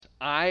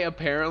I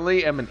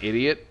apparently am an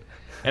idiot,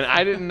 and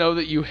I didn't know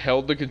that you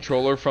held the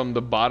controller from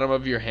the bottom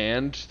of your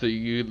hand so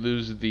you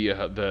lose the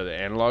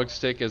analog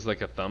stick as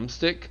like a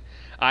thumbstick.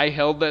 I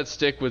held that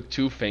stick with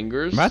 2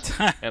 fingers. What?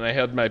 And I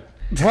had my...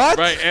 What?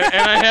 Right, and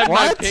I had my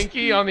What?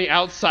 pinky on the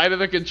outside of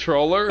the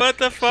controller. What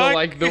the fuck? So,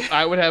 like,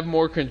 I would have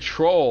more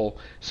control.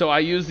 So I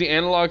used the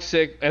analog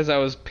stick as I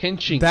was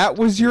pinching. That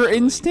was your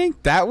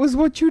instinct? That was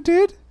what you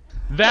did?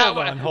 That Hold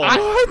on.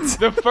 What?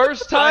 The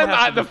first time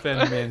I have to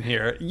defend him in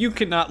here. You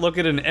cannot look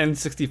at an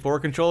N64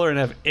 controller and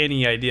have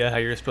any idea how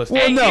you're supposed to.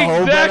 Well,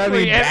 no, but I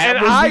mean, exactly, that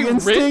and was I the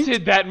instinct?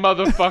 rented that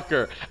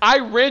motherfucker. I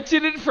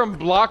rented it from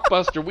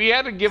Blockbuster. We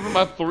had to give him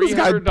a This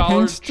guy $300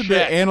 pinched the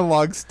check.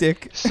 analog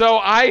stick. So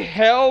I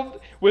held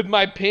with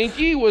my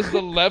pinky was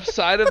the left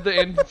side of the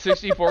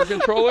N64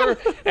 controller,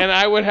 and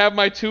I would have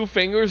my 2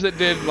 fingers that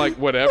did like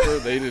whatever,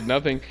 they did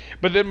nothing.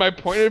 But then my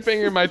pointer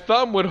finger and my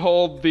thumb would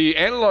hold the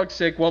analog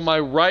stick while my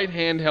right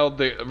hand held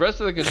the rest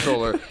of the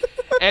controller.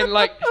 And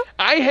like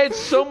I had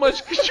so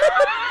much control.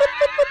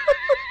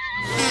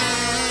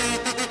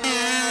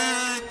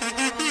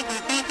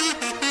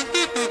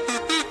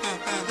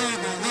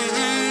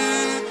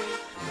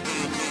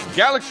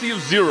 Galaxy of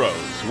Zeros,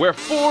 where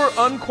 4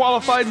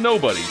 unqualified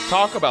nobodies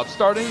talk about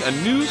starting a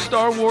new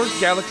Star Wars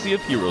Galaxy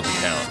of Heroes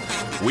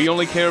account. We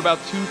only care about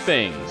 2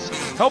 things: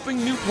 helping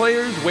new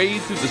players wade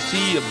through the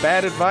sea of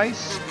bad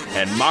advice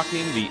and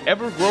mocking the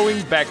ever-growing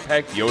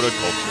backpack Yoda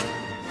culture.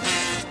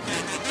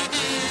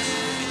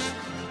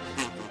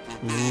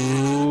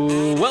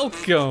 Ooh,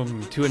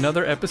 welcome to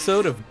another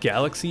episode of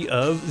Galaxy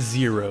of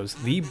Zeros,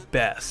 the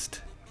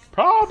best.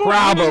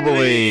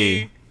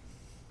 Probably.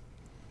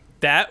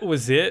 That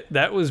was it?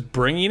 That was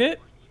bringing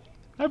it?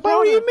 What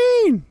do you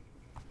mean?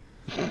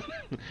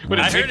 When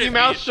I did heard Mickey it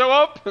Mouse be- show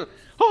up?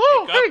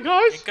 Oh, hey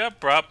guys! It got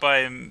brought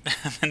by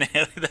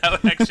Manali. That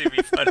would actually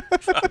be fun.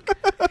 Fuck.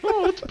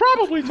 Oh, it's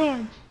probably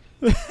time.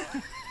 Welcome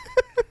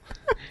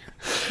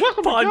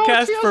to Podcast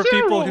Galaxy of for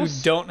people who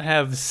Zeros. don't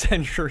have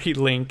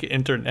CenturyLink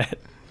internet.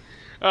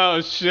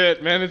 Oh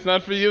shit, man! It's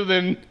not for you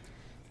then.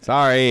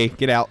 Sorry,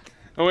 get out.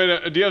 Oh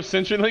wait, do you have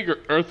CenturyLink or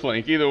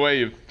Earthlink? Either way,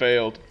 you've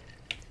failed.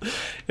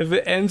 If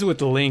it ends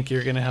with link,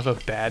 you're going to have a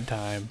bad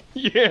time.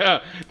 Yeah,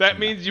 that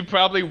means you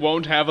probably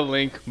won't have a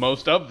link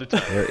most of the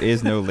time. There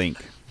is no link.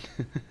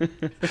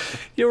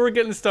 Yeah, we're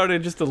getting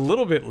started just a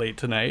little bit late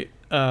tonight.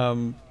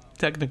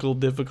 Technical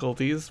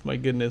difficulties, my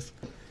goodness.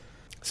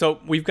 So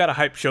we've got a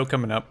hype show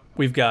coming up.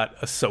 We've got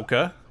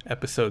Ahsoka,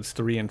 episodes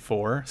 3 and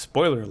 4.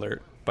 Spoiler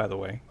alert, by the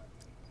way.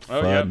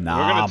 Oh yeah, we're gonna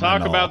talk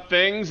Phenomenal. about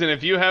things, and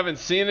if you haven't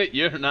seen it,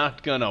 you're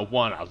not gonna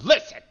wanna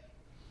listen.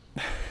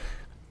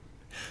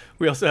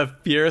 We also have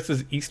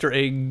Fierce's Easter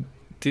egg.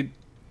 Did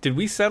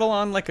we settle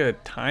on like a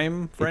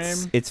time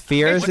frame? It's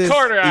Fierce's It's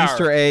quarter hour.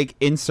 Easter egg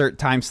insert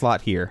time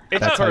slot here. It's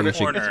That's a how you quarter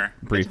should corner.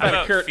 brief How it.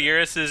 about Kurt-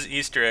 Fierce's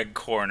Easter egg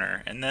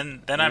corner? And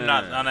then I'm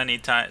not on any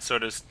time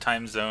sort of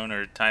time zone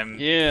or time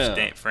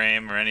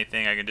frame or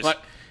anything. I can just Like-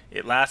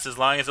 it lasts as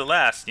long as it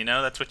lasts. You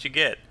know, that's what you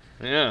get.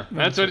 Yeah,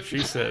 that's what she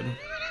said.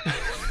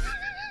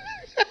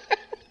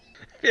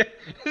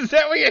 Is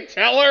that what you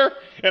tell her?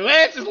 It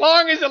lasts as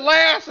long as it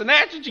lasts, and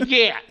that's what you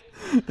get.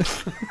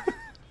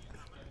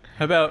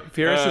 How about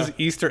Fierce's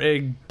Easter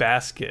egg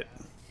basket?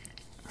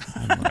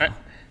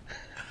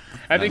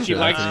 I think he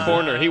likes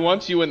corner. He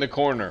wants you in the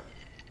corner.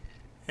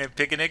 A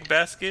picnic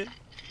basket.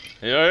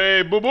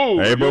 Hey, boo boo.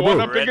 Hey, you boo-boo.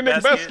 want a Red picnic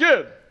basket?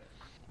 basket?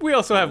 We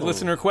also have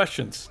listener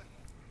questions.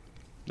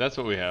 That's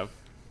what we have.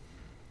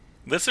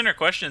 Listener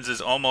questions is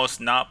almost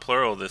not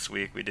plural this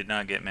week. We did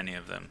not get many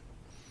of them.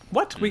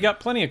 What? We got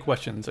plenty of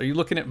questions. Are you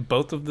looking at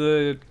both of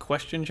the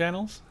question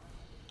channels?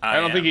 I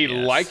don't think he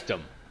yes. liked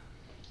them.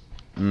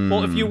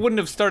 Well, if you wouldn't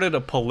have started a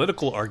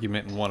political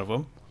argument in one of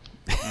them.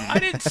 I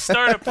didn't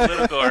start a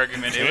political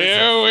argument. It was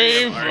Here a we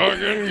freedom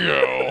argument. fucking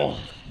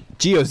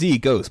go. GOZ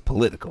goes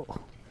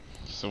political.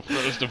 So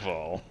first of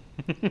all,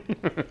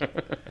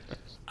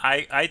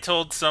 I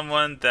told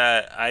someone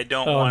that I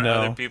don't Oh, want no.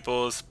 other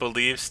people's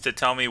beliefs to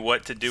tell me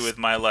what to do with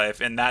my life,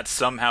 and that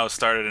somehow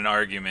started an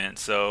argument,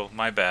 so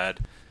my bad.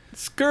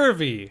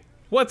 Scurvy!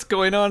 What's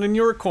going on in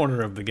your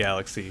corner of the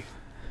galaxy?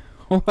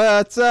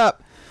 What's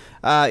up?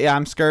 Yeah,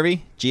 I'm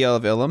Scurvy, GL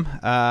of Ilum,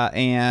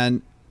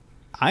 and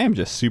I am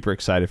just super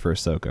excited for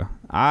Ahsoka.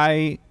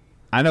 I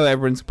know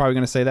everyone's probably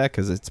going to say that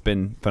because it's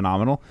been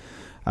phenomenal,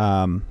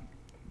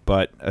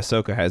 but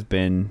Ahsoka has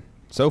been,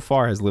 so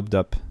far, has lived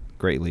up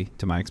greatly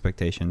to my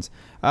expectations.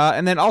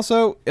 And then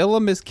also,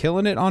 Ilum is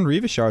killing it on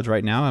Reva shards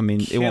right now. I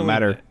mean, it won't Killing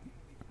matter it.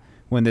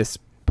 when this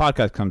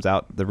podcast comes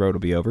out, the road will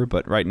be over,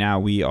 but right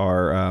now we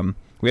are,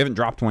 we haven't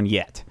dropped one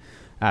yet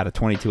out of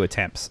 22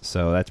 attempts,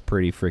 so that's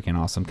pretty freaking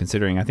awesome,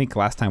 considering I think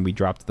last time we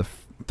dropped the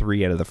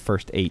 3 out of the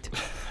first 8.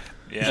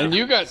 Yeah. and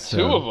you got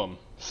 2 of them.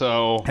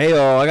 So Hey,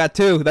 I got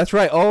 2. That's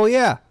right. Oh,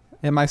 yeah.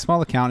 And my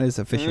small account is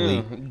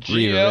officially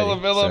GL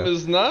of Illum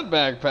is not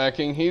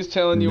backpacking. He's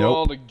telling you Nope.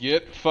 all to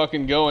get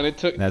fucking going. It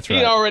took. That's he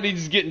right. already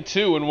is getting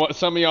 2, and what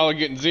some of y'all are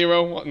getting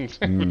 0. What's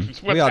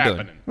What y'all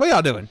happening? doing? What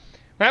y'all doing?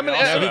 How many-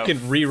 Also- Now he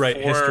can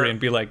rewrite 4 history and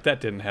be like, that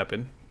didn't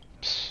happen.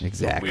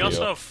 Exactly. We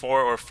also have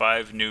 4 or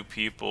 5 new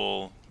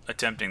people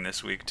attempting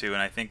this week too,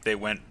 and I think they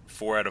went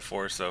 4 out of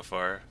 4 so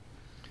far.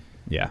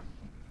 Yeah.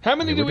 How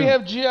many do we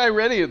have GI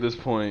ready at this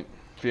point,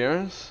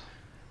 Fierce?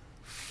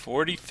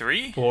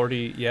 43?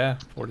 40, yeah,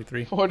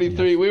 43.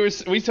 43.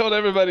 Yeah. We told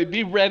everybody,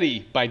 be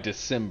ready by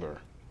December.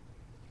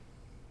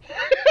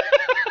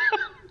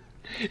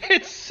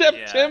 It's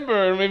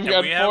September, and we've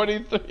got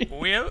 43.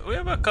 We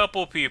have a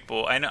couple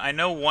people. I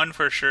know one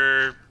for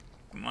sure.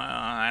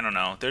 I don't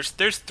know. There's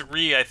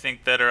 3 I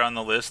think that are on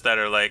the list that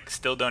are like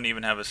still don't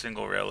even have a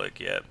single relic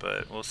yet,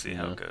 but we'll see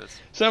how it goes.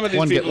 Some of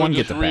these people are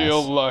just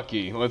real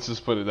lucky. Let's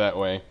just put it that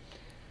way.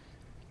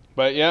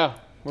 But yeah,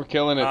 we're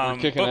killing it. We're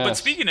kicking ass. But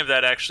speaking of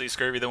that, actually,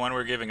 Scurvy, the one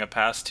we're giving a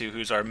pass to,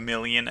 who's our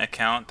million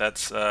account,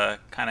 that's kind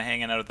of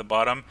hanging out at the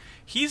bottom.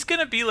 He's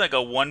gonna be like a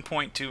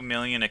 1.2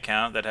 million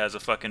account that has a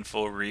fucking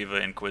full Riva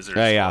Inquisitor.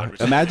 Yeah.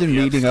 Imagine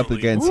meeting up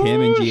against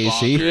him in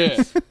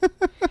GAC.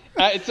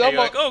 It's almost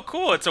like, oh,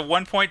 cool! It's a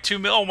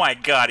 1.2 mil. Oh my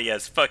god, he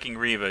has fucking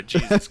Riva.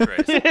 Jesus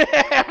Christ!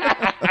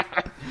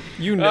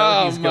 You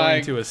know he's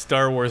going to a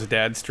Star Wars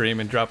dad stream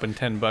and dropping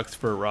 $10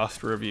 for a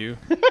roster review.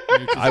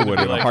 I would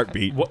in a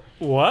heartbeat. What?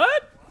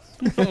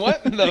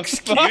 What in the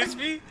Excuse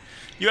me?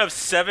 You have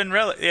 7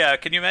 relics. Yeah,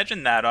 can you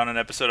imagine that on an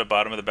episode of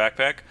Bottom of the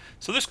Backpack?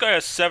 So this guy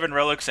has 7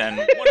 relics, and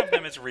one of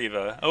them is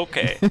Riva.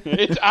 Okay.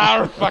 It's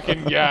our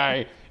fucking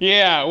guy.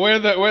 Yeah, we're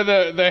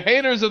the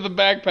haters of the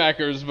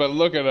backpackers, but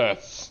look at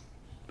us.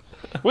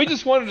 We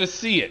just wanted to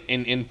see it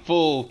in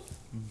full,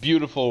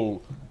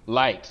 beautiful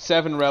light.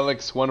 7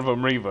 relics, one of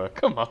them Riva.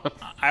 Come on.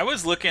 I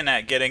was looking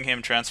at getting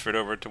him transferred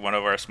over to one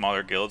of our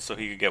smaller guilds so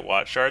he could get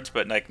Watt shards,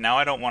 but like now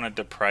I don't want to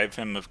deprive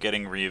him of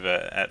getting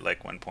Riva at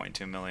like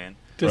 1.2 million.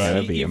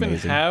 Does he even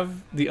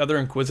have the other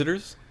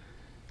Inquisitors?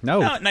 No,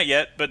 not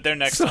yet, but they're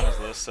next on his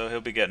list, so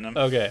he'll be getting them.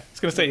 Okay. I was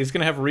going to say, he's going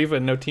to have Riva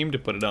and no team to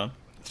put it on.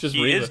 It's just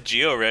He Riva. is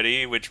Geo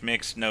ready, which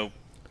makes no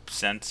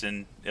sense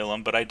in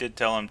Ilum, but I did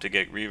tell him to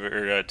get Riva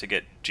or to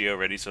get Geo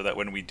ready so that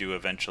when we do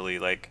eventually,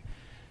 like,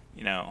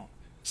 you know,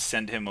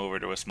 send him over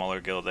to a smaller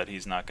guild, that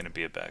he's not going to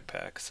be a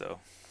backpack. So,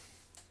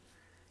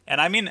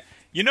 and I mean,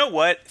 you know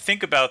what?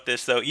 Think about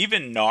this though.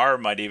 Even Nar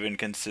might even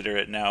consider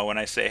it now when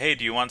I say, "Hey,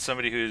 do you want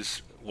somebody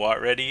who's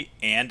Watt ready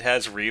and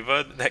has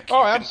Riva that you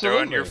can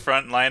throw in your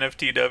front line of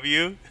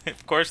TW?"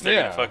 Of course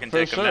they're gonna fucking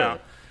take him now.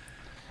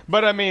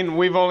 But I mean,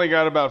 we've only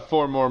got about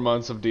 4 more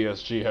months of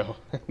DSGO,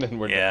 and then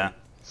we're done.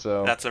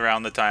 So that's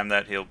around the time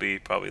that he'll be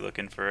probably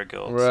looking for a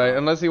guild. Right, so.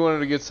 Unless he wanted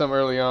to get some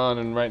early on,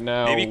 and right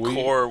now maybe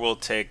Core will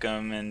take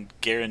them and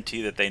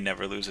guarantee that they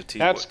never lose a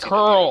That's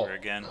Curl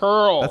again.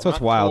 Curl. That's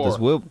what's wild is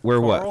we're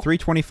what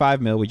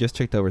 325 mil. We just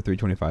checked over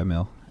 325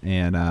 mil,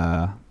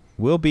 and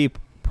we'll be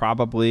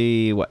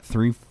probably what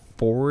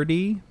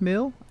 340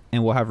 mil,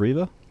 and we'll have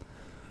Riva.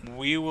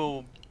 We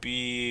will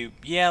be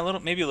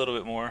maybe a little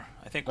bit more.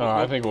 I think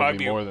we'll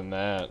be more than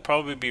that.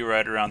 Probably be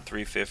right around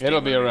 350. It'll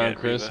be around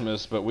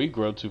Christmas, but we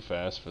grow too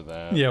fast for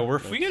that. Yeah,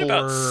 we get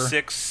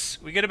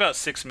about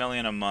 6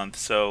 million a month,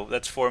 so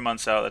that's 4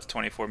 months out. That's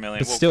 24 million.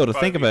 But still, to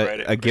think of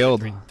a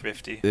guild,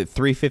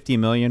 350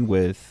 million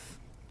with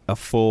a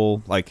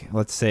full, like,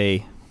 let's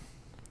say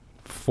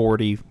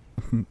 40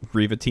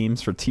 Riva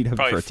teams for TW.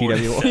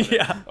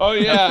 Yeah. Oh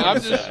yeah, I'm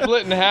just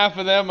splitting half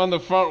of them on the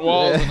front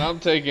walls, and I'm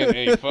taking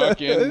a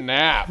fucking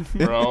nap,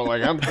 bro.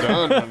 Like I'm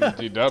done on the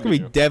TW. It's gonna be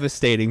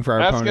devastating for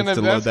our opponents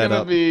to load that up. That's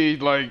gonna be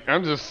like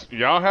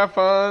y'all have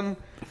fun.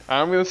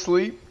 I'm gonna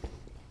sleep.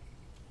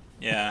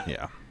 Yeah.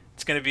 Yeah.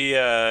 It's gonna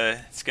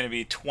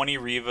be 20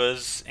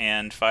 Rivas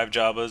and 5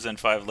 Jabbas and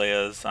 5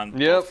 Leias on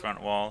both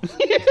front walls.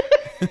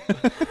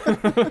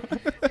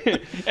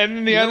 And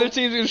then the other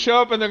team's gonna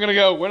show up and they're gonna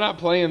go, "We're not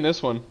playing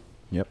this one."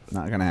 Yep,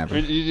 not gonna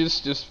happen. You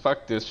just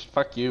fuck this,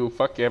 fuck you,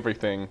 fuck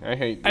everything. I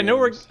hate. I know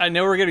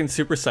we're getting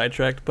super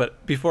sidetracked,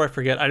 but before I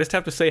forget, I just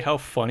have to say how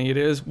funny it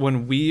is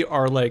when we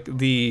are like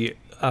the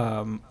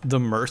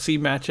mercy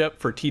matchup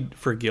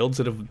for guilds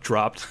that have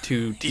dropped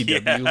to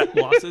TW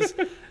losses.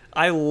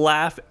 I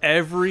laugh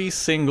every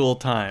single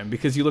time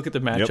because you look at the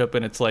matchup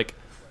and it's like,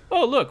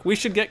 oh look, we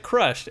should get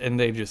crushed, and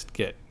they just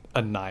get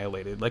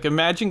annihilated. Like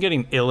imagine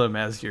getting Ilum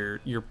as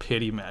your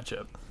pity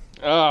matchup.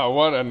 Oh,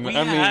 what we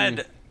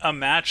had a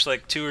match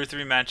like 2 or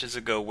 3 matches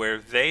ago where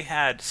they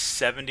had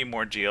 70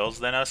 more GLs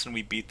than us and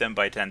we beat them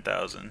by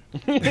 10,000.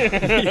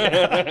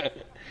 It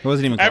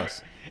wasn't even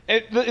close.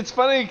 It's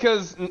funny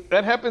because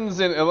that happens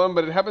in Ilum,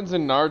 but it happens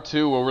in Nar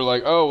too, where we're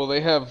like, oh well, they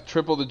have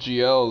triple the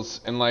GLs,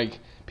 and like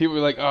people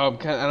were like, oh,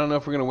 I don't know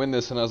if we're gonna win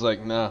this, and I was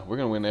like, nah, we're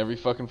gonna win every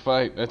fucking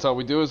fight. That's all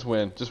we do is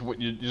win.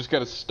 You just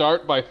gotta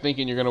start by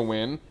thinking you're gonna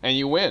win, and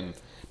you win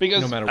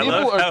because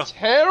people are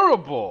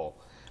terrible.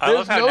 I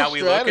love how now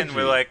we look and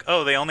we're like,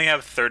 oh, they only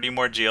have 30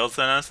 more GLs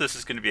than us. This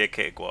is going to be a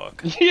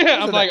cakewalk.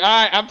 Yeah, I'm like, all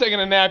right, I'm taking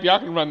a nap. Y'all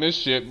can run this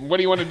shit. What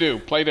do you want to do?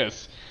 Play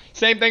this.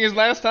 Same thing as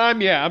last time?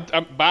 Yeah,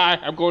 bye.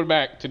 I'm going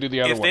back to do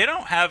the other one. If they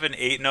don't have an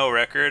 8-0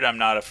 record, I'm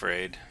not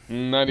afraid.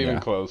 Not even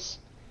close.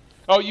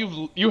 Oh,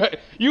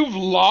 you've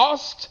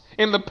lost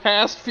in the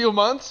past few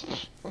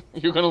months?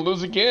 You're going to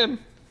lose again.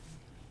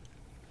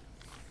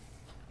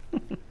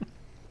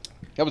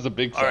 That was a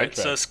big sidetrack. All right,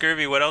 so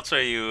Scurvy, what else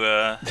are you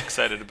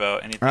excited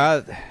about? Anything?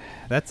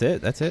 that's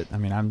it. I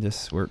mean,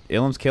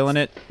 Ilum's killing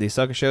it. The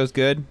Ahsoka show's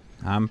good.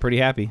 I'm pretty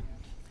happy.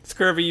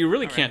 Scurvy, you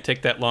really can't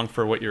take that long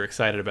for what you're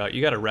excited about.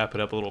 You got to wrap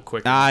it up a little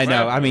quicker. I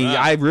know. I mean,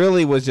 I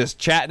really was just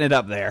chatting it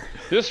up there.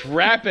 Just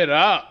wrap it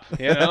up.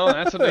 You know,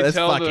 that's what they This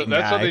tell fucking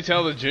that's what guy. they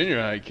tell the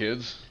junior high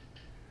kids.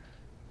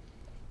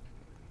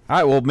 All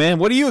right, well, man,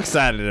 what are you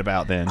excited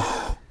about then?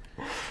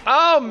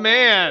 Oh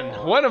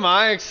man, what am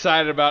I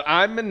excited about?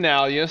 I'm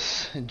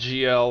Menalius,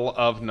 GL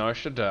of Nar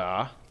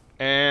Shaddaa,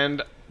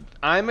 and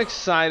I'm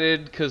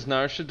excited because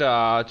Nar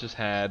Shaddaa just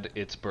had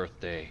its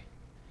birthday.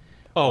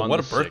 Oh, on what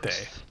a the birthday.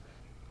 6th.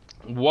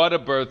 What a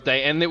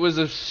birthday. And it was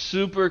a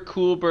super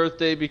cool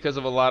birthday because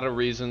of a lot of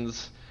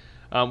reasons.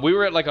 We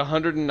were at like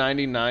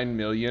 199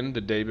 million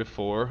the day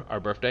before our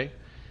birthday.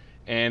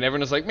 And everyone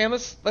was like, man,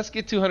 let's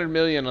get 200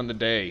 million on the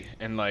day.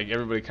 And like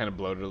everybody kind of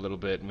bloated a little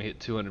bit and we hit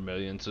 200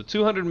 million. So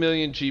 200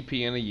 million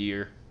GP in a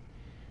year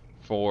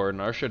for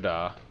Nar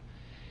Shaddaa.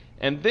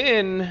 And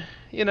then,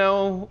 you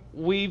know,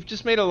 we've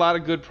just made a lot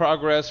of good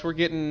progress. We're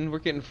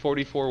getting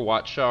 44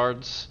 watt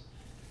shards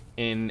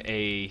in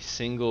a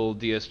single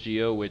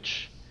DSGO,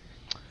 which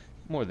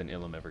more than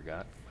Ilum ever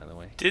got, by the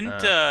way.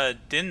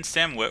 Didn't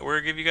Sam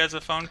Witwer give you guys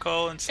a phone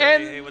call and say,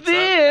 And hey, what's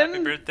then- up?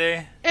 Happy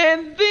birthday?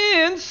 And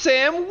then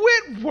Sam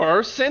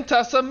Witwer sent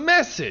us a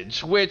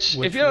message, which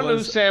if you don't know who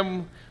was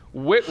Sam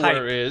Witwer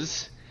hype.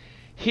 is,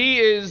 he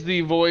is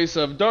the voice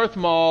of Darth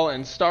Maul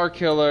and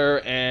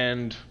Starkiller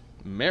and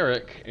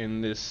Merrick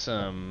in this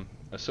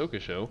Ahsoka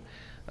show.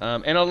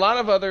 And a lot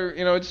of other,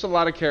 you know, just a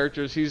lot of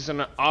characters. He's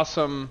an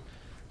awesome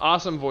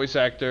voice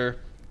actor.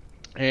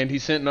 And he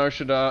sent Nar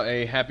Shaddaa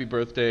a happy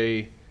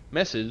birthday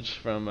message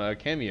from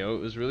Cameo. It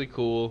was really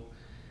cool.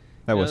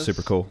 That was Yes.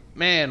 super cool.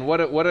 Man, what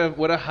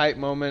a hype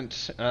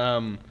moment.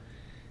 And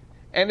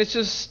it's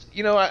just,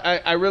 you know,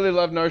 I really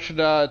love Nar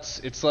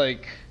Shaddaa. It's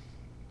like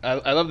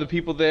I love the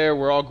people there.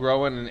 We're all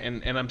growing,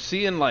 and I'm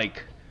seeing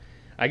like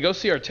I go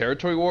see our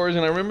territory wars,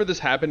 and I remember this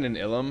happened in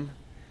Ilum.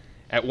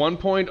 At one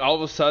point, all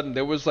of a sudden,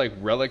 there was like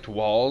relic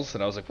walls,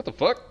 and I was like, what the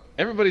fuck?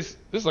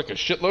 There's like a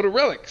shitload of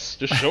relics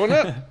just showing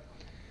up.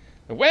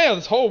 Wow,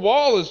 this whole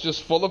wall is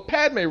just full of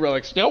Padme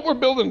relics. Now we're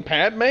building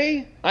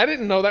Padme? I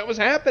didn't know that was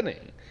happening.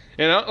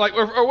 You know, like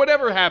or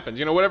whatever happens.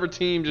 You know, whatever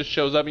team just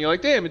shows up, and you're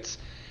like, damn,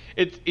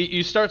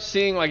 you start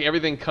seeing like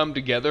everything come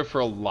together for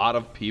a lot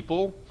of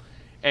people,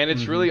 and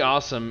it's really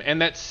awesome.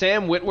 And that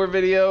Sam Witwer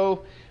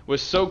video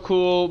was so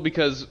cool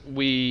because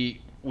we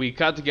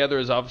got together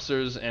as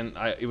officers, and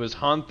it was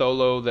Han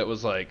Tholo that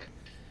was like,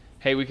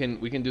 hey, we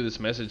can do this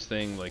message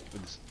thing, like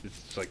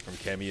it's like from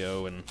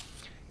Cameo, and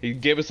he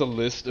gave us a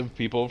list of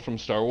people from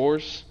Star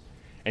Wars,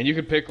 and you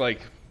could pick like,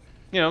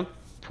 you know,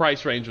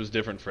 price range was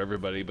different for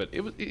everybody, but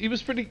he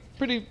was pretty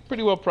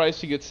well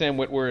priced to get Sam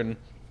Witwer, and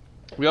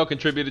we all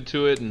contributed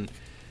to it,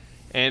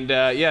 and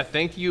yeah,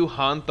 thank you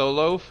Han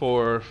Tholo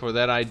for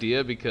that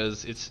idea,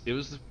 because it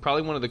was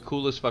probably one of the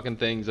coolest fucking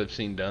things I've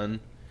seen done,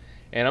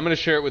 and I'm gonna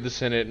share it with the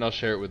Senate, and I'll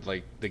share it with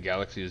like the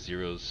Galaxy of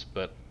Zeros,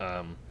 but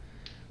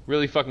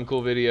really fucking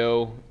cool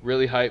video,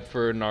 really hyped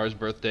for Nar's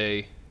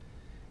birthday.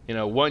 You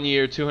know, 1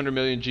 year, 200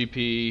 million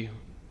GP.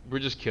 We're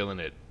just killing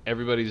it.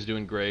 Everybody's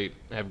doing great.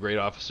 Have great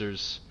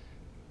officers,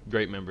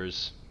 great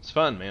members. It's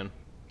fun, man.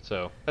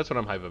 So that's what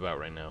I'm hype about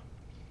right now.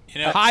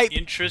 You know, Hype.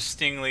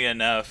 interestingly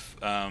enough,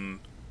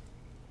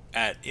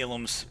 at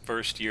Ilum's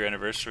first year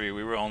anniversary,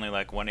 we were only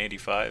like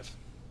 185.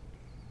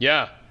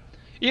 Yeah.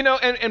 You know,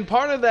 and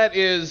part of that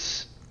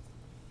is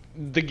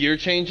the gear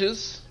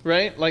changes,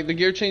 right? Like the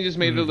gear changes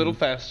made it a little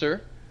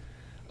faster.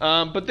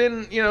 But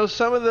then, you know,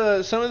 some of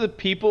the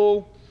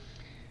people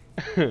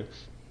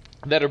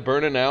that are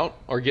burning out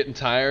or getting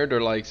tired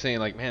or like saying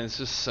like, man, it's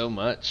just so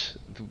much.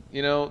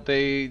 You know,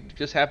 they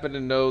just happen to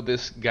know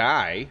this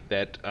guy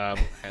that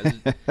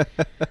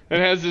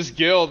has this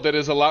guild that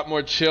is a lot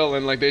more chill,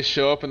 and like they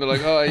show up and they're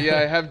like, oh yeah,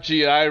 I have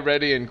GI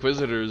ready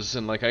Inquisitors,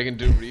 and like I can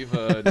do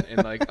Reva,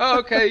 and like, oh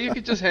okay, you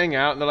could just hang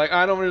out, and they're like,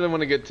 I don't really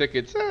want to get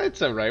tickets.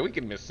 It's alright, we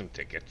can miss some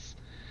tickets.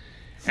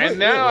 And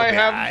now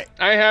I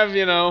have,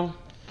 you know,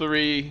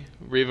 3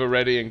 Reva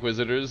ready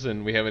Inquisitors,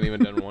 and we haven't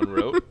even done one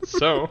road,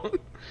 so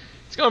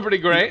it's going pretty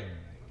great.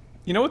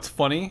 You know what's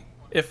funny?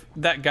 If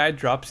that guy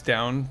drops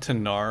down to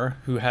Nar,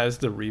 who has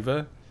the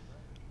Reva,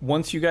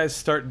 once you guys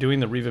start doing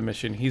the Reva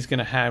mission, he's going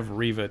to have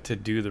Reva to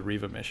do the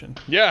Reva mission.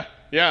 Yeah.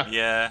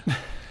 Yeah.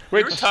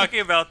 We were talking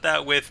about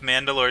that with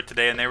Mandalore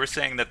today, and they were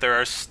saying that there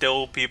are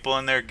still people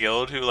in their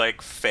guild who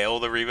like fail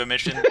the Reva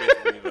mission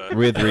with Reva.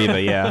 With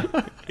Reva, yeah.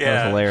 That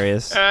was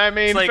hilarious. I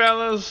mean, like-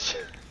 fellas.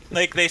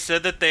 Like they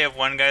said that they have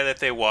one guy that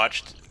they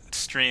watched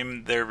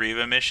stream their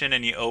Reva mission,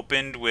 and he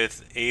opened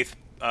with eighth's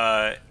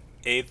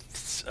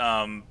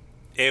AoE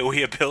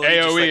ability.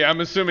 just, AoE, like, I'm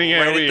assuming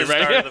right AoE, at the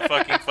right? start of the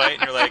fucking fight,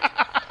 and you're like,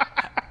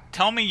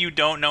 tell me you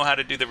don't know how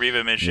to do the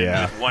Reva mission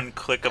Yeah. with one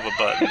click of a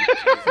button.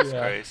 Jesus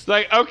Christ. It's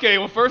like, okay,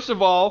 well, first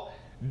of all,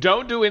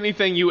 don't do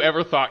anything you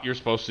ever thought you're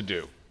supposed to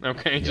do.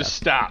 Okay, just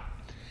stop.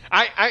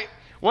 I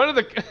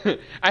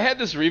had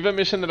this Reva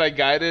mission that I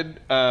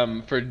guided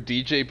for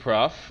DJ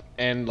Prof,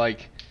 and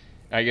like,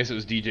 I guess it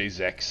was DJ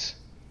Zex,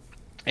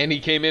 and he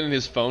came in and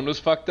his phone was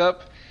fucked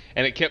up,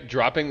 and it kept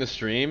dropping the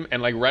stream.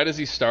 And like right as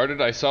he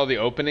started, I saw the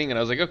opening, and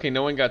I was like, okay,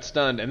 no one got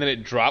stunned. And then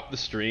it dropped the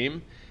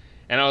stream,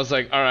 and I was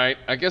like, all right,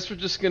 I guess we're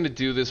just gonna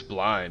do this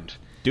blind.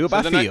 Do it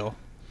by feel.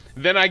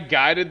 Then I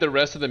guided the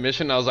rest of the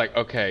mission. I was like,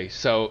 okay,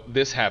 so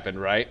this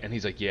happened, right? And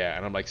he's like, yeah.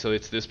 And I'm like, so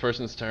it's this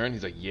person's turn?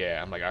 He's like, yeah.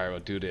 I'm like, all right, we'll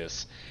do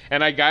this.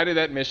 And I guided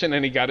that mission,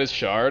 and he got his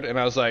shard, and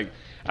I was like,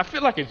 I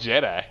feel like a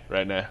Jedi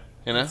right now.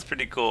 You know? That's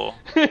pretty cool.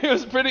 It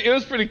was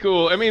pretty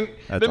cool. I mean,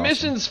 That's the awesome.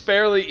 mission's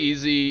fairly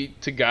easy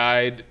to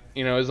guide,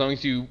 you know, as long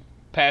as you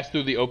pass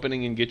through the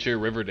opening and get your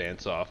river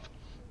dance off.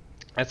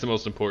 That's the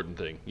most important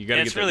thing. You got to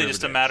And get it's that really river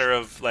just a dance. matter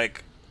of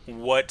like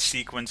what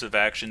sequence of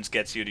actions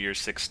gets you to your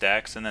 6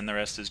 stacks, and then the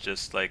rest is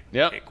just like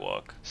Yep.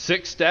 cakewalk.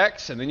 6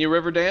 stacks, and then you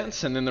river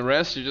dance, and then the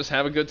rest you just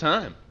have a good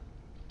time.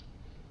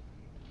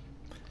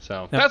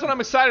 So Now- that's what I'm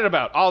excited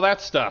about. All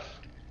that stuff.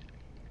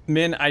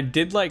 Min, I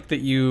did like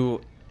that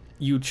you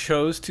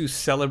chose to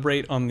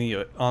celebrate on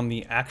the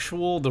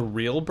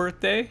real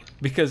birthday,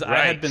 because I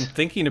had Right. been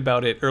thinking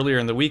about it earlier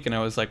in the week, and I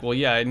was like, well,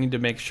 yeah, I need to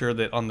make sure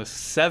that on the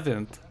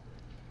 7th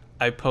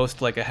I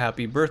post like a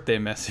happy birthday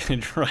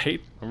message, right?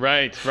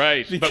 Right.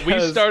 But we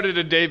Because- started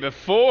a day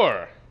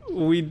before.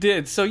 We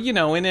did. So,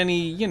 in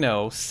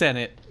any,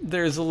 Senate,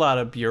 there's a lot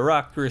of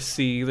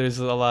bureaucracy, there's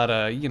a lot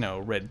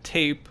of, red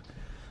tape.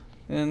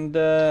 And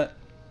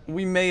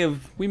we may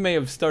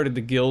have started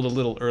the guild a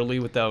little early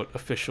without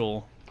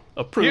official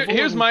approval.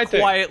 Here's and my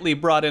thing. quietly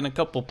brought in a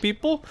couple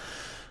people.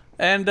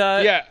 And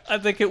Yeah. I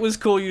think it was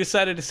cool you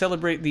decided to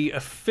celebrate the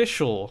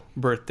official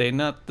birthday,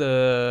 not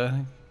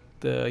the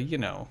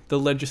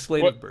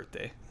legislative What-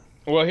 birthday.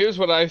 Well, here's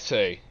what I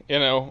say. You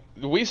know,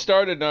 we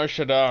started Nar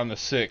Shaddaa on the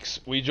 6th.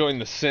 We joined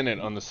the Senate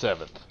on the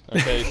 7th.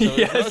 Okay, so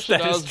Yes, it's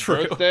that Nar is Shaddaa's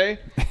true. birthday.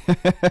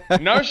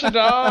 Nar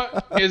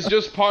Shaddaa is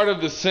just part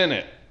of the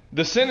Senate.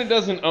 The Senate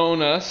doesn't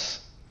own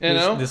us, you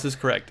know? This is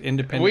correct.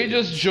 Independent. We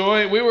just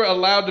joined. We were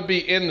allowed to be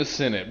in the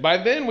Senate. By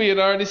then, we had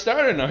already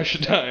started Nar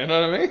Shaddaa, you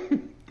know what I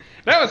mean?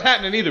 That was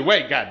happening either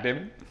way,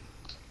 goddammit.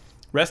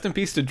 Rest in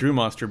peace to Drew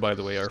Monster, by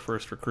the way, our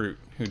first recruit,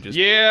 who just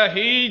Yeah,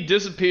 he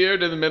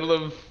disappeared in the middle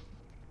of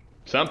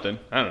something.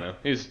 I don't know.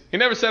 He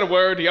never said a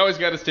word. He always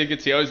got his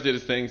tickets. He always did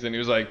his things. And he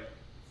was like,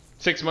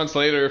 6 months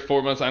later,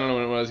 4 months, I don't know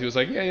when it was. He was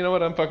like, yeah, you know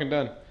what? I'm fucking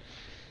done.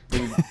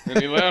 And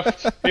he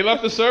left. He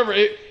left the server.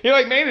 He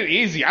like made it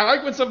easy. I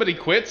like when somebody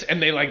quits and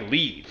they like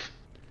leave.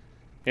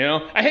 You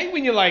know, I hate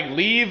when you like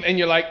leave and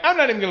you're like, I'm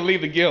not even gonna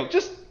leave the guild.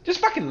 Just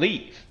fucking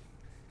leave.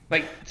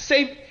 Like,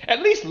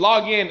 at least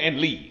log in and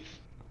leave,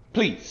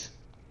 please.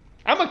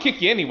 I'm gonna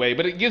kick you anyway,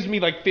 but it gives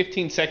me like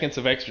 15 seconds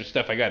of extra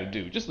stuff I gotta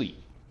do. Just leave.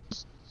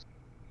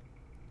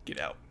 get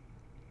out.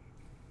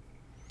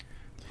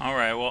 All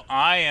right, well,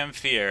 I am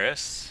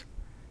Fieris,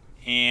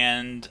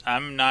 and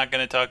I'm not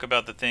going to talk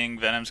about the thing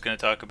Venom's going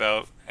to talk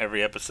about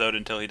every episode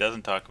until he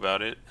doesn't talk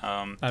about it.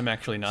 I'm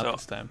actually not So-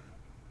 this time.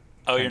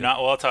 Oh, you're not?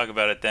 Well, I'll talk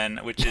about it then,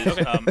 which is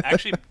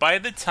actually by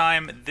the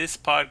time this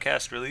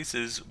podcast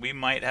releases, we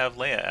might have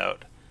Leia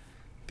out.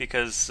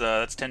 Because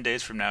that's 10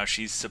 days from now.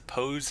 She's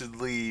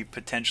supposedly,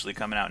 potentially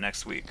coming out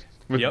next week.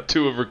 With Yep.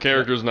 2 of her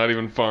characters not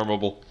even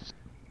farmable.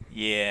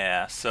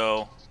 Yeah,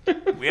 so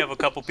we have a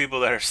couple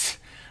people that are...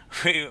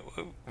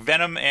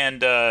 Venom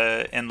and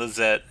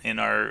Lizette in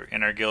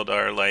our guild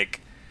are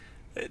like...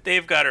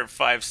 They've got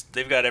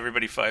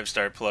everybody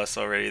 5-star plus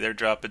already. They're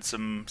dropping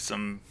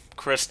some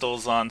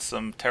crystals on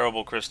some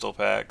terrible crystal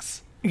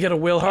packs. You gotta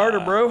will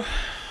harder, bro.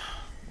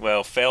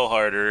 Well, fail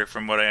harder,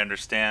 from what I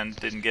understand.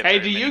 Didn't get Hey,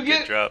 very do you many good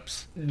get-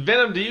 drops.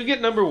 Venom, do you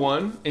get number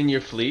 1 in your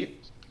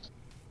fleet?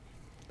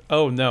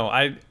 Oh no,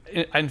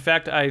 in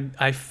fact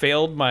I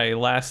failed my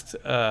last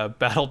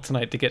battle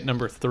tonight to get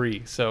number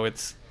 3, so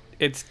it's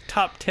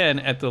top 10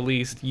 at the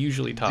least,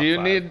 usually top Do you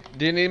 5.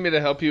 need me to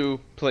help you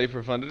play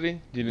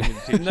Profundity? Do you need me to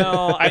teach you?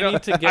 No, I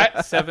need to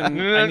get 7.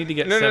 No, I need to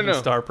get no,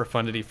 7-star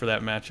profundity for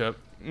that matchup.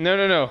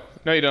 No,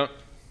 you don't.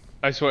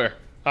 I swear.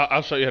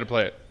 I'll show you how to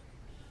play it.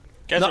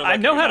 Guys No, are I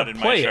lucky know we're how not to in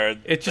my play shard.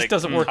 it. It just Like,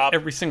 doesn't work top-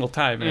 every single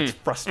time, and it's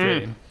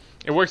frustrating.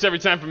 It works every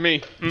time for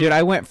me. Dude,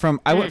 I went from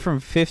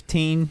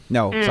 15.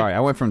 No, sorry, I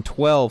went from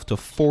 12 to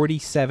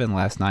 47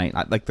 last night.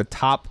 Like the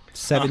top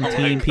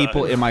 17 God.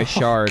 people in my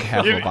shard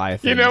have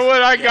Leviathans. You know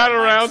what I got Yeah,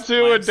 around mine's-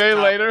 to a mine's day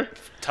top- later?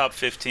 Top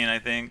 15, I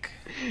think.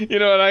 You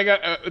know what I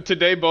got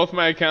today? Both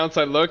my accounts,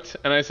 I looked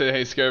and I said,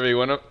 "Hey, Scurvy,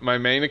 my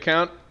main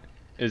account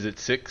is at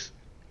 6,"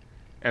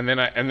 and then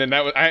I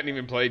hadn't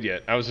even played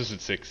yet. I was just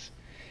at 6,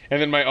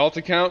 and then my alt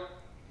account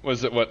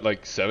was at what,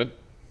 like 7?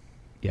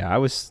 Yeah, I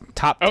was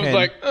top I 10. was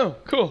like, "Oh,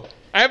 cool!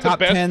 I have the Top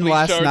best 10 fleet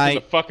last shards in the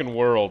night. fucking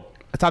world,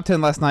 top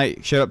 10 last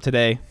night. Showed up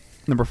today,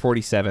 number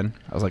 47.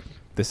 I was like,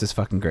 this is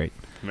fucking great.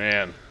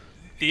 man."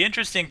 The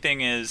interesting thing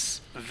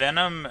is,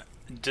 Venom,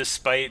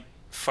 despite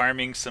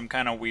farming some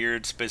kind of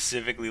weird,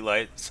 specifically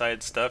light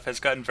side stuff, has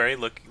gotten very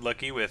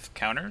lucky with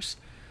counters.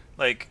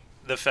 Like,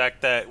 the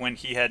fact that when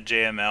he had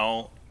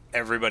JML,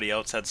 everybody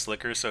else had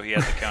Slicker, so he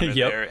had the counter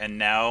Yep. there, and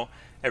now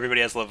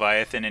everybody has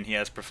Leviathan and he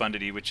has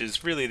Profundity, which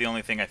is really the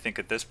only thing I think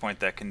at this point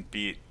that can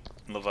beat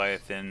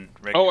Leviathan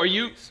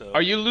regularly. Oh,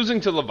 are you losing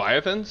to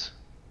Leviathans?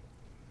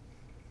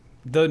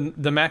 The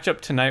matchup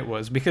tonight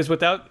was because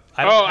without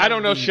I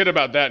don't know shit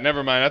about that.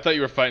 Never mind. I thought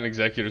you were fighting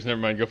Executors. Never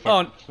mind. Go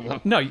fuck. Oh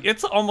no,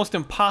 it's almost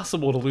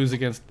impossible to lose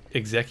against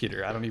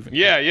Executor. I don't even.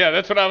 Yeah,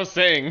 that's what I was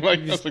saying.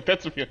 Like, I was like,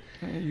 that's what you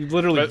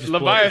literally. Just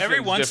Leviathan every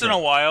once in a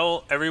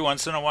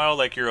while,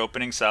 like your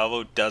opening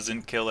salvo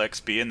doesn't kill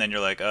XP, and then you're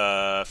like,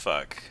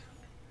 fuck.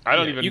 I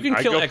don't even. You can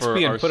I kill go XP for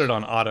and put it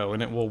on auto,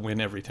 and it will win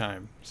every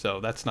time. So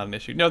that's not an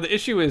issue. No, the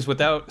issue is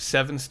without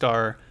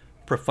 7-star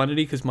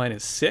Profundity, because mine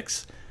is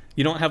 6.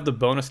 You don't have the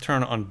bonus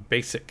turn on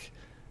basic.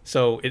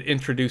 So it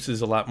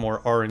introduces a lot more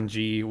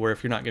RNG, where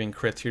if you're not getting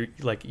crits,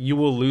 you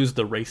will lose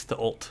the race to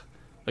ult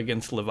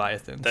against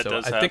Leviathan. That so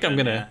does I think I'm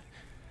gonna. Yeah.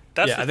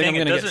 That's the I think thing. I'm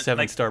gonna It get doesn't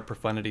 7-star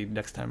Profundity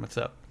next time it's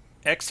up.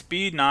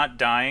 XP not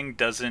dying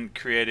doesn't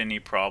create any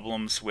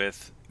problems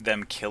with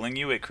them killing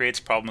you. It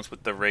creates problems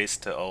with the race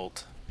to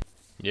ult.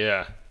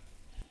 Yeah.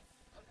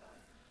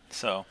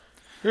 So.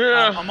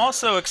 Yeah. I'm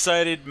also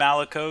excited.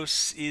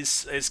 Malicos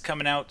is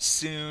coming out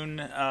soon.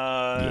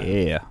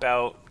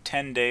 About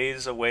 10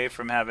 days away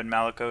from having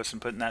Malicos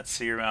and putting that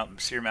Seer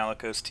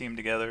Malicos team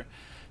together,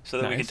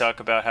 so that we can talk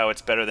about how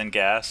it's better than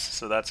Gas.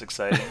 So that's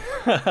exciting.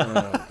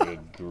 Oh,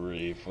 good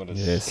grief! What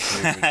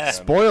a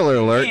Spoiler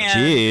alert! And,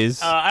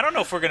 Jeez. I don't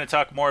know if we're going to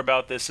talk more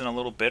about this in a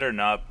little bit or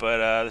not,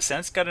 but the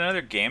Sense got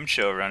another game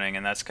show running,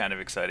 and that's kind of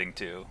exciting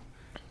too.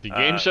 The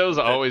game show's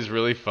always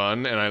really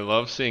fun, and I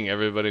love seeing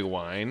everybody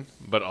whine,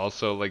 but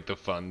also like the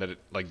fun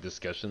that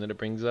discussion that it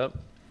brings up.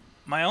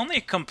 My only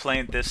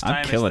complaint this time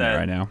I'm is killing that it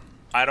right now.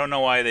 I don't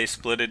know why they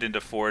split it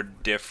into 4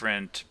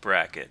 different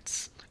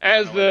brackets.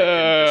 As I don't know why they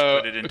couldn't just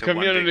put it the into one big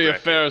community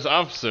bracket. affairs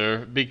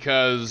officer,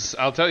 because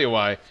I'll tell you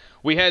why.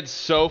 We had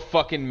so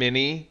fucking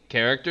many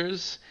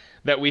characters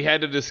that we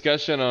had a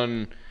discussion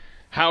on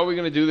how are we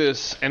going to do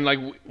this, and like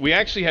we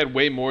actually had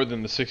way more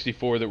than the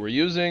 64 that we're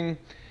using.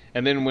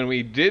 And then when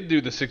we did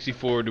do the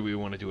 64, do we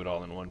want to do it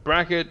all in one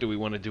bracket? Do we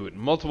want to do it in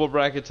multiple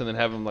brackets and then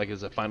have them like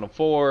as a final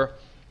 4?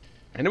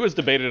 And it was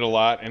debated a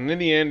lot. And in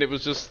the end, it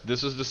was just,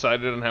 this was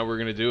decided on how we're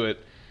going to do it.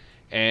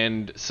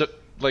 And so,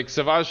 like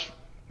Savage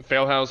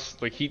Failhouse,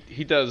 like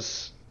he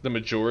does the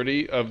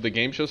majority of the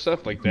game show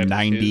stuff. Like that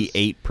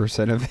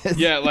 98% of it.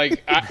 Yeah,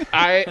 like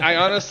I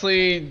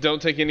honestly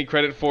don't take any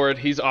credit for it.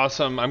 He's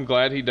awesome. I'm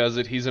glad he does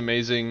it. He's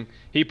amazing.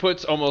 He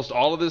puts almost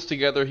all of this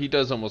together. He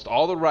does almost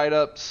all the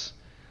write-ups.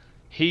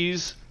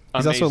 He's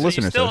amazing. also a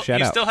listener, so shout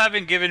you out. still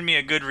haven't given me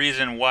a good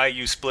reason why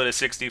you split a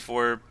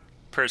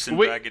 64-person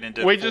bracket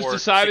into we 4 just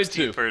decided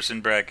to.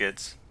 16-person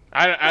brackets.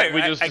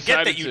 We just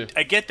decided to.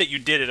 I get that you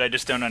did it. I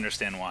just don't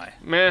understand why.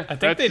 Man, I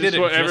think they did it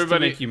just to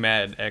make you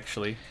mad,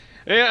 actually.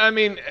 Yeah, I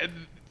mean,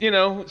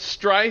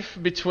 strife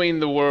between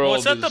the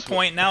worlds. Well, it's at the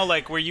point now,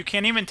 like, where you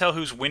can't even tell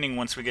who's winning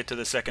once we get to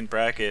the second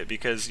bracket,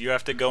 because you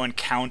have to go and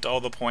count all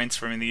the points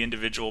from the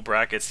individual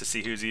brackets to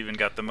see who's even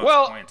got the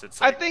most points.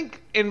 It's like, I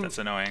think that's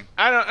annoying.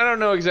 I don't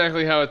know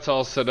exactly how it's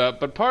all set up,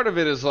 but part of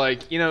it is like,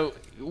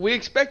 we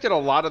expected a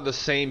lot of the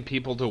same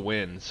people to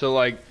win. So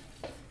like,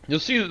 you'll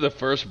see that the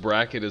first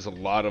bracket is a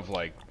lot of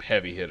like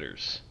heavy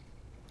hitters,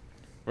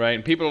 right?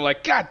 And people are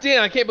like, God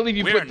damn, I can't believe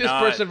you put this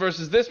person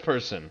versus this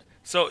person.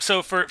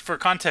 So for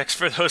context,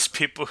 for those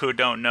people who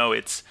don't know,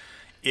 it's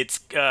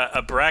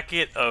a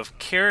bracket of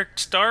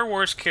Star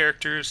Wars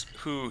characters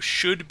who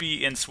should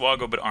be in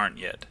Swago but aren't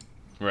yet.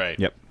 Right.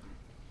 Yep.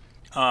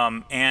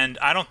 And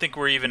I don't think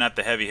we're even at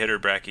the heavy hitter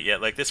bracket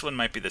yet. Like, this one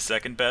might be the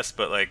second best,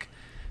 but like,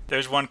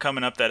 there's one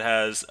coming up that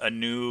has a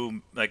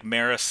new like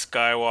Mara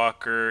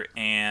Skywalker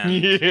and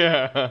It's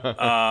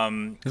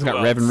got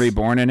Revan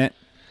Reborn in it.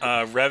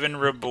 Revan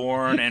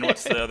Reborn, and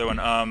what's the other one?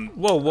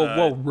 Whoa,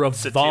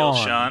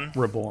 Satil Shan.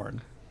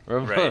 Reborn.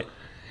 Right.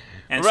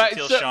 And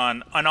Satil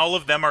Shan, and all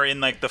of them are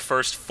in like the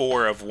first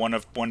 4 of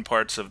one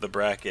parts of the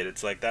bracket.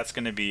 It's like, that's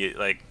going to be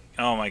like,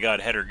 oh my god,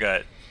 head or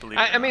gut.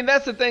 I mean,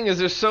 that's the thing, is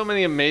there's so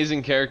many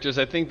amazing characters.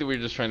 I think that we're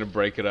just trying to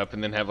break it up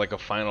and then have like a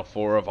final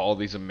 4 of all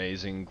these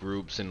amazing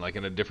groups and like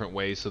in a different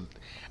way. So,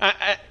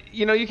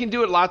 you can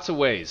do it lots of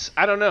ways.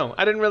 I don't know.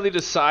 I didn't really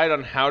decide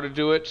on how to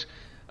do it.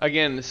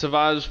 Again,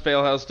 Savage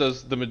Failhouse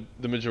does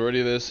the majority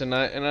of this, and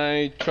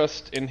I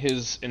trust in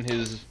his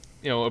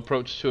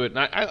approach to it.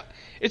 And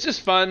it's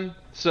just fun.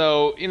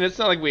 So it's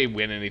not like we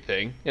win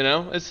anything.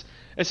 It's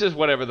just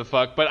whatever the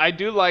fuck. But I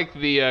do like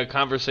the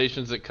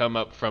conversations that come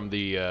up from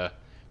the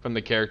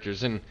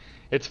characters, and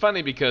it's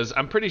funny because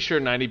I'm pretty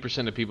sure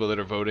 90% of people that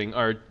are voting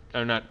are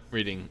not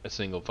reading a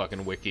single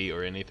fucking wiki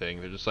or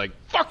anything. They're just like,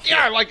 fuck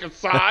yeah, I like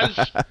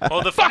Asajj.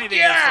 Well, the funny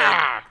thing is,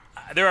 like,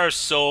 there are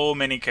so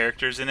many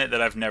characters in it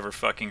that I've never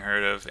fucking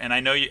heard of, and I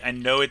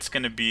know it's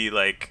gonna be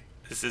like,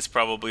 this is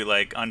probably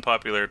like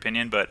unpopular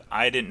opinion, but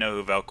I didn't know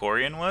who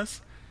Valkorion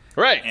was.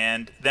 Right.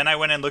 And then I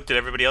went and looked at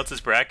everybody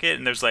else's bracket,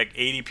 and there's like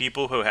 80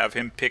 people who have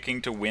him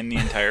picking to win the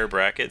entire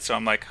bracket. So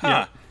I'm like,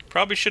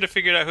 probably should have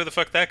figured out who the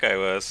fuck that guy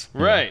was.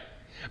 Right.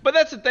 But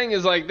that's the thing,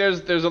 is like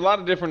there's a lot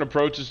of different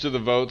approaches to the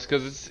votes,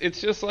 because it's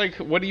just like,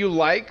 what do you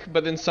like?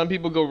 But then some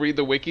people go read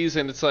the wikis,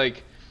 and it's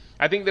like,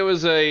 I think there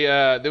was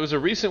a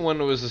recent one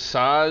that was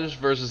Asajj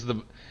versus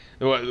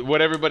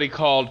what everybody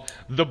called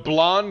the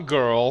blonde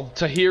girl,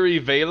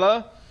 Tahiri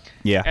Vela.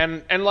 Yeah.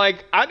 And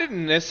like, I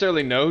didn't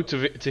necessarily know who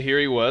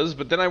Tahiri was,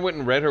 but then I went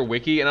and read her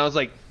wiki, and I was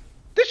like,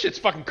 this shit's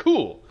fucking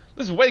cool.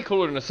 This is way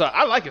cooler than Asajj.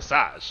 I like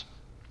Asajj,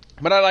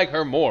 but I like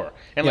her more.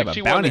 And Yeah, like, but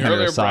she won Bounty the Hunter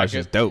earlier Asajj bracket.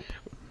 is dope.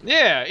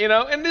 Yeah,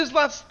 and there's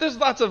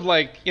lots of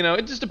like,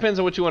 it just depends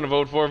on what you want to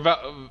vote for.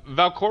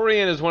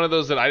 Valkorian is one of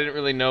those that I didn't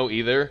really know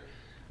either.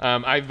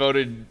 I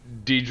voted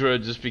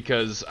Deidre just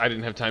because I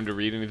didn't have time to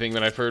read anything,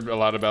 but I've heard a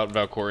lot about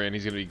Valkorian.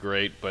 He's going to be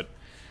great, but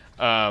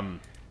I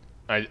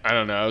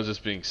don't know. I was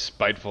just being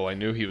spiteful. I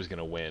knew he was going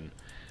to win.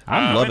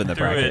 I'm loving the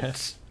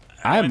bracket.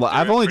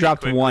 I've only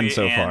dropped one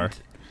so far.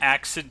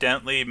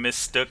 Accidentally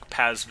mistook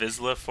Paz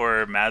Vizsla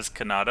for Maz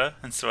Kanata,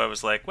 and so I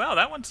was like, wow,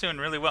 that one's doing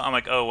really well. I'm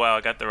like, oh wow,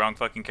 I got the wrong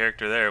fucking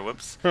character there.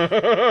 Whoops.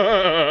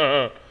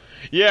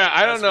 Yeah,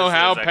 I don't know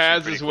how Vizsla's Paz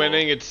actually is pretty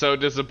winning. cool. It's so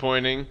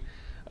disappointing.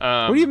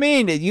 What do you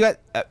mean? You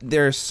got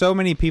there's so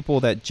many people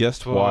that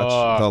just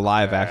watch the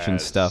live action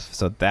Paz. stuff,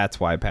 so that's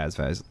why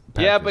Paz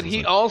Yeah, but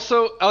he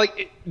also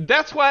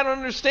that's why I don't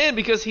understand,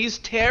 because he's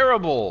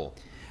terrible.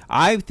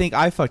 I think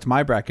I fucked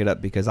my bracket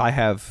up because I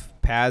have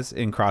Paz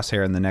and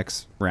Crosshair in the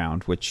next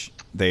round, which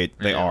they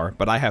are.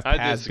 But I have I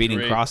Paz beating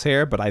disagree.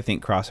 Crosshair, but I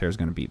think Crosshair is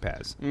going to beat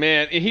Paz.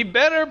 Man, he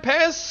better.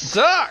 Paz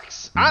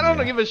sucks. I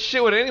don't give a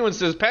shit what anyone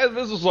says. Paz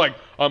Vizsla's like,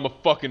 I'm a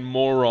fucking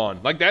moron.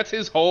 Like, that's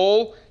his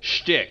whole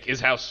shtick, is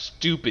how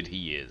stupid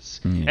he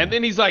is. And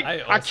then he's like, I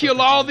I also kill think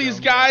all he's these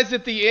dumb. guys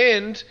at the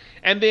end,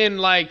 and then,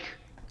 like,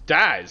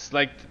 dies.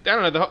 Like, I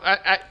don't know.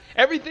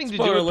 Everything to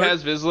do Spoiler with alert.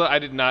 Paz Vizsla, I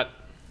did not.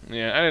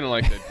 Yeah, I didn't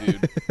like that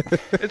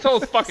dude. This whole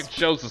fucking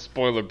show's a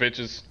spoiler,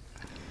 bitches.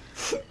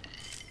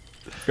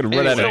 Gonna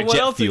run out So of what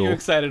jet else are fuel. you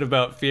excited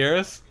about,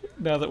 Fierce?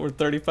 Now that we're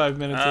 35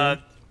 minutes in.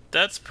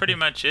 That's pretty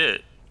much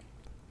it.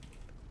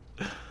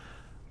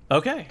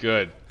 Okay.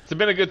 Good. It's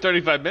been a good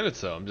 35 minutes,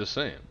 though. I'm just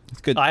saying.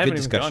 It's good. I haven't good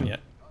even discussion. gone yet.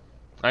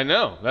 I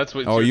know. That's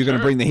what. Oh, are you gonna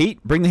bring the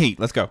heat? Bring the heat.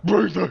 Let's go.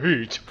 Bring the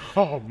heat.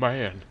 Oh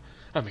man,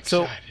 I'm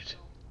So- excited.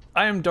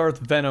 I am Darth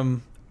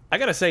Venom. I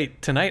gotta say,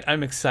 tonight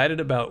I'm excited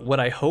about what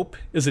I hope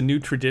is a new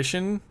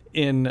tradition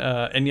in,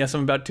 and yes,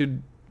 I'm about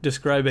to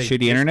describe a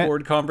Shitty internet?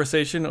 Discord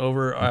conversation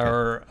over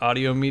our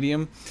audio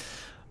medium.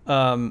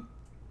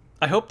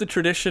 I hope the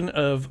tradition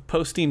of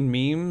posting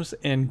memes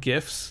and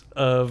GIFs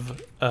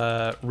of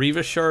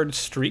Riva Shard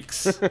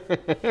streaks Oh,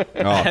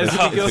 as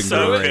we go it's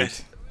through it.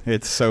 great.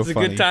 It's so It's a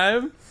funny. good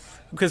time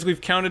because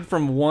we've counted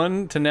from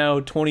 1 to now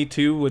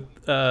 22 with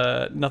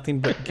nothing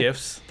but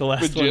GIFs. The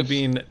last With one GIFs.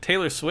 being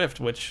Taylor Swift,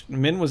 which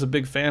Min was a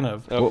big fan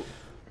of. Oh.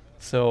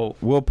 So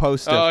We'll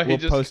post. Oh, he We'll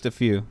just- post a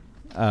few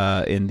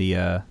in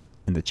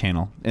the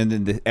channel and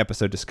in the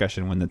episode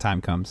discussion when the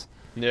time comes.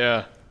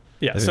 Yeah.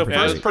 yeah, That's so pretty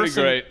first great.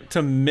 person Pretty great.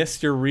 to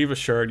miss your Riva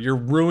Shard, you're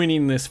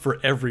ruining this for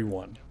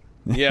everyone.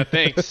 Yeah.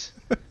 Thanks.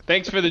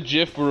 Thanks for the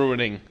GIF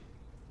ruining.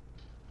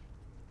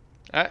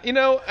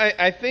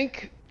 I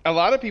think a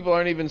lot of people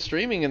aren't even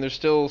streaming and they're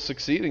still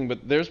succeeding,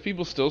 but there's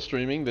people still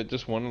streaming that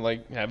just want to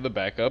like have the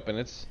backup, and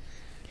it's,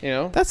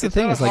 That's the it's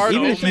thing, not is, like, hard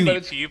even to if open, you- but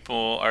it's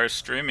People are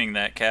streaming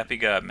that Cappy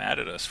got mad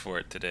at us for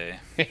it today.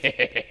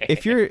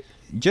 If you're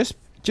just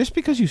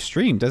because you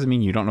stream doesn't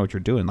mean you don't know what you're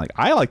doing. Like,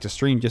 I like to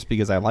stream just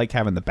because I like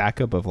having the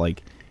backup of,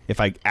 like, if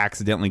I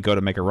accidentally go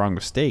to make a wrong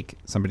mistake,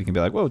 somebody can be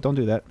like, whoa, don't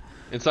do that.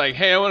 It's like,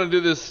 hey, I want to do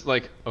this.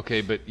 Like,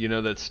 okay, but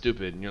that's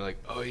stupid, and you're like,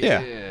 oh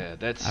yeah, Yeah.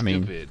 that's I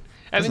mean, stupid.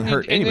 doesn't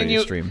hurt anybody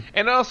to stream.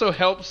 And it also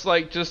helps,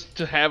 like, just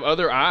to have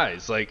other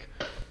eyes. Like,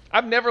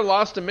 I've never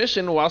lost a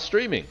mission while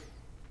streaming.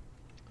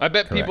 I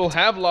bet people Correct.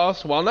 have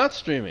lost while not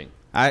streaming.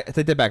 I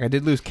take that back. I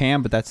did lose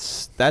Cam, but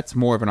that's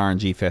more of an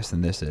RNG fest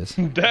than this is.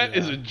 That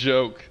is a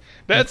joke.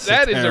 That's a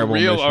That is a terrible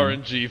real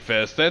mission. RNG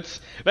fest.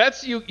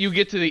 That's you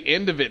get to the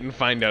end of it and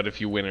find out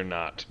if you win or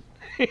not.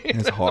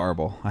 It's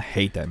horrible. I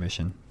hate that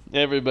mission.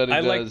 Everybody I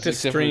does. like to except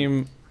for-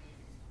 stream.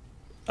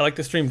 I like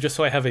to stream just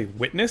so I have a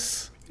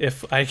witness.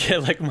 If I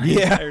get like my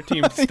Yeah. entire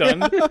team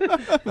stunned,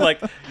 like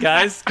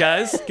guys,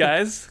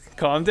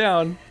 calm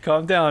down.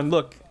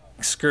 Look,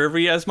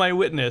 Scurvy as my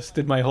witness.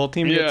 Did my whole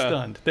team get Yeah.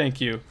 stunned?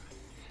 Thank you.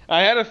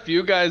 I had a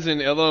few guys in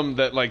Ilum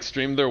that like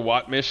streamed their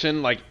Watt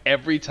mission like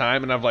every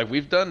time, and I've like,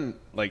 we've done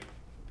like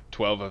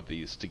 12 of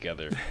these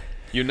together.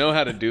 You know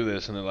how to do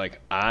this, and they're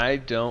like, I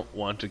don't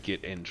want to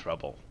get in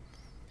trouble.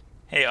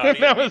 Hey,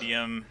 That was-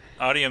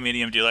 audio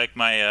medium, do you like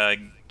my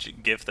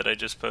GIF that I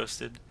just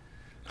posted?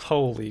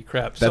 Holy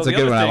crap! That's So a the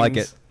good other one. I like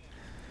things- it.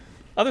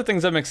 Other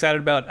things I'm excited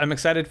about. I'm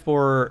excited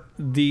for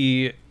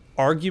the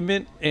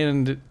argument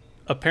and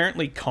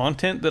apparently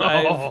content that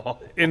I've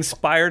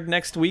inspired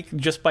next week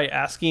just by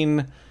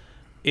asking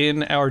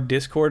in our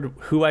Discord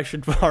who I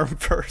should farm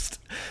first.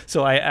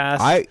 So I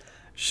asked,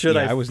 should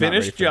yeah, I I was not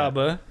finish ready for that.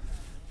 Jabba?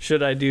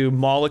 Should I do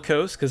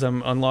Malakos because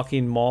I'm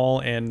unlocking Maul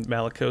and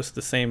Malakos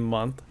the same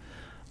month?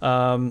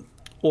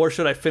 Or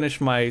should I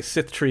finish my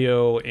Sith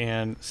trio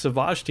and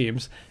Savage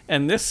teams?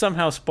 And this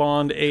somehow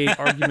spawned a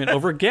argument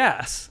over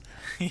gas.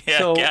 Yeah,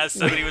 So- gas.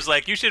 Somebody was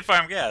like, you should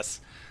farm gas.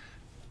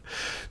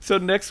 So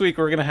next week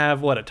we're gonna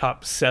have a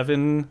top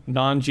 7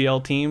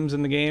 non-GL teams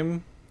in the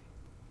game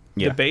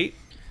Yeah. debate.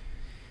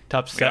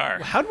 Top 7.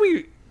 are. How do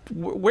we?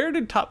 Where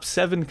did top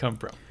 7 come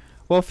from?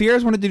 Well,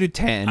 Fierce wanted to do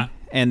 10,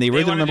 and the They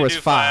original wanted number to was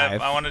do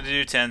 5. I wanted to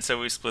do 10, so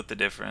we split the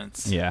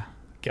difference. Yeah.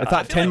 God. I thought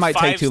I feel 10 like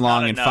might take 5's too not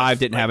long, and enough. 5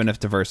 didn't have Like- enough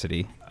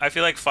diversity. I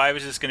feel like 5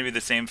 is just going to be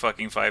the same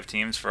fucking 5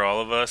 teams for all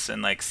of us,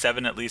 and like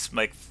 7 at least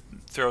like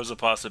throws a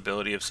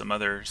possibility of some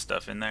other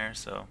stuff in there.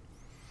 So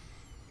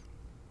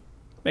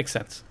Makes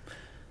sense.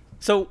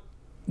 So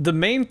the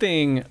main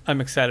thing I'm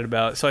excited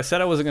about. So I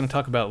said I wasn't going to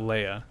talk about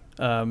Leia,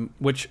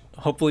 which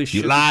hopefully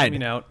should be lied.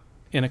 coming out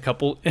in a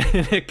couple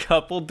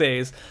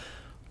days.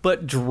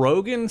 But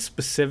Drogon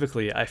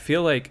specifically, I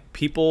feel like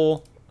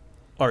people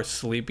are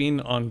sleeping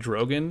on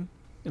Drogon,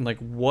 and like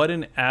what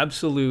an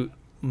absolute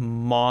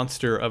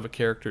monster of a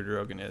character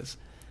Drogon is.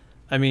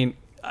 I mean,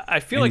 I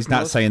feel And like he's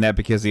not saying that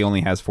because he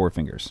only has 4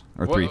 fingers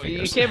or 3 You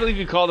fingers. can't believe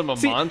you called him a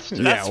monster.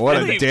 Yeah, what a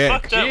really dick.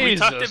 fucked up. We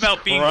talked Jesus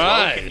about being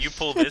Christ. woke, and you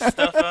pull this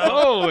stuff out.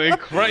 Holy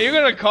crap! You're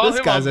gonna call This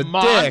him guy's a a dick.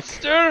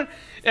 monster?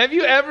 Have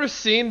you ever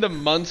seen the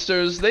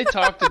Munsters? They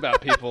talked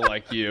about people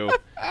like you.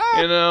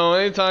 You know,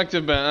 they talked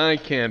about. I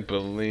can't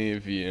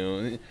believe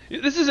you.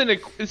 This is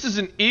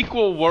an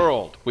equal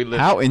world we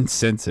live. How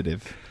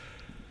insensitive.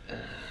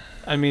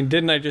 I mean,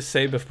 didn't I just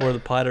say before the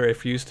pod I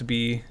refuse to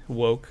be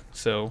woke?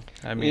 So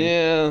I in. mean,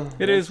 Yeah.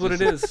 it is what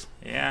it is.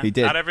 Yeah, He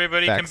did. not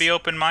everybody Facts. can be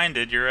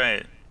open-minded. You're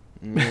right.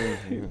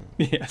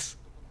 Yes.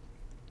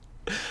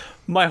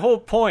 My whole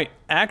point,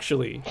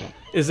 actually,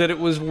 is that it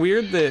was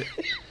weird that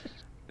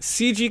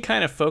CG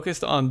kind of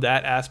focused on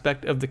that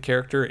aspect of the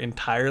character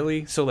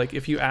entirely. So, like,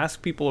 if you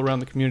ask people around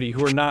the community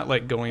who are not,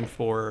 like, going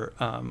for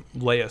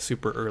Leia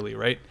super early,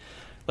 right?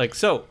 Like,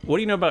 so, what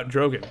do you know about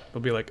Drogon?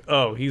 They'll be like,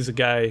 oh, he's a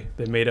guy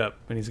they made up,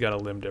 and he's got a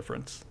limb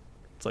difference.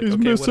 It's like, okay,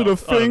 what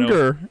else? I don't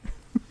know.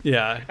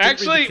 Yeah. didn't read the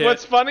Actually, kit.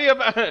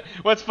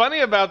 what's funny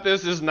about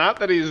this is not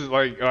that he's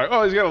like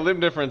oh, he's got a limb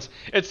difference.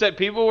 It's that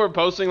people were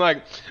posting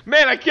like,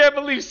 man, I can't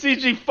believe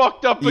CG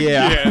fucked up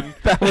Yeah, again.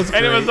 that was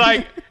And it was great.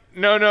 like,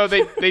 no,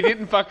 they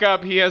didn't fuck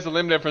up. He has a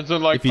limb difference.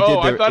 And like, If you did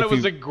I the- thought if it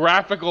was you- a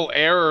graphical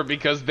error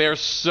because they're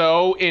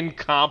so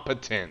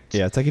incompetent.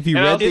 Yeah, it's like if you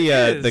And read I'll-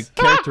 the is.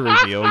 character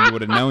reveal, you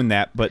would have known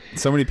that. But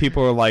so many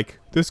people are like,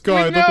 "This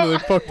guy, look at know- they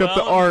fucked up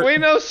the Well, art." We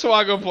know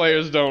Swaggle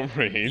players don't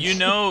read. You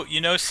know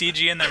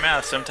CG in their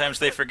mouth. Sometimes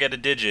they forget a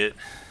digit.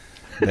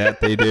 That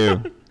they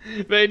do.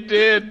 They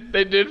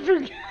did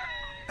forget.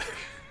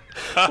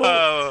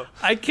 Oh,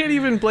 I can't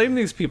even blame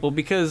these people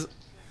because,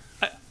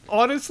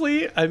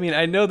 honestly, I mean,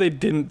 I know they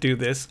didn't do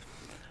this,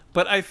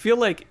 but I feel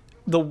like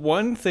the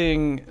one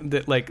thing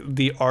that, like,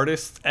 the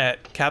artists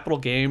at Capital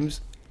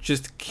Games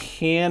just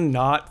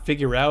cannot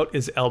figure out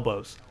is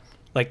elbows.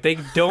 Like, they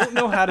don't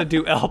know how to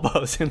do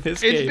elbows in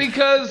this game. It's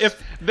because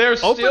If- they're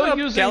Open still up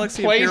using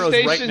Galaxy of Heroes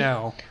PlayStation. right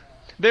now.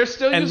 They're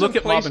still and using look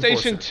at Mob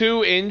PlayStation Enforcer.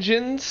 2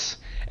 engines,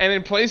 and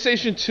in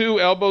PlayStation 2,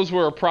 elbows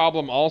were a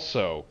problem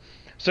also.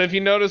 So if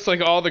you notice,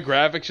 like, all the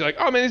graphics, you're like,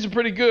 oh man, these are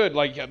pretty good.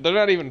 Like, they're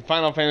not even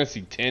Final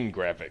Fantasy X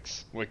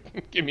graphics.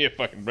 Like, give me a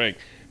fucking break.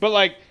 But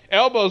like,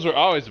 elbows were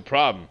always a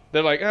problem.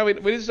 They're like, oh, we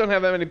just don't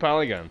have that many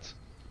polygons.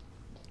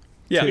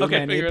 Yeah, Too okay.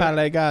 many figure it out.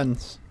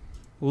 polygons.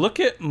 Look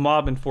at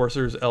Mob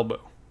Enforcer's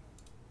elbow.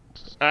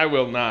 I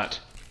will not.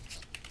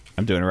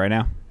 I'm doing it right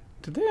now.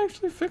 Did they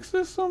actually fix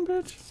this, son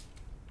bitch?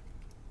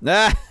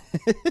 Ah,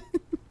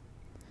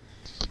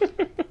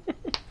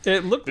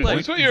 It looked Is like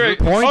this what you're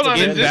Point hold on?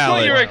 Is this what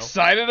invalid. you're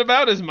excited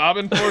about? Is Mob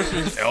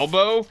Enforcer's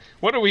elbow?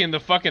 What are we in the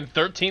fucking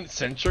 13th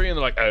century? And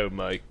they're like, oh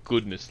my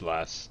goodness,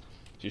 lass,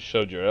 you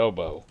showed your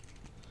elbow.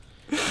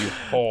 You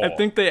whore. I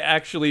think they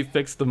actually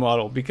fixed the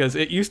model because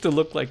it used to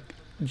look like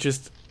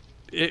just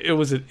it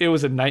was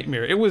a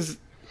nightmare. It was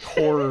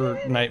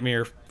horror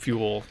nightmare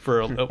fuel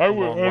for a long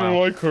while.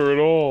 like her at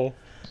all.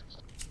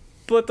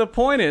 But the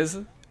point is,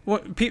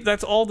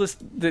 that's all this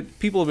that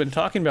people have been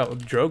talking about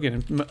with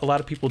Drogon, and a lot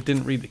of people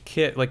didn't read the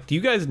kit. Like, do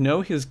you guys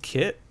know his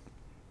kit?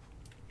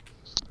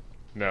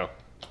 No.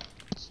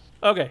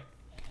 Okay,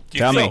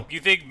 Tell me. You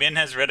think Min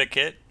has read a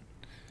kit?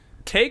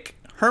 take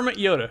Hermit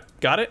Yoda.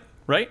 Got it?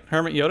 Right?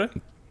 Hermit Yoda?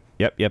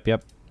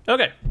 Yep.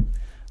 Okay.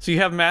 So you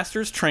have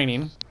Master's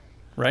Training,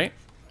 right?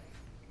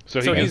 So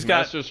So he he's has got-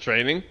 Master's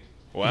Training?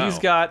 Wow. He's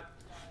got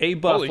a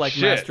buff Holy like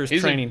shit. Master's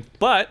He's a- Training,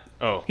 but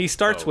Oh. he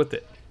starts Oh. with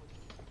it.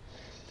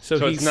 So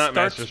he it's not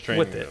starts Master's Training,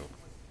 with it. though.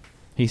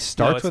 He No,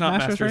 starts it's with not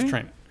Master's Training?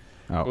 Training.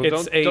 Oh. Well,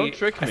 It's don't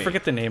trick I me.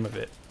 forget the name of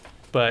it,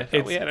 but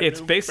thought we had a it's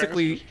new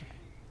basically Master's-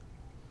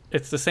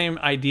 it's the same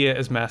idea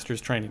as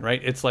Master's Training,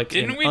 right? It's like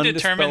Didn't an we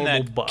determine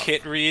undispellable that buff.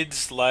 kit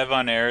reads live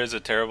on air is a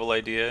terrible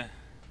idea?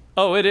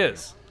 Oh, it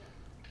is.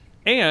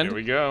 And There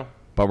we go.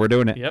 But we're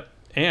doing it. yep,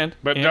 and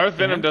But and, Darth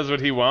Venom and does what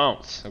he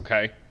wants,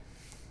 okay?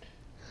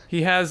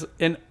 He has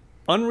an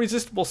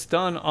unresistible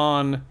stun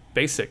on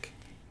basic,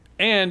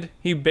 and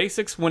he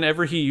basics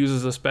whenever he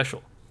uses a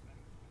special.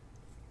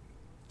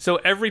 So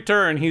every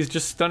turn, he's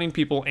just stunning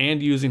people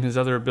and using his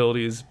other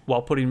abilities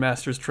while putting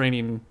Master's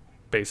Training,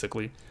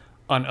 basically,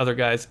 on other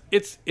guys.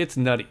 It's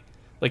nutty.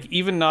 Like,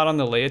 even not on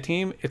the Leia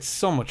team, it's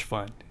so much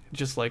fun.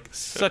 Just, like,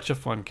 such a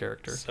fun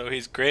character. So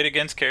he's great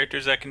against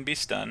characters that can be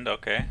stunned.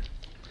 Okay.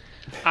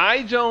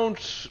 I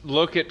don't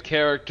look at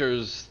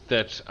characters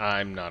that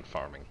I'm not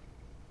farming.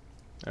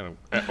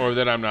 Or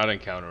that I'm not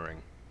encountering.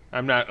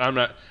 I'm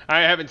not.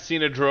 I haven't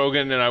seen a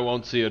Drogon, and I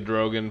won't see a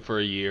Drogon for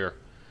a year.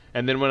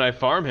 And then when I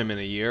farm him in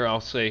a year,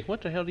 I'll say,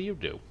 "What the hell do you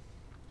do?"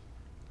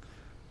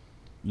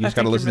 You just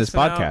got to listen to this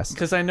podcast.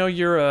 Because I know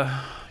you're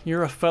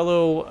a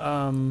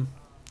fellow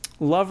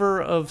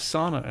lover of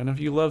sauna, and if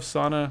you love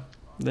sauna,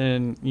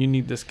 then you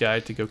need this guy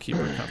to go keep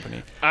her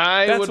company.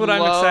 That's what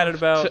I'm excited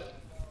about.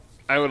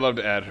 I would love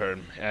to add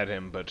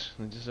him, but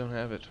I just don't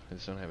have it. I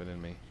just don't have it in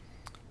me.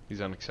 He's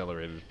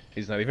unaccelerated.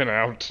 He's not even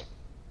out.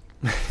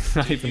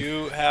 Do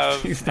you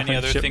have any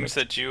other things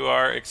that you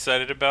are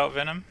excited about,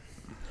 Venom?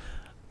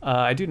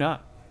 I do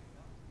not.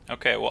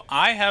 Okay, well,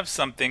 I have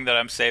something that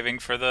I'm saving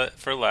for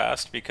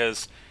last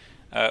because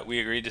we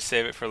agreed to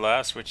save it for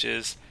last, which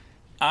is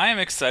I am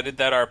excited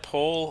that our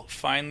poll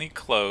finally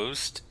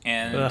closed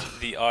and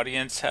the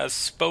audience has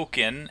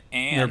spoken,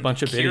 and They're a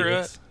bunch of Kira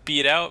idiots.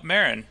 beat out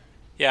Marin.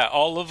 Yeah,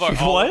 all of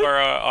our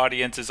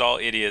audience is all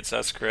idiots.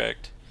 That's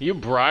correct. You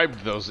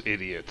bribed those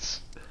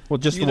idiots. Well,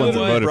 just the ones that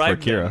voted for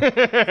Kira.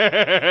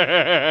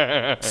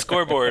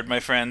 Scoreboard, my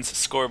friends,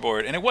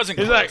 scoreboard, and it wasn't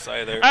close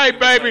either. Hey,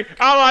 baby,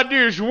 all I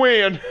do is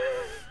win.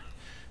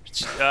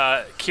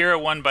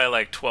 Kira won by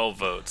like 12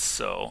 votes,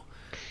 so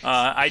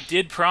I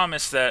did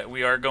promise that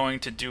we are going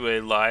to do a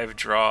live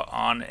draw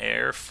on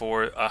air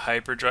for a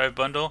hyperdrive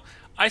bundle.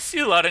 I see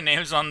a lot of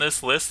names on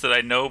this list that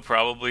I know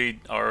probably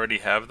already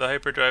have the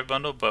hyperdrive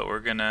bundle, but we're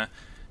gonna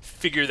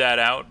figure that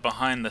out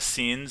behind the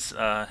scenes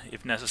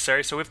if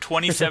necessary. So we have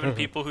 27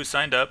 people who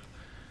signed up.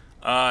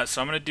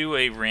 So I'm gonna do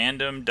a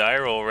random die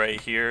roll right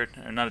here,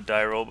 or not a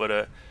die roll, but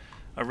a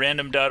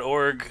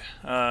random.org.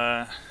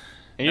 And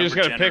you're just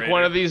gonna pick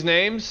one of these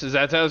names? Is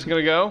that how it's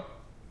gonna go?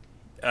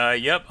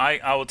 Yep.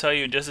 I will tell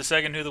you in just a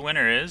second who the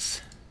winner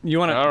is. You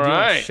want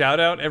to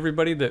shout out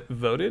everybody that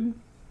voted?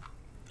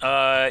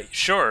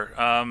 Sure.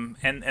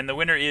 And the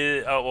winner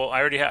is. Oh well,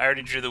 I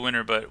already drew the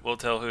winner, but we'll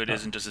tell who it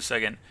is in just a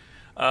second.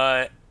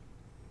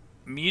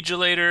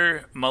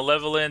 Mugulator,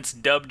 Malevolence,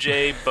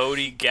 Dubj,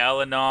 Bodhi,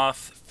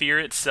 Galanoth, Fear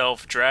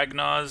Itself,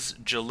 Dragnoz,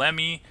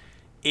 Jalemi,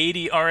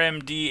 80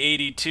 RMD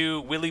 82,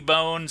 Willy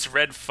Bones,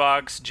 Red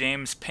Fox,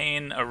 James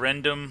Payne,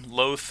 Arendum,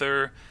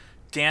 Lothar,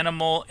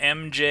 Danimal,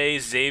 MJ,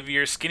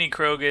 Xavier, Skinny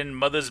Krogan,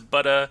 Mother's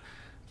Butta,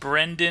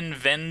 Brendan,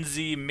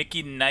 Venzi,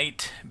 Mickey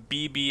Knight,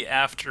 BB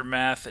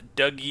Aftermath,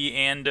 Dougie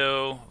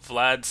Ando,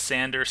 Vlad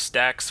Sander,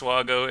 Stack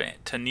Swago,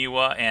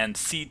 Taniwa, and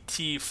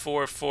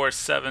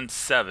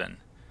CT4477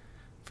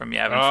 from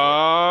Yavin.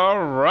 All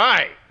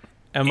right.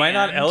 Am I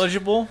not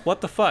eligible? What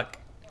the fuck?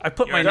 I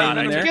put my name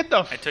in there. Get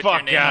the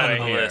fuck out of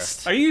here.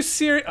 Are you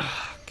serious?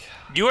 Oh,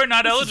 you are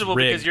not eligible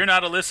because you're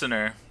not a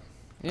listener.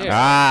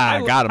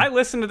 Yeah. Got him. I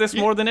listen to this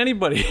more than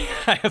anybody.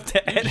 I have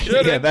to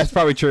edit. Yeah, that's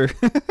probably true.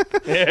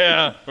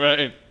 Yeah,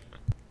 right.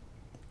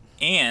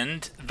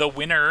 And the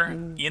winner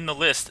in the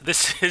list,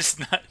 this is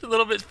not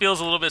feels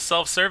a little bit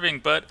self-serving,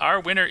 but our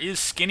winner is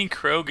Skinny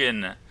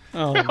Krogan.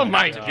 Oh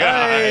my God.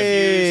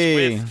 Hey.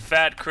 With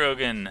Fat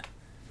Krogan.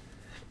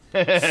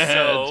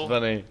 That's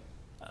funny.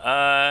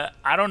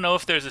 I don't know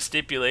if there's a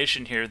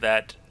stipulation here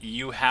that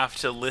you have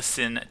to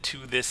listen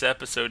to this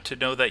episode to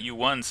know that you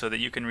won so that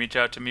you can reach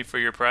out to me for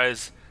your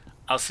prize.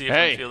 I'll see if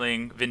I'm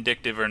feeling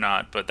vindictive or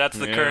not, but that's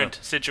the current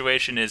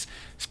situation is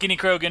Skinny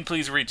Krogan,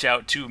 please reach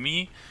out to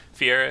me,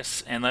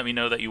 Fieris, and let me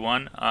know that you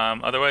won.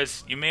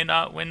 Otherwise, you may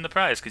not win the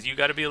prize because you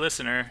got to be a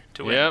listener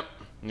to win.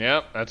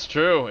 Yep, that's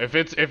true. If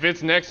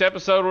it's next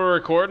episode we're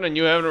recording and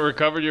you haven't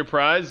recovered your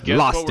prize, guess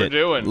what we're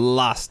doing?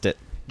 Lost it.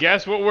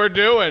 Guess what we're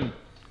doing?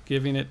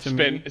 Giving it to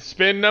me.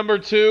 Spin number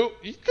 2.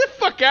 Get the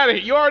fuck out of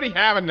here. You already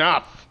have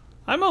enough.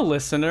 I'm a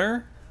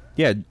listener.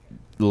 Yeah,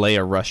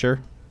 Leia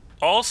Rusher.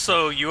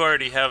 Also, you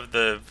already have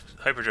the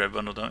hyperdrive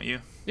bundle, don't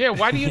you? Yeah,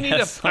 why do you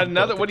need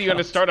another? What, are you going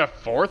to start a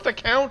 4th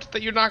account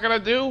that you're not going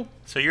to do?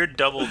 So you're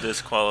double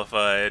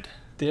disqualified.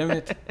 Damn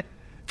it.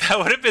 That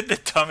would have been the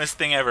dumbest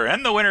thing ever.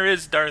 And the winner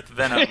is Darth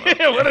Venom.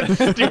 Okay. What a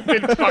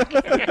stupid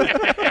fucking...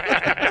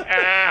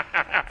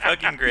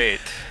 Fucking great.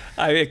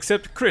 I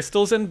accept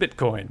crystals and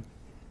Bitcoin.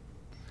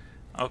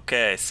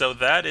 Okay, so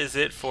that is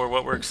it for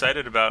what we're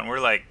excited about. And we're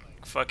like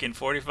fucking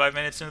 45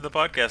 minutes into the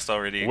podcast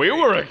already. We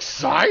were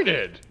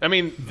excited. I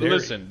mean,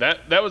 listen,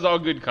 that was all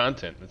good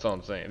content. That's all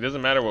I'm saying. It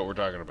doesn't matter what we're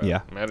talking about.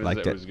 Yeah, it matters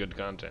that it was good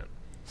content.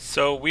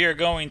 So we are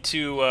going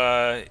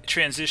to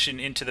transition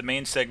into the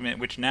main segment,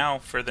 which now,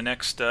 for the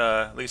next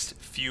at least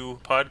few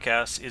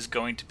podcasts, is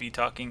going to be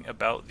talking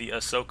about the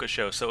Ahsoka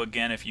show. So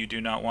again, if you do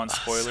not want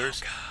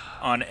spoilers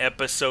on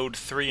episode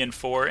 3 and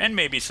 4, and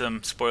maybe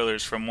some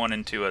spoilers from 1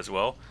 and 2 as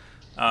well.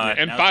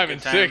 And 5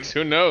 and 6,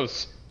 who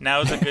knows?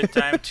 Now is a good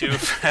time to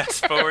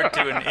fast forward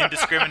to an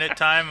indiscriminate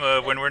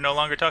time when we're no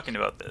longer talking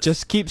about this.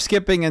 Just keep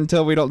skipping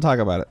until we don't talk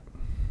about it.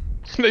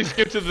 They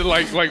skip to the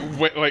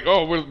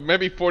we're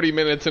maybe 40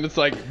 minutes and it's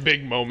like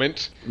big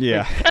moment.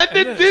 Yeah. And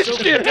then this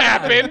shit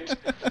happened.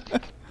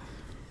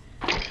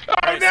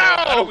 Right, no!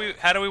 So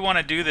how do we want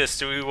to do this?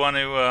 Do we want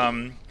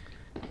to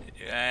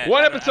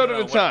one episode at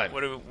a time.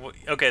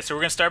 Okay, so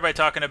we're gonna start by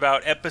talking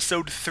about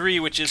episode 3,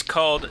 which is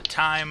called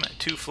 "Time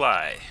to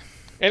Fly."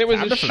 And it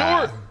was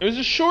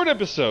a short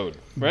episode,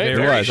 right? It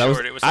Very was.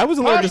 short. I was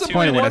a little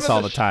disappointed when I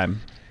saw the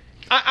time.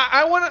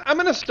 I'm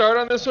gonna start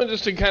on this one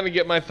just to kind of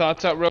get my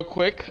thoughts out real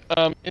quick.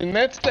 And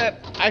that's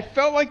that I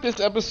felt like this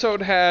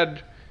episode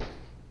had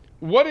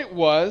what it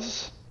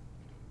was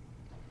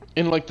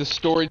in like the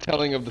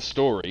storytelling of the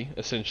story,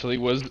 essentially,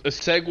 was a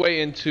segue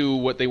into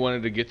what they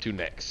wanted to get to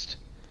next.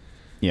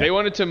 Yeah. They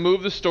wanted to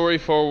move the story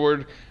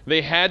forward.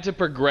 They had to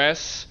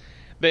progress.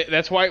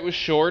 That's why it was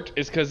short,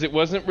 is because it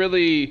wasn't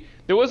really...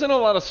 There wasn't a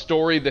lot of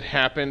story that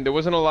happened. There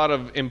wasn't a lot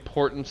of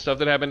important stuff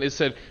that happened. It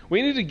said,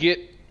 we need to get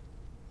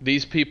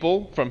these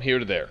people from here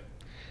to there.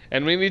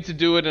 And we need to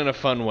do it in a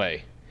fun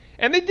way.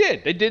 And they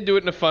did. They did do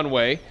it in a fun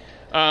way.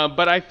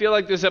 But I feel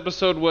like this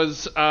episode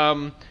was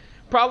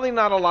probably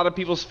not a lot of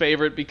people's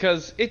favorite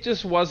because it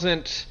just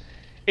wasn't...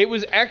 It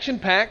was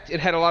action-packed. It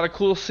had a lot of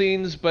cool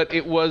scenes, but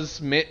it was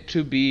meant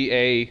to be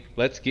a,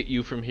 let's get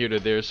you from here to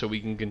there so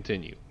we can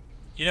continue.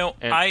 You know,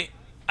 And-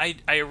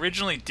 I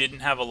originally didn't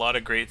have a lot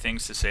of great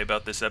things to say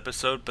about this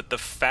episode, but the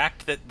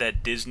fact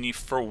that Disney,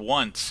 for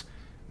once,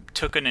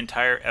 took an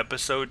entire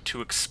episode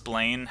to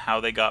explain how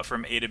they got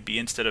from A to B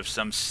instead of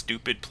some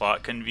stupid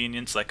plot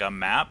convenience like a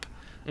map,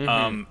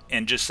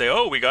 and just say,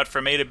 oh, we got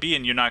from A to B,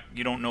 and you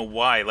don't know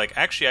why. Like,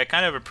 actually, I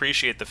kind of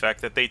appreciate the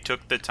fact that they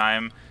took the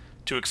time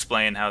to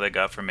explain how they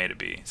got from A to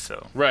B.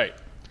 So Right.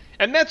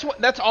 And that's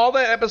all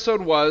that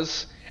episode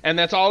was, and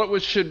that's all it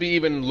was should be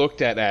even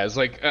looked at as.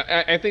 Like,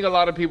 I think a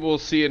lot of people will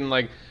see it and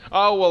like,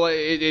 oh, well,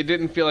 it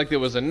didn't feel like there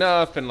was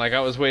enough, and like I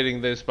was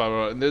waiting this, blah,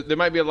 blah, blah. There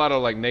might be a lot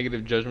of like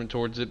negative judgment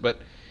towards it,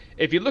 but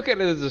if you look at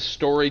it as a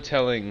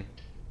storytelling,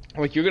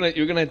 like you're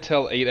gonna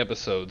tell 8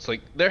 episodes,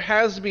 like there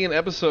has to be an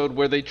episode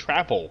where they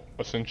travel,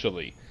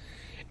 essentially.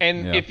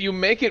 And Yeah. if you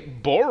make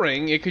it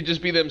boring, it could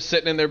just be them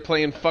sitting in there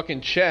playing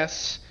fucking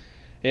chess.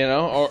 You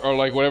know, or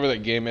like whatever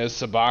that game is,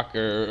 Sabak,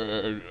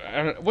 or I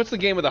don't know, what's the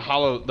game with the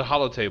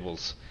hollow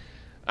tables?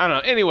 I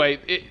don't know. Anyway,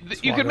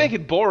 you could make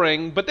it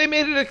boring, but they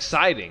made it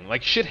exciting.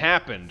 Like shit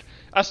happened.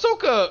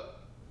 Ahsoka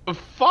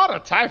fought a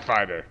TIE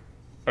fighter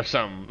or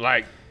something.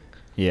 Like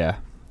Yeah.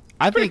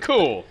 I pretty think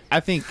cool. I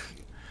think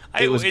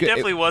it was good.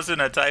 definitely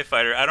wasn't a TIE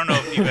fighter. I don't know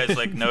if you guys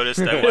like noticed.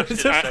 I watched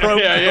it.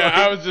 Yeah.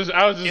 I was just.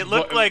 It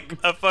looked like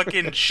a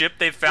fucking ship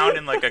they found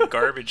in like a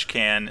garbage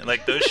can.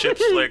 Like those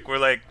ships were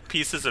like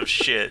pieces of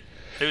shit.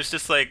 It was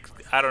just like,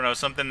 I don't know,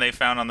 something they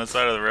found on the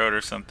side of the road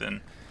or something.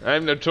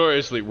 I'm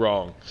notoriously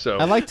wrong. So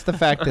I liked the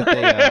fact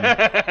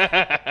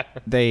that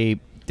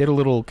they did a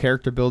little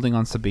character building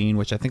on Sabine,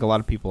 which I think a lot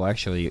of people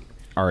actually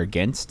are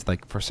against.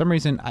 Like for some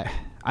reason,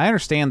 I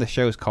understand the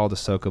show is called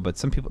Ahsoka, but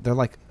some people they're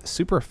like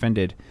super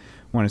offended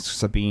when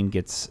Sabine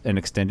gets an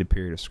extended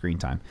period of screen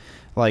time.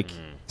 Like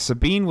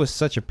Sabine was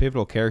such a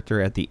pivotal character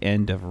at the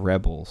end of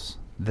Rebels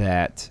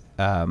that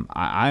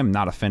I'm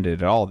not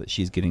offended at all that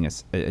she's getting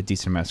a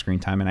decent amount of screen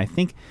time, and I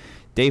think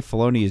Dave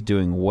Filoni is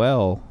doing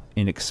well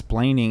in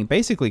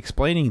basically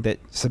explaining that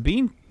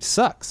Sabine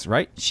sucks,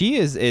 right? She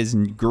is as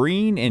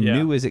green and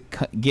new as it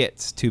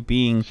gets to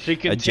being she a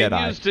Jedi.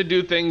 continues to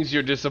do things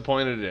you're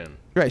disappointed in.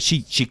 Right?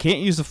 She can't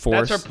use the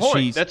Force. That's her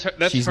point.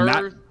 She's her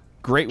not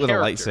great with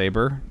character. a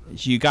lightsaber.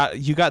 You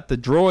got the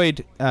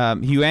droid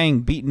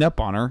Huyang beating up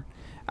on her.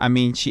 I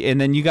mean,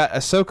 and then you got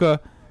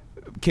Ahsoka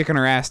kicking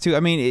her ass too. I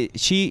mean,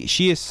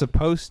 she is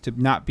supposed to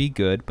not be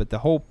good, but the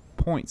whole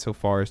point so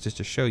far is just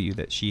to show you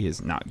that she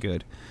is not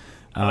good.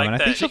 I like and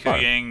that I think so far,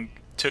 Huyang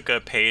took a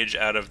page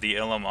out of the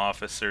Ilum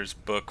officer's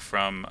book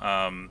from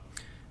Bottom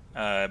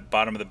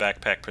of the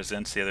Backpack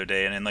Presents the other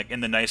day, and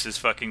in the nicest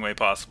fucking way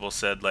possible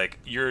said, like,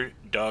 you're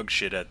dog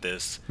shit at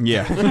this.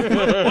 yeah,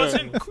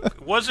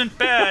 It wasn't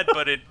bad,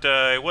 but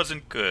it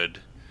wasn't good.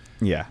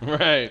 yeah.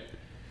 Right.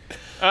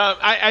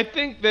 I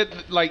think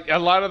that like a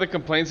lot of the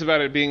complaints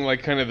about it being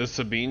like kind of the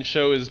Sabine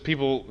show is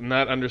people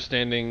not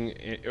understanding,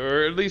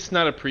 or at least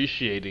not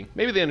appreciating.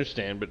 Maybe they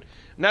understand, but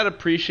not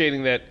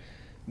appreciating that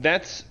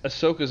that's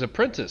Ahsoka's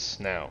apprentice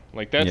now.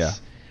 Like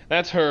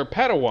that's her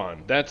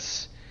Padawan.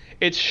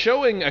 It's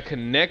showing a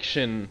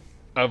connection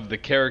of the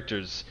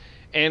characters,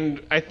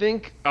 and I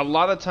think a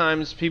lot of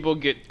times people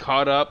get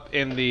caught up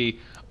in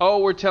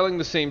we're telling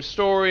the same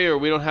story, or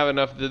we don't have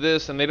enough to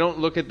this, and they don't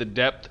look at the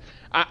depth.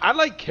 I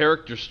like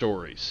character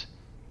stories.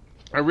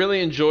 I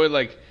really enjoy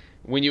like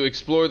when you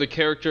explore the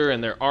character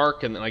and their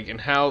arc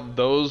and how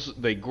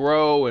they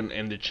grow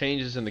and the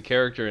changes in the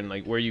character and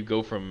like where you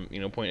go from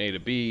point A to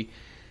B.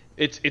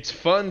 It's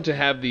fun to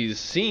have these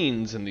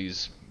scenes and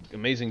these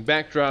amazing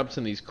backdrops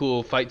and these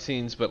cool fight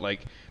scenes, but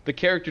like the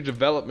character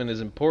development is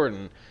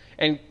important.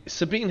 And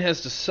Sabine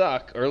has to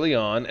suck early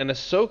on, and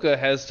Ahsoka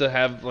has to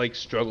have like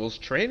struggles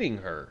training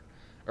her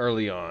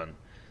early on.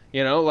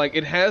 Like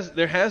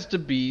there has to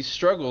be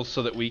struggles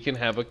so that we can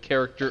have a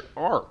character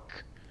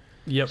arc.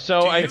 Yep.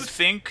 So Do you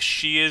think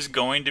she is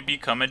going to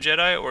become a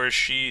Jedi, or is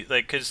she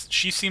because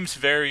she seems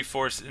very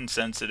Force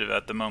insensitive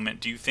at the moment?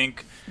 Do you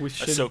think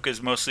Ahsoka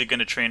is mostly going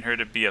to train her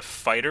to be a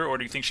fighter, or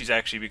do you think she's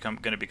actually going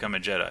to become a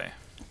Jedi?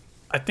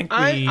 I think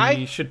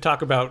we should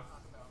talk about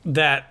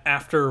that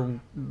after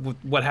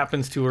what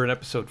happens to her in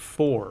episode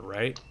 4,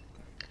 right?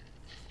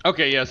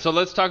 Okay, yeah. So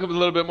let's talk a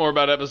little bit more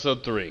about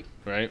episode 3,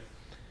 right?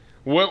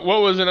 What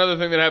was another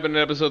thing that happened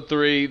in episode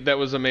 3 that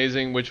was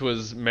amazing, which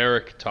was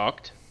Merrick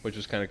talked? which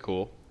was kind of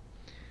cool.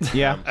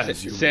 Yeah.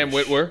 Sam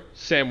Witwer.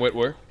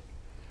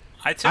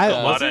 I took a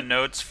lot of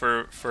notes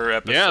for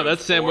episode. Yeah,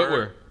 that's Sam 4.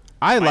 Witwer.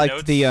 I My liked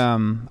notes-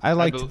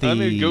 the Let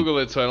me Google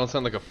it so I don't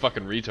sound like a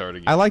fucking retard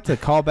again. I liked the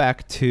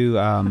callback to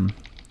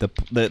the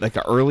like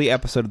an early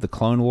episode of the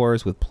Clone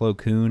Wars with Plo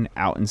Koon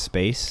out in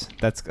space.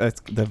 That's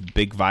the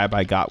big vibe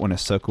I got when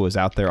Ahsoka was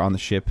out there on the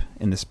ship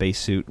in the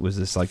spacesuit. Was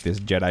this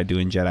Jedi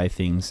doing Jedi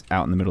things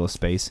out in the middle of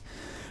space?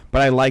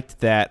 But I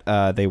liked that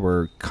they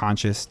were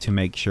conscious to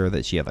make sure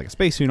that she had like a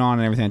spacesuit on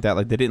and everything like that.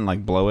 Like they didn't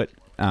like blow it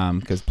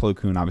because Plo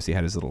Koon obviously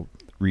had his little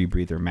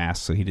rebreather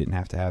mask, so he didn't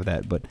have to have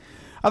that. But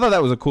I thought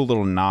that was a cool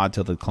little nod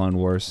to the Clone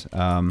Wars.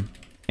 And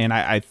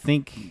I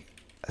think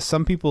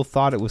some people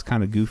thought it was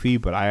kind of goofy,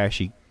 but I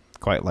actually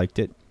quite liked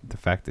it. The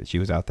fact that she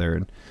was out there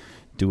and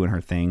doing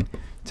her thing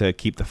to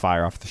keep the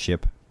fire off the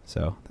ship.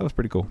 So that was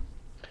pretty cool.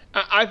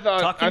 I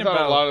thought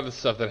about- a lot of the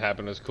stuff that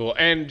happened was cool.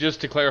 And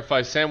just to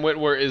clarify, Sam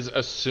Witwer is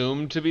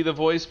assumed to be the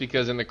voice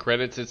because in the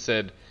credits it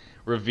said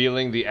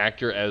revealing the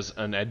actor as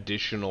an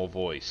additional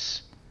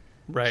voice.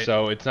 Right.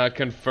 So it's not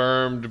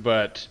confirmed,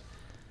 but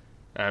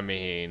I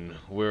mean,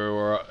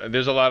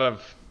 there's a lot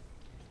of,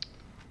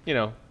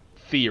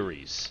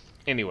 theories.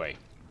 Anyway,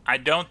 I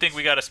don't think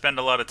we got to spend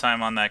a lot of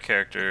time on that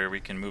character. We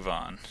can move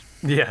on.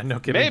 Yeah, no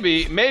kidding.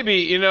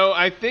 maybe,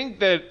 I think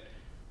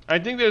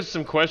there's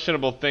some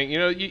questionable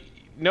thing.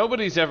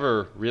 Nobody's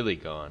ever really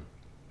gone.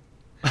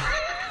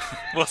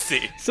 We'll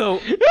see. So,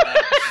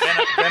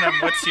 Venom,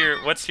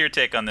 what's your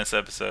take on this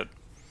episode?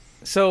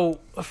 so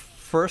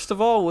first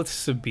of all, with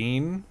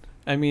Sabine,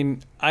 I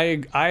mean,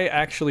 I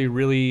actually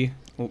really,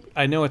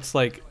 I know it's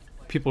like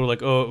people are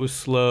like, oh, it was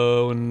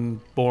slow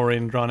and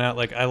boring, drawn out.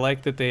 Like, I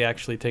like that they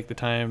actually take the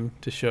time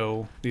to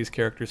show these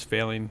characters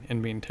failing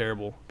and being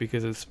terrible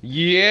because it's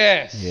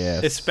Yes.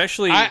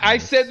 especially I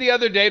said the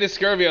other day to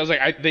Scurvy, I was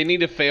like, they need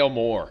to fail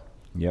more.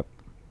 Yep.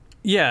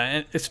 Yeah,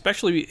 and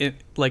especially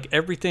like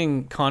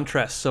everything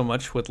contrasts so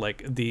much with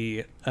like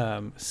the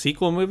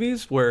sequel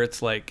movies where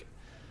it's like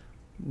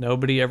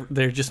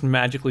they're just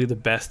magically the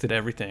best at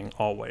everything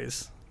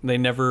always. They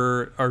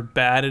never are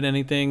bad at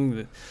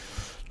anything.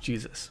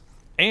 Jesus.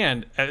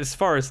 And as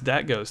far as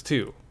that goes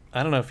too,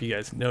 I don't know if you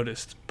guys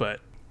noticed,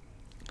 but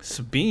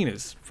Sabine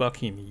is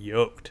fucking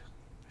yoked.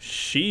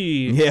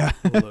 She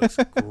looks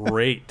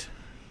great.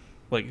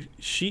 Like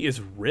she is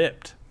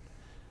ripped,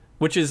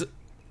 which is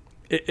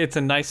it's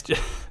a nice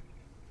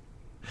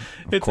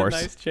it's a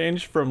nice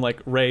change from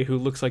like Rey, who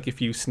looks like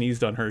if you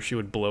sneezed on her she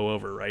would blow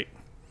over, right?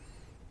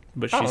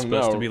 But she's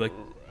supposed to be like,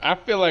 I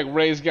feel like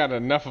Rey's got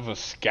enough of a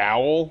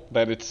scowl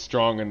that it's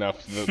strong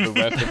enough. The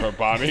rest of her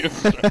body is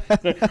strong.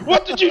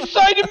 What did you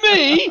say to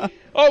me?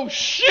 Oh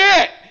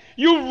shit!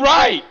 You're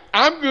right.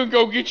 I'm gonna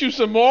go get you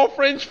some more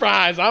French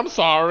fries. I'm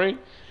sorry.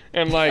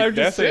 And like I'm just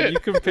that's saying, it. you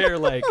compare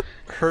like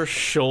her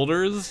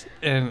shoulders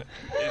and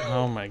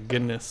oh my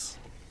goodness,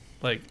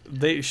 like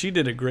she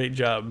did a great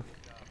job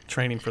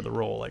training for the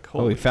role. Like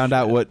holy We found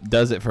out what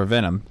does it for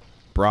Venom.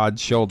 Broad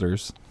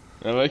shoulders.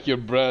 I like your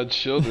broad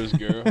shoulders,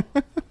 girl.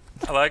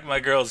 I like my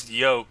girls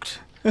yoked.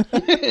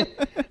 I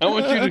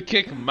want you to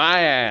kick my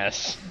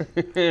ass.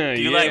 Do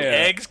you like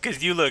eggs?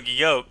 Because you look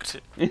yoked.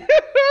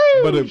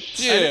 But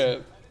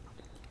Shit.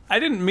 I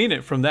didn't mean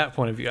it from that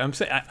point of view. I'm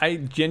saying I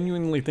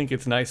genuinely think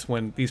it's nice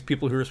when these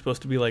people who are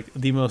supposed to be like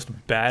the most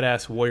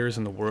badass warriors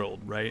in the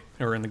world, right,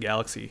 or in the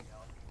galaxy,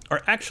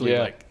 are actually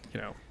like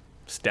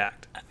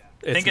stacked.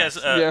 I think nice.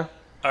 as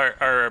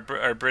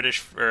our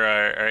British or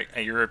our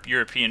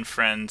European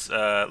friends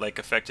like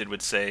affected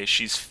would say,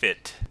 she's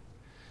fit.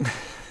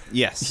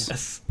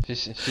 yes.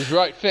 She's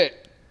right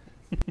fit.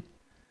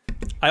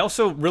 I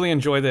also really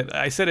enjoy that.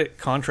 I said it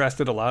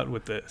contrasted a lot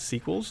with the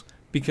sequels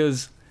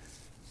because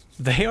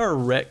they are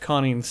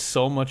retconning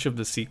so much of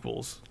the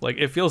sequels. Like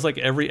it feels like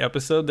every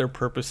episode they're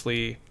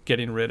purposely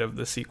getting rid of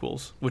the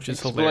sequels, which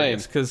is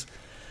hilarious. Because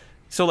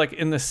so like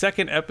in the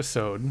second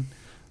episode,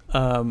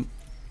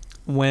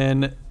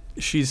 when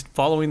she's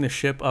following the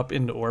ship up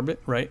into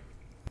orbit, right?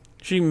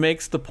 She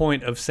makes the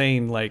point of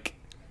saying like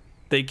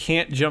they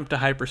can't jump to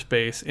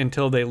hyperspace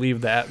until they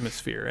leave the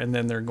atmosphere, and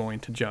then they're going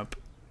to jump.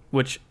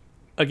 Which,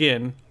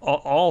 again,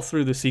 all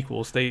through the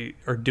sequels, they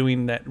are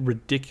doing that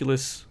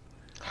ridiculous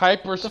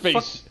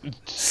Hyperspace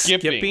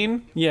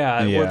skipping.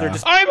 Yeah, where they're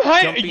just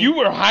jumping. You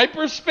were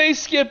hyperspace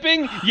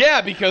skipping?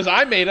 Yeah, because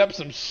I made up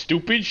some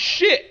stupid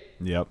shit.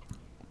 Yep.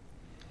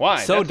 Why?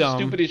 So That's dumb.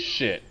 the stupidest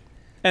shit.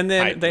 And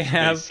then they Hyperspace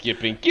have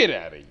skipping. Get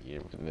out of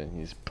here.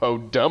 He's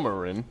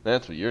Podummering.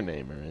 That's what your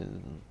namer is.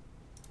 and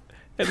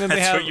then they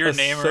That's have what your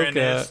namer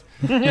is.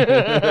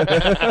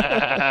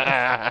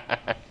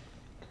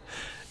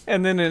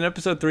 And then in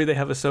episode 3 they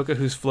have Ahsoka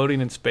who's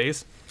floating in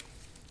space,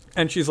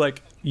 and she's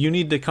like, "You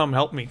need to come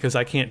help me because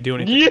I can't do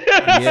anything."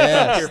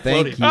 Yes.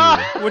 Thank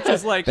you. Which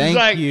is like,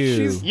 Thank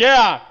you.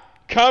 Yeah,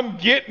 come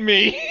get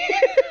me.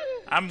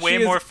 I'm way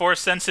She is- more force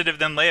sensitive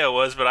than Leia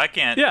was, but I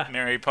can't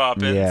marry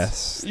Poppins.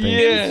 Yes. Thank Yeah,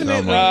 you so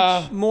infinitely.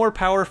 much. more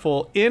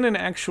powerful in an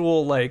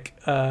actual like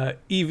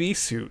EV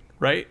suit,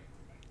 right?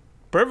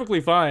 Perfectly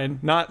fine,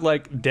 not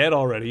like dead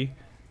already.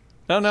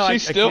 No,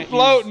 She's I still can't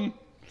floating.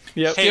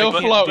 Yep. Hey, Still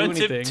but, floating. but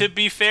Do to, anything. to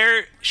be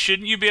fair,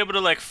 shouldn't you be able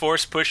to like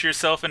force push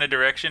yourself in a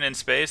direction in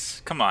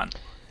space? Come on.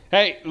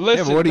 Hey,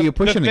 listen. Yeah, but what are you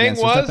pushing the thing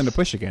against? Was, There's nothing to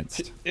push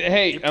against.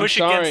 Hey, You I'm push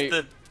sorry.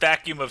 against the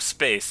vacuum of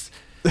space.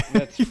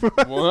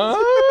 What?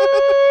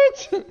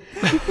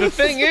 The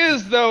thing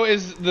is, though,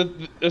 is the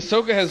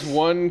Ahsoka has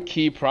one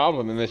key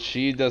problem, in that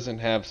she doesn't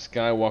have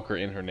Skywalker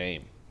in her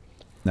name.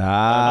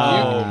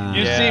 Ah.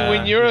 You see,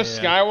 when you're a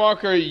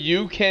Skywalker,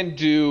 you can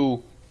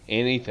do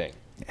anything.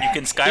 You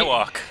can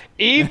skywalk.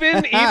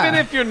 Even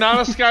if you're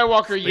not a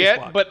Skywalker yet,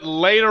 Spacewalk. but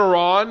later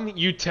on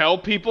you tell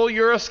people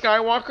you're a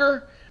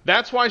Skywalker.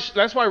 That's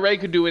why Rey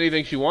could do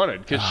anything she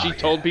wanted, because she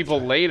told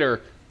people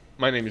later,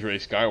 "My name is Rey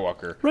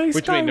Skywalker," Rey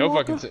which made no Skywalker.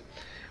 fucking sense.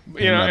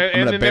 You know, I'm and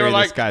gonna then they were bury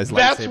like, this guy's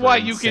 "That's lightsaber why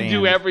in you can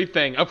do sand."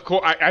 everything." Of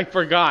course, I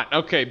forgot.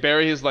 Okay,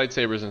 bury his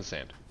lightsabers in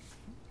sand.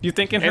 You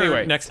think in her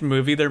Anyway. next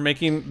movie they're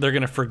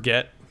gonna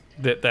forget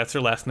that that's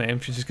her last name?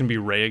 She's just gonna be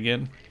Rey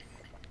again.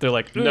 They're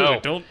like,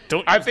 No. don't.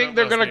 I use think that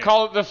they're last gonna name."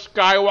 call it the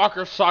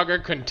Skywalker Saga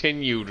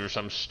Continued or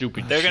some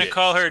stupid. They're gonna shit.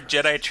 call her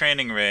Jedi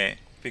Training Rey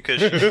because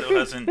she still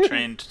hasn't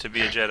trained to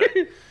be a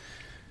Jedi.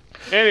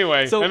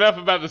 Anyway, So- enough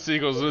about the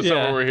sequels. This is Yeah.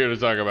 not what we're here to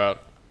talk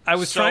about. I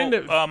was So, trying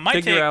to my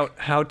figure take- out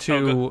how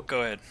to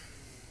Go ahead.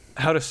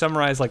 how to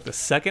summarize like the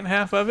second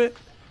half of it.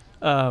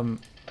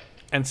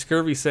 And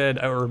Scurvy said,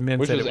 or Min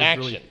Which said, was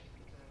action.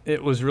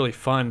 it was really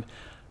fun.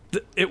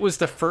 It was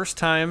the first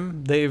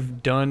time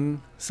they've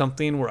done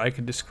something where I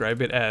could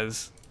describe it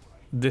as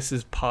this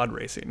is pod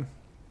racing,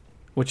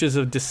 which is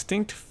a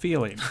distinct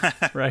feeling,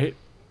 right?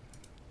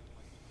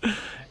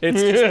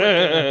 It's just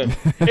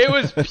like It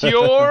was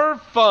pure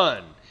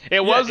fun.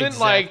 It wasn't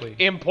exactly. like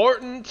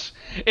important.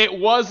 It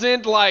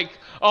wasn't like,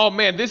 oh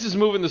man, this is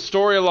moving the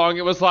story along.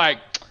 It was like,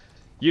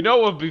 you know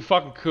what would be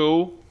fucking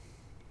cool?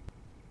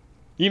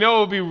 You know what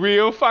would be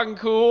real fucking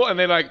cool? And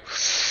they like,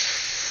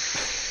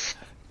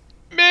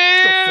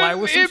 man, fly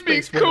with some it'd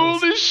be space cool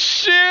whales." as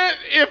shit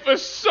if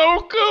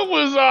Ahsoka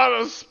was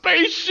on a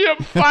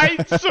spaceship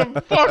fighting some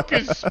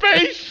fucking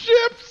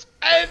spaceships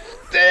and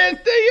then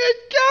they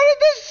encountered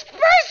the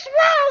space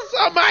whales.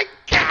 Oh my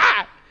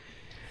god!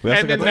 We also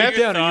And got then the- Write it What are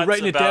your down. Are you thoughts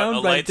writing it about down?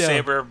 a Write it down.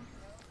 lightsaber?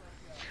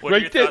 What are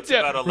Write your that thoughts down.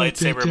 about a Write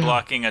that lightsaber down.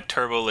 blocking a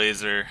turbo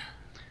laser?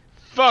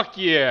 Fuck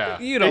yeah!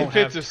 you don't if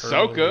have it's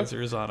turbo Ahsoka.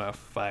 lasers on a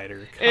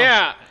fighter. Come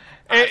Yeah.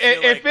 I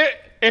feel If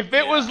like-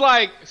 it was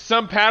like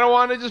some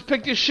Padawan that just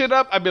picked his shit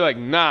up, I'd be like,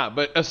 nah.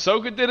 But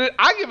Ahsoka did it.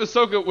 I give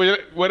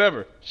Ahsoka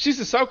whatever. She's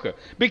Ahsoka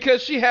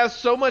because she has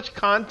so much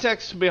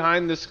context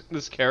behind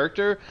this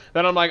character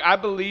that I'm like, I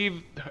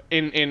believe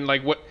in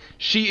like what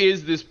she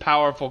is. This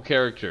powerful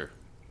character.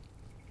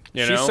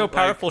 You She's know? so Like,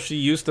 powerful. She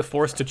used the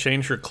Force to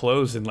change her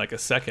clothes in like a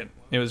second.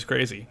 It was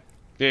crazy.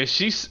 yeah,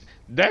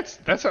 that's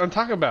what I'm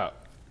talking about.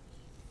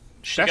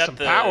 She That's got some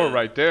the, power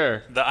right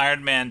there. The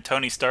Iron Man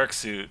Tony Stark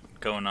suit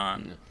going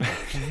on.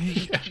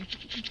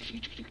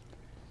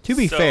 To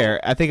be So-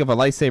 fair, I think if a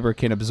lightsaber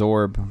can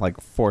absorb like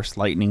force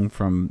lightning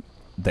from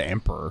the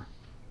Emperor,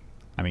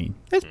 I mean,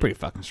 it's pretty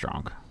fucking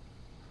strong.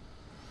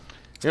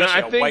 You know,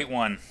 Especially I a think- white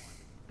one.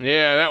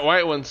 Yeah, that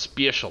white one's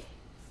special.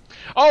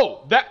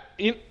 Oh,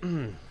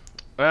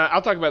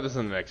 I'll talk about this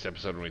in the next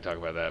episode when we talk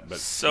about that. But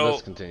So-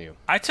 let's continue.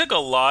 I took a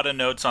lot of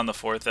notes on the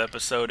fourth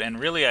episode, and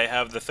really I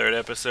have the third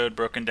episode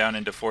broken down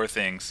into four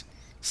things.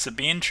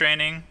 Sabine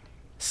training,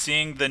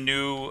 seeing the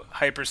new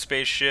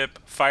hyperspace ship,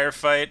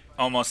 firefight,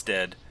 almost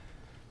dead.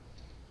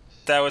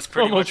 That was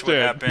pretty Almost much what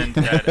dead. happened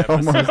that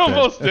episode.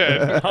 Almost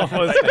dead.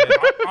 Almost dead.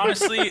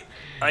 Honestly,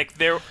 like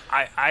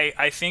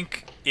I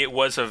think it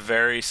was a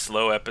very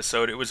slow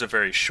episode. It was a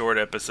very short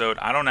episode.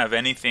 I don't have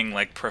anything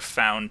like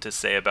profound to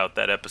say about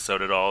that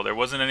episode at all. There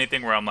wasn't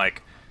anything where I'm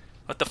like,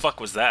 what the fuck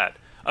was that?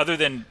 Other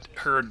than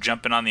her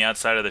jumping on the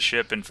outside of the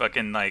ship and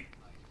fucking like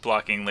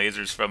blocking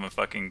lasers from a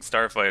fucking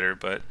starfighter.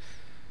 But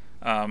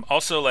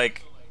also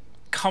like,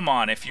 come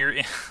on, if you're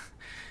in,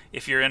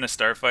 if you're in a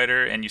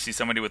starfighter and you see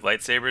somebody with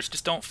lightsabers,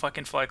 just don't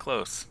fucking fly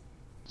close.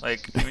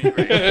 Like, give me a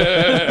break.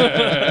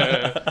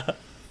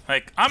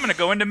 Like, I'm gonna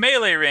go into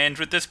melee range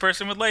with this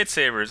person with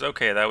lightsabers.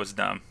 Okay, that was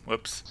dumb.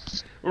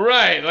 Whoops.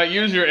 Right, like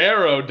use your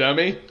arrow,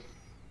 dummy.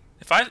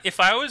 If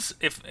I was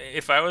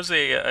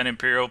an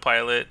Imperial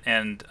pilot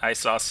and I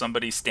saw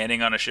somebody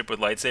standing on a ship with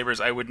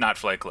lightsabers, I would not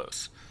fly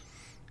close.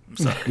 I'm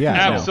sorry. Yeah, no.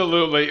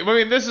 Absolutely. I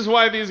mean, this is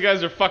why these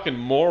guys are fucking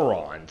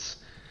morons.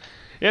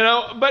 You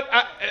know, but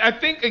I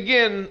think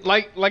again,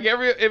 like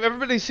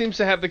everybody seems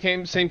to have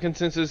the same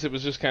consensus. It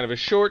was just kind of a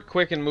short,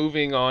 quick, and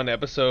moving on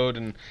episode,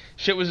 and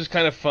shit was just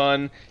kind of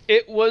fun.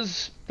 That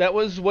was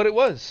what it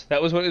was.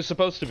 That was what it was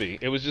supposed to be.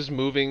 It was just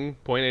moving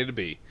point A to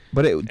B.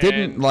 But it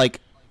didn't And- like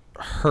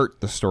hurt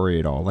the story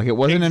at all. Like it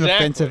wasn't an Exactly.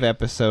 offensive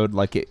episode.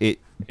 Like it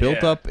built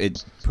Yeah. up.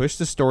 It pushed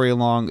the story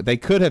along. They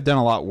could have done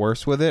a lot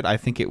worse with it. I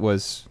think it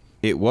was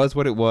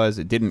what it was.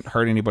 It didn't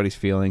hurt anybody's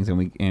feelings,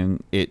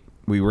 and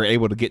we were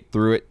able to get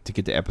through it to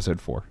get to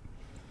episode 4.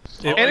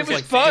 And it was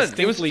like fun. It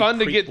was distinctly fun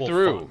to get prequel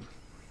through. fun.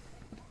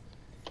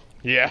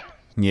 Yeah.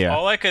 Yeah.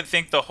 All I could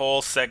think the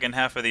whole second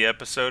half of the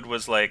episode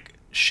was like,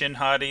 Shin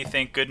Hati,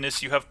 thank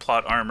goodness you have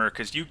plot armor,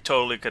 because you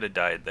totally could have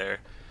died there.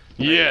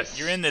 Yes.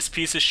 You're in this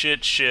piece of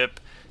shit ship,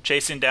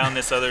 chasing down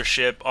this other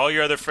ship. All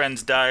your other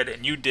friends died,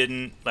 and you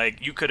didn't.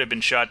 Like, you could have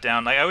been shot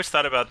down. Like, I always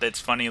thought about that.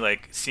 It's funny,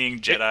 like, seeing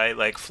Jedi,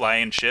 like, fly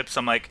in ships.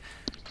 I'm like,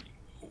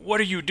 what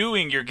are you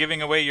doing? You're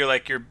giving away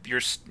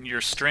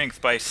your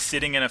strength by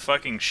sitting in a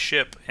fucking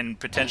ship and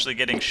potentially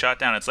getting shot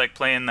down. It's like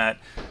playing that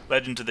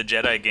Legend of the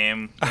Jedi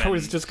game. I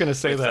was just gonna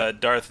say with, that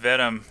Darth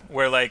Venom,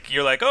 where like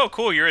you're like, oh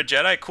cool, you're a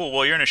Jedi, cool.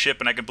 Well, you're in a ship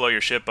and I can blow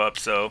your ship up,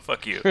 so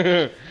fuck you.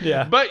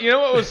 yeah. But you know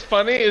what was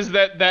funny is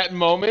that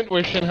moment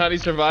where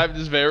Shinhati survived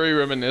is very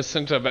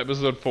reminiscent of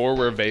Episode 4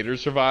 where Vader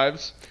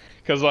survives,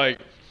 because like,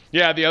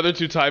 yeah, the other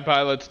two TIE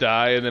pilots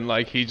die and then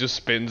like he just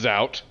spins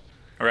out.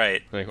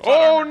 Right. Like, Plot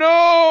oh armor.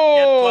 no!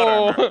 Yeah,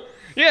 plot armor.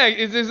 Yeah,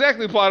 it's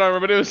exactly plot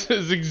armor, but it's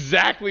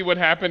exactly what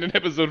happened in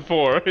Episode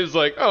 4. It's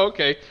like, oh,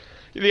 okay,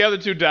 the other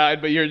two died,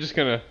 but you're just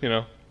gonna,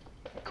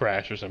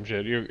 crash or some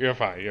shit. You're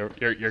fine. You're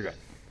good.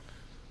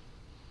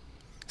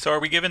 So are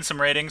we giving some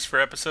ratings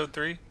for Episode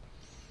 3?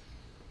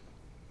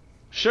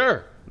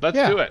 Sure, let's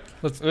Yeah. do it.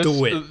 Let's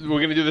do it. We're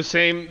gonna do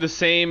the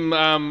same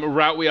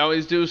route we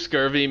always do: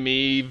 Scurvy,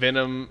 me,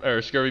 Venom,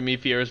 or Scurvy, me,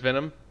 Fierce,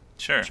 Venom.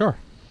 Sure. Sure.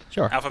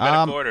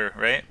 Alphabetical order,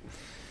 right?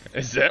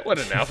 Is that what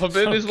an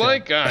alphabet is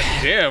like? God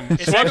damn,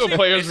 It's Swuggle actually-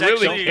 players it's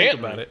really actually- can't.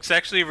 about it. It's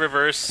actually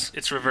reverse.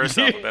 It's reverse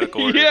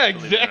alphabetical order. Yeah,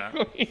 believe it or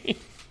not. exactly.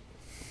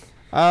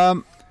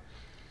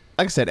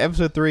 Like I said,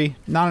 episode 3,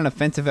 not an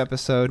offensive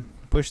episode.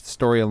 Pushed the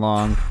story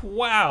along.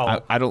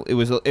 Wow. I don't. It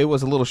was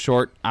a little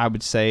short. I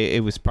would say it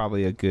was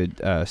probably a good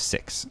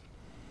 6.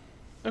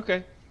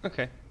 Okay.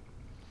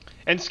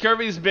 And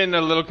Scurvy's been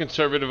a little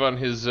conservative on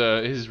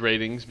his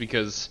ratings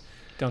because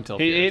Don't tell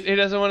he Fierce.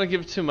 doesn't want to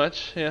give too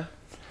much. Yeah.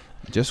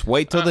 Just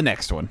wait till the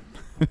next one.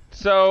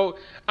 So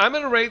I'm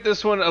gonna rate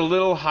this one a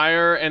little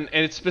higher, and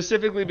it's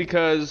specifically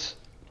because,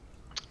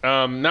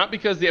 not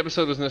because the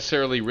episode was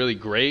necessarily really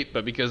great,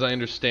 but because I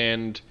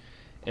understand,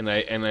 and I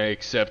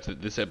accept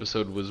that this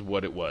episode was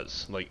what it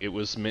was. Like, it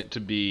was meant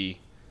to be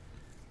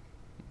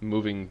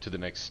moving to the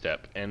next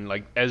step, and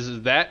like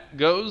as that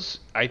goes,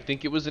 I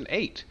think it was an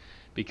 8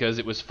 because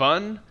it was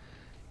fun,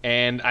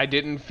 and I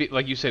didn't feel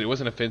like you said it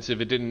wasn't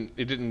offensive. It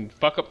didn't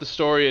fuck up the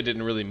story. It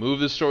didn't really move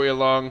the story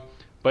along.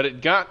 But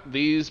it got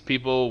these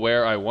people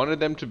where I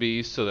wanted them to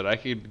be so that I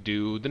could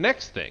do the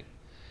next thing.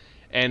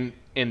 And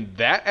in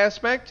that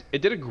aspect,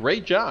 it did a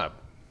great job.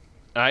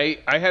 I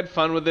had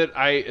fun with it.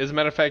 As a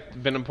matter of fact,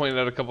 Venom pointed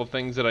out a couple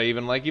things that I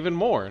even like even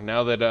more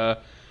now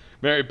that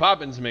Mary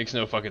Poppins makes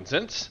no fucking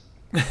sense.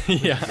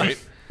 yeah.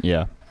 Right?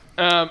 Yeah.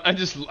 Now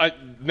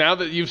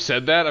that you've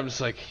said that, I'm just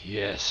like,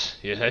 yes,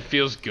 it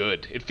feels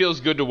good. It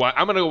feels good to watch.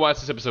 I'm going to go watch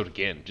this episode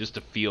again just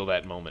to feel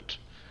that moment.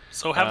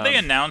 So have they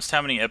announced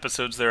how many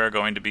episodes there are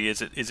going to be? Is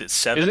it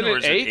 7 Isn't or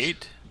it is 8? it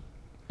 8?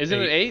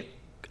 Isn't it 8?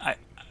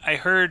 I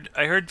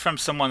heard from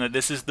someone that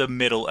this is the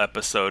middle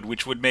episode,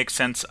 which would make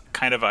sense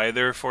kind of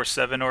either for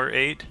 7 or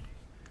 8.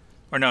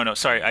 Or no,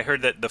 sorry. I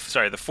heard that the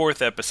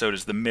 4th episode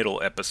is the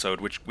middle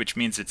episode, which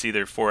means it's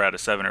either 4 out of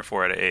 7 or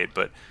 4 out of 8.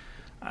 But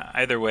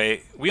either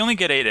way, we only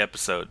get 8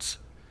 episodes,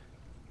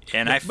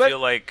 and I feel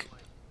like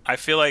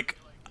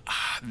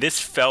this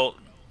felt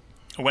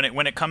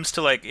when it comes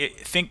to like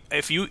think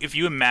if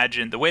you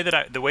imagine the way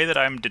that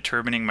I'm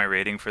determining my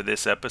rating for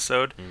this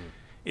episode.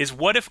 Is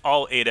what if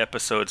all 8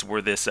 episodes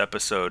were this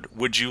episode?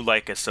 Would you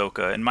like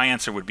Ahsoka? And my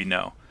answer would be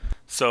no.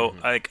 So,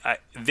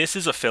 this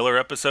is a filler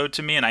episode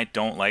to me, and I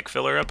don't like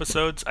filler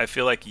episodes. I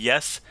feel like,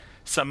 yes,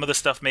 some of the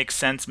stuff makes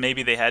sense.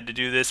 Maybe they had to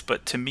do this,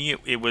 but to me,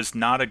 it was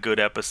not a good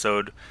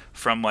episode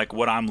from, like,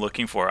 what I'm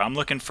looking for. I'm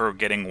looking for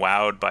getting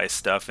wowed by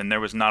stuff, and there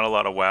was not a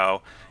lot of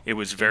wow. It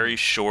was very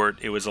short.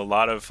 It was a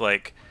lot of,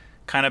 like,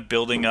 kind of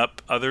building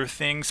up other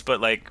things,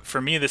 but like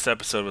for me this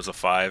episode was a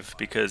 5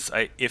 because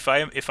if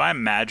I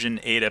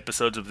imagine 8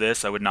 episodes of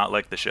this, I would not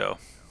like the show.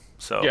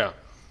 So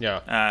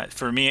yeah.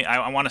 For me,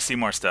 I want to see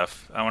more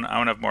stuff. I want to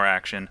have more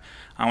action.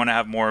 I want to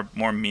have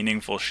more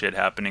meaningful shit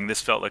happening. This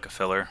felt like a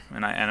filler,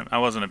 and I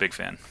wasn't a big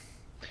fan.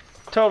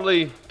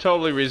 Totally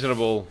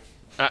reasonable.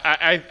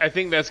 I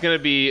think that's going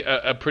to be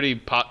a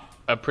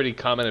pretty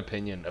common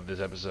opinion of this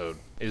episode.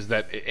 Is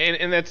that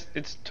and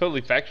it's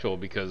totally factual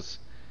because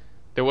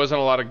there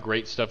wasn't a lot of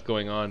great stuff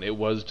going on. It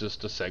was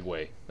just a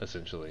segue,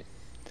 essentially.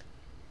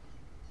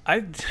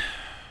 I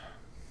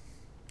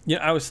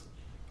was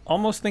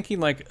almost thinking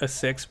like a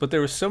 6, but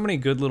there were so many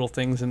good little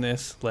things in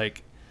this,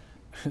 like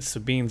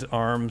Sabine's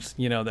arms.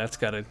 That's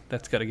gotta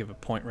give a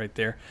point right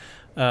there.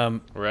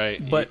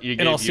 Right, but you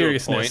in all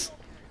seriousness,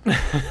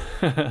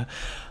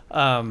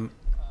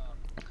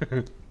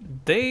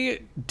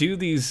 they do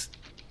these.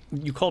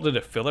 You called it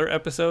a filler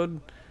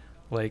episode.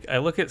 Like, I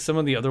look at some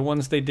of the other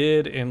ones they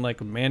did in,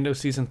 like, Mando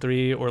Season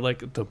 3 or,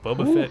 like, the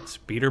Boba Fett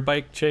speeder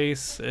bike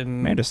chase.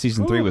 And Mando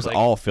Season 3 was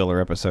all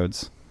filler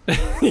episodes.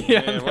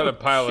 Yeah, man, what a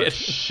pile of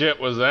shit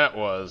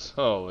was.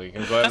 Holy,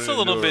 I'm glad That's a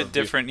little bit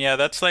different. Yeah,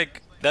 that's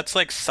like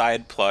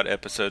side plot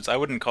episodes. I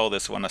wouldn't call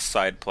this one a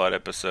side plot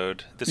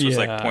episode. This was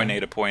like point A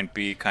to point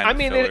B kind of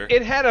filler.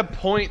 it had a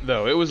point,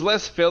 though. It was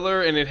less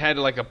filler, and it had,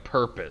 like, a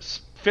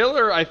purpose.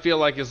 Filler, I feel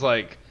like, is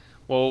like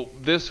well,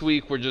 this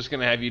week we're just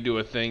gonna have you do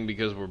a thing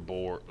because we're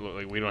bored.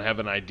 Like we don't have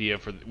an idea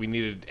for. We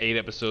needed 8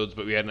 episodes,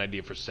 but we had an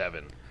idea for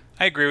 7.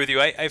 I agree with you.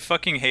 I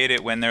fucking hate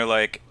it when they're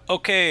like,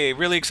 okay,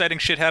 really exciting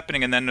shit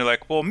happening, and then they're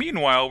like, well,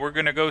 meanwhile, we're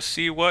gonna go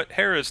see what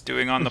Hera's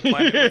doing on the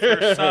planet with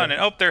her son, and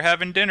oh, they're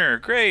having dinner.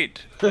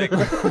 Great. Like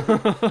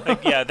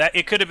yeah, that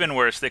it could have been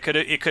worse. It could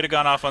have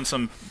gone off on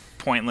some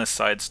pointless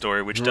side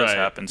story, which does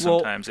happen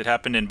sometimes. It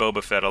happened in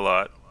Boba Fett a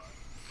lot.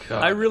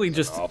 God, I really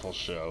that's just an awful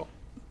show.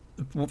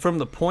 From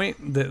the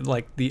point that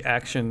like the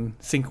action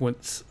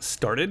sequence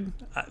started,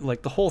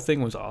 like the whole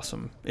thing was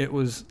awesome. It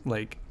was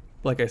like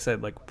I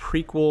said, like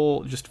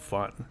prequel, just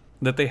fun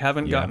that they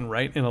haven't gotten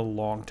right in a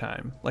long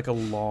time, like a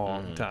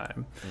long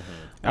time.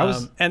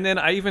 And then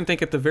I even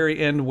think at the very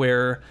end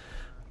where,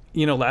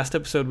 last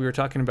episode we were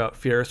talking about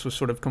Fierce was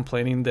sort of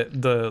complaining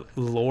that the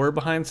lore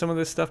behind some of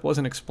this stuff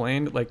wasn't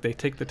explained. Like they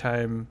take the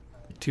time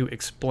to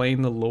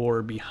explain the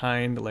lore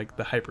behind like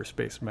the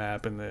hyperspace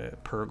map and the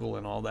Purgle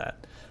and all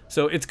that.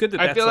 So it's good that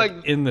that's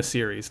like in the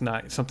series,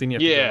 not something you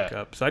have to go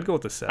look up. So I'd go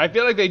with the 7. I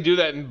feel like they do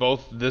that in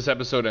both this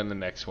episode and the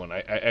next one.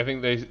 I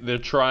think they're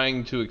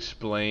trying to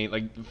explain.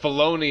 Like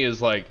Filoni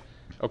is like,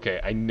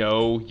 okay, I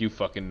know you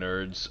fucking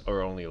nerds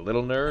are only a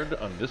little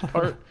nerd on this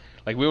part.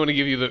 Like we want to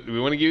give you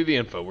the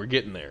info. We're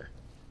getting there.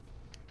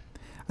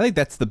 I think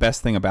that's the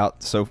best thing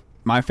about. So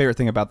my favorite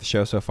thing about the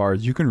show so far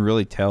is you can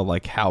really tell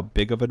like how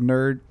big of a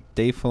nerd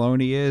Dave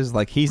Filoni is.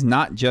 Like he's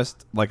not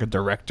just like a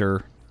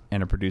director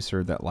and a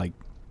producer that like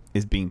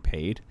is being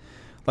paid.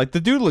 Like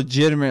the dude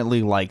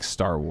legitimately likes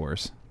Star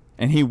Wars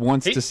and he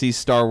wants to see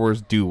Star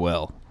Wars do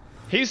well.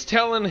 He's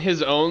telling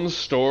his own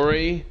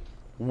story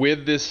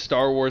with this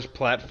Star Wars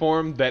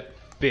platform that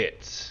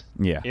fits.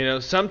 Yeah.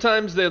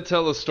 Sometimes they'll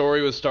tell a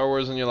story with Star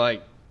Wars and you're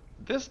like,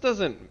 this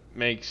doesn't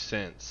make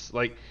sense.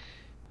 Like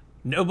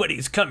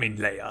nobody's coming,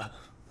 Leia.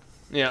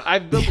 Yeah,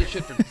 I've built this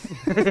shit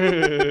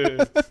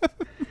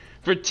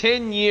for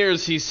 10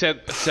 years. He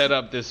set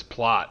up this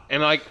plot,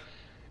 and like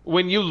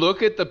when you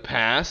look at the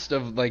past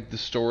of like the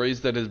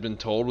stories that has been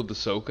told with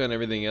Ahsoka and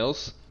everything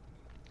else,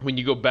 when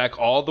you go back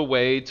all the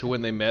way to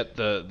when they met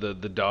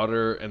the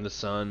daughter and the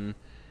son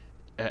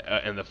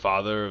and the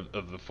father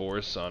of the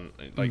Force on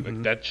like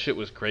that shit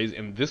was crazy,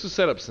 and this was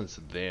set up since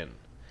then.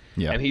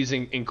 Yeah, and he's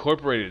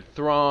incorporated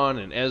Thrawn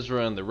and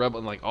Ezra and the Rebel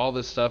and like all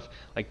this stuff.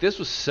 Like this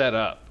was set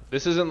up.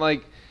 This isn't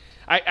like.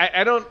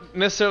 I don't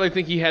necessarily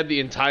think he had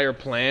the entire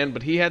plan,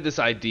 but he had this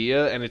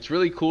idea, and it's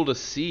really cool to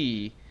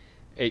see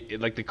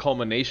like the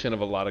culmination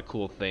of a lot of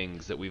cool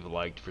things that we've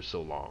liked for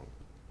so long.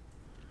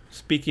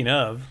 Speaking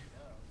of,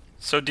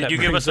 so did you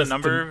give us a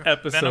number?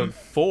 Episode Venom?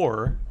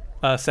 4,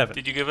 7.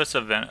 Did you give us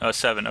a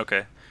 7?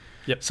 Okay.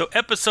 Yep. So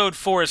episode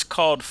 4 is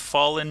called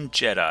Fallen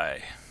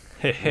Jedi.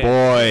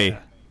 Boy,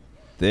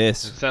 this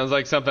sounds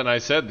like something I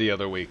said the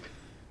other week.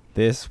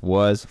 This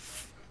was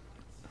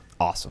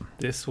awesome.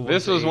 This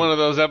was one of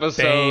those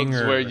episodes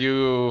banger. where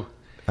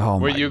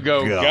you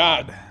go,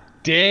 God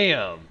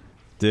damn.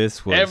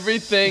 This was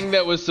everything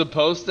that was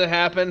supposed to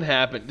happen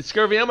happened.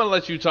 Scurvy, I'm gonna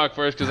let you talk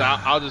first because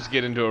I'll just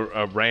get into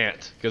a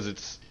rant because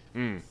it's.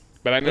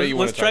 But I know you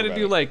want to. Let's try to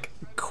do like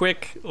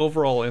quick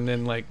overall and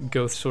then like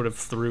go sort of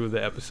through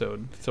the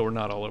episode so we're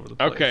not all over the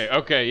place.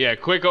 Okay, yeah.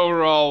 Quick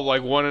overall,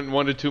 like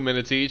 1 to 2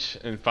 minutes each,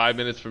 and 5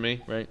 minutes for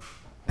me, right?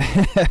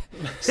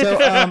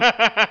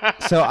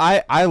 So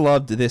I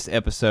loved this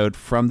episode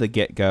from the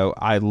get-go.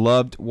 I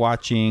loved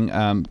watching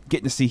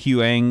getting to see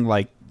Huang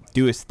like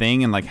do his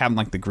thing and like having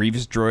like the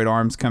Grievous droid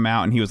arms come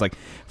out and he was like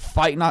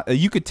fighting.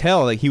 You could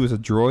tell like he was a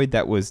droid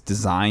that was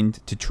designed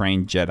to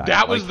train Jedi.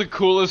 That was the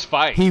coolest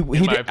fight.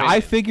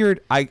 I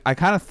figured I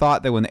kind of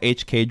thought that when the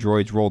HK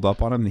droids rolled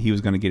up on him that he was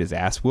going to get his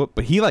ass whooped,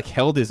 but he like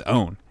held his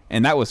own.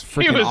 And that was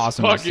freaking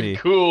awesome to see. He was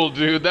fucking cool,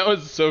 dude. That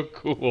was so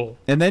cool.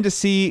 And then to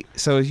see,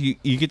 so you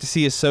get to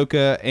see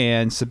Ahsoka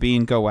and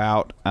Sabine go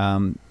out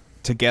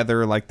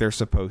together like they're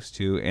supposed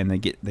to, and they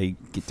get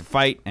to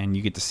fight, and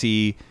you get to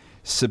see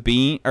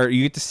Sabine, or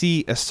you get to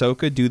see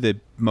Ahsoka do the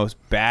most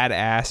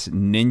badass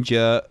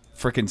ninja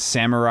freaking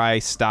samurai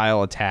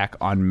style attack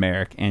on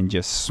Merrick and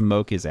just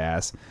smoke his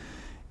ass.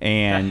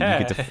 And you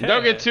get to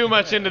don't get too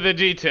much into the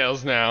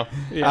details now.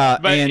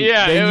 But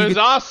it was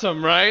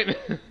awesome, right?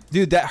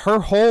 Dude, that her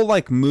whole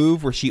like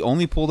move where she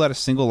only pulled out a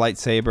single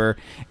lightsaber,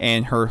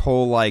 and her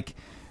whole like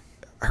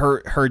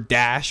her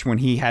dash when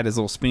he had his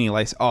little spinny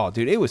lights. Oh,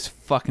 dude, it was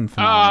fucking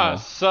phenomenal.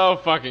 So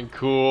fucking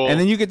cool. And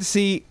then you get to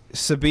see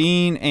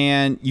Sabine,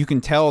 and you can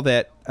tell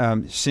that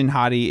Shin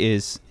Hati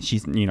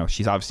she's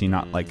obviously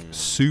not like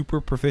super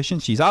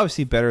proficient. She's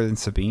obviously better than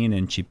Sabine,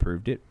 and she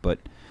proved it. But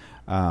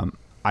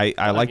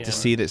I like to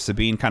see that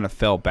Sabine kind of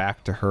fell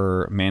back to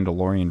her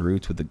Mandalorian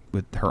roots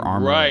with her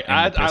armor. Right,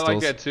 and I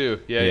like that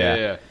too.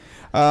 Yeah.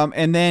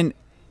 And then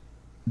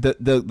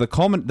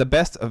the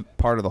best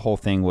part of the whole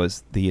thing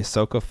was the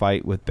Ahsoka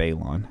fight with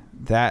Balon.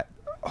 That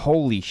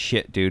holy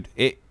shit, dude!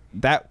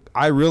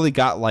 I really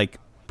got like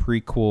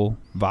prequel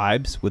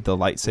vibes with the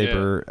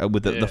lightsaber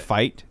with the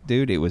fight,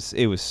 dude. It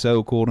was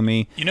so cool to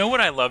me. You know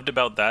what I loved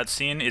about that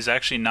scene is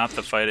actually not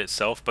the fight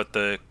itself, but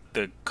the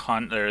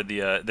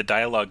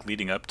dialogue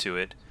leading up to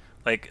it,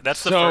 Like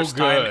that's the So first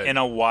time good. in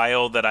a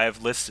while that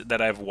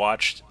I've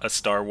watched a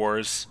Star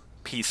Wars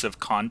piece of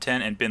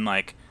content and been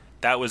like,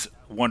 that was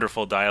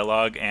wonderful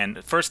dialogue.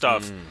 And first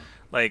off,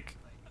 like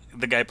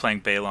the guy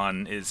playing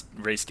Balon is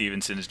Ray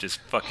Stevenson is just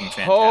fucking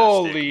fantastic.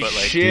 Holy but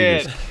like,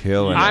 shit!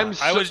 killing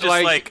it. I was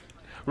just like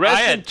rest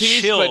I in had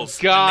peace, chills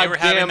but God when they were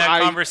having damn,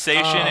 that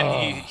conversation, and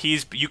Oh.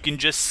 he's you can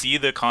just see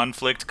the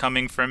conflict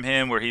coming from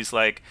him, where he's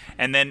like,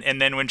 and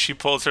then when she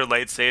pulls her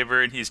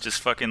lightsaber, and he's just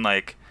fucking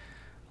like,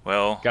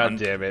 well, God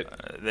damn it.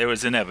 It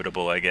was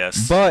inevitable, I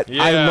guess. But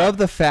Yeah. I love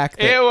the fact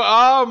that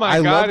Oh my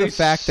I God, love the he's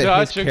fact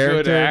that such his a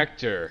good character-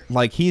 actor.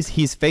 like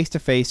he's face to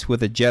face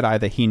with a Jedi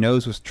that he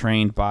knows was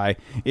trained by,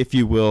 if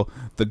you will,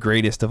 the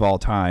greatest of all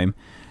time.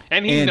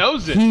 And he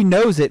knows it. He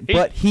knows it,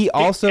 but he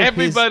also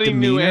everybody his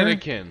knew demeanor-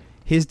 Anakin.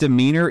 His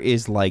demeanor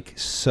is like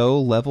so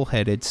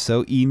level-headed,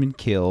 so even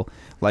kill.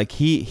 Like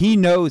he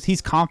knows,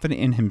 he's confident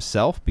in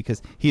himself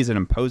because he's an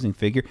imposing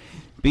figure.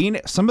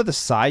 Being some of the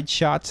side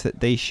shots that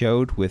they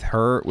showed with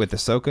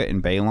Ahsoka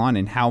and Balon,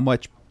 and how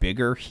much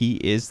bigger he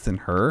is than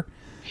her,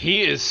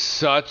 He is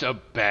such a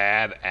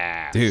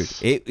badass. dude.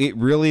 It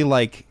really,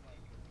 like,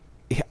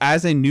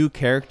 as a new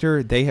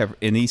character, they have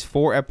in these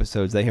 4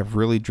 episodes they have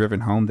really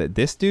driven home that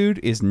this dude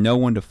is no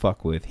one to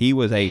fuck with. He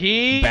was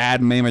a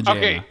bad mamma jamma.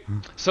 Okay,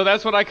 so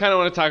that's what I kind of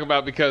want to talk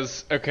about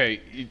because,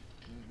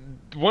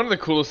 one of the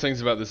coolest things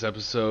about this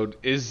episode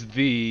is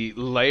the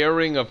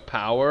layering of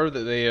power that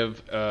they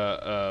have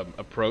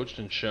approached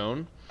and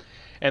shown.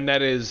 And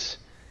that is,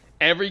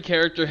 every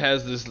character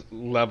has this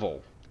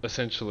level,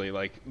 essentially.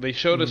 Like, they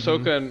showed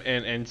Ahsoka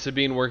and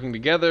Sabine working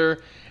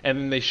together, and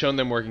then they shown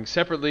them working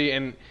separately.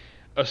 And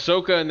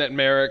Ahsoka and that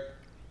Merrick,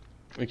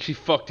 like, she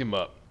fucked him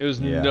up. It was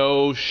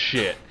no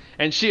shit.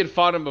 And she had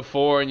fought him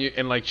before,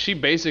 and like, she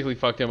basically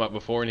fucked him up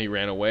before, and he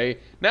ran away.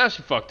 Now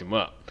she fucked him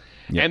up.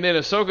 Yep. And then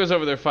Ahsoka's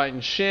over there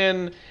fighting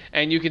Shin,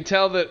 and you can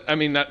tell that, I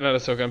mean, not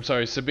Ahsoka, I'm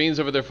sorry, Sabine's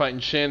over there fighting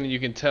Shin, and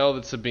you can tell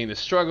that Sabine is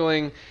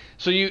struggling.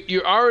 So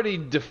you're already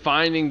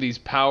defining these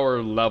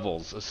power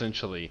levels,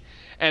 essentially.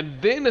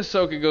 And then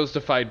Ahsoka goes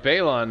to fight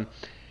Balon,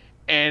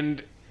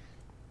 and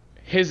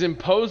his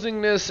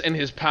imposingness and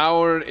his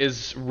power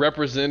is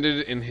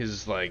represented in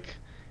his, like,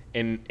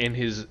 in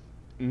his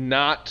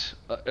not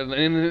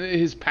in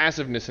his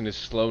passiveness and his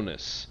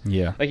slowness.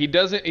 Yeah. Like,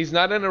 he's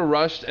not in a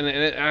rush, and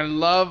I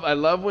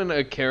love when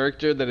a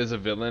character that is a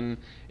villain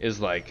is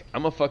like,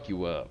 I'm gonna fuck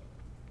you up.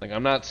 Like,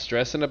 I'm not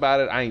stressing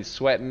about it. I ain't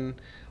sweating.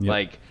 Yep.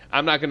 Like,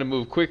 I'm not gonna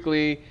move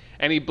quickly,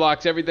 and he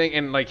blocks everything,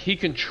 and like, he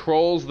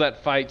controls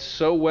that fight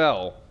so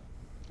well.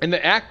 And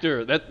the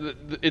actor,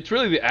 it's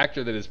really the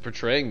actor that is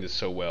portraying this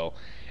so well.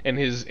 In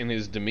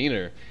his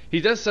demeanor, he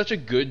does such a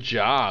good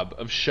job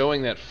of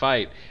showing that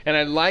fight, and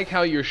I like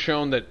how you're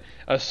shown that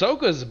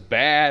Ahsoka's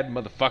bad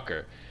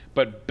motherfucker,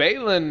 but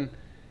Balin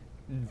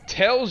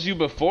tells you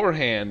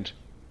beforehand,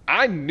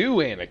 I knew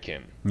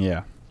Anakin.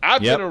 Yeah.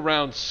 I've been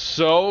around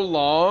so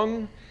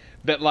long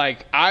that,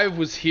 like, I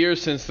was here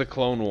since the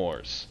Clone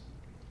Wars.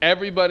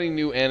 Everybody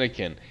knew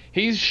Anakin.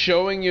 He's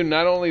showing you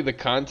not only the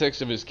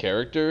context of his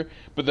character,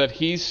 but that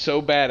he's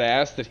so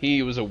badass that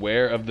he was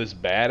aware of this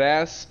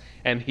badass.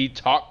 And he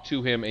talked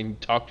to him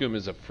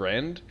as a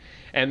friend,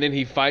 and then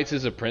he fights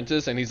his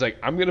apprentice, and he's like,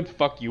 I'm gonna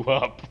fuck you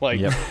up. Like,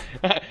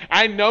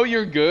 I know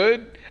you're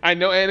good. I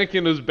know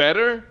Anakin was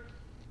better,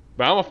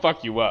 but I'm gonna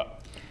fuck you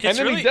up. It's and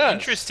then really he does.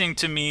 interesting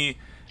to me.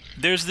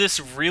 There's this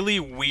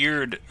really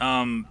weird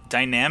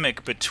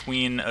dynamic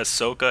between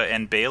Ahsoka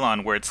and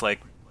Balon, where it's like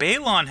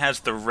Balon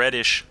has the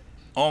reddish,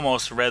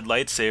 almost red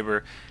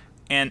lightsaber,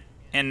 and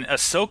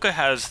Ahsoka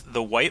has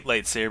the white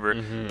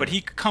lightsaber, but he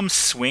comes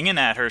swinging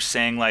at her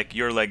saying, like,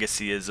 your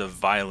legacy is of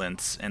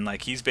violence. And,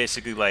 like, he's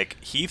basically, like,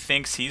 he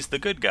thinks he's the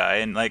good guy,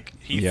 and, like,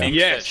 he thinks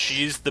that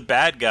she's the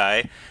bad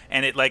guy.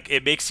 And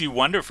it makes you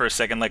wonder for a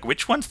second, like,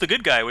 which one's the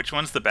good guy? Which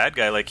one's the bad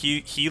guy? Like,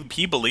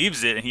 he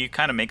believes it, and he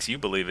kind of makes you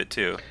believe it,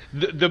 too.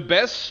 The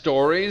best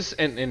stories,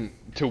 and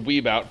to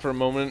weeb out for a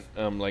moment,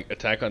 like,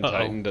 Attack on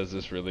Titan does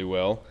this really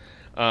well.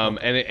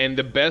 And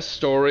the best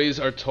stories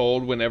are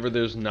told whenever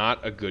there's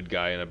not a good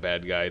guy and a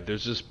bad guy.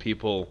 There's just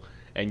people,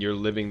 and you're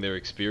living their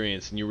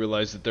experience, and you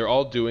realize that they're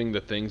all doing the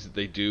things that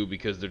they do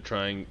because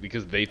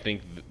they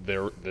think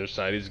their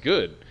side is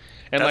good.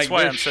 And that's like,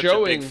 why I'm such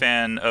a big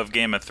fan of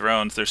Game of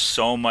Thrones. There's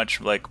so much,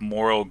 like,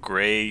 moral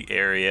gray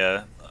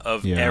area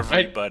of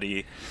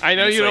everybody. I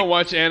know you don't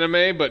watch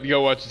anime, but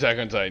go watch Attack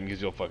on Titan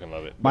because you'll fucking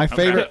love it. My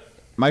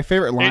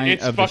favorite line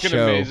it's of the fucking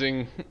show.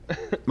 Amazing.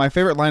 My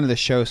favorite line of the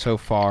show so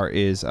far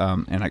is,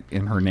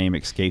 and her name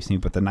escapes me,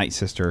 but the Night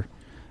Sister,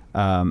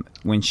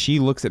 when she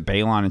looks at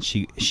Balon and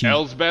she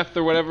Elsbeth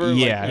or whatever.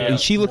 Yeah, and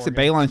she looks at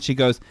Balon and she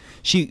goes,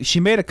 she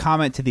made a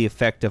comment to the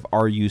effect of,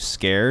 "Are you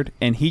scared?"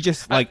 And he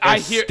just, like,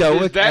 as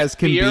stoic as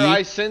can be. Is that fear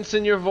I sense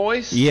in your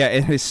voice? Yeah,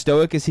 and as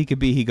stoic as he could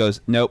be, he goes,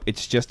 "Nope,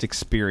 it's just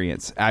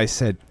experience." I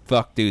said,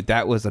 "Fuck, dude,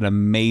 that was an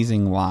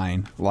amazing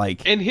line."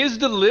 Like, and his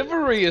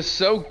delivery is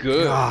so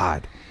good.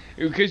 God.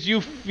 Because you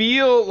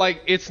feel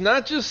like it's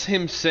not just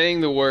him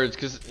saying the words,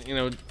 because, you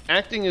know,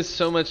 acting is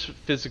so much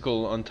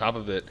physical on top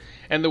of it.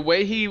 And the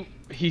way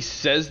he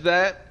says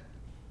that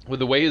with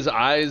the way his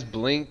eyes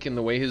blink and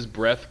the way his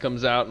breath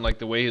comes out and like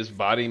the way his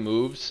body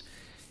moves,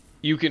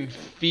 you can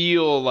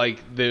feel like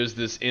there's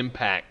this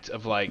impact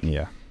of like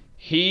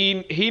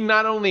he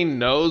not only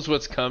knows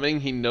what's coming,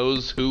 he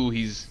knows who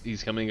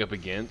he's coming up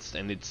against,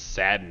 and it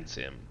saddens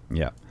him.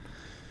 Yeah.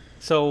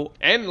 So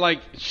and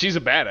like she's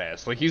a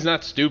badass. Like he's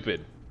not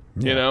stupid.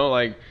 You know,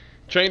 like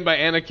trained by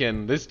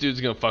Anakin, this dude's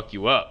gonna fuck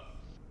you up.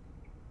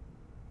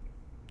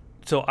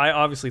 So I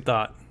obviously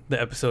thought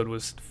the episode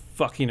was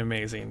fucking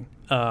amazing.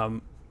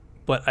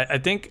 But I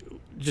think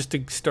just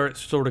to start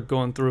sort of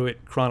going through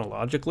it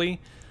chronologically,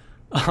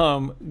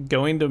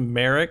 going to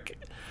Merrick,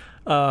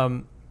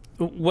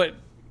 what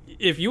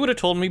if you would have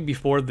told me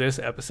before this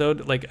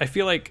episode, like I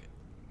feel like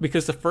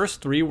because the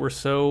first 3 were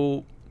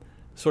so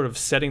sort of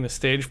setting the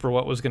stage for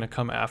what was going to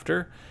come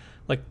after,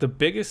 like the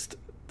biggest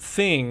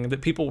thing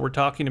that people were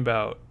talking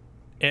about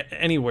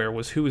anywhere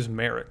was who is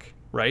Merrick,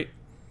 right?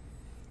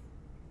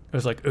 It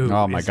was like, ooh,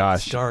 oh my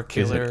gosh, Star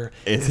Killer.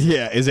 Is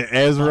it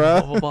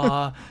Ezra? Blah, blah,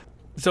 blah.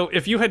 So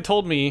if you had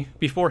told me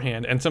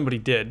beforehand, and somebody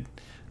did,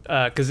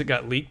 because it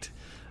got leaked,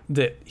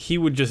 that he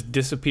would just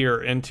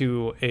disappear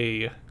into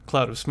a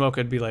cloud of smoke,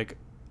 I'd be like,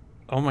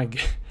 oh my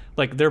god,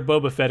 like they're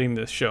Boba Fetting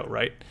this show,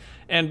 right?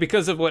 And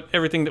because of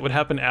everything that would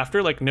happen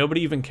after, like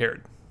nobody even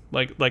cared.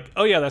 Like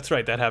oh yeah, that's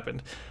right, that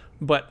happened.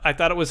 But I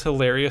thought it was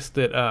hilarious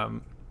that I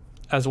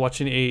was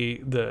watching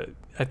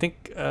I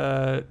think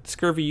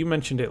Scurvy, you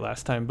mentioned it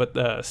last time, but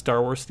the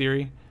Star Wars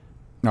Theory.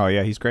 Oh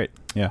yeah, he's great.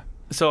 Yeah.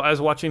 So I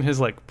was watching his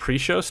like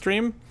pre-show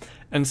stream,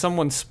 and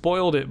someone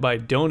spoiled it by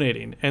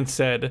donating and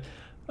said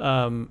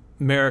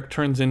Merrick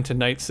turns into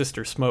Night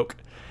Sister Smoke,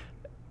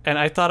 and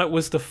I thought it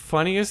was the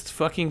funniest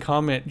fucking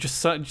comment.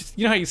 Just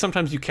you know how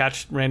sometimes you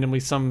catch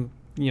randomly some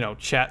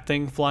chat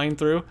thing flying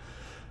through.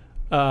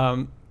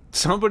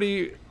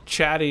 Somebody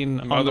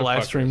chatting on the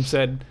live stream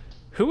said,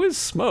 "Who is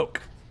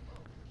Smoke?"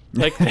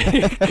 Like,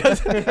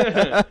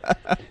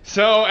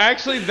 so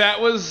actually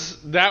that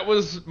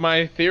was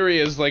my theory,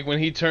 is like when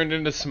he turned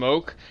into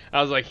Smoke,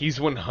 I was like, he's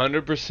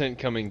 100%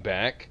 coming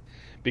back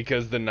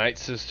because the Night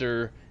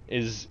Sister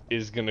is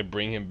gonna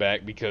bring him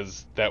back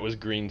because that was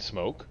green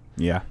smoke.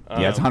 Yeah,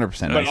 it's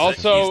 100%. But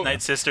also, he's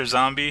Night Sister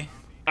zombie.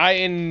 I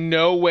in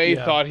no way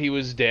thought he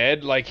was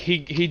dead. Like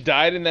he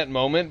died in that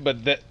moment, but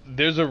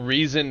there's a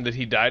reason that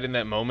he died in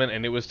that moment,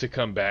 and it was to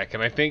come back.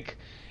 And I think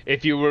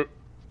if you were,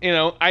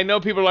 I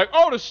know people are like,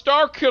 oh, the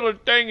Star Killer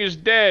thing is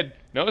dead.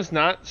 No, it's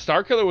not.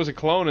 Star Killer was a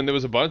clone, and there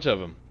was a bunch of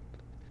them.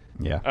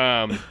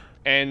 Yeah.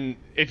 And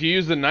if you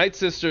use the Night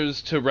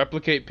Sisters to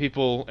replicate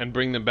people and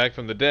bring them back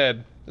from the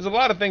dead, there's a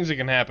lot of things that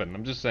can happen.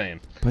 I'm just saying.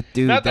 But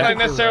dude, not that I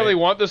necessarily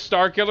want the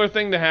Star Killer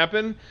thing to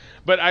happen,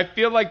 but I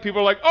feel like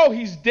people are like, oh,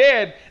 he's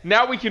dead.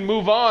 Now we can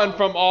move on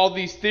from all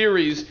these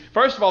theories.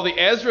 First of all, the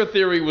Ezra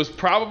theory was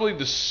probably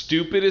the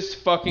stupidest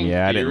fucking theory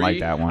I didn't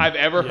like that one. I've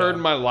ever heard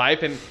in my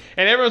life. And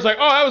everyone's like,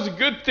 oh, that was a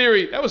good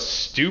theory. That was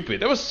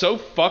stupid. That was so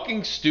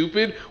fucking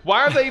stupid.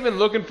 Why are they even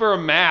looking for a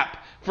map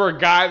for a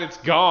guy that's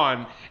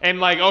gone? And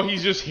like, oh,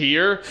 he's just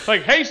here.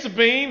 Like, hey,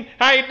 Sabine,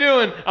 how you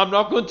doing? I'm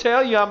not going to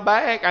tell you I'm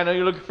back. I know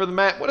you're looking for the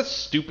map. What a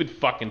stupid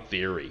fucking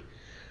theory.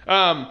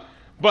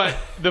 But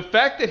the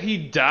fact that he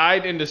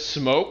died into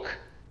smoke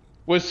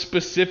was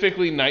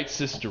specifically Night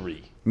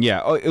Sistery.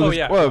 Yeah. Oh, it was.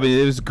 Well, I mean,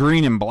 it was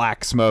green and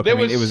black smoke. There I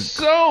mean, was it was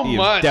so he was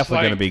much.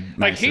 definitely like, going to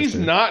be like he's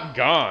not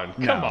gone.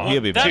 Come on.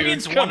 He'll be that back.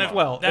 means Dude, one come of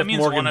on. that means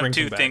Morgan one of brings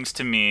two him back. things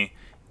to me.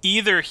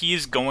 Either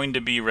he's going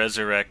to be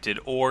resurrected,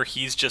 or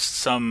he's just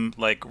some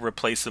like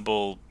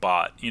replaceable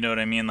bot. You know what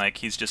I mean? Like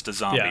he's just a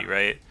zombie,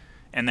 right?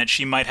 And that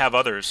she might have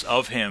others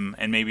of him,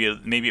 and maybe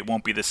it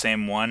won't be the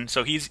same one.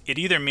 So it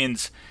either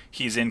means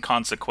he's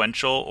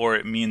inconsequential, or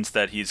it means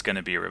that he's going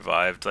to be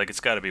revived. Like it's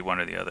got to be one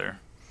or the other.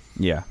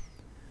 Yeah.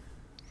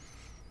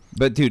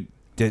 But dude,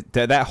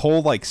 that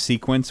whole like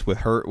sequence with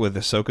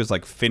Ahsoka's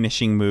like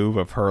finishing move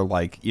of her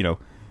like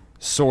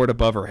sword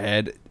above her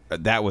head,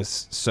 that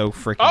was so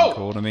freaking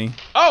cool to me.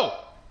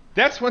 Oh,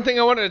 that's one thing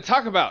I wanted to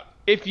talk about.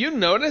 If you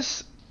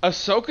notice,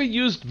 Ahsoka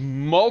used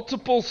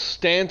multiple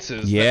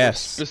stances.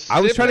 Yes.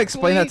 I was trying to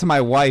explain that to my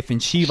wife,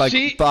 and she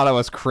thought I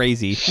was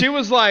crazy. She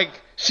was like,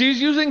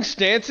 she's using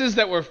stances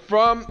that were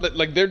from,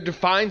 like, they're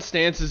defined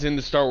stances in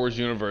the Star Wars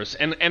universe.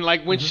 And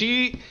like, when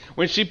she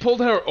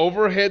pulled her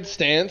overhead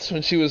stance,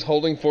 when she was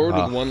holding forward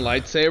with one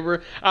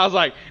lightsaber, I was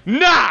like,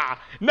 nah,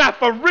 not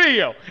for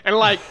real. And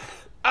like,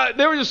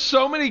 there were just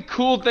so many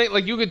cool things.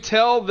 Like, you could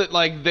tell that,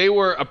 like, they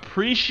were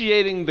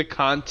appreciating the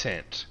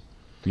content.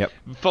 Yep.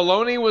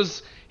 Filoni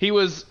was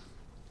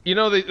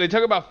they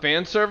talk about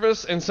fan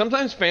service, and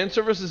sometimes fan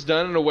service is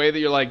done in a way that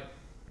you're like,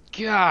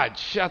 God,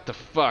 shut the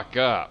fuck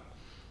up.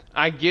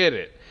 I get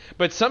it.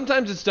 But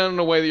sometimes it's done in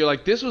a way that you're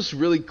like, this was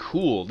really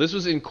cool. This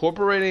was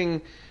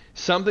incorporating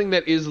something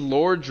that is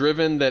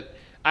lore-driven that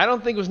I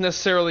don't think was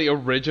necessarily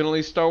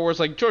originally Star Wars.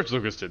 Like, George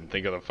Lucas didn't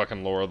think of the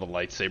fucking lore of the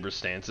lightsaber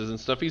stances and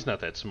stuff. He's not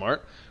that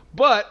smart.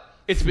 But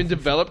it's been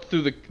developed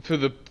through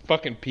the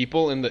fucking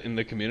people in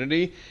the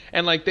community,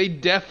 and like they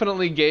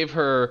definitely gave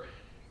her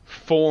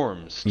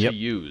forms to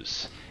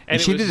use. And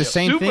she did the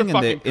same thing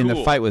in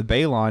the fight with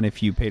Balon,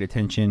 if you paid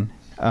attention.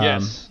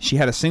 Yes. She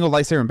had a single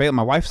lightsaber in Balaam.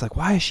 My wife's like,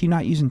 why is she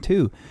not using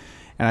two?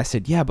 And I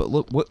said, yeah, but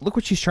look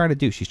what she's trying to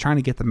do. She's trying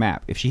to get the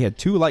map. If she had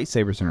two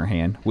lightsabers in her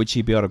hand, would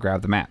she be able to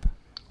grab the map?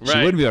 She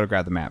Right. wouldn't be able to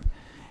grab the map.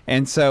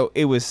 And so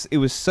it was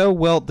so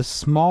well. The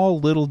small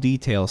little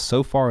details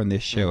so far in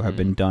this show have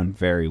been done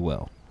very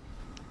well.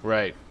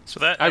 Right. So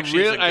that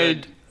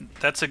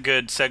that's a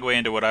good segue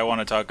into what I want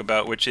to talk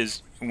about, which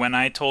is when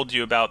I told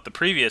you about the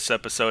previous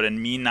episode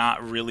and me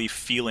not really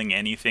feeling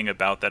anything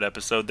about that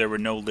episode, there were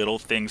no little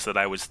things that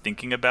I was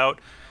thinking about.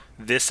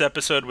 This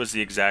episode was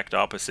the exact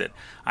opposite.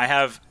 I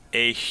have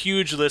a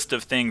huge list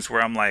of things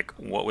where I'm like,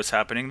 what was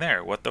happening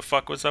there? What the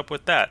fuck was up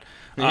with that?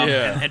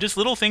 And just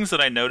little things that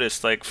I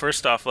noticed. Like,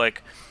 first off,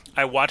 like,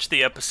 I watched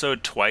the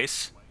episode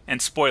twice,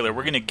 and spoiler,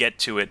 we're going to get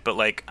to it, but,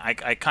 like,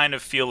 I kind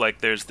of feel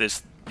like there's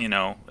this, you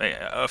know,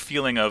 a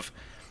feeling of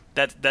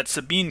that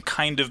Sabine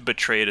kind of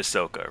betrayed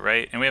Ahsoka,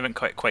 right? And we haven't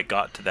quite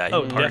got to that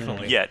part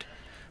definitely. yet.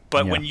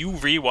 But when you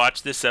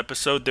rewatch this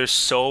episode, there's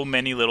so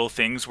many little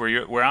things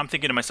where I'm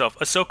thinking to myself,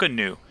 Ahsoka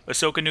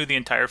knew the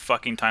entire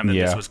fucking time that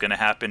this was going to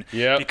happen.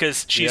 Yep.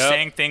 Because she's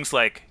saying things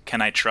like,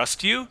 "Can I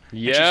trust you?" And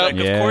she's Yep.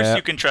 like, "Of course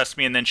you can trust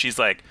me." And then she's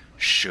like,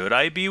 "Should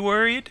I be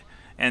worried?"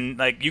 And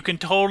like you can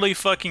totally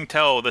fucking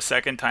tell the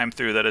second time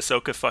through that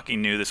Ahsoka fucking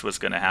knew this was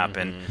going to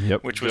happen,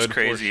 Yep. which was Good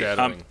crazy.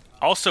 foreshadowing.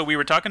 Also, we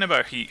were talking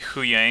about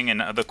Hu Yang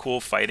and the cool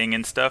fighting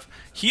and stuff.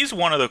 He's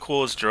one of the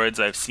coolest droids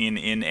I've seen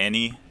in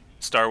any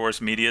Star Wars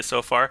media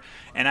so far,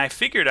 and I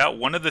figured out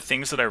one of the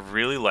things that I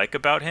really like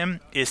about him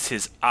is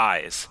his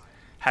eyes.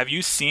 Have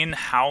you seen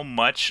how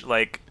much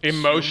like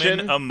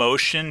human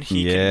emotion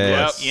he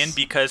can put in?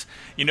 Because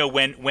you know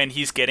when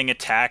he's getting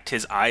attacked,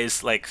 his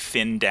eyes like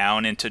thin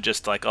down into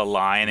just like a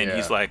line, and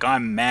he's like,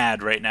 "I'm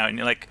mad right now," and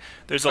you're like,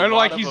 "There's a lot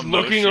like of he's emotion.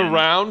 looking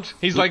around.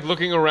 He's like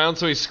looking around,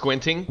 so he's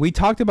squinting. We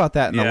talked about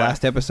that in the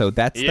last episode.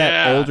 That's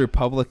that old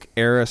Republic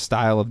era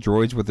style of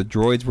droids where the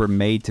droids were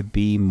made to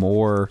be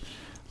more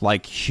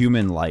like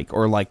human-like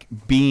or like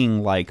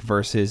being-like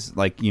versus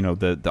like, you know,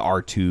 the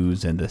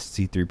R2s and the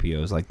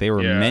C-3POs. Like they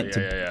were meant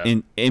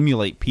to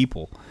emulate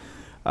people,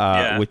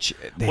 which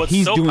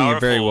he's so doing powerful,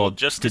 it very well.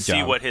 Just to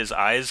see what his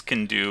eyes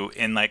can do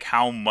and like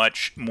how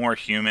much more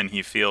human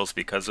he feels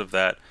because of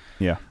that.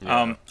 Yeah.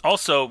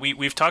 Also,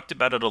 we've talked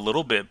about it a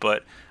little bit,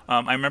 but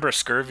I remember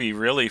Scurvy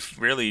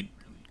really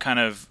kind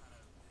of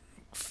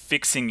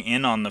fixing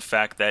in on the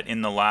fact that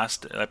in the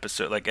last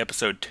episode, like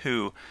episode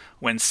 2,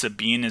 when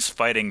Sabine is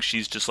fighting,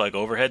 she's just like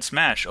overhead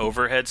smash.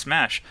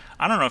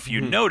 I don't know if you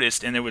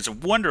noticed, and it was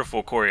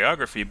wonderful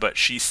choreography, but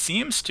she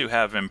seems to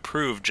have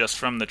improved just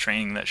from the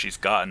training that she's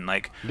gotten.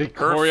 Like The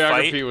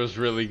choreography was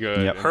really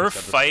good. Yep. her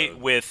fight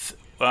with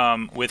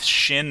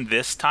Shin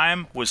this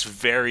time was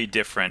very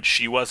different.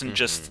 She wasn't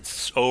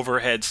just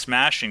overhead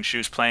smashing. She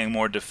was playing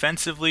more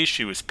defensively.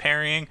 She was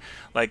parrying.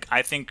 Like,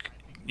 I think,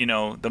 you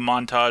know, the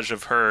montage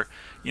of her,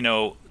 you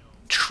know,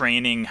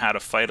 training how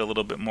to fight a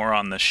little bit more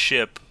on the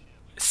ship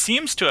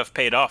seems to have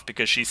paid off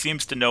because she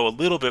seems to know a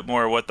little bit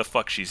more what the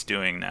fuck she's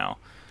doing now.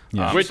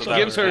 Yeah. Which so that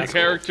gives was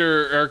her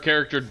cool.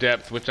 character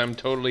depth, which I'm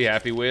totally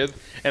happy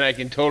with, and I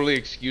can totally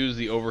excuse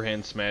the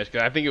overhand smash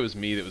because I think it was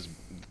me that was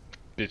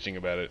bitching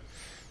about it.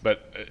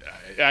 But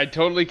I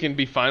totally can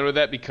be fine with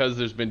that because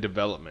there's been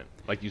development,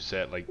 like you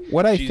said. Like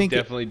she's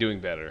definitely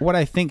doing better. What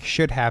I think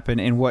should happen,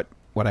 and what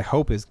I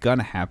hope is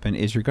gonna happen,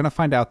 is you're gonna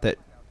find out that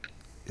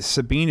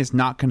Sabine is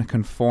not going to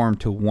conform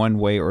to one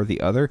way or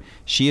the other.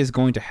 She is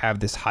going to have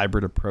this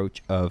hybrid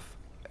approach of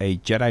a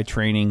Jedi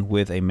training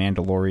with a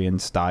Mandalorian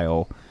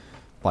style,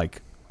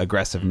 like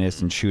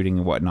aggressiveness and shooting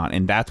and whatnot.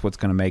 And that's what's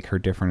going to make her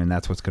different. And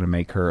that's what's going to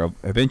make her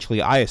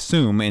eventually, I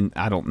assume, and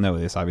I don't know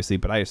this obviously,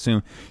 but I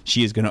assume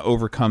she is going to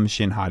overcome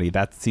Shin Hati.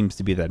 That seems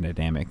to be the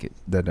dynamic.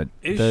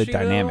 The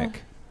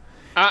dynamic.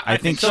 I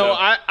think so.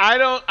 I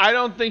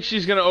don't think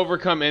she's going to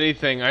overcome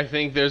anything. I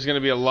think there's going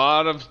to be a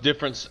lot of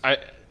different.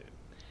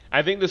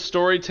 I think the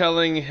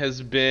storytelling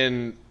has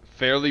been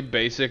fairly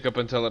basic up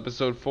until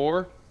episode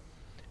 4,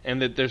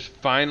 and that there's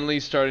finally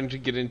starting to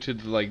get into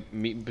the like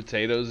meat and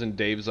potatoes. And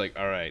Dave's like,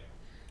 "All right,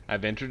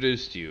 I've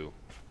introduced you.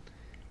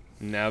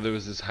 Now there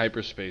was this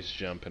hyperspace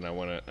jump, and I'm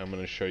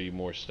gonna show you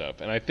more stuff."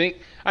 And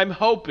I'm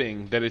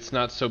hoping that it's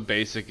not so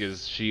basic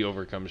as she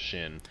overcomes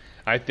Shin.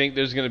 I think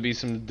there's gonna be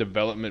some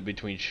development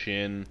between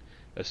Shin,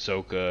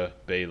 Ahsoka,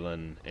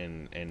 Baylan,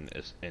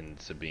 and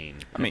Sabine.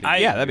 I mean,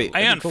 that'd be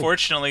I cool.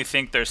 unfortunately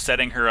think they're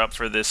setting her up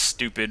for this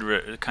stupid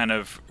kind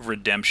of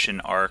redemption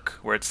arc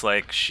where it's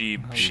like she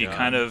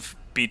kind of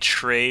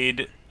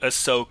betrayed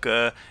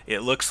Ahsoka.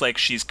 It looks like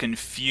she's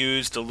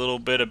confused a little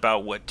bit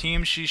about what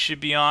team she should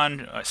be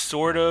on,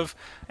 sort of.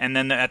 And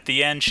then at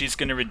the end, she's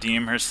going to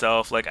redeem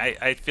herself. Like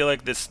I feel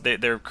like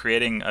they're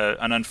creating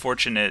an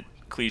unfortunate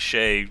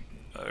cliche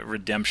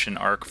redemption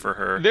arc for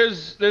her.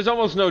 There's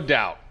almost no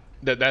doubt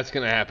that that's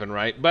going to happen,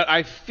 right? But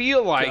I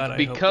feel like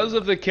because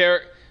of the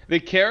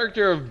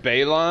character of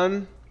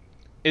Baylan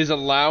is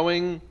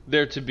allowing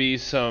there to be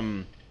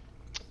some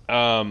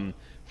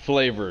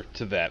flavor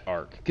to that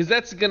arc, because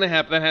that's going to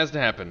happen. That has to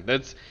happen.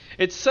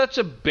 It's such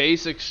a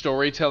basic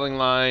storytelling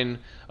line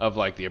of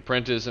like the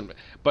apprentice,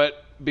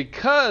 but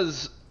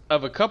because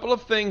of a couple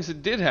of things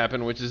that did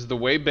happen, which is the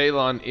way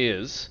Balon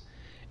is,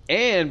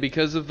 and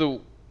because of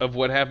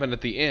what happened at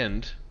the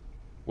end,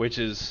 which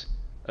is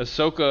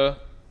Ahsoka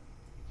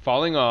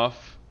falling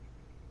off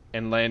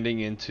and landing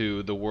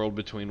into the world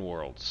between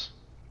worlds.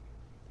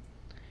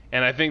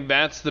 And I think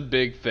that's the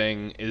big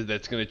thing, is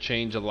that's going to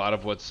change a lot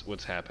of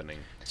what's happening.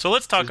 So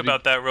let's talk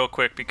about that real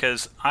quick,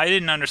 because I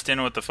didn't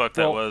understand what the fuck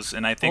that was,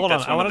 and I think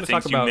that's one of the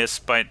things you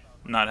missed by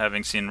not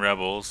having seen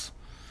Rebels.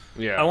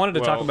 Yeah. I wanted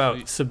to talk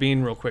about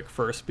Sabine real quick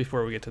first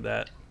before we get to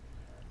that.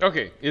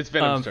 Okay, it's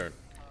Venom's turn.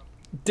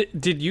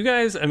 Did you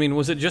guys, I mean,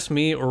 was it just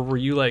me, or were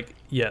you like,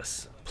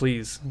 yes,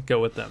 please go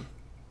with them?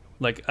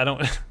 Like, I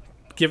don't...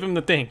 give him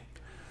the thing.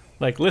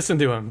 Like, listen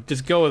to him.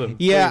 Just go with him.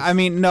 Yeah, please. I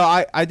mean, no,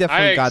 I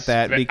definitely got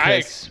that because... I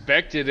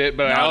expected it,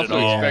 but I also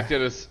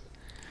expected us...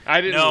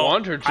 I didn't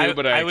want her to,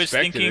 but I was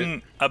expected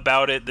thinking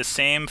about it the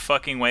same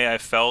fucking way I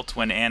felt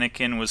when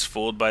Anakin was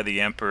fooled by the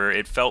Emperor.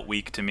 It felt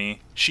weak to me.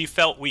 She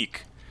felt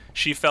weak.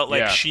 She felt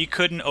like she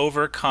couldn't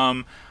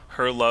overcome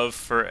her love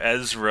for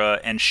Ezra,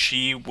 and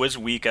she was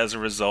weak as a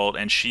result,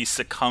 and she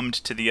succumbed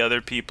to the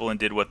other people and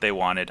did what they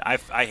wanted. I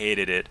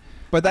hated it.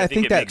 But I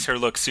think it that makes her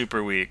look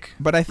super weak.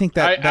 But I think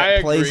that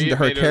plays agree, into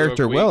her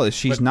character well. Is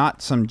she's but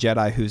not some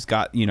Jedi who's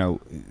got, you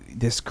know,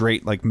 this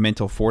great like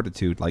mental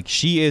fortitude. Like,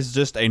 she is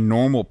just a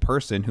normal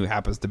person who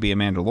happens to be a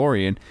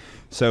Mandalorian.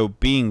 So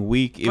being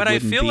weak, but I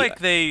feel like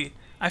they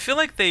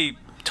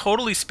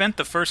totally spent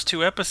the first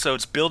 2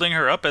 episodes building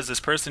her up as this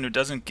person who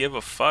doesn't give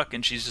a fuck,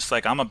 and she's just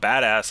like, I'm a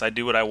badass, I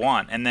do what I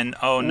want, and then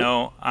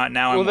now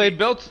I'm weak.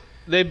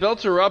 They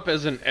built her up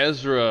as an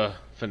Ezra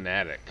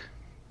fanatic.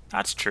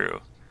 That's true.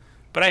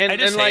 But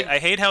I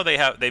hate how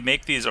they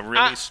make these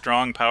really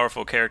strong,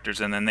 powerful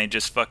characters, and then they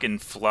just fucking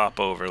flop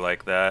over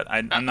like that.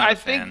 I'm not a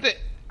fan.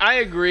 I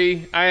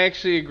agree. I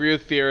actually agree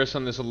with Fieris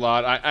on this a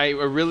lot. I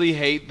really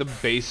hate the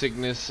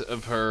basicness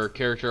of her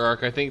character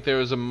arc. I think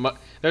there's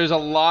a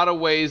lot of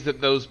ways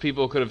that those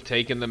people could have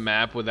taken the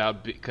map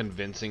without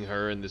convincing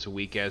her in this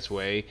weak-ass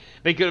way.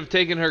 They could have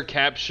taken her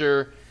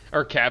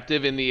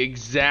captive in the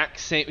exact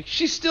same...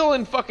 She's still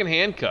in fucking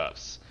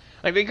handcuffs.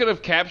 Like, they could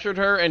have captured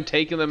her and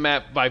taken the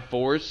map by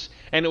force,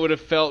 and it would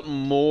have felt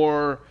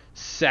more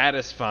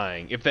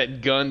satisfying if that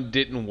gun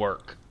didn't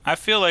work. I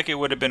feel like it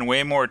would have been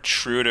way more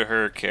true to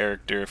her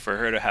character for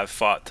her to have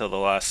fought till the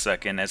last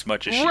second as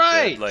much as she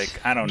could. Like,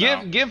 I don't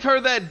know. Give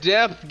her that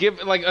depth.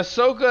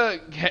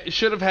 Ahsoka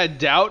should have had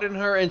doubt in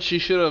her, and she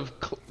should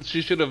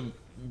have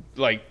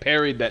like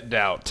parried that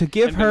doubt. To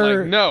give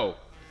her... like, no,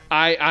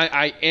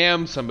 I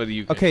am somebody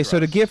you can trust. So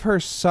to give her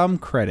some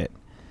credit,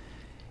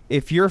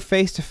 if you're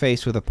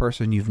face-to-face with a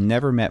person you've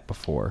never met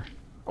before,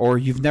 or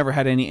you've never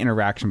had any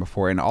interaction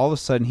before, and all of a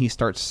sudden he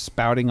starts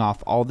spouting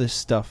off all this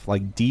stuff,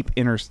 like deep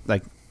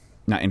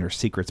not inner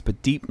secrets, but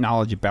deep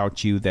knowledge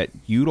about you that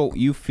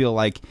you feel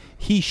like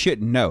he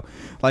shouldn't know.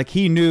 Like,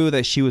 he knew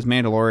that she was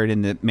Mandalorian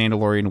in the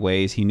Mandalorian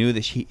ways. He knew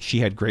that she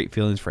had great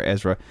feelings for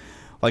Ezra.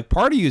 Like,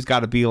 part of you's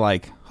got to be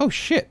like, oh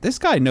shit, this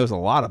guy knows a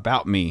lot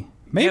about me.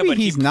 Maybe but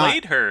he's he not.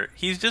 Played her.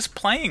 He's just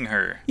playing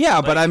her. Yeah,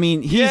 but I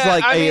mean, he's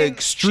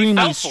extremely she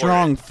fell for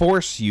strong it.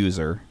 Force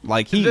user.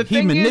 Like, he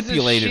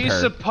manipulated her. She's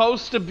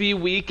supposed to be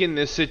weak in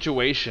this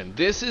situation.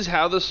 This is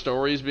how the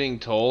story is being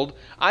told.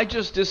 I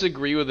just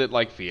disagree with it,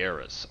 like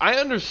Fieris. I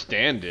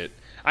understand it.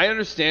 I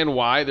understand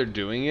why they're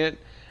doing it,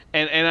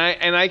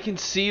 and I can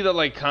see the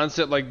like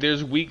concept. Like,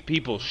 there's weak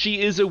people.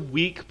 She is a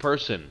weak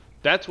person.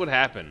 That's what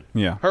happened.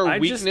 Yeah, her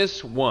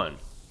weakness won.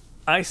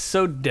 I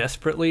so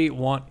desperately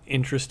want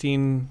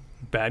interesting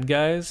bad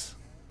guys.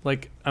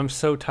 Like, I'm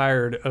so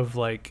tired of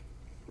like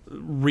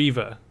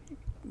Reva,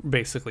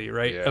 basically,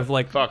 right? Yeah, of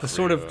like the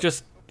sort Reva. of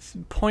just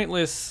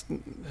pointless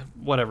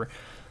whatever.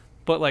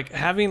 But like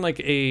having like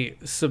a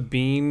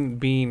Sabine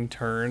being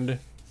turned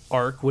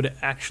arc would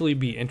actually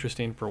be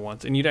interesting for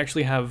once, and you'd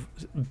actually have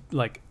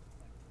like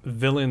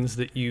villains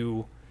that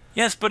you...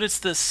 Yes, but it's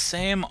the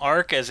same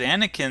arc as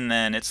Anakin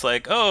then. It's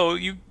like, oh,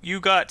 you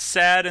got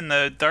sad and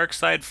the dark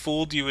side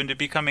fooled you into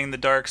becoming the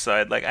dark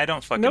side. Like, I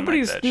don't fucking like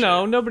that shit.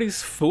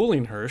 Nobody's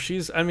fooling her.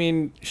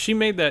 She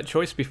made that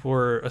choice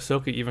before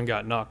Ahsoka even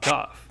got knocked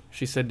off.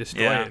 She said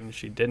destroy it, and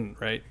she didn't,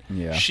 right?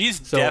 Yeah. She's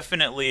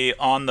definitely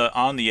on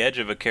the edge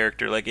of a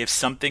character. Like, if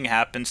something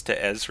happens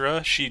to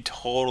Ezra, she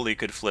totally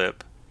could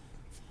flip.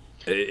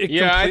 It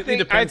completely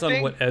depends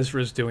on what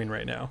Ezra's doing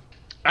right now.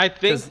 I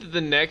think that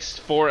the next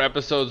 4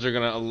 episodes are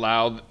going to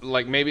allow,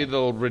 like, maybe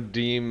they'll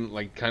redeem,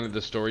 like, kind of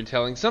the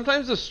storytelling.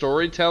 Sometimes the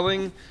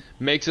storytelling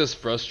makes us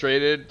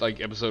frustrated, like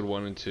episode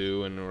 1 and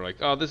 2, and we're like,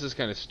 oh, this is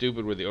kind of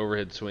stupid with the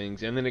overhead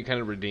swings, and then it kind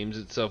of redeems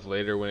itself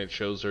later when it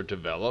shows her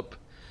develop.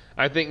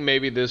 I think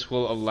maybe this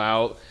will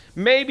allow,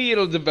 maybe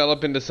it'll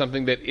develop into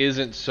something that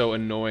isn't so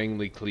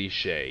annoyingly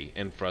cliche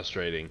and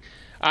frustrating.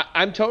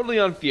 I'm totally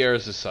on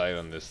Fieris' side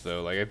on this,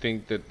 though. Like, I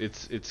think that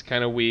it's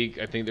kind of weak.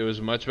 I think there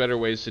was much better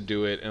ways to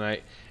do it,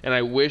 and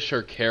I wish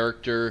her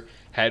character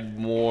had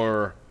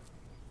more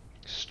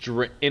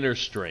inner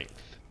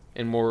strength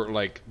and more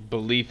like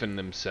belief in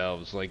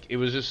themselves. Like, it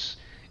was just,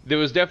 there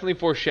was definitely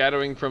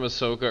foreshadowing from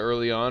Ahsoka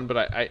early on, but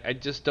I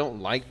just don't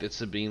like that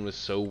Sabine was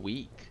so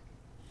weak.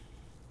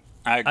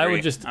 I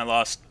agree.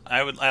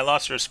 I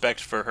lost respect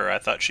for her. I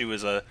thought she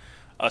was a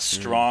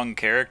strong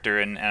character,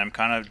 and I'm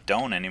kind of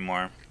don't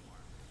anymore.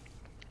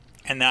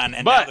 And now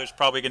there's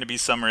probably going to be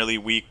some really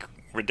weak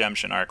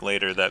redemption arc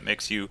later that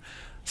makes you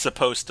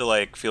supposed to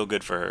like feel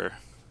good for her.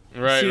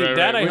 Right, See, right,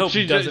 that right. I hope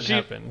doesn't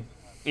happen.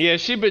 Yeah,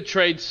 she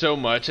betrayed so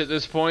much at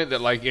this point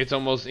that like it's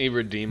almost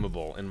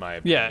irredeemable in my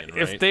opinion. Yeah,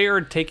 right? if they are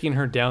taking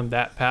her down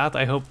that path,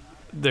 I hope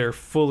they're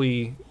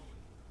fully,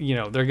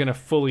 they're gonna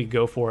fully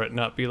go for it,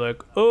 not be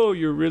like, "Oh,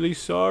 you're really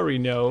sorry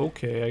now.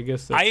 Okay, I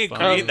guess that's I agree.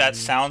 fine." That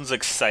sounds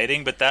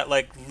exciting, but that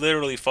like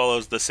literally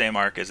follows the same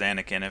arc as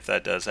Anakin. If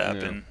that does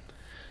happen.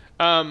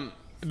 Yeah.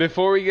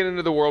 Before we get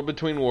into the World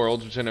Between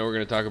Worlds, which I know we're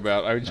going to talk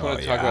about, I just want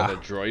to talk about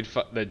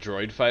that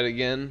droid fight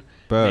again.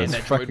 Bro, Man, it's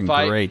that fucking droid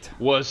fight great.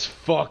 was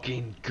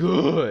fucking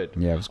good.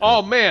 Yeah, it was good.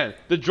 Oh man,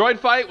 the droid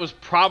fight was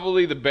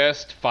probably the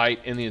best fight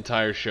in the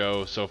entire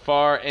show so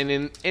far, and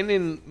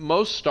in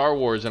most Star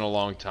Wars in a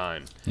long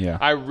time. Yeah.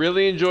 I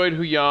really enjoyed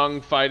Hu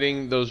Yang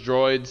fighting those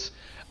droids.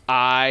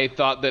 I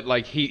thought that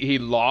like he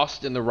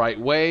lost in the right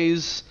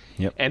ways,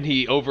 Yep. and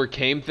he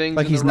overcame things.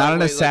 Like in he's the not right an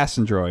way.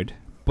 assassin droid,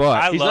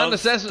 but He's not an love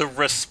assassin. the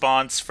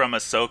response from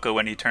Ahsoka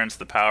when he turns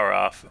the power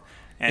off.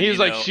 And, He was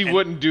like, she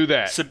wouldn't do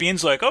that.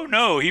 Sabine's like, oh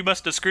no, he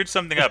must have screwed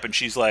something up. And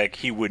she's like,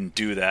 he wouldn't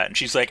do that. And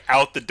she's like,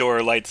 out the door,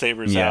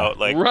 lightsabers Yeah. out.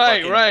 Like,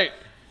 Right, fucking, right.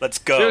 Let's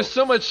go. There's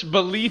so much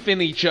belief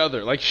in each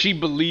other. Like she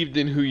believed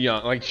in Hu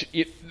Yang. Like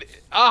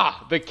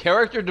the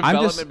character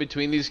development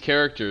between these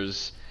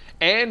characters,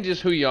 and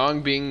just Hu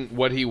Yang being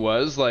what he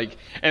was. Like,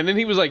 and then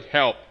he was like,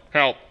 help,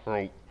 help,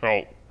 help,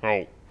 help,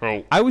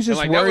 help. I was just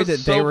like, worried was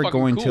that they so were fucking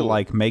going to cool.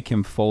 like make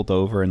him fold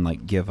over and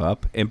like give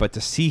up, but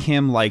to see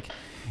him like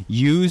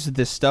use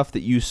the stuff that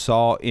you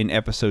saw in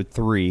episode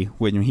 3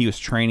 when he was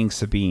training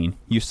Sabine,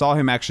 you saw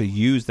him actually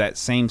use that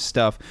same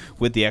stuff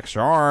with the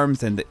extra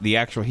arms and the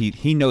actual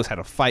he knows how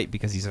to fight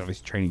because he's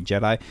always training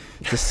Jedi.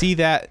 To see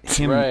that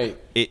him, Right.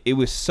 it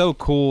was so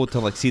cool to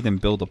like see them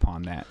build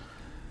upon that.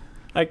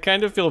 I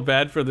kind of feel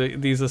bad for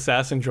these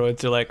assassin droids.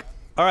 They're like,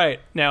 all right,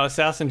 now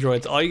assassin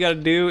droids, all you got to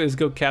do is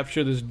go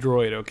capture this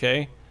droid,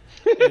 okay?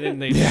 And then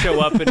they show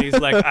up and he's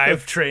like,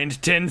 I've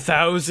trained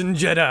 10,000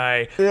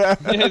 Jedi.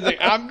 He's like,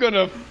 I'm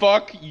gonna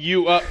fuck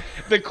you up.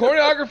 The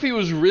choreography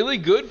was really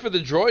good for the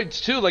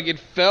droids too. Like it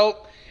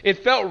felt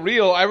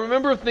real. I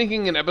remember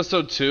thinking in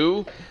episode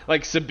 2,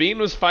 like Sabine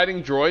was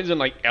fighting droids and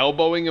like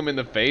elbowing them in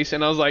the face,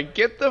 and I was like,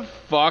 get the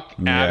fuck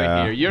out Yeah,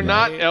 of here. You're yeah.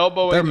 not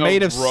elbowing They're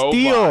made a of robot.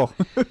 steel.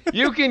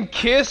 You can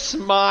kiss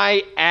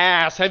my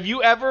ass. Have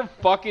you ever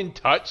fucking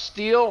touched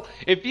steel?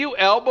 If you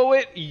elbow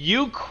it,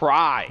 you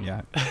cry.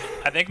 Yeah.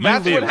 I think my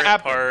That's what favorite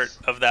happens. part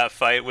of that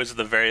fight was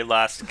the very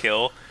last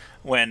kill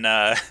when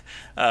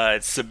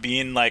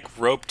Sabine like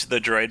roped the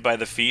droid by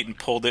the feet and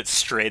pulled it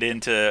straight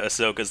into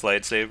Ahsoka's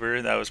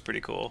lightsaber. That was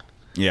pretty cool.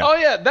 Yeah. Oh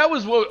yeah, that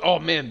was what. Oh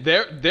man,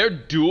 their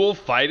dual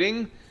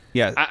fighting.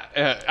 Yeah.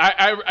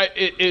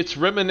 It's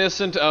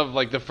reminiscent of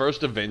like the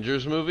first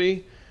Avengers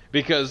movie,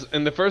 because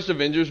in the first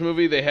Avengers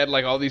movie they had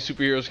like all these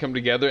superheroes come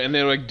together and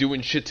they were like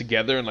doing shit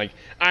together, and like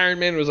Iron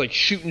Man was like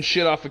shooting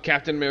shit off of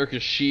Captain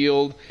America's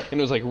shield and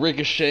it was like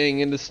ricocheting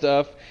into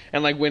stuff,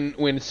 and like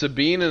when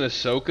Sabine and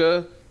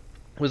Ahsoka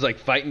was like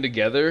fighting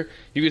together,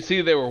 you could see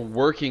they were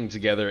working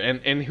together,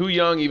 and Hu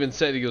Yang even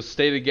said, he goes,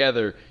 stay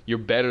together, you're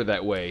better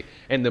that way.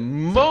 And the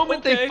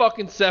moment they Okay.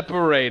 fucking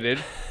separated,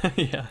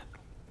 Yeah.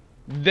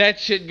 that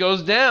shit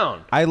goes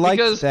down. I like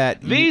because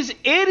that these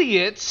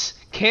idiots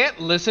can't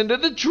listen to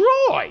the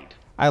droid.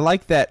 I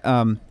like that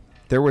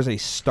there was a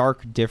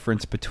stark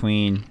difference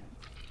between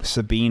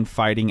Sabine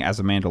fighting as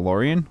a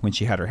Mandalorian when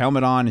she had her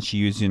helmet on and she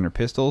using her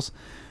pistols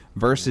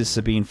versus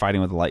Sabine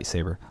fighting with a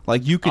lightsaber.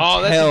 Like you could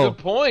Oh, that's a tell good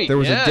point. there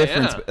was Yeah, a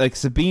difference. yeah. Like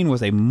Sabine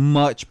was a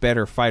much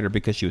better fighter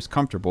because she was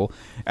comfortable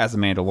as a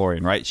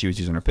Mandalorian, right? She was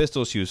using her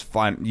pistols, she was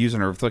flying, using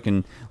her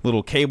fucking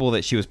little cable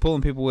that she was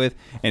pulling people with,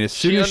 and as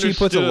soon She as she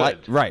puts a light,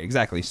 understood. right,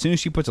 exactly. As soon as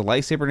she puts a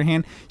lightsaber in her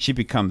hand, she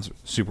becomes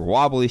super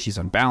wobbly. She's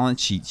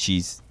unbalanced.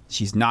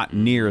 She's not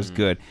near as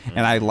good,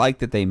 and I like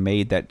that they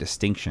made that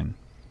distinction.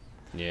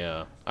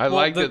 Yeah. I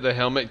like that the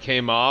helmet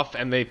came off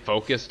and they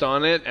focused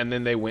on it and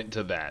then they went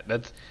to that.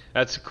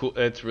 That's cool.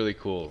 That's really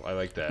cool. I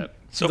like that.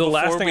 So the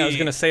last before thing I was we-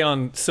 going to say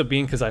on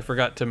Sabine, because I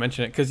forgot to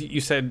mention it, because you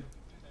said,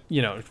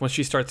 when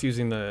she starts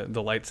using the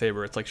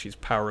lightsaber, it's like she's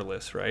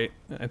powerless, right?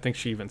 I think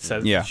she even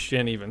says, Yeah.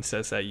 Shin even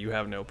says that you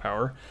have no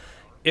power.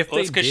 If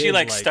Well, it's because she did,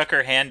 like stuck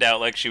her hand out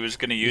like she was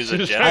going to use a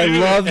Just jet. I Dude,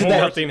 love and that.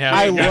 nothing I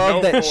happened.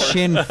 love No that force.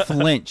 Shin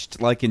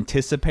flinched, like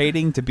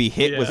anticipating to be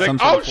hit Yeah. with Like, some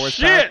sort oh, of force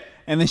shit! power.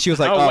 And then she was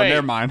like, Oh, "Oh, wait.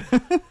 never mind."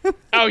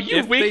 Oh, you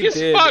If weak they as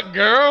did- fuck,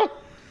 girl.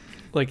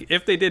 Like,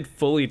 if they did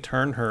fully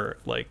turn her,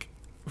 like,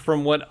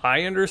 from what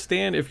I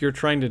understand, if you're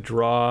trying to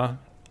draw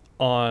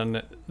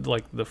on,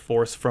 like, the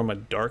Force from a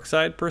dark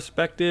side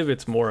perspective,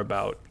 it's more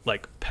about,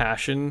 like,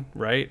 passion,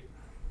 right?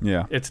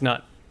 Yeah. It's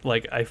not,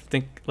 like, I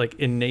think, like,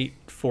 innate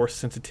Force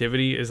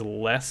sensitivity is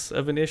less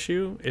of an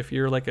issue if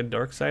you're, like, a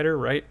dark sider,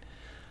 right?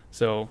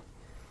 So,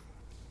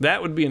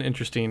 that would be an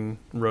interesting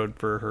road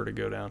for her to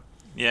go down.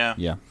 Yeah.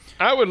 Yeah.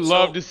 I would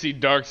love So- to see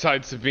Dark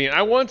Side Sabine.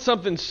 I want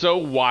something so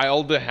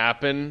wild to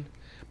happen,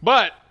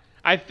 But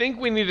I think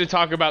we need to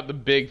talk about the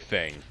big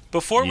thing.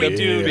 Before we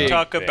do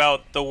talk thing.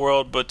 about the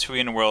world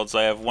between worlds,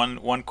 I have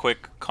one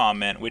quick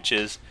comment, which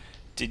is,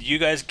 did you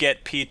guys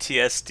get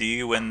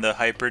PTSD when the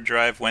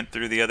hyperdrive went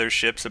through the other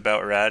ships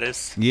about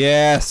Radis?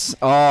 Yes.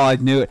 Oh, I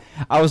knew it.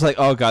 I was like,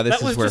 oh god, this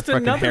That was is where just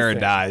fucking another Hera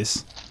thing.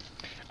 dies.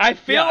 I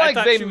feel Yeah, I like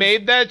thought they she was-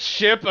 made that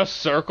ship a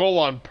circle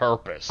on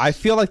purpose. I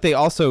feel like they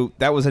also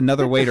that was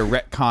another way to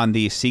retcon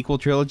the sequel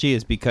trilogy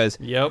is because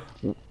Yep.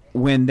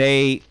 when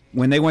they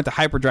went to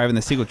hyperdrive in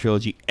the sequel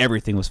trilogy,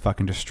 everything was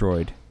fucking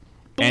destroyed.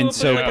 Blew And up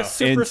so like a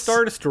super and-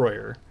 Star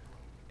Destroyer.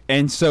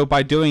 And so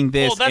by doing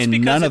this Well, that's and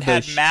because none it of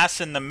had the mass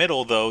in the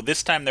middle, though.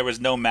 This time there was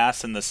no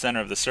mass in the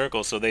center of the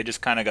circle, so they just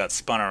kind of got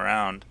spun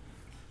around.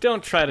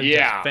 Don't try to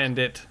Yeah. defend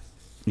it.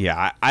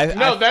 yeah,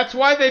 no, that's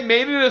why they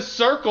made it a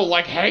circle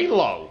like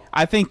Halo.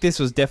 I think this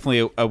was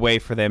definitely a way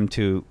for them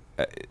to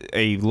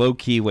a low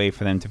key way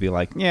for them to be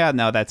like, yeah,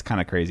 no, that's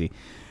kind of crazy.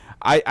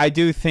 I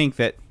do think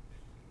that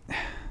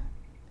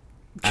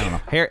I don't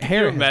know. Hera Can you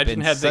has imagine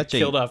been had they such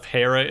killed a off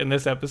Hera in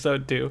this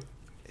episode too?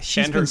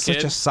 she's and her been such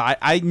a kid? side.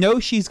 I know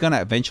she's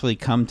gonna eventually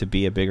come to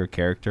be a bigger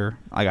character.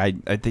 Like I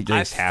think they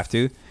just have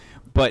to.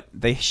 But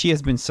she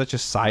has been such a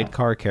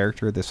sidecar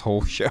character this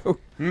whole show.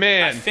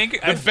 Man, I think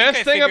the I best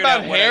thing figured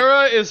about out what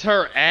Hera is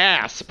her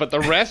ass, but the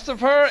rest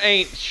of her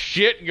ain't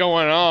shit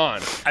going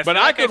on. I But feel I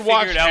like I could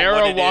watch figured out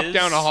Hera what it walk is.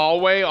 down a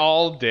hallway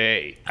all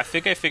day. I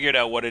think I figured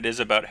out what it is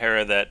about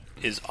Hera that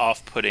is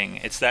off-putting.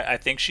 It's that I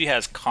think she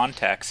has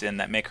contacts in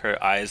that make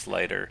her eyes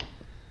lighter,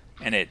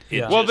 and it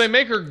Yeah. Well, just- they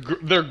make her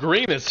they're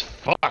green as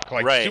fuck,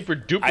 like right. super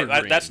duper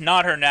green. That's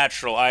not her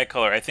natural eye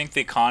color. I think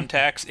the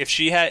contacts. If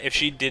she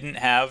didn't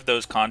have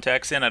those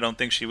contacts in, I don't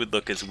think she would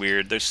look as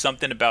weird. There's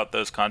something about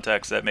those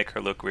contacts that make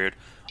her look weird.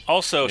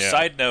 Also, Yeah.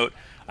 side note,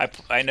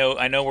 I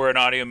know we're an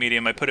audio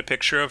medium. I put a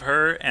picture of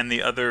her and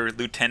the other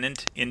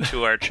lieutenant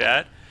into our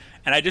chat,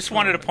 and I just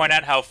wanted to point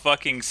out how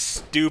fucking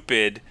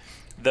stupid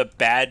the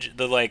badge,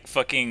 the like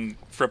fucking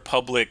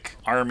Republic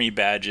Army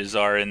badges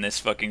are in this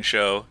fucking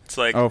show. It's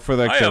like, Oh, for,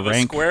 like, I the have a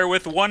rank? square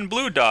with 1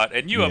 blue dot,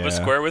 and you have Yeah. a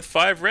square with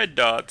 5 red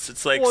dots.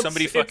 It's like Well,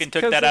 somebody it's fucking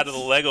took 'cause that out of the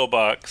it's- Lego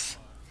box.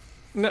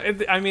 No,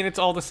 I mean it's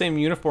all the same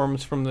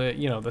uniforms from the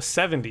the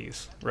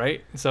 70s,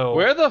 right? So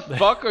Where the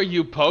fuck are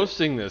you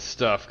posting this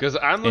stuff? Because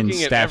I'm In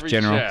looking at Staff every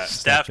General. chat.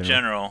 Staff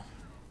General.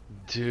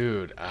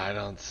 Dude, I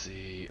don't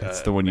see.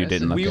 That's the one you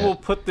didn't look we at. will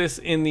put this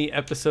in the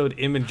episode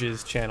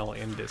images channel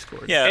in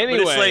Discord. Yeah, but Anyway,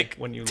 it's like,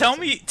 when you tell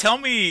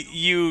listen. me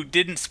you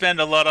didn't spend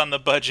a lot on the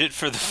budget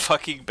for the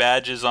fucking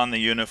badges on the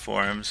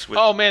uniforms. With,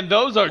 Oh man,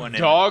 those are One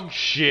dog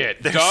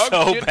shit. They're Dog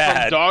so shit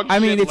bad. from dog I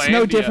mean, shit it's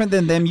no Landia. different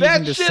than them That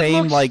using the shit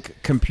same looks-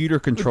 like computer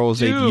controls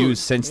they've Dude,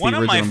 used since the one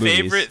of original my movies.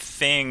 favorite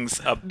things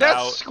That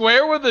about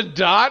square with a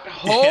dot?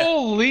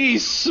 Holy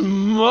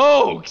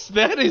smokes,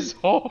 that is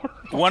hard.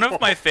 one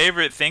of my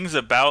favorite things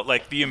about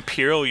like the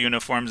Imperial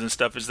uniforms and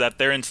stuff is that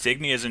their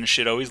insignias and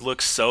shit always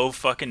look so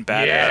fucking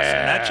badass.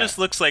 And that Yeah. just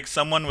looks like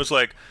someone was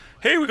like,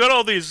 "Hey, we got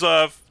all these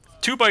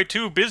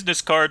 2x2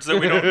 business cards that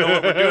we don't know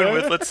what we're doing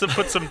with. Let's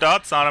put some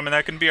dots on them, and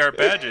that can be our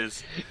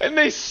badges." And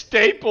they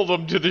stapled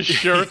them to the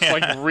shirts Yeah.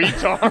 like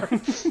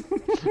retards.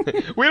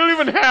 We don't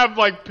even have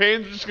like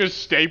pins. We're just gonna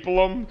staple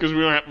them because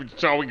we don't have.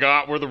 That's all we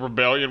got. We're the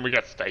rebellion. We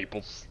got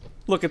staples.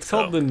 Look, it's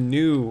called the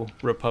New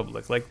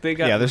Republic. Like they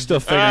got Yeah, they're still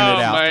figuring Oh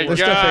it out. my They're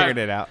still God. figuring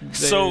it out.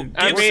 So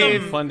I give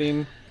mean- some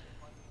funding.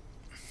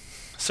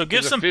 So give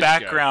There's a some fish guy.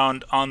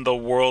 background on the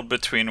world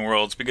between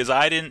worlds, because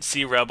I didn't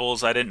see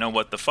Rebels. I didn't know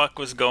what the fuck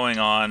was going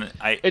on.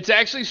 It's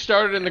actually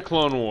started in the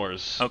Clone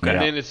Wars. Okay.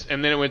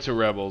 And then it went to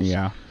Rebels.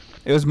 Yeah,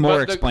 it was more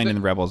But the- explained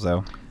in Rebels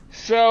though.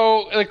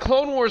 So the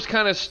Clone Wars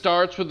kind of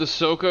starts with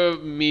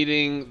Ahsoka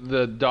meeting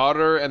the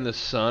daughter and the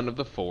son of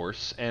the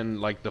Force, and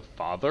like the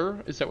father.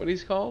 Is that what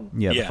he's called?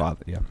 Yeah, Yeah. the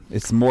father. Yeah,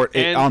 it's more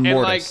And- on and,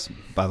 Mortis,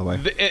 by the way.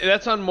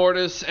 That's on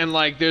Mortis, and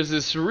like there's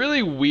this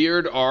really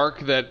weird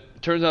arc that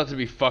turns out to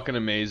be fucking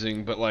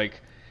amazing. But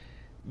like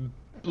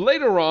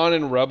later on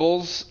in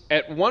Rebels,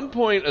 at one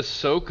point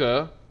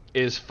Ahsoka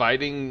is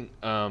fighting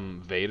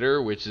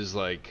Vader, which is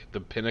like the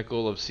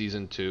pinnacle of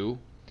season 2.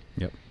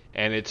 Yep.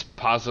 And it's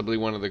possibly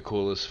one of the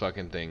coolest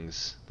fucking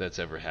things that's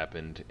ever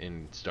happened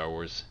in Star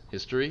Wars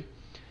history.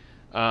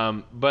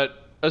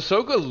 But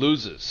Ahsoka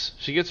loses.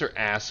 She gets her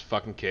ass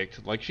fucking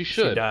kicked, like she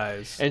should. She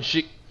dies. And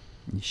she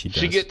She does.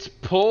 she gets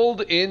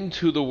pulled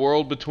into the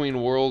world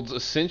between worlds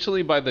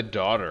essentially by the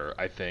daughter,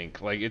 I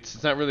think. Like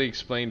it's not really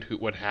explained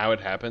how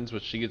it happens,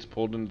 but she gets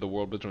pulled into the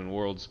world between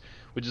worlds,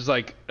 which is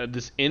like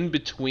this in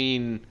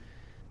between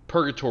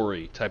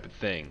purgatory type of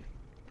thing.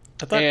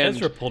 I thought and-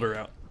 Ezra pulled her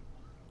out.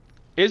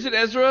 Is it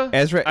Ezra?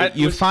 Ezra.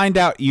 You find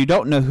out you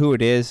don't know who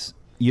it is.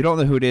 You don't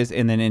know who it is,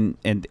 and then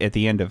in at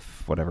the end of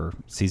whatever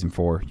season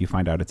 4, you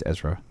find out it's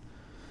Ezra.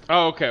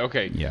 Oh,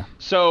 okay. Yeah.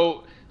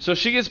 So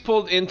she gets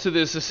pulled into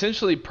this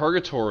essentially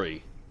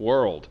purgatory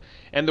world,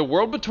 and the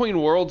world between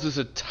worlds is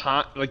a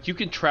time like you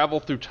can travel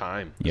through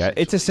time. Yeah,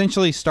 it's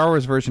essentially Star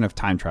Wars version of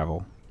time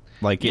travel.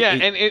 Like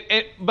Yeah,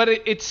 but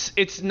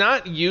it's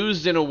not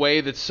used in a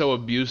way that's so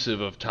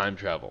abusive of time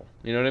travel.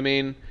 You know what I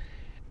mean?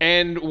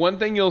 And one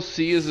thing you'll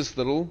see is this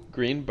little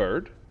green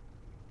bird,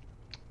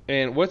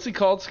 And what's he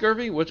called,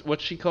 Scurvy?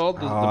 What's she called?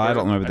 I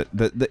don't remember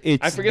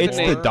I forget it's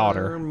the name. the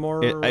daughter. I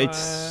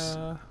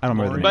don't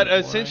remember the name. But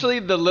essentially,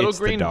 the little It's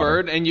the green daughter.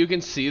 bird, and you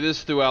can see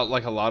this throughout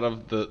like a lot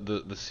of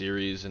the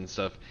series and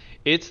stuff.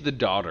 It's the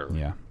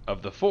daughter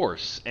of the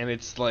Force, and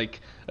it's like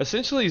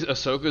essentially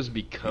Ahsoka's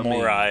becoming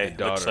Morai. the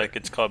daughter. Looks like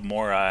it's called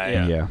Morai.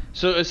 Yeah.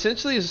 So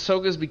essentially,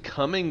 Ahsoka's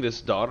becoming this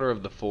daughter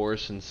of the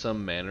Force in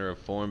some manner of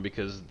form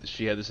because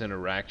she had this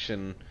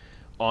interaction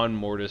on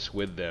Mortis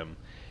with them,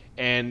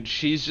 and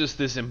she's just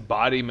this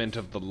embodiment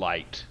of the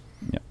light.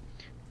 Yeah.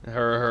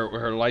 Her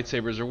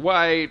lightsabers are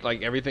white.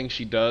 Like everything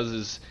she does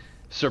is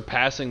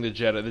surpassing the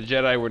Jedi. The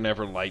Jedi were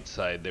never light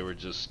side; they were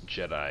just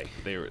Jedi.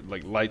 They were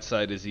like light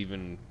side is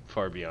even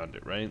far beyond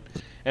it, right?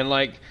 And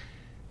like,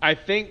 I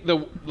think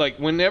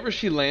whenever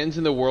she lands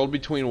in the world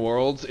between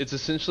worlds, it's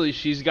essentially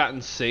she's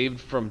gotten saved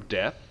from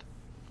death,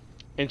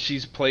 and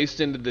she's placed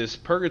into this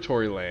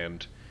purgatory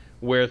land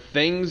where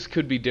things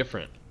could be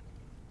different.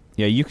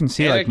 Yeah, you can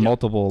see like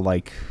multiple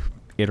like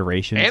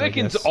iterations.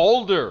 Anakin's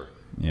older.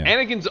 Yeah.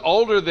 Anakin's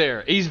older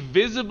there. He's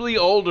visibly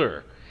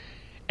older.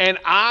 And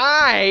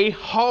I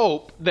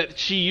hope that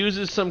she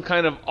uses some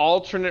kind of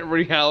alternate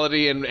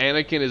reality and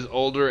Anakin is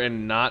older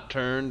and not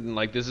turned. And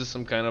like this is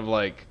some kind of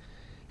like,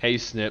 hey,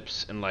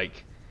 Snips. And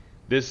like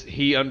this,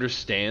 he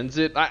understands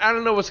it. I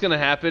don't know what's going to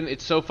happen.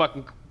 It's so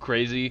fucking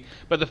crazy.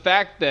 But the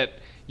fact that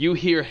you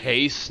hear,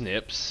 hey,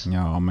 Snips.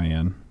 Oh,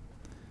 man.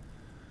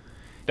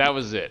 That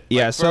was it.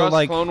 Yeah, like, for so us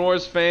like Clone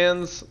Wars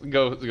fans,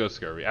 go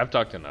Scurvy. I've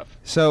talked enough.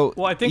 So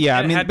well, I think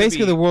I mean,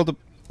 basically the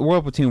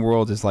world between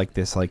worlds is like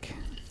this, like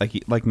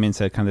Min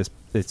said, kind of this.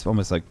 It's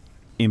almost like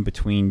in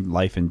between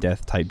life and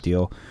death type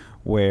deal,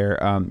 where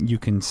you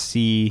can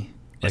see.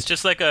 It's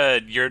just like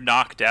you're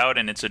knocked out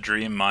and it's a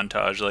dream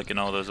montage, like in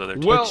all those other.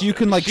 Well, but you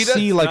can like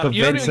see like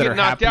events that are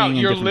happening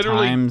you're in different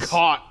literally times.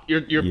 Caught.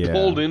 You're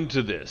pulled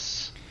into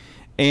this.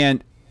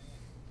 And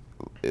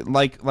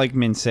like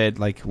Min said,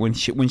 like when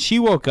she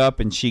woke up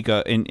and she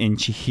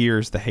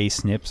hears the hey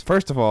Snips.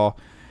 First of all,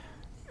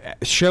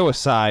 show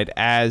aside,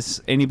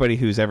 as anybody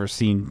who's ever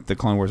seen the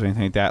Clone Wars or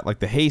anything like that, like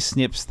the hey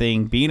Snips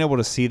thing, being able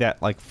to see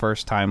that like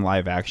first time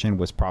live action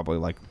was probably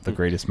like the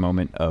greatest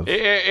moment of.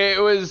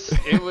 It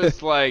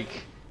was like.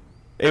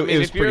 It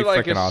was if you're pretty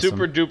like a awesome.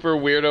 super duper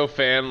weirdo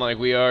fan like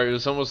we are, it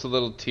was almost a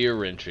little tear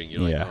wrenching.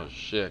 You're like, oh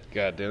shit,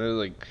 god damn it!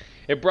 Like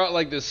it brought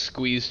like this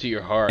squeeze to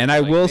your heart. And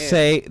I will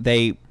say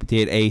they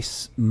did a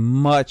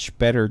much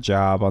better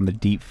job on the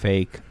deep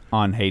fake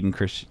on Hayden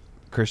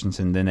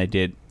Christensen than they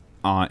did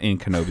in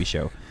Kenobi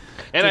show.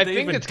 And I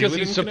think it's because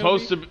he's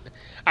supposed to.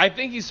 I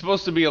think he's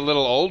supposed to be a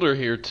little older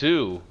here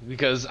too,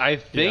 because I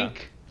think.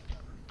 Yeah.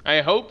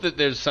 I hope that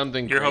there's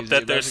something. You hope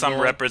that there's some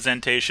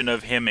representation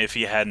of him if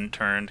he hadn't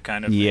turned,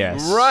 kind of.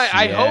 Yes. Thing. Right.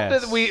 I hope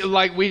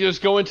that we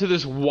just go into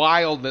this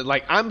wild.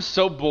 Like I'm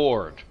so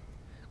bored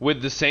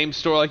with the same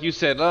story. Like you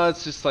said,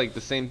 it's just like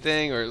the same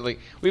thing, or like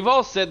we've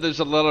all said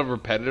there's a lot of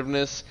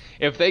repetitiveness.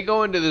 If they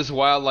go into this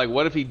wild, like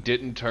what if he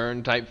didn't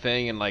turn type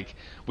thing, and like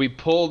we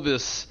pull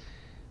this.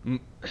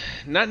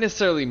 Not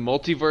necessarily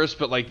multiverse,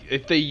 but like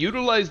if they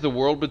utilize the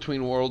world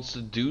between worlds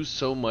to do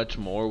so much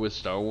more with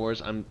Star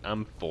Wars,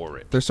 I'm for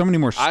it. There's so many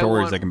more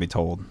stories that can be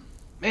told.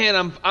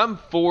 Man, I'm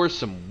for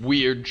some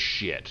weird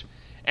shit,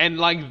 and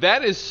like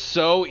that is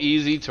so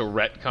easy to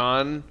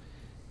retcon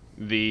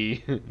the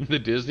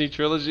Disney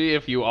trilogy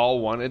if you all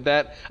wanted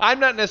that.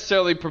 I'm not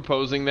necessarily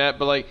proposing that,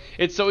 but like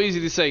it's so easy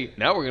to say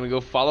now we're gonna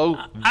go follow.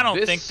 I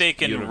don't think they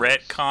can universe.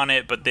 retcon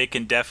it, but they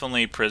can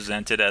definitely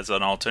present it as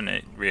an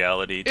alternate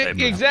reality type.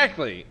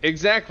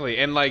 Exactly,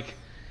 and like,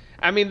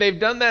 I mean they've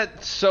done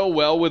that so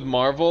well with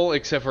Marvel,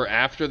 except for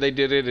after they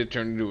did it, it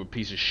turned into a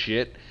piece of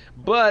shit.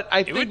 But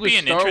I think it would with be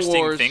an Star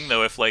interesting Wars, thing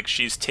though if like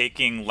she's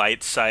taking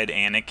light side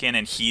Anakin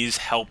and he's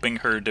helping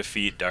her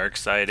defeat dark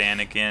side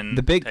Anakin,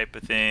 type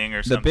of thing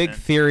or something. The big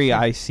theory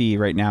I see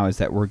right now is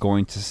that we're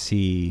going to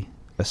see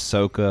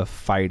Ahsoka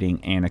fighting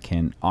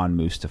Anakin on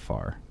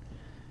Mustafar,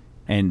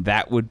 and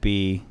that would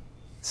be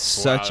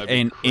such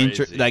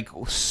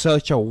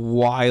such a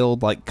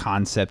wild like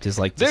concept. Is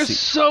like there's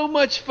so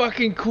much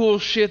fucking cool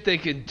shit they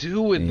could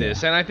do with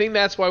this, and I think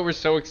that's why we're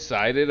so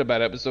excited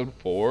about Episode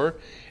 4.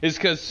 Is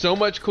because so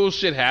much cool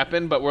shit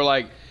happened, but we're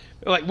like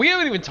we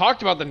haven't even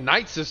talked about the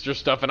Night Sister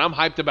stuff, and I'm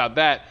hyped about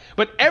that.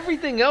 But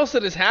everything else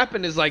that has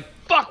happened is like,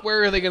 fuck,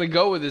 where are they gonna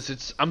go with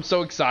this? I'm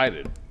so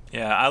excited.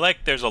 Yeah, I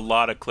like. There's a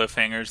lot of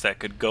cliffhangers that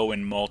could go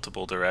in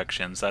multiple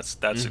directions. That's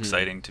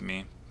exciting to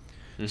me.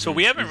 Mm-hmm. So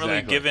we haven't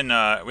really given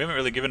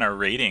our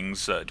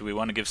ratings. Do we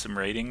want to give some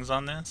ratings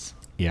on this?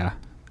 Yeah.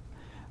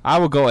 I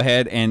will go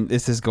ahead, and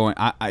this is going.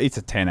 It's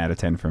a 10 out of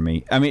 10 for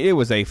me. I mean, it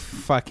was a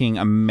fucking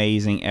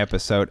amazing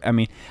episode. I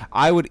mean,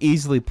 I would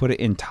easily put it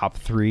in top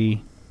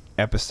 3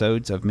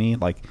 episodes of me.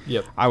 Like,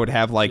 I would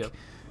have like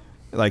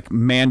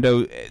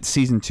Mando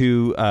season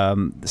 2,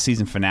 the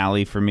season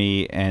finale for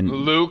me, and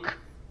Luke.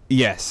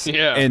 Yes.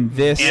 Yeah. And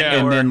this,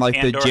 and then like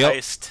Andor the jail.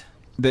 Heist.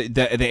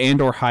 The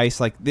Andor heist,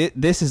 like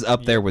this is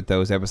up there with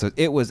those episodes.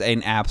 It was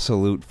an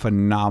absolute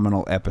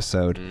phenomenal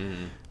episode.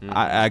 Mm-hmm.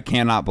 I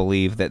cannot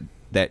believe that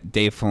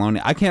Dave Filoni.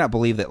 I cannot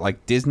believe that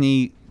like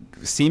Disney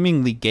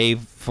seemingly gave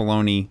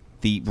Filoni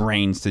the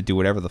reins to do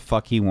whatever the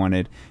fuck he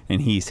wanted,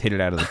 and he's hit it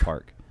out of the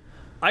park.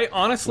 I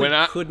honestly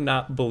could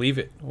not believe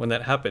it when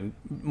that happened.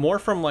 More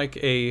from like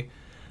a,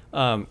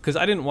 because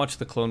I didn't watch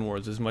the Clone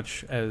Wars as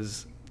much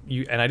as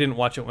you, and I didn't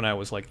watch it when I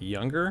was like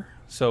younger,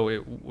 so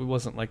it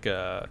wasn't like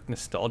a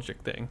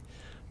nostalgic thing,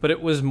 but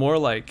it was more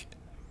like,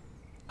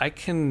 I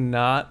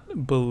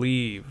cannot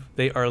believe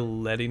they are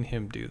letting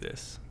him do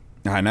this.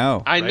 I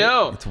know. I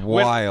know. It's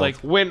wild.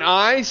 When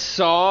I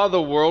saw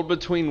the World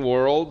Between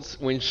Worlds,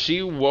 when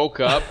she woke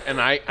up, and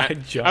I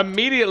jumped.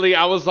 Immediately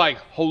I was like,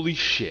 holy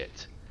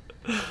shit.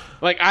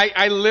 Like,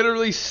 I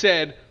literally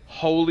said,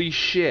 holy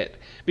shit.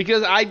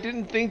 Because I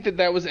didn't think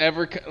that was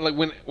ever... Like,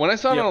 when I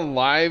saw it on a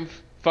live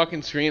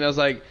fucking screen, I was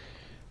like,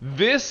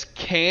 this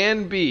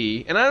can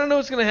be... And I don't know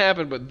what's going to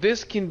happen, but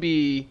this can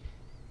be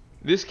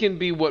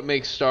what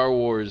makes Star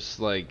Wars,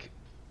 like...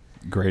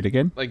 Great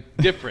again? Like,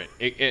 different.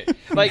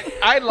 Like,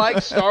 I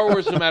like Star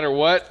Wars no matter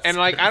what, and,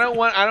 like, I don't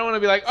want to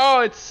be like,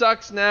 oh, it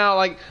sucks now.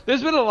 Like,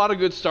 there's been a lot of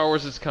good Star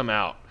Wars that's come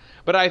out.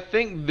 But I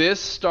think this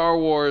Star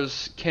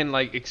Wars can,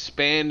 like,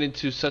 expand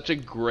into such a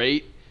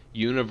great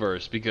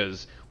universe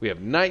because we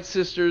have Night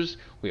Sisters,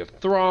 we have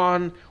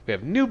Thrawn, we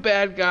have new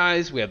bad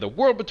guys, we have the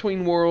World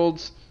Between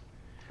Worlds,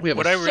 we have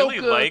What Ahsoka. I really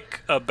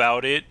like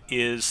about it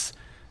is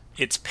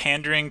it's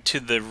pandering to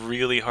the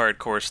really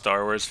hardcore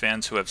Star Wars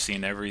fans who have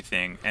seen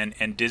everything,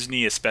 and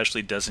Disney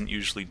especially doesn't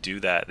usually do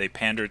that. They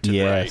pander to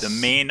the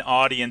main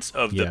audience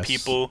of the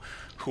people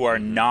who are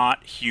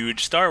not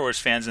huge Star Wars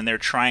fans, and they're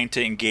trying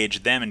to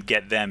engage them and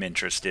get them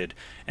interested.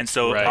 And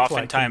so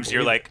oftentimes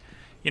you're like,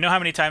 you know how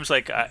many times,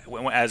 like,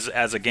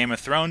 as a Game of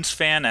Thrones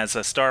fan, as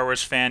a Star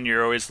Wars fan,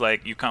 you're always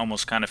like, you can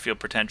almost kind of feel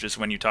pretentious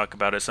when you talk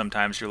about it.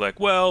 Sometimes you're like,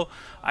 well,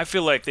 I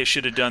feel like they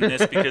should have done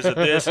this because of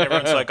this. And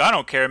everyone's like, I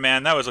don't care,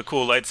 man. That was a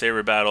cool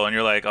lightsaber battle. And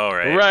you're like, all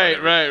right.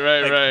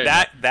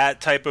 Right.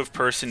 That type of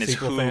person is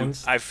who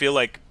fans. I feel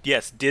like,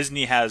 yes,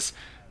 Disney has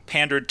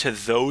pandered to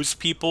those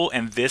people,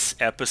 and this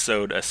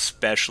episode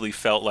especially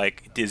felt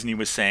like Disney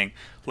was saying,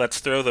 let's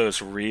throw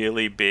those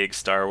really big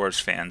Star Wars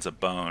fans a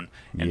bone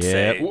and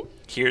say,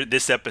 here,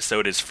 this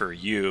episode is for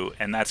you.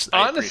 And that's,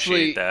 I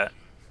appreciate that.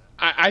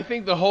 I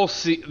think the whole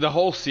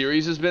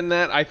series has been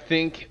that. I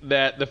think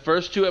that the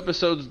first 2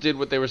 episodes did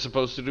what they were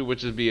supposed to do,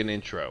 which is be an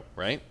intro,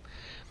 right?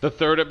 The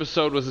 3rd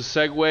episode was a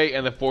segue,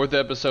 and the 4th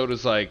episode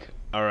was like,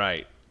 all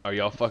right, are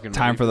y'all fucking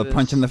time ready for the this?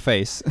 punch in the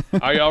face?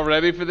 Are y'all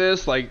ready for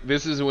this? Like,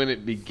 this is when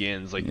it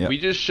begins. Like, we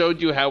just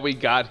showed you how we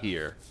got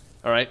here.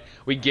 All right?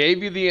 We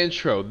gave you the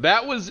intro.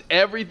 That was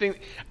everything.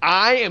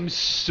 I am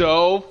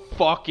so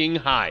fucking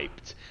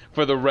hyped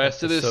for the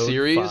rest of this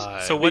series.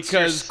 5. So what's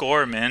your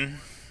score, man?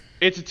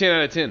 It's a 10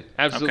 out of 10.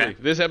 Absolutely. Okay.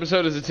 This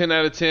episode is a 10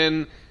 out of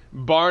 10.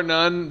 Bar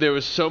none. There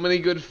was so many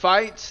good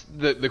fights.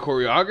 The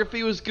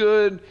choreography was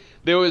good.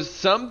 There was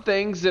some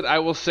things that I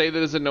will say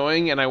that is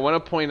annoying, and I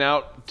want to point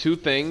out 2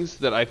 things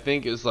that I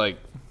think is like...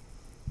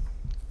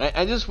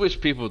 I just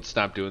wish people would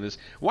stop doing this.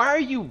 Why are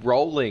you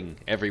rolling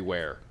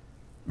everywhere?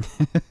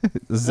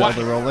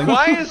 Zelda rolling?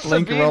 Why is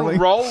Link Sabine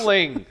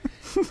rolling?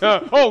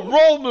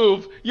 Roll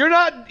move. You're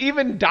not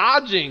even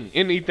dodging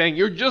anything.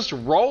 You're just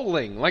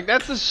rolling. Like,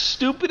 that's the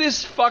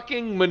stupidest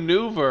fucking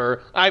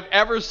maneuver I've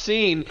ever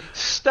seen.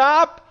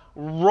 Stop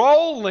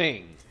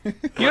rolling. You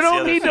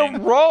don't need to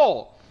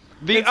roll.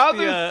 The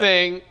other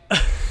thing...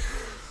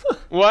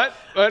 What?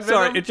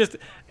 Sorry, it just...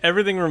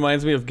 Everything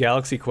reminds me of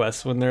Galaxy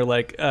Quest when they're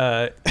like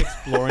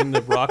exploring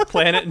the rock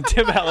planet and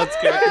Tim Allen's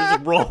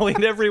characters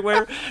rolling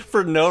everywhere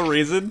for no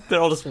reason. They're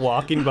all just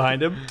walking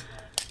behind him.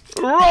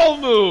 Roll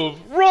move!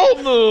 What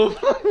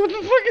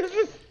the fuck is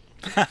this?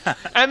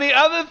 And the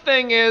other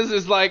thing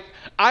is like,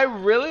 I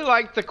really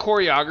like the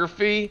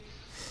choreography,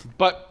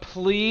 but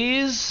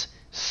please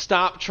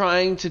stop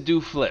trying to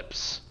do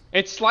flips.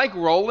 It's like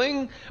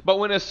rolling, but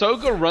when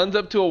Ahsoka runs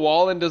up to a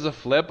wall and does a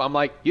flip, I'm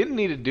like, you didn't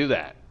need to do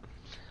that.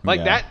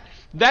 Like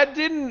that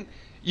didn't...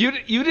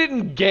 You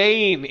didn't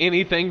gain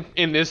anything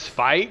in this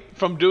fight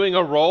from doing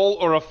a roll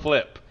or a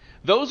flip.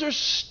 Those are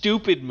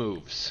stupid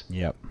moves.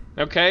 Yep.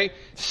 Okay?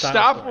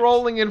 Stop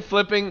rolling and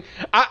flipping.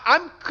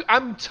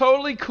 I'm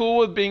totally cool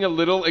with being a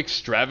little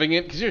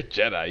extravagant because you're a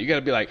Jedi. You got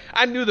to be like,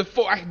 I can do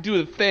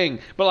the thing.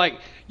 But like,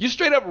 you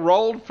straight up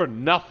rolled for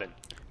nothing.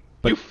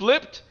 You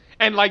flipped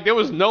and like there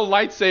was no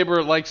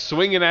lightsaber like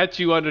swinging at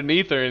you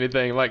underneath or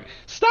anything. Like,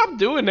 stop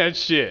doing that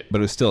shit. But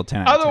it was still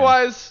 10 out of 10.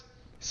 Otherwise...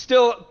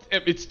 Still,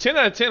 it's 10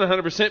 out of 10,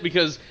 100%,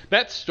 because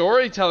that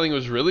storytelling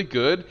was really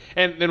good.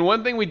 And then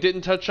one thing we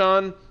didn't touch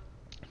on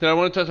that I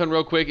want to touch on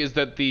real quick is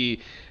that the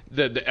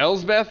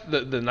Elsbeth,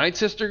 the Night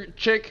Sister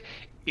chick,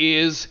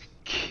 is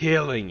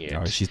killing it.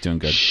 Oh, she's doing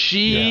good.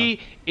 She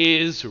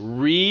is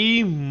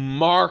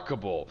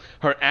remarkable.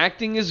 Her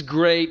acting is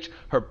great.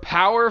 Her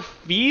power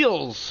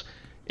feels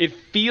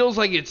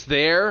like it's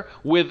there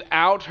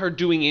without her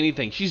doing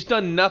anything. She's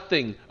done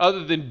nothing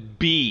other than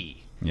be.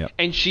 Yep.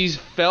 And she's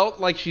felt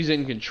like she's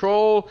in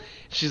control.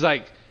 She's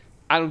like,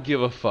 I don't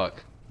give a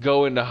fuck.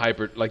 go into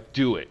hyper, like,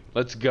 do it.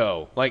 Let's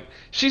go. Like,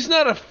 she's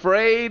not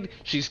afraid.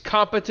 She's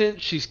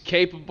competent. She's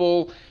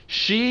capable.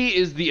 She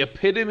is the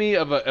epitome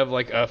of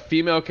a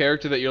female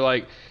character that you're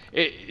like,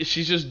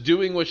 she's just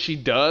doing what she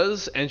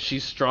does, and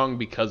she's strong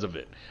because of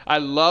it. I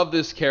love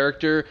this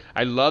character.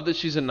 I love that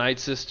she's a Night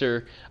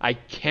Sister. I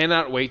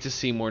cannot wait to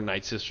see more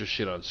Night Sister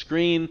shit on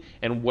screen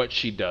and what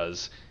she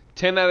does.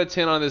 10 out of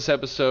 10 on this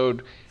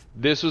episode.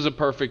 This was a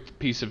perfect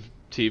piece of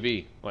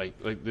TV. Like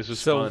this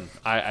was fun.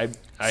 I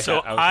was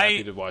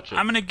happy to watch it.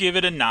 I'm gonna give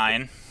it a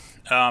 9.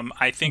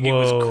 I think it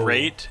was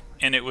great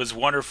and it was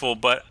wonderful,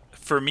 but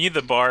for me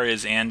the bar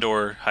is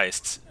Andor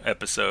Heist's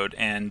episode,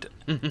 and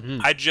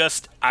I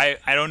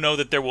don't know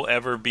that there will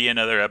ever be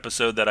another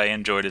episode that I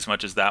enjoyed as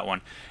much as that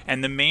one.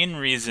 And the main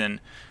reason,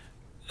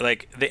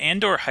 like, the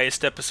Andor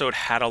Heist episode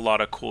had a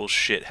lot of cool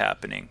shit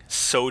happening.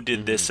 So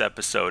did this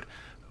episode,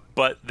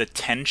 but the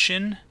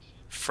tension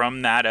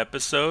from that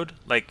episode,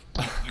 like,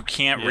 you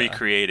can't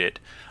recreate it.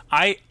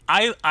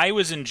 I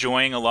was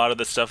enjoying a lot of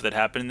the stuff that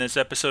happened in this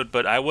episode,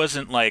 but I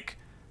wasn't like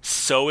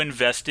so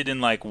invested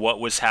in like what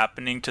was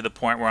happening to the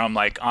point where I'm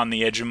like on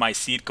the edge of my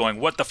seat going,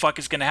 what the fuck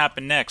is going to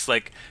happen next?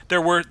 Like,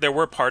 there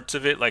were parts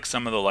of it, like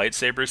some of the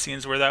lightsaber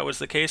scenes where that was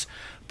the case,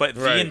 but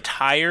the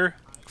entire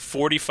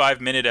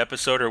 45-minute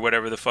episode or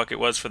whatever the fuck it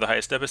was for the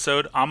Heist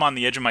episode, I'm on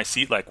the edge of my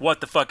seat like,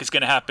 what the fuck is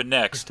going to happen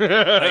next? Like,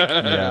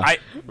 to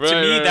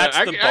me, that's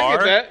the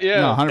bar. I get that,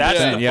 yeah. No, 100%,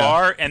 that's the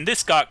bar, and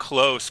this got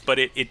close, but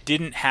it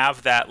didn't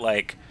have that,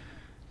 like,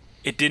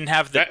 it didn't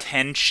have the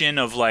tension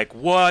of like,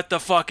 what the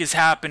fuck is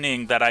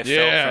happening that I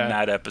felt from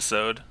that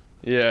episode.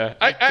 Yeah,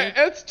 I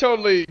that's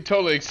totally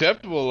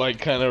acceptable. Like,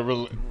 kind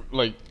of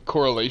like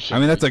correlation. I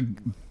mean, that's a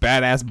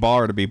badass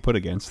bar to be put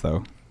against,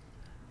 though.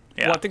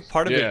 Yeah. Well, I think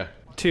part of it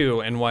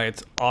too, and why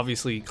it's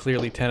obviously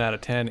clearly 10 out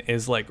of 10,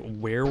 is like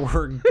where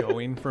we're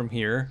going from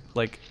here.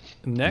 Like,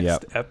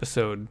 next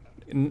episode,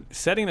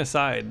 setting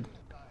aside,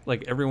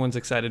 like, everyone's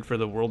excited for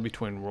the World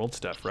Between Worlds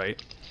stuff, right?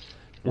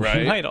 Right.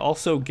 We might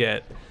also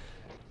get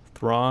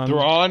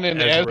Thrawn and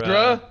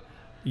Ezra,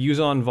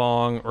 Yuzon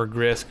Vong or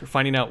Grisk,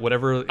 finding out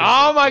whatever.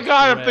 Oh my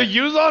god! If the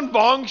Yuzon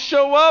Vong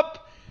show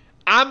up,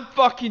 I'm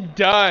fucking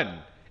done.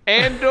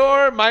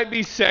 Andor might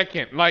be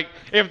second. Like,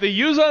 if the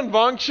Yuzon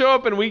Vong show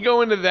up and we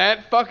go into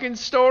that fucking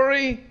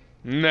story,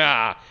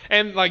 nah.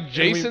 And like,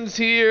 Jason's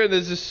here.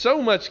 There's just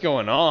so much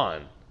going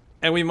on.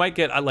 And we might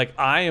get, like,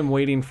 I am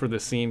waiting for the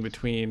scene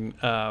between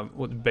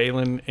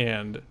Balin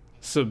and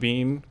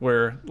Sabine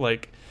where,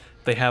 like,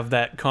 they have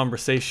that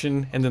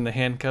conversation and then the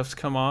handcuffs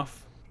come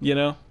off, you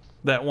know?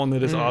 That one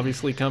that is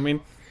obviously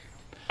coming.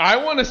 I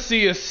want to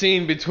see a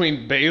scene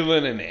between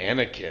Balin and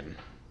Anakin.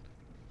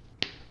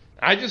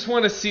 I just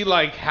want to see,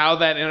 like, how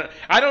that...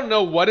 I don't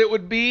know what it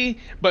would be,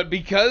 but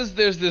because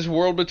there's this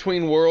World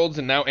Between Worlds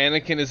and now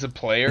Anakin is a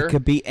player... It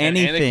could be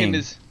anything.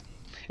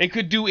 It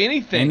could do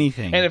anything.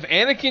 Anything. And if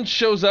Anakin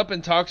shows up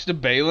and talks to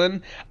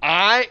Balin,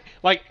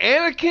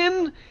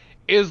 Anakin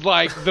is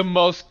like the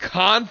most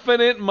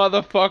confident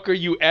motherfucker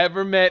you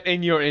ever met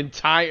in your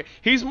entire...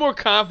 He's more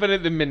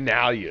confident than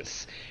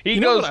Menalius. He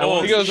goes,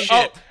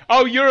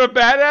 oh, you're a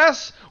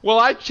badass? Well,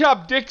 I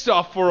chop dicks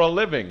off for a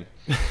living.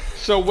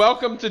 So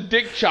welcome to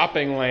dick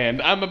chopping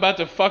land. I'm about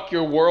to fuck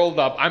your world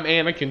up. I'm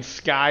Anakin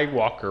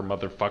Skywalker,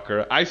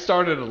 motherfucker. I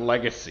started a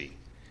legacy.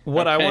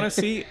 What I want to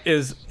see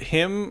is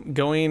him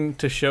going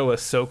to show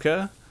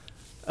Ahsoka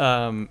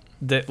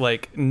that,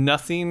 like,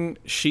 nothing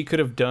she could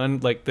have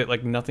done, like, that,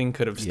 like, nothing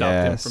could have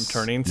stopped him from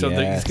turning. So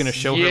that he's going to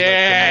show her,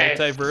 like,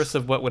 the multiverse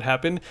of what would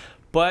happen.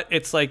 But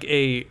it's like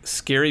a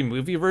scary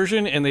movie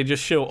version, and they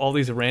just show all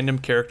these random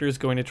characters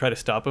going to try to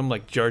stop him.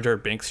 Like, Jar Jar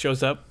Binks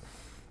shows up.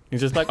 He's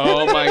just like,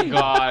 oh my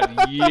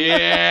god,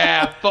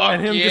 yeah, fuck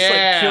and him yeah. just,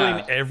 like,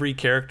 killing every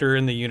character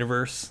in the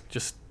universe.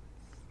 Just,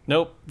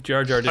 nope,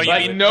 Jar Jar didn't.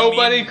 Like,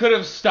 nobody could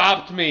have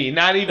stopped me,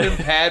 not even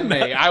Padme.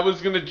 I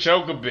was gonna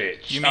choke a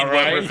bitch. You mean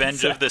what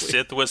Revenge of the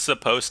Sith was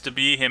supposed to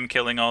be? Him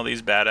killing all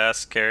these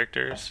badass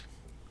characters?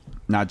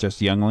 Not just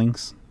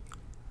younglings.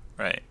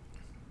 Right.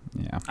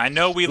 Yeah. I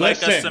know we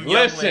like us some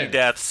youngling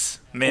deaths,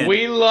 man.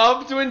 We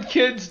loved when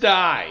kids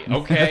die,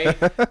 okay?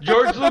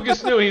 George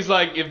Lucas knew. He's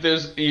like, if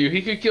there's...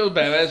 He could kill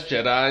badass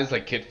Jedis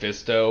like Kit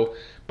Fisto,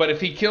 but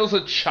if he kills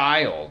a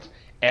child,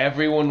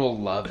 everyone will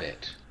love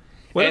it.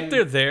 What if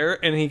they're there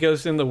and he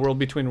goes in the World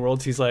Between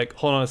Worlds? He's like,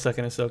 hold on a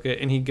second, Ahsoka,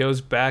 and he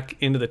goes back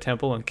into the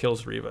temple and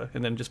kills Reva,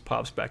 and then just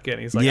pops back in.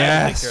 He's like, I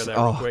can take care of that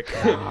real quick.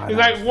 God. He's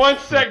like, 1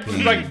 sec.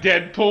 He's like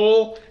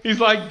Deadpool.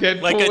 He's like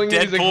Deadpooling. Like a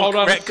Deadpool He's like, hold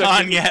on a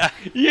second. yeah.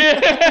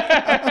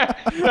 Yeah.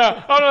 No,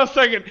 hold on a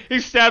second. He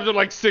stabs her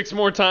like 6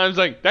 more times.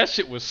 Like, that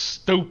shit was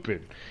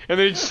stupid. And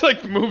then he just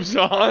like moves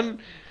on.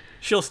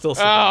 She'll still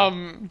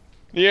survive.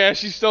 Yeah,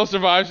 she still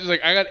survives. She's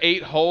like, I got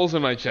 8 holes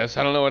in my chest.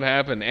 I don't know what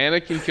happened.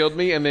 Anakin killed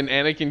me, and then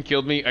Anakin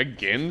killed me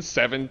again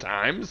 7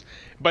 times.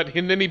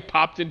 And then he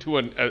popped into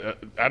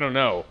I don't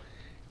know.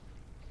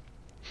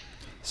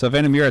 So,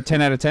 Venom, you're a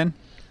 10 out of 10?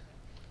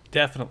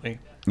 Definitely.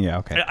 Yeah,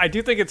 okay. I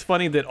do think it's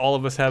funny that all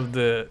of us have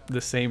the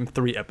same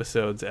 3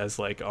 episodes as,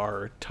 like,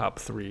 our top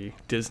 3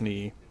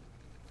 Disney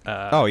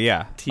Oh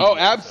yeah, TV Oh,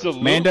 episodes.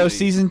 absolutely. Mando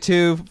season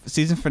 2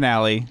 season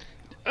finale.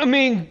 I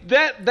mean,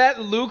 that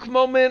Luke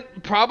moment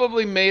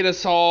probably made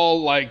us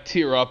all like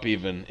tear up.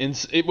 Even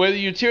whether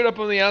you teared up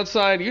on the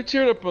outside, you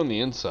teared up on the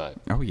inside.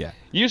 Oh yeah,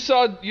 You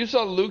saw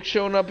Luke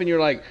showing up, and you're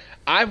like,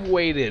 I've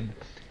waited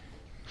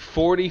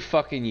 40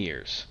 fucking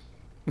years.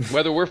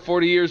 Whether we're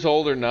 40 years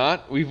old or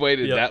not, we've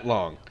waited Yep. that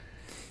long.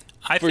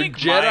 I For think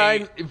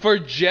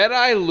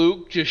Jedi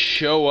Luke just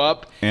show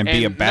up And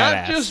be a badass.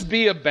 not just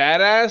be a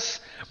badass,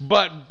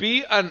 but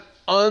be an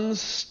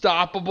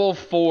unstoppable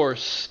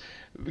force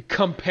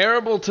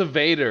comparable to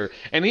Vader.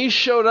 And he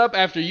showed up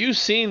after you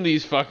seen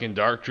these fucking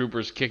Dark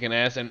Troopers kicking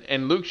ass,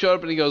 and Luke showed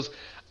up and he goes,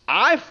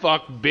 I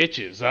fuck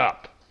bitches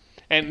up.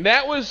 And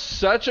that was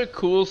such a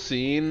cool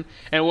scene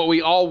and what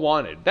we all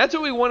wanted. That's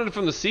what we wanted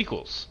from the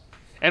sequels.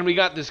 And we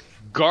got this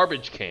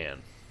garbage can.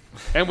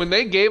 And when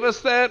they gave us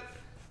that,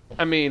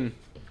 I mean,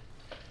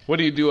 what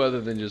do you do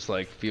other than just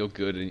like feel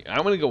good? And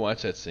I'm gonna go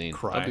watch that scene.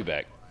 Cry. I'll be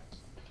back.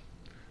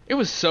 It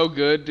was so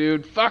good,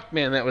 dude. Fuck,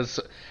 man, that was.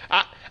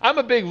 I'm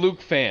a big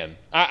Luke fan.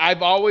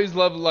 I've always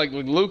loved like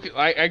Luke.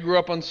 I grew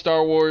up on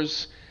Star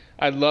Wars.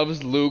 I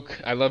love Luke.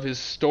 I love his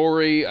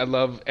story. I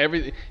love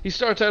everything. He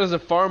starts out as a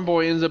farm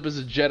boy, ends up as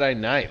a Jedi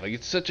Knight. Like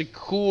it's such a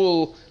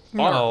cool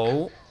arc.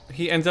 No,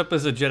 he ends up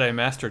as a Jedi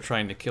Master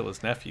trying to kill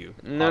his nephew.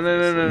 No.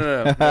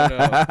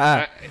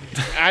 obviously.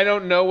 I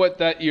don't know what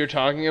that you're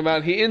talking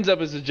about. He ends up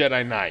as a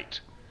Jedi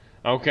Knight.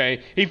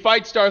 Okay? He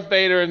fights Darth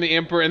Vader and the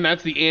Emperor, and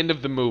that's the end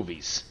of the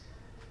movies.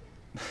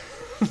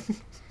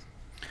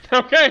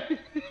 Okay?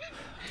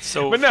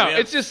 so. But no,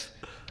 it's just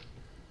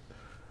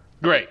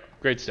great.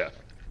 Great stuff.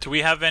 Do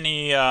we have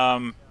any?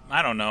 I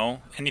don't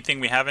know. Anything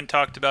we haven't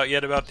talked about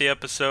yet about the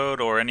episode,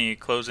 or any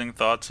closing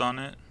thoughts on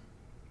it?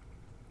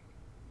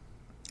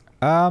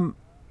 I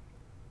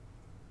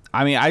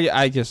mean,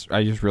 I just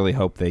really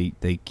hope they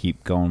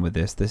keep going with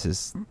this.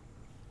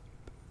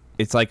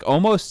 It's like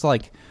almost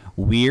like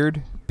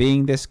weird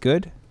being this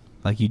good.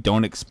 Like you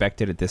don't expect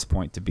it at this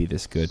point to be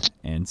this good.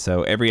 And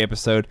so every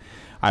episode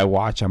I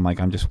watch,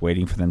 I'm just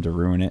waiting for them to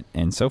ruin it.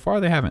 And so far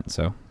they haven't.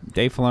 So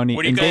Dave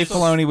Filoni, Dave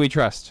Filoni we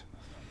trust.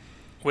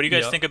 What do you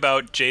guys Yep. think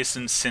about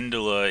Jason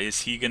Syndulla?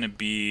 Is he going to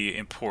be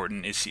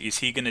important? Is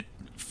he going to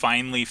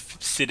finally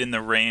sit in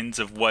the reins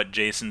of what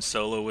Jason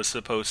Solo was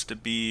supposed to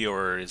be,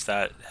 or has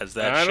that I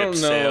ship don't know.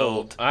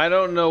 sailed? I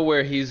don't know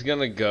where he's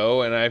gonna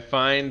go, and I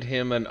find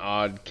him an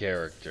odd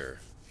character.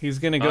 He's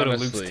gonna go to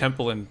Honestly. Luke's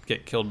temple and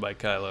get killed by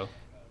Kylo.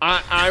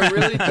 I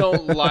really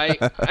don't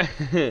like.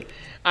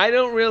 I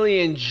don't really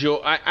enjoy.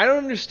 I don't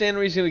understand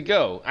where he's gonna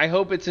go. I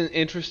hope it's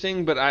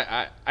interesting, but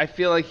I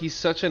feel like he's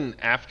such an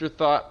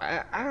afterthought.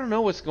 I don't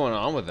know what's going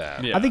on with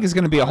that. Yeah. I think it's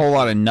going to be a whole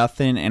lot of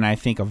nothing, and I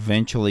think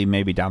eventually,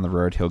 maybe down the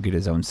road, he'll get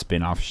his own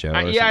spin-off show.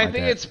 Or Yeah, I something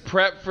think like it's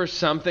prep for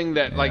something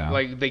that Yeah.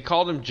 like they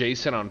called him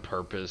Jason on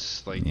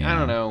purpose. Like I Yeah.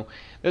 don't know.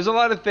 There's a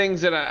lot of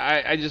things that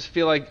I just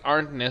feel like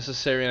aren't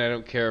necessary and I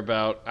don't care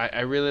about.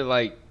 I really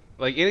like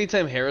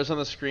anytime Hera's on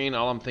the screen,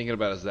 all I'm thinking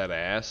about is that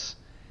ass.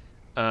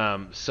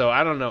 So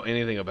I don't know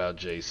anything about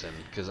Jason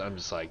because I'm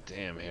just like,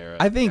 damn, Hera.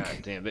 I think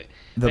God damn,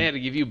 they had to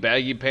give you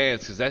baggy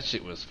pants because that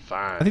shit was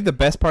fine. I think the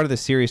best part of the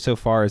series so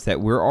far is that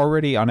we're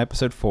already on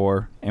episode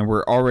 4, and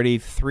we're already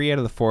 3 out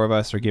of the 4 of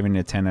us are giving it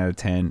a 10 out of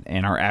 10,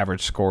 and our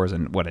average score is a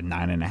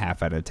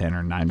 9.5 out of 10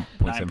 or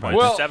 9.75.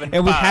 Well, 9.75.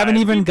 and we haven't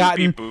even Beep, boop,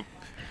 gotten- beep, boop.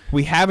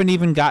 We haven't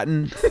even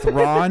gotten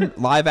Thrawn,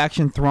 live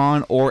action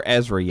Thrawn, or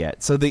Ezra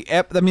yet. So the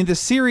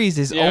series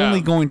is Yeah. only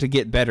going to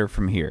get better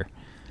from here.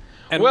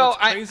 And Well,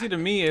 what's crazy to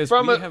me is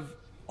from we a- have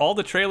all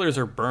the trailers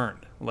are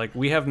burned. Like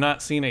we have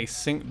not seen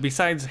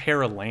besides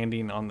Hera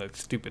landing on the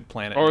stupid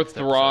planet or next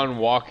Thrawn episode.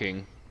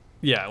 walking.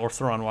 Yeah, or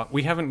Thrawn walk.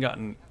 We haven't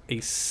gotten a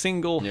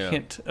single Yeah.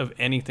 hint of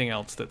anything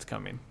else that's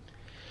coming.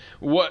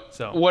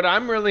 What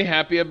I'm really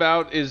happy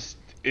about is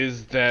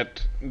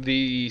that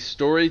the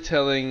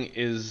storytelling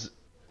is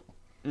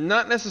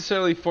not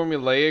necessarily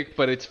formulaic,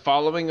 but it's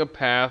following a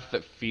path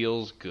that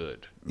feels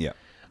good. Yeah.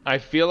 I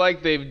feel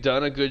like they've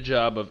done a good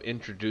job of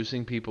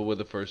introducing people with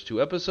the first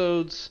 2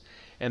 episodes,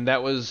 and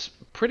that was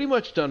pretty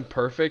much done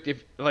perfect.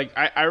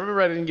 I remember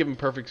I didn't give them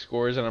perfect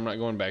scores, and I'm not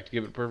going back to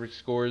give it perfect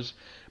scores,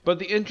 but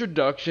the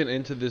introduction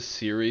into this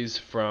series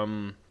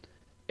from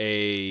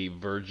a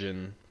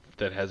virgin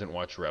that hasn't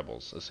watched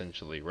Rebels,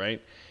 essentially,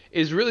 right,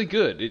 is really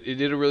good. It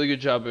did a really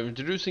good job of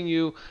introducing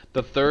you.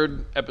 The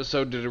 3rd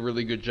episode did a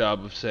really good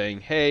job of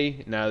saying,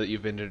 hey, now that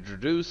you've been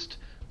introduced,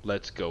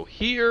 let's go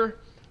here.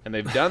 And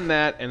they've done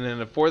that, and then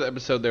the 4th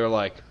episode, they're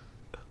like,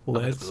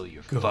 Let's blow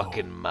your go.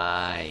 fucking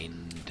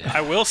mind.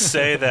 I will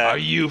say that. Are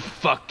you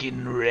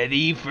fucking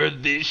ready for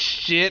this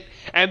shit?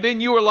 And then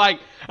you were like,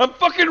 I'm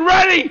fucking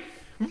ready!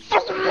 I'm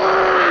fucking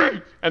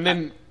ready! And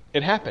then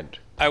it happened.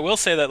 I will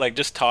say that, like,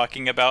 just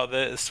talking about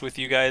this with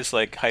you guys,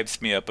 like,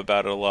 hypes me up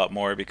about it a lot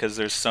more because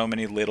there's so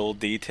many little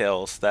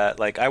details that,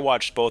 like, I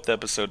watched both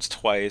episodes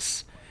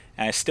twice,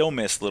 and I still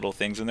miss little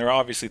things, and there are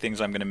obviously things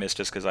I'm going to miss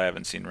just because I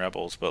haven't seen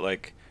Rebels, but,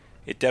 like,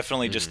 it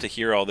definitely just to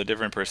hear all the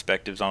different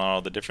perspectives on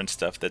all the different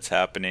stuff that's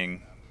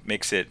happening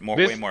makes it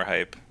way more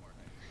hype.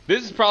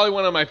 This is probably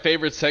one of my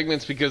favorite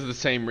segments because of the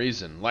same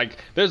reason. Like,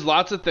 there's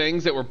lots of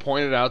things that were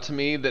pointed out to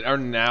me that are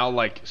now,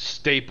 like,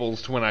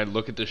 staples to when I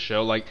look at the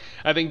show. Like,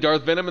 I think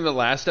Darth Venom in the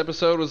last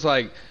episode was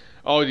like,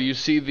 oh, do you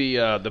see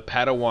the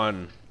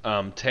Padawan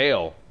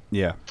tail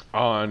Yeah.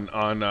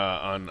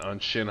 on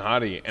Shin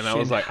Hati? And I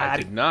was like, I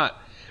Hati. did not.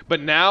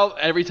 But now,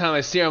 every time I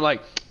see her, I'm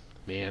like,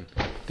 man,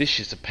 this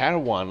shit's a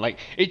Padawan. Like,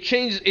 it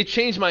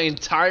changed my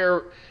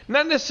entire...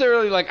 Not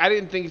necessarily, like, I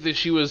didn't think that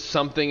she was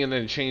something and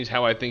then it changed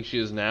how I think she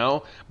is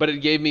now, but it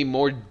gave me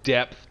more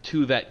depth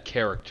to that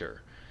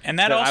character. And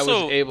that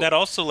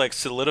also like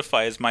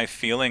solidifies my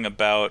feeling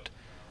about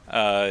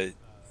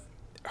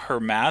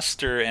her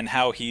master and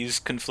how he's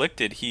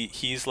conflicted.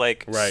 He's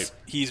like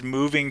he's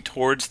moving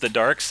towards the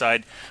dark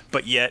side,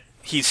 but yet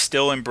he's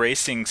still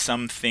embracing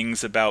some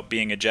things about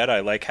being a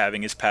Jedi, like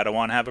having his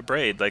Padawan have a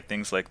braid, like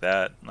things like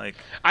that. Like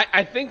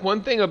I think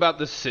one thing about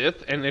the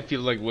Sith, and if you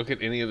like look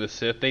at any of the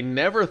Sith, they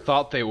never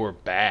thought they were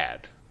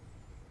bad.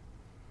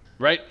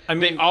 Right? I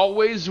mean, they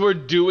always were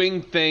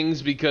doing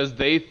things because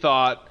they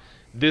thought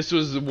this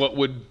was what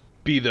would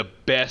be the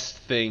best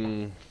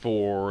thing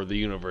for the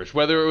universe.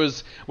 Whether it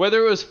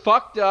was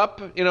fucked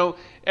up, you know,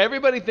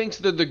 everybody thinks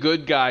they're the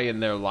good guy in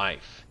their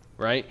life.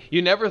 Right?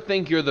 You never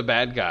think you're the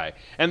bad guy.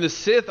 And the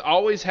Sith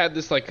always had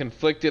this, like,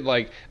 conflicted,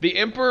 like, the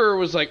Emperor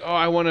was like, oh,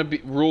 I want to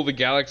rule the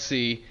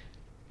galaxy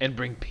and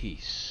bring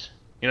peace.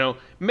 You know,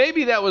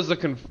 maybe that was a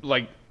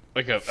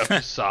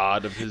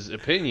facade of his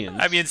opinions.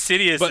 I mean,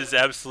 Sidious is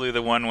absolutely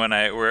the one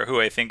who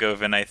I think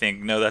of, and I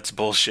think, no, that's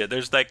bullshit.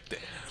 There's like,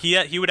 he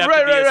would have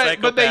to be a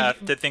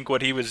psychopath to think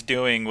what he was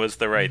doing was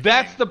the right thing.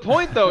 That's the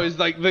point, though, is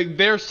like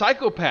they're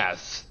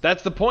psychopaths.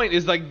 That's the point,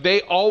 is like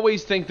they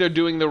always think they're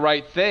doing the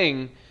right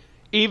thing,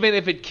 even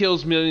if it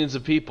kills millions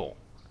of people.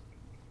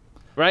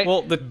 Right?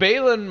 Well,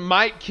 Balin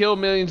might kill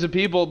millions of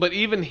people, but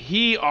even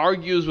he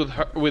argues with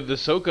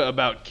Ahsoka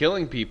about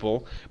killing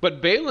people.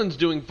 But Balin's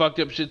doing fucked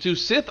up shit too.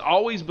 Sith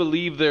always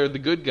believe they're the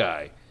good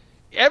guy.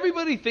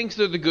 Everybody thinks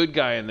they're the good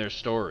guy in their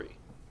story.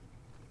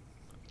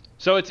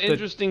 So it's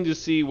interesting to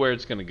see where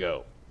it's going to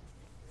go.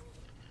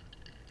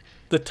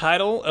 The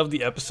title of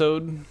the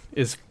episode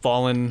is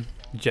Fallen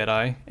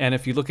Jedi, and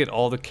if you look at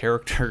all the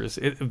characters,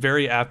 it's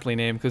very aptly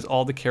named because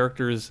all the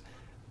characters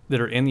that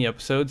are in the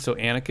episode, so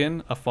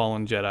Anakin, a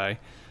fallen Jedi,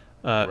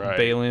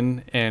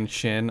 Balin and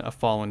Shin, a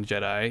fallen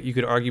Jedi. You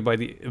could argue by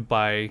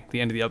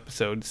the end of the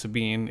episode,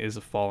 Sabine is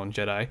a fallen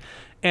Jedi,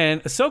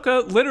 and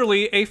Ahsoka,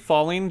 literally a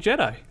falling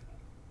Jedi.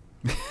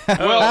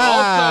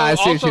 Well,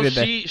 also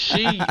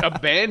she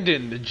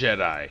abandoned the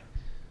Jedi.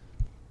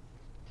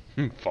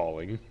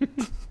 Falling.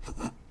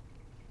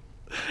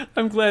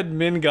 I'm glad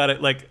Min got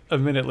it like a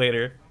minute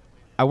later.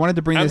 I wanted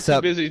to bring this up.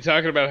 I'm too busy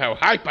talking about how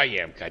hype I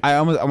am.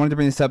 I wanted to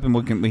bring this up, and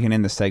we can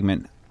end the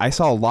segment. I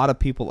saw a lot of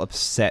people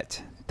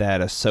upset that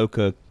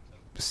Ahsoka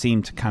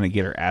seemed to kind of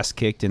get her ass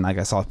kicked, and like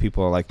I saw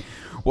people are like,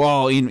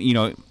 "Well, you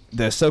know,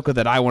 the Ahsoka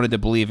that I wanted to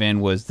believe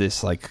in was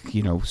this, like,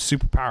 you know,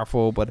 super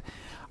powerful." But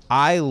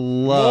I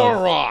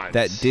love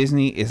that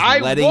Disney is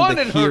letting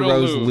the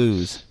heroes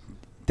lose.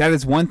 That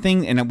is one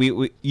thing,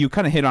 and you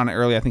kind of hit on it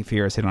earlier. I think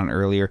Fierce hit on it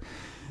earlier.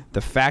 The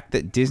fact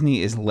that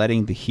Disney is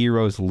letting the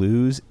heroes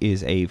lose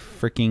is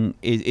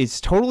it's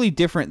totally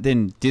different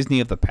than Disney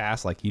of the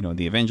past, like, you know,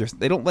 the Avengers.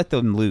 They don't let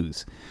them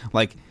lose.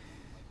 Like,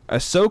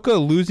 Ahsoka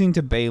losing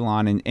to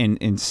Balon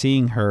and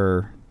seeing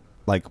her,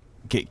 like,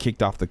 get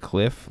kicked off the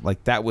cliff,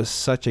 like, that was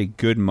such a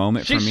good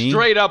moment for me. She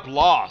straight up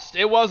lost.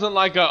 It wasn't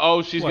like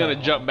she's going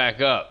to jump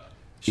back up.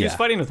 She was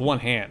fighting with one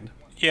hand.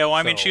 Yeah, well,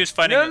 I mean, she was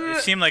fighting... It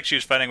seemed like she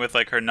was fighting with,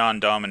 like, her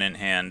non-dominant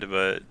hand,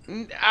 but...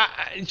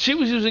 She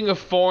was using a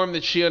form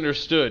that she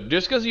understood.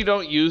 Just because you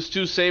don't use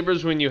two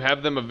sabers when you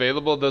have them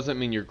available doesn't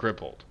mean you're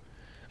crippled.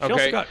 Okay?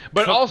 She also got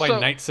cooked by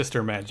Night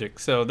Sister magic,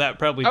 so that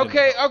probably didn't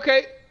help.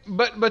 Okay.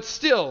 But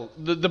still,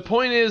 the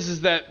point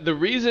is that the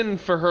reason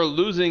for her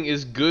losing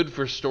is good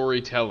for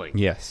storytelling.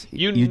 Yes.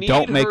 You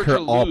don't make her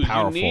all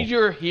powerful. You need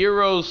your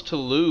heroes to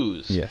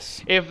lose.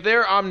 Yes. If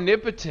they're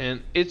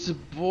omnipotent, it's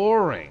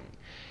boring.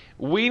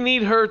 We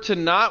need her to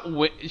not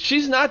win.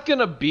 She's not going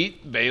to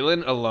beat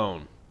Balin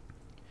alone.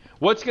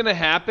 What's going to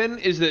happen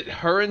is that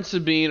her and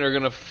Sabine are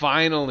going to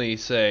finally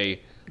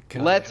say,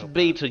 let's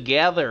be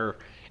together.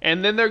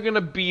 And then they're going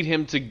to beat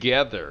him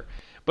together.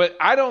 But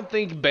I don't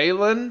think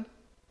Balin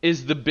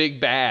is the big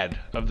bad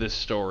of this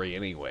story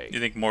anyway. You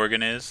think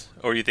Morgan is?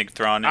 Or you think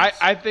Thrawn is?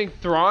 I think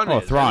Thrawn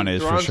is. Oh, Thrawn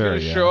is, for sure, going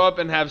to show up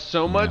and have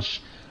so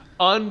much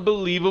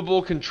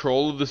unbelievable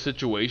control of the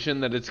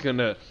situation that it's going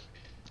to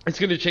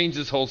change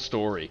this whole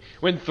story.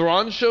 When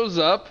Thrawn shows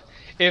up,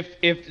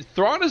 if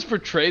Thrawn is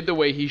portrayed the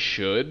way he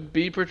should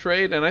be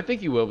portrayed, and I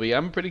think he will be,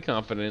 I'm pretty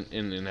confident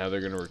in how they're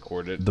going to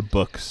record it. The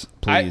books,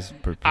 please.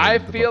 I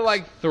feel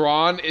like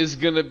Thrawn is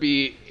going to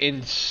be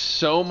in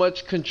so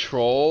much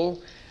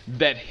control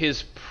that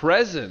his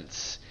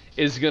presence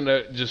is going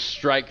to just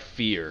strike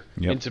fear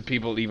into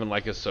people even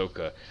like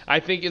Ahsoka. I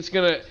think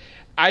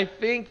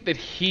that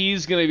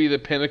he's going to be the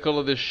pinnacle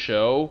of this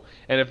show,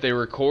 and if they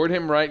record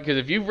him right, because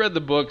if you've read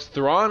the books,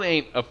 Thrawn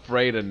ain't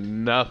afraid of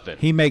nothing.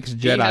 He makes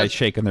Jedi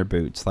shaking their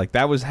boots. Like,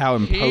 that was how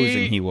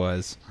imposing he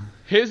was.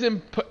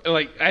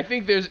 I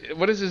think there's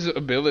what is his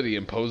ability,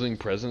 imposing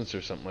presence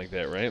or something like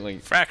that, right?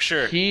 Like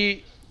Fracture.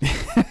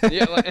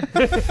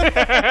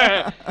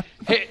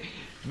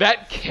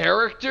 That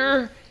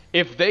character,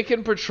 if they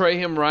can portray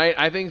him right,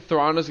 I think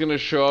Thrawn is gonna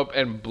show up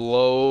and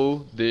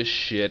blow this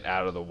shit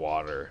out of the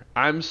water.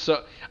 I'm 10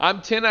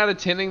 out of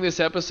 10ing this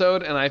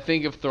episode, and I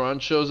think if Thrawn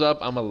shows up,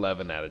 I'm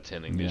 11 out of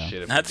 10ing this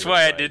shit. That's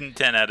why I didn't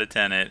 10 out of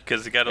 10 it,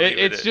 because you gotta leave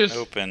it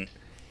open.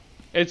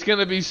 It's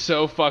gonna be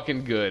so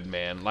fucking good,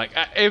 man. Like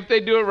if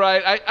they do it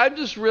right, I'm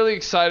just really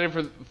excited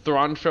for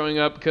Thrawn showing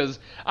up because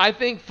I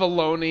think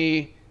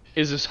Filoni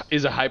is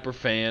a hyper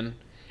fan,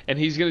 and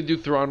he's gonna do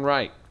Thrawn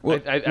right.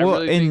 I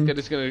really think that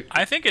it's gonna.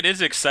 I think it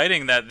is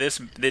exciting that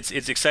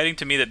it's exciting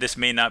to me that this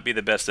may not be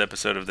the best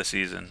episode of the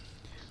season.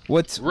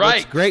 What's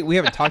great we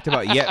haven't talked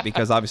about yet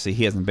because obviously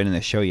he hasn't been in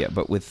the show yet.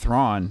 But with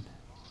Thrawn,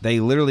 they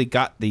literally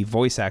got the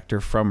voice actor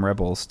from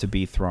Rebels to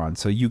be Thrawn.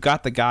 So you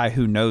got the guy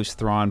who knows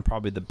Thrawn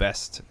probably the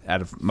best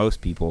out of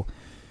most people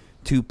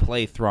to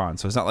play Thrawn.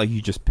 So it's not like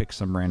you just pick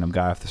some random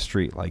guy off the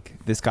street.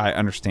 Like this guy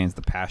understands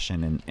the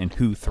passion and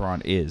who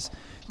Thrawn is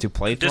to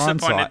play Thrawn.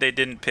 Disappointed they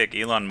didn't pick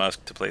Elon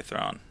Musk to play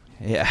Thrawn.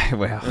 Yeah,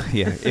 well,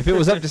 yeah. If it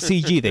was up to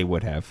CG, they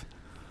would have.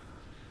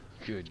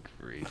 Good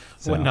grief.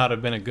 Would not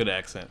have been a good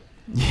accent.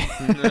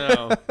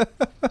 No.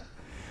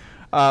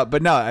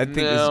 But no, I think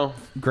it's a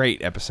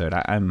great episode.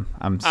 I'm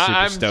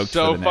super stoked for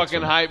the next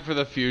fucking one. hyped for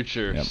the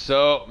future. Yep.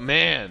 So,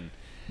 man,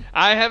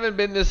 I haven't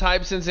been this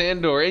hyped since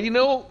Andor. And you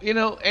know,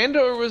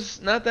 Andor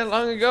was not that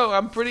long ago.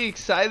 I'm pretty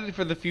excited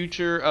for the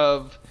future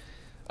of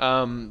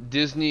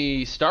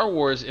Disney Star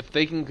Wars if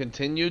they can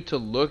continue to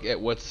look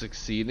at what's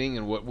succeeding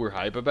and what we're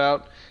hype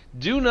about.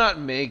 Do not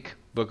make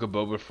Book of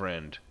Boba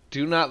Friend.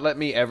 Do not let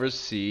me ever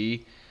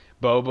see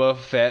Boba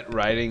Fett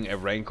riding a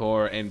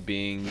Rancor and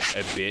being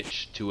a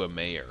bitch to a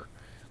mayor.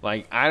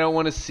 Like, I don't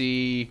want to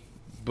see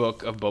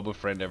Book of Boba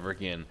Friend ever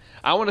again.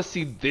 I want to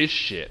see this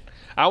shit.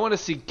 I want to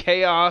see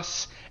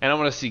chaos, and I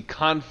want to see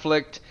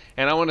conflict,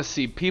 and I want to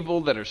see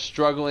people that are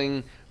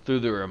struggling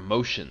through their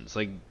emotions.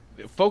 Like,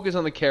 focus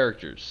on the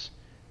characters.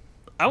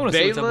 I want to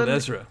see what's up with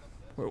Ezra.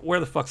 Where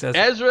the fuck's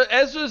Ezra?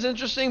 Ezra's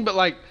interesting, but,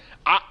 like,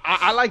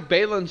 I like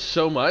Balin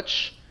so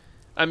much.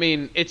 I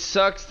mean, it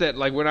sucks that,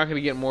 like, we're not going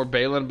to get more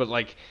Balin, but,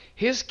 like,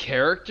 his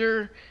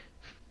character,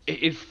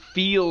 it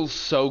feels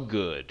so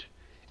good.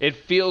 It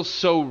feels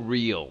so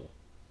real.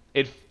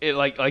 It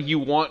like you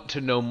want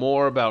to know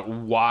more about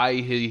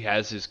why he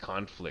has his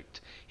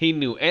conflict. He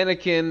knew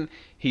Anakin.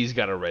 He's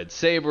got a red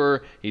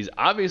saber. He's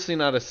obviously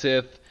not a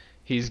Sith.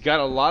 He's got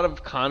a lot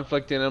of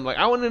conflict in him. Like,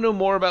 I want to know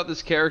more about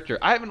this character.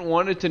 I haven't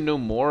wanted to know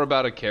more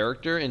about a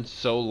character in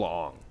so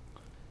long.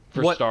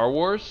 For Star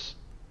Wars?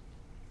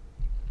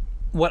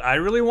 What I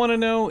really want to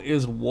know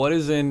is what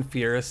is in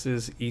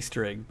Fierce's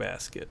Easter egg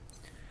basket.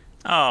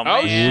 Oh,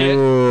 man. Shit.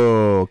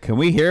 Ooh, can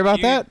we hear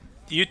about that?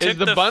 You took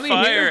the bunny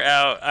fire here?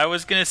 Out. I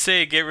was going to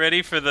say, get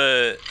ready for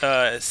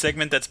the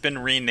segment that's been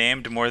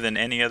renamed more than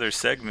any other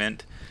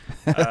segment.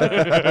 Which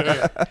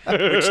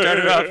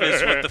started off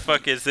as what the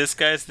fuck is this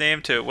guy's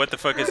name to what the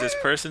fuck is this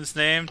person's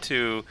name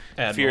to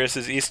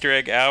Fierce's Easter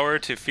egg hour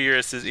to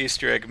Fierce's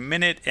Easter egg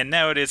minute, and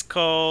now it is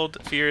called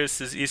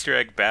Fierce's Easter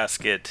egg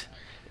basket.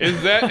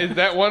 Is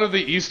that one of the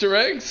Easter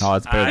eggs? Oh,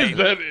 it's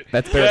better.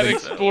 That's better than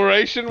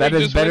exploration. That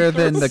is better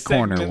than the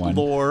corner one.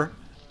 Lore.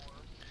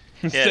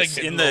 Yes,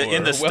 in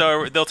the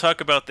Star, they'll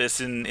talk about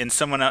this in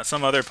some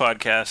other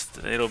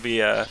podcast. It'll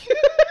be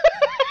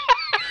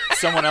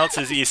someone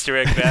else's Easter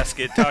egg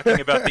basket talking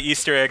about the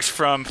Easter eggs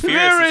from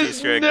Fierce's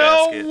Easter egg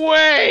basket. There is no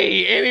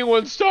way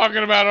anyone's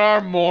talking about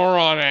our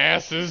moron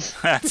asses.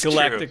 That's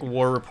Galactic true.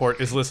 War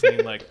Report is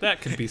listening like,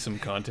 that could be some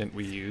content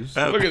we use.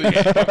 Look at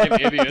these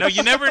fucking idiots. No,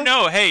 you never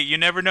know. Hey, you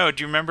never know.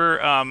 Do you remember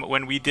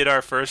when we did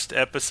our first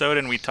episode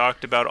and we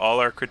talked about all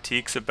our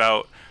critiques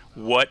about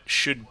what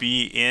should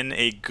be in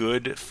a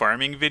good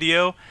farming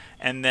video?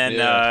 And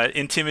then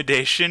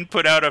Intimidation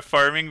put out a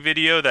farming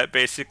video that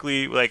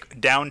basically, like,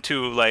 down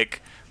to,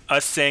 like,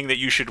 us saying that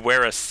you should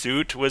wear a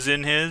suit was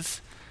in his.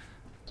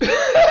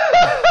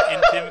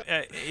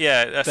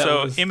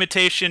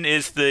 Imitation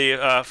is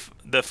the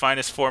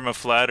finest form of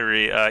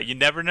flattery. You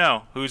never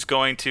know who's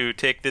going to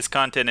take this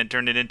content and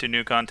turn it into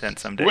new content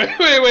someday.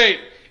 Wait.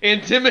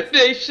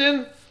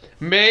 Intimidation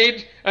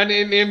made an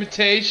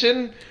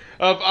imitation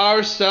of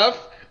our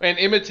stuff, and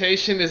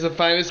imitation is the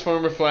finest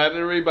form of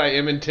flattery by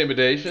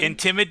intimidation?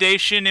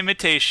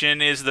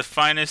 Imitation is the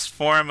finest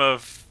form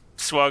of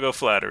swaggo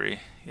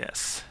flattery.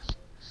 Yes.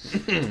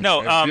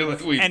 No,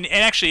 and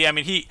actually, I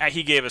mean,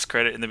 he gave us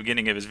credit in the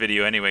beginning of his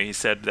video anyway. He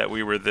said that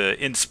we were the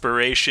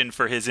inspiration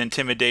for his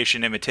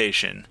intimidation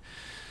imitation.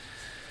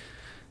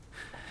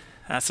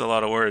 That's a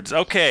lot of words.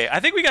 Okay, I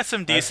think we got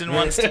some decent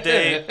ones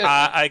today.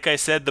 Like I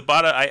said,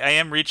 I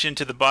am reaching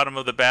to the bottom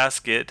of the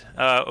basket.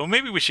 Or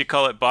maybe we should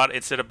call it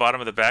instead of bottom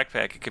of the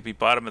backpack, it could be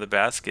bottom of the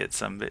basket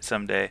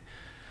someday.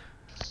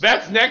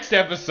 That's next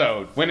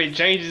episode when he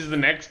changes the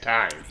next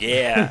time.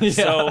 Yeah.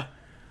 So.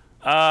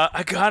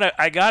 I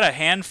got a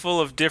handful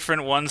of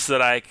different ones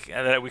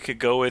that we could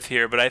go with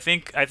here, but I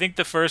think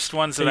the first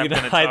ones that I'm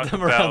going to talk hide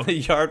them about around the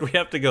yard. We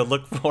have to go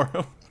look for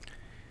them.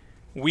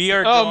 We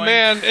are Oh going...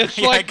 man, it's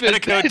Yeah, I like gotta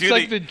go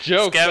do the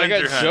jokes. I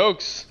scavenger got hunt.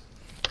 jokes.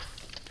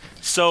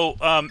 So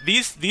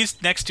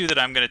these next two that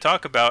I'm going to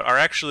talk about are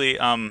actually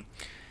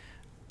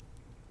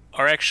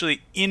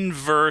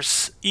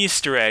inverse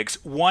Easter eggs.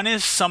 One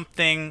is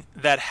something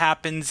that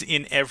happens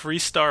in every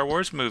Star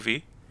Wars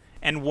movie,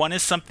 and one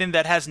is something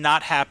that has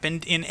not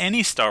happened in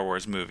any Star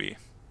Wars movie.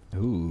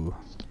 Ooh.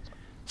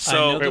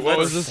 So Wait, what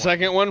was the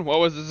second one? What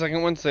was the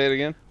second one? Say it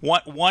again.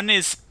 one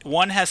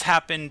has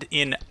happened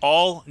in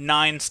all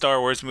 9 Star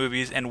Wars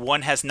movies, and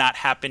one has not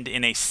happened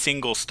in a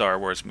single Star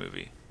Wars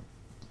movie.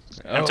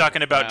 I'm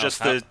talking about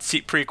just the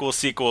prequel,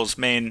 sequels,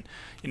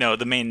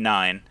 the main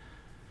 9.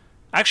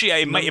 Actually,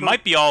 it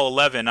might be all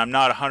 11. I'm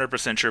not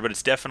 100% sure, but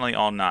it's definitely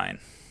all 9.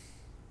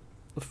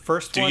 The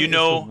first Do one you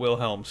know is the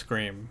Wilhelm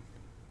scream.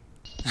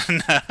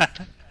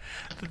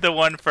 the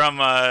one from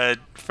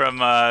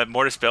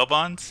Mortis Bail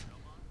Bonds?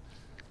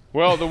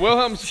 Well, the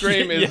Wilhelm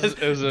scream Yes,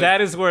 that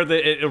is where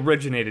it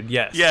originated.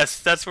 Yes. Yes,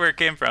 that's where it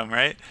came from,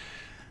 right?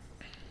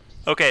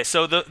 Okay,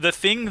 so the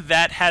thing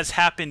that has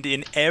happened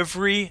in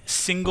every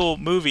single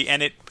movie,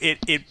 and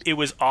it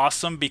was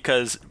awesome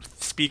because,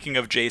 speaking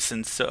of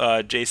Jason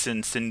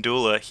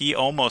Sindula, he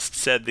almost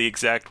said the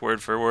exact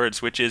word for words,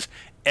 which is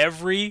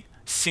every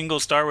single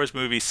Star Wars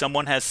movie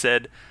someone has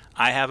said,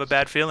 I have a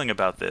bad feeling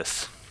about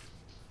this.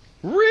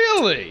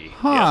 Really?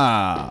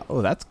 Huh.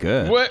 Oh, that's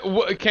good.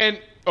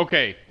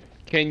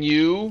 Can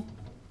you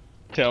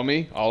tell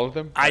me all of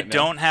them? I right now?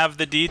 don't have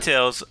the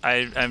details.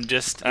 I'm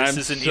just I'm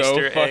is an so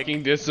Easter fucking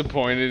egg.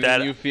 disappointed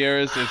that- in you,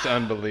 Fierce. It's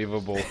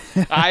unbelievable.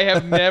 I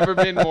have never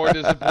been more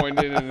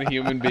disappointed in a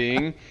human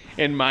being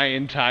in my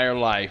entire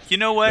life. You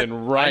know what?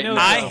 Than right I know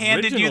now. I the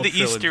handed you original the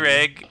Easter trilogy.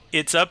 egg.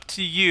 It's up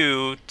to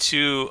you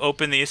to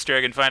open the Easter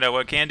egg and find out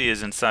what candy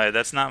is inside.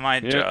 That's not my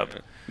job.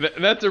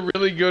 That's a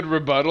really good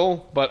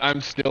rebuttal, but I'm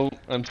still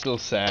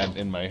sad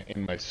in my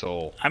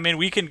soul. I mean,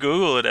 we can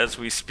Google it as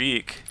we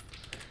speak.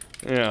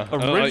 Yeah.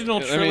 Original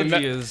Like, I mean,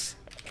 trilogy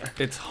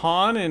it's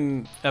Han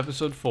in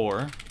Episode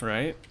 4,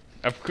 right?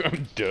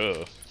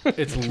 Duh.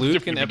 It's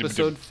Luke in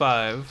Episode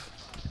 5,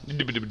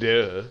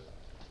 Duh.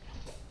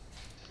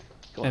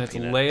 and it's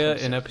Leia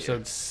in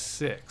Episode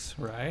 6,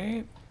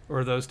 right? Or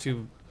are those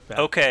two?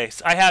 Okay,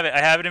 so I have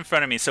it in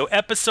front of me. So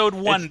Episode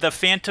 1, The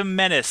Phantom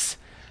Menace.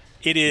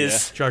 It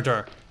is Jar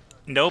Jar.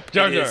 Nope.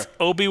 Jar It Jar. is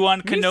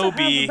Obi-Wan Used to have a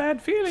Kenobi.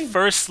 bad feeling.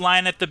 First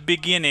line at the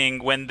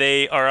beginning when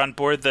they are on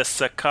board the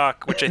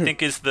Sakak, which I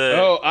think is the.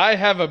 Oh, I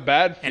have a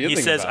bad and feeling.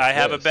 he says, about "I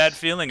have a this." bad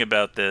feeling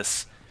about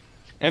this."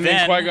 And Then-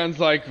 then Qui-Gon's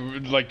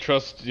like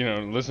trust,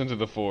 listen to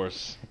the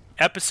Force.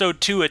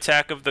 Episode 2,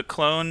 Attack of the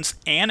Clones,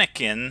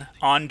 Anakin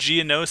on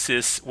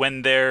Geonosis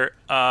when they're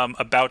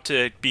about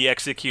to be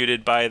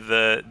executed by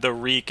the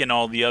Reek and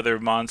all the other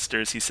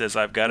monsters. He says,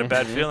 "I've got a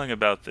bad feeling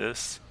about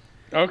this."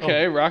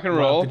 Okay, rock and wow,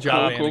 roll. good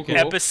job, cool. Anakin.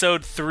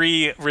 Episode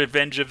 3,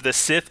 Revenge of the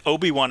Sith,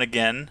 Obi-Wan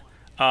again.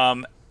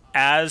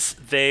 As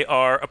they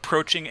are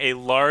approaching a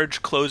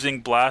large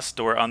closing blast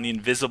door on the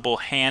invisible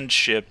hand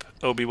ship,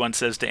 Obi-Wan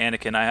says to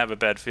Anakin, "I have a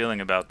bad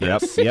feeling about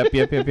this." Yep. Oh,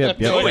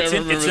 I it's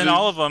remember in this.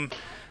 all of them.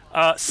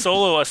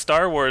 Solo, a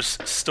Star Wars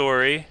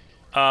story.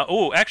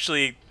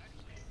 Actually,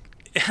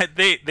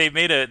 they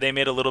made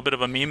a little bit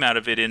of a meme out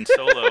of it in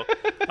Solo.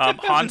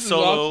 Han This is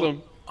Solo.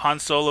 awesome. Han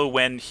Solo,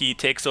 when he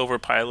takes over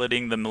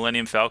piloting the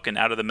Millennium Falcon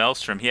out of the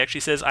Maelstrom, he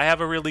actually says, "I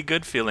have a really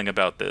good feeling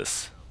about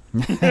this."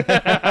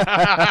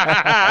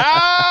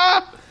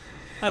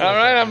 All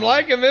right, I'm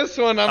liking this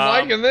one. I'm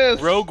liking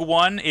this. Rogue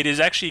One, it is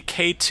actually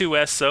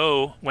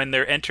K2SO when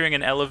they're entering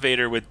an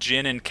elevator with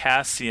Jyn and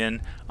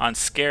Cassian on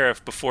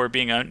Scarif before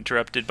being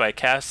interrupted by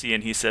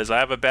Cassian. He says, "I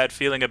have a bad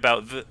feeling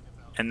about the,"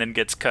 and then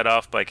gets cut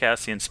off by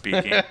Cassian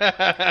speaking.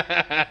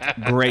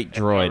 Great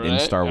droid in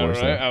Star Wars.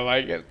 All right, there. I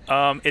like it.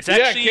 It's Yeah,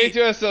 actually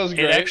K2SO is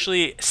great. It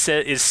actually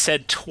is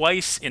said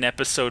twice in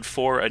Episode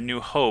 4, A New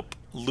Hope.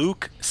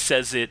 Luke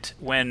says it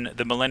when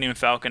the Millennium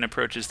Falcon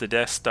approaches the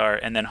Death Star,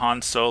 and then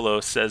Han Solo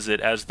says it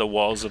as the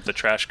walls of the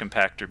trash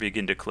compactor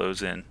begin to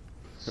close in.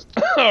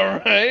 All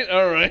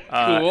right,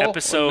 cool.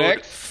 Episode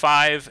Next.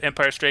 5,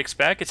 Empire Strikes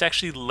Back, it's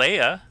actually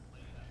Leia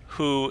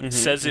who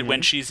says it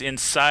when she's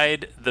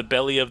inside the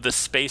belly of the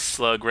space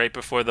slug right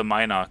before the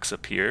Minox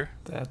appear.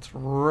 That's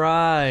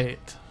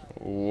right.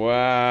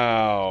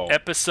 Wow.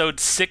 Episode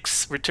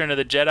 6, Return of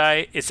the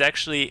Jedi, it's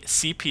actually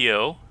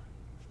CPO.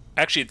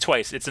 Actually,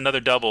 twice. It's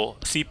another double.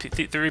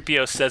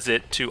 3PO says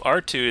it to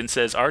R2 and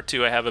says,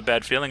 "R2, I have a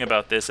bad feeling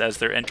about this," as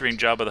they're entering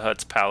Jabba the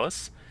Hutt's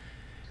palace.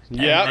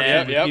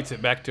 Yep. Repeats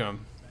it back to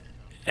him.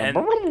 And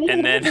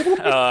then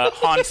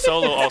Han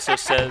Solo also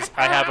says,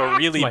 "I have a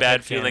really My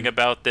bad headcanon. feeling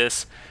about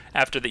this,"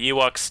 after the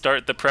Ewoks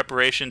start the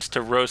preparations to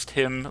roast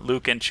him,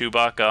 Luke, and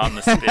Chewbacca on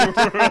the spit.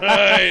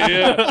 Right,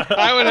 yeah.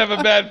 I would have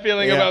a bad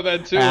feeling Yeah, about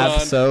that too,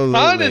 absolutely.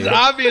 Han. Han is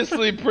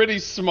obviously pretty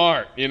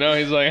smart. He's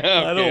like,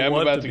 don't okay, I'm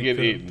want about to to be get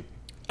cool. eaten.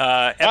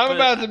 I'm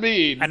about to be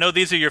eaten. I know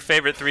these are your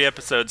favorite 3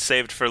 episodes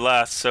saved for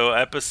last. So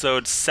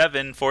Episode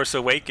 7, Force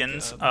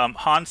Awakens,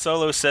 Han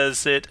Solo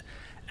says it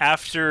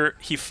after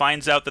he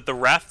finds out that the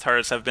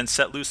Rathtars have been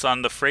set loose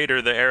on the freighter,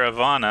 the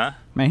Aravana.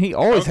 Man, he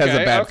always has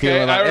a bad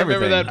feeling about I remember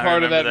everything. that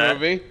part of that remember that.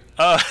 movie.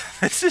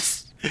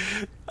 This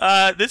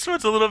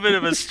one's a little bit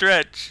of a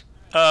stretch.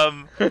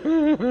 In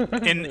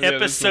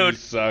episode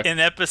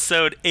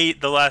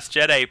 8, The Last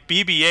Jedi,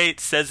 BB-8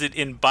 says it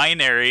in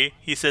binary.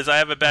 He says, "I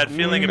have a bad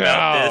feeling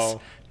about this."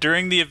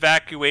 During the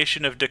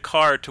evacuation of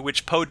Dakar, to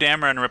which Poe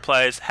Dameron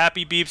replies,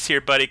 "Happy beeps here,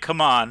 buddy.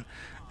 Come on."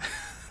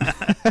 So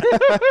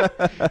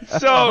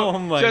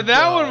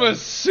that one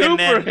was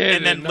super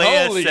hidden. And then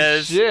Leia Holy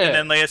says, shit. and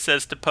then Leia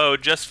says to Poe,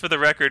 "Just for the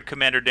record,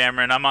 Commander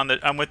Dameron,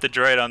 I'm with the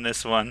droid on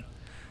this one."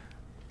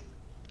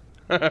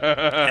 And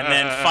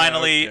then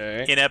finally,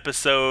 in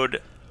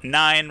episode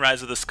 9,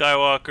 Rise of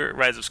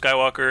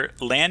Skywalker,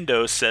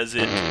 Lando says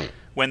it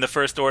when the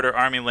First Order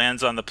army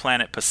lands on the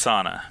planet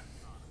Pisana.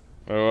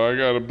 Oh, I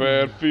got a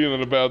bad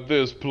feeling about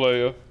this,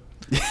 player.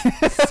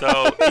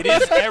 So it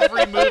is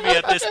every movie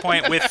at this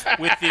point, with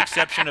the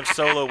exception of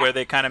Solo, where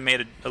they kind of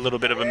made a little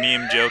bit of a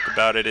meme joke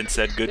about it and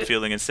said good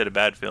feeling instead of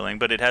bad feeling.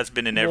 But it has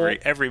been in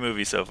every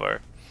movie so far.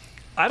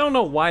 I don't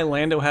know why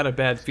Lando had a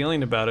bad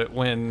feeling about it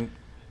when,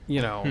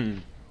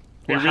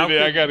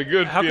 I got a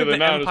good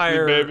feeling,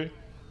 honestly, baby.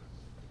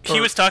 He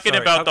was talking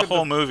about the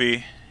whole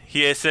movie.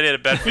 He said he had a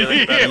bad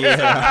feeling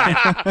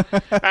about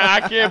it.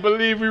 I can't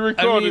believe we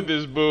recorded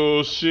this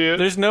bullshit.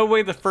 There's no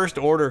way the First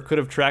Order could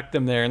have tracked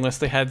them there unless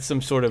they had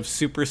some sort of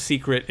super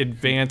secret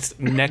advanced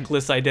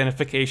necklace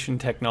identification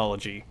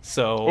technology.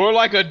 Or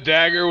like a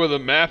dagger with a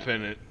map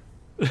in it.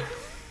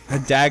 A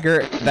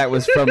dagger that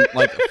was from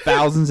like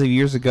thousands of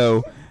years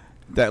ago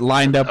that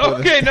lined up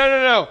with... Okay,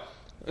 no.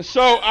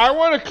 So I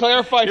want to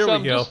clarify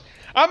something. We go.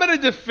 I'm going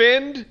to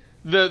defend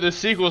the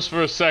sequels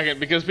for a second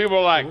because people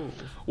are like,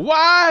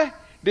 why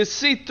does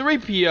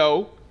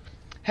C-3PO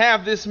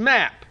have this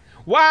map?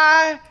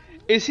 Why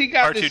is he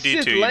got this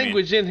R2-D2, Sith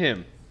language in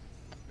him?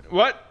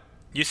 What?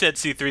 You said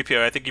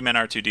C-3PO. I think you meant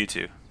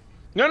R2-D2.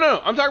 No.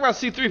 I'm talking about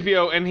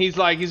C-3PO, and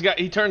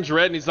he turns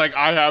red, and he's like,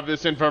 I have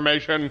this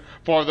information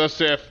for the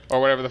Sith,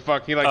 or whatever the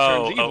fuck. He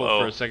turns evil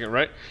for a second,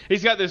 right?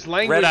 He's got this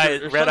language.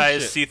 Red Eye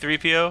is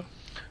C-3PO?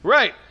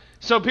 Right.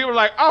 So people are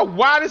like, oh,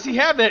 why does he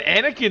have that?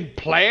 Anakin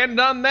planned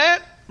on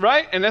that,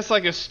 right? And that's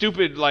like a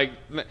stupid,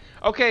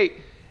 okay,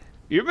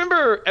 you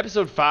remember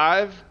episode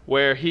 5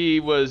 where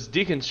he was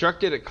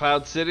deconstructed at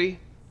Cloud City?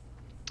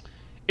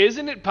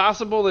 Isn't it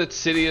possible that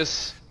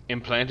Sidious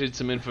implanted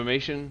some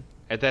information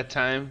at that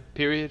time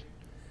period?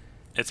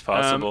 It's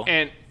possible.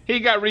 And he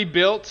got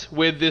rebuilt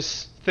with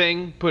this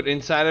thing put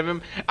inside of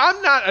him.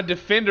 I'm not a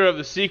defender of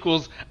the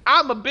sequels.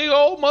 I'm a big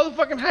old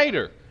motherfucking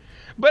hater.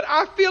 But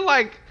I feel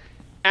like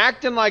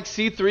acting like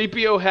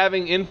C-3PO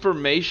having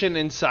information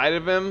inside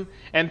of him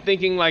and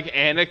thinking like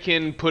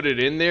Anakin put it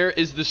in there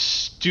is the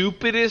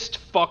stupidest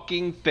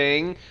fucking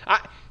thing.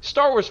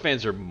 Star Wars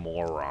fans are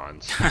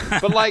morons.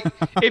 But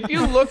if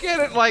you look at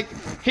it,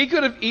 he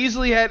could have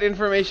easily had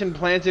information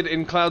planted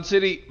in Cloud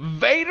City.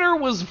 Vader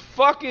was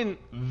fucking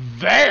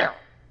there.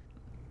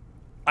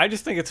 I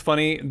just think it's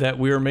funny that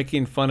we were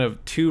making fun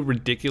of two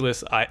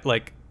ridiculous,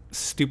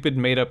 stupid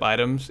made-up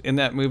items in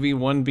that movie.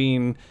 One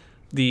being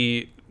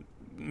the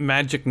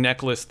magic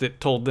necklace that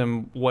told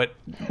them what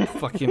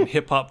fucking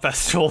hip-hop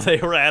festival they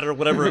were at or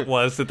whatever it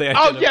was that they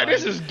identified. Oh yeah,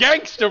 this is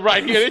gangster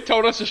right here. They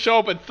told us to show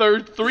up at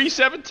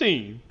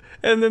 317.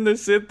 And then the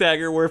Sith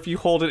dagger, where if you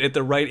hold it at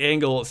the right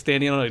angle,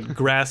 standing on a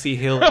grassy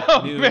hill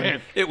at noon,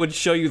 man. it would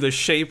show you the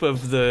shape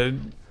of the.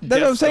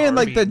 That's what I'm saying.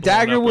 Like the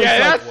dagger was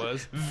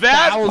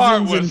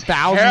thousands and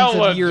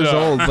thousands of years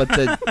old, but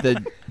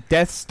the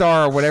Death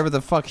Star or whatever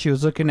the fuck she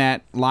was looking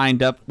at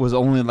lined up was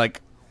only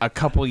a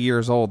couple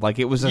years old.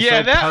 It was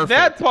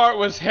that part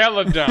was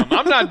hella dumb.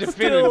 I'm not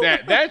defending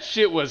that. That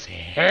shit was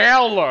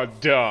hella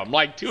dumb,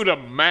 to the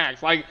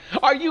max.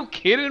 Are you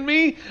kidding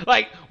me?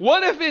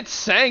 What if it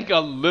sank a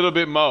little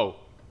bit more?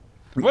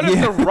 What if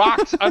the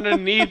rocks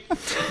underneath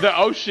the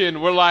ocean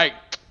were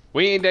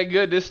we ain't that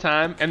good this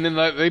time, and then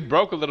they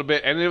broke a little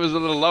bit, and it was a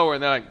little lower,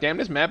 and they're like, damn,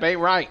 this map ain't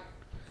right.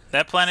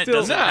 That planet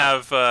doesn't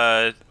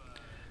have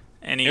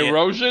any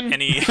erosion.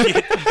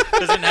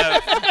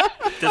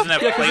 Doesn't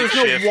have plate there's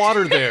shift. no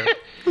water there.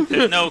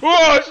 There's no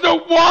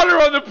water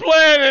on the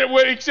planet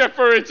except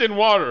for it's in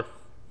water.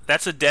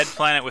 That's a dead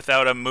planet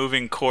without a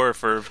moving core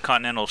for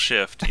continental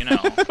shift,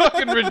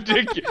 Fucking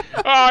ridiculous.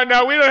 Oh,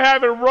 no, we don't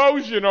have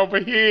erosion over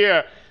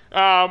here.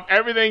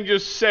 Everything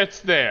just sits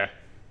there.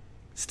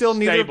 Still,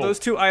 neither of those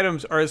two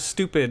items are as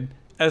stupid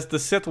as the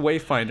Sith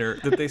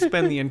Wayfinder that they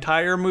spend the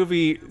entire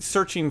movie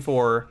searching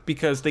for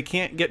because they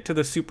can't get to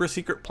the super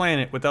secret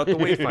planet without the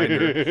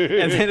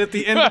Wayfinder. And then at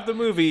the end of the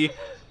movie,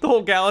 the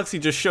whole galaxy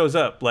just shows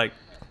up. Can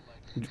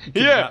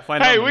you not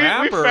find it on the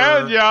map, we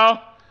found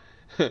y'all.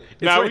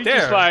 It's right we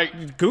there.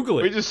 just Google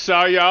it. We just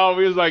saw y'all.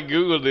 We was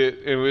Googled it,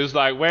 and we was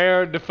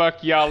where the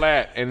fuck y'all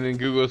at? And then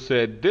Google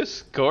said,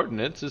 this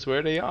coordinates is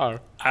where they are.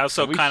 I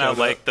also kind of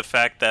like the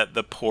fact that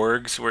the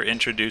Porgs were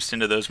introduced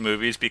into those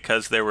movies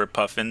because there were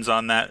puffins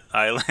on that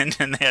island,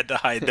 and they had to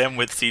hide them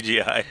with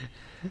CGI.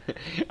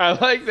 I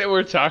like that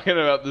we're talking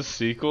about the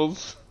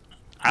sequels.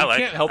 I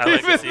like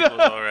the sequels,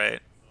 all right.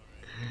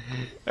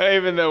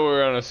 Even though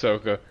we're on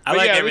Ahsoka. I But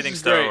like yeah, this everything is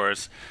Star great.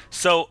 Wars.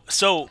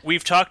 So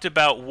we've talked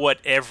about what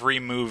every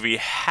movie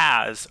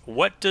has.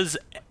 What does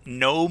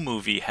no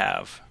movie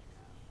have?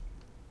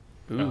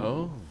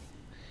 Oh.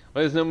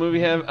 Why does no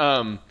movie have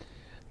a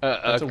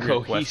That's a weird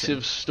cohesive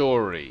question.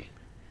 story?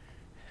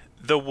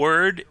 The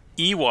word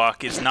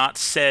Ewok is not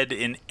said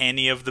in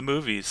any of the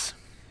movies.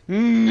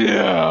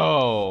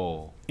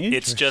 No.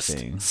 It's just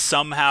Interesting.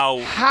 somehow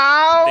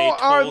How They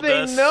are told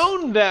they us-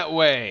 known that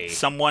way?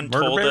 someone Murder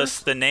told bears? us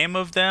the name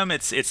of them.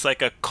 It's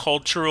like a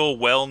cultural,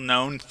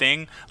 well-known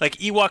thing. Like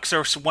Ewoks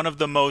are one of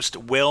the most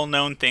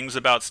well-known things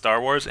about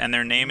Star Wars, and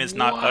their name is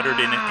not uttered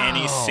in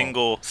any Wow.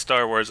 single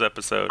Star Wars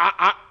episode.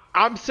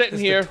 I'm sitting As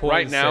the here toys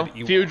right now, said,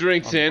 few Ewok.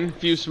 drinks in,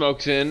 few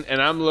smokes in,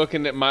 and I'm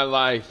looking at my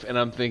life and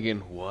I'm thinking,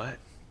 what?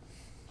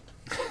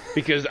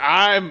 Because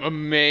I'm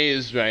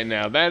amazed right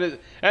now.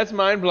 That's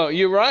mind blowing.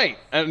 You're right.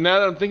 And now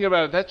that I'm thinking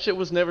about it, that shit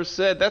was never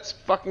said. That's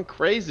fucking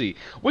crazy.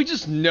 We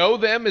just know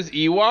them as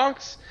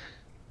Ewoks.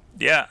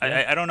 Yeah,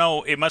 I don't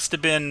know. It must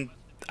have been.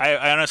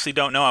 I honestly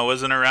don't know. I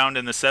wasn't around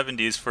in the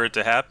 70s for it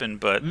to happen,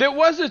 but There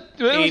was a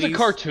 80s.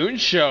 cartoon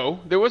show.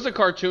 There was a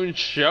cartoon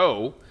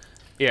show.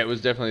 Yeah, it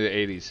was definitely the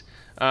 80s.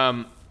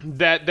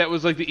 That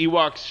was like the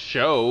Ewoks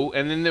show,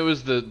 and then there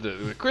was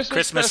the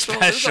Christmas special.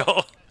 There's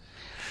special.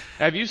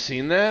 Have you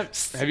seen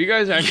that? Have you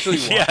guys actually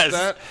watched Yes.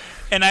 that?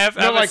 And I have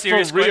No, a like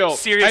serious, for real.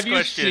 serious Have you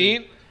question.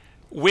 seen?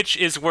 Which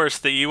is worse,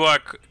 the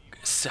Ewok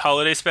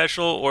holiday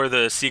special or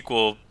the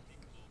sequel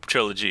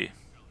trilogy?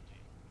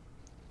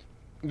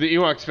 The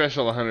Ewok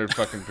special, 100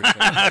 fucking percent.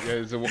 That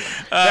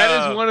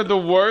is one of the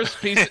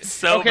worst pieces. It's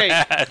so okay,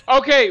 bad.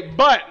 okay,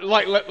 but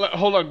like,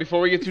 hold on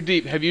before we get too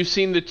deep. Have you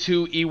seen the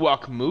 2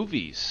 Ewok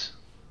movies?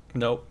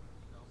 Nope.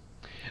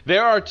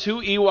 There are 2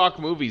 Ewok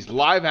movies,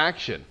 live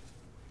action.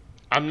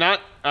 I'm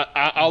not.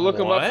 I'll look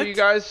them up for What? you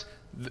guys.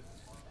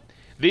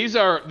 These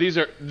are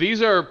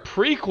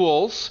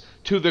prequels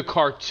to the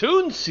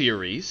cartoon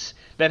series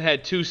that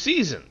had 2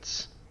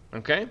 seasons.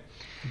 Okay.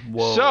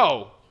 Whoa.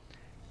 So,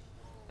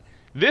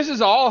 this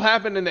has all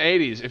happened in the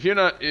 80s. If you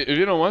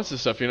don't watch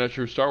this stuff, you're not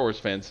true Star Wars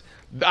fans.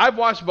 I've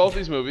watched both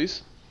these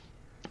movies.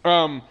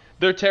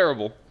 They're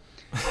terrible.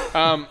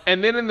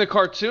 And then in the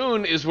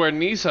cartoon is where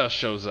Nisa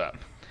shows up.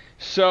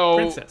 So,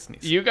 Princess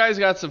Nisa. you guys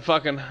got some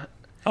fucking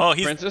Oh,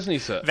 he's Princess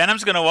Nisa.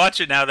 Venom's gonna watch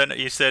it now that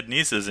you said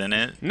Nisa's in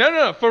it.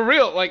 No, for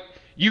real. Like,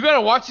 you gotta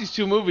watch these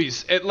 2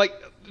 movies.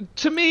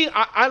 To me,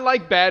 I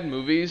like bad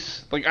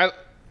movies. Like,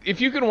 if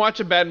you can watch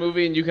a bad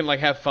movie and you can, like,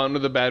 have fun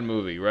with a bad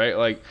movie, right?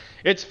 Like,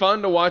 it's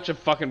fun to watch a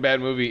fucking bad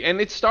movie. And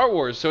it's Star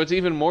Wars, so it's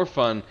even more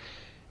fun.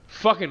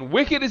 Fucking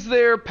Wicket is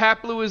there.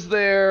 Paplu is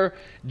there.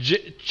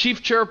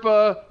 Chief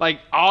Chirpa. Like,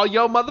 all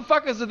yo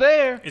motherfuckers are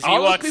there. Is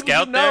all those Ewok people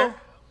Scout you know. there?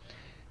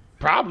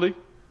 Probably.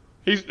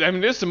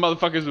 There's some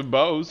motherfuckers with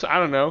bows. I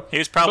don't know. He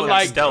was probably But, on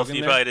like, stealth.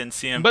 You there. probably didn't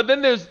see him. But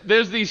then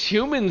there's these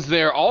humans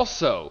there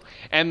also,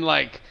 and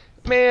like,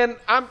 man,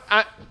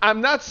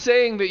 I'm not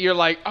saying that you're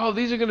like, oh,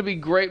 these are gonna be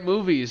great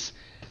movies.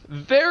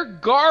 They're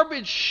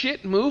garbage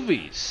shit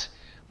movies.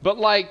 But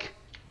like,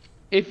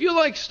 if you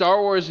like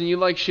Star Wars and you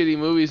like shitty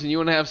movies and you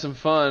want to have some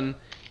fun,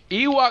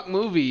 Ewok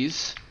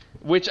movies,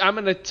 which I'm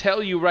gonna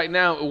tell you right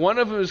now, one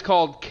of them is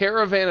called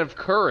Caravan of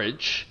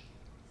Courage.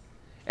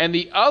 And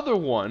the other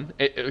one,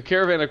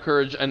 Caravan of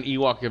Courage, an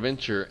Ewok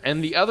Adventure,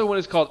 and the other one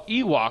is called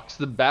Ewoks: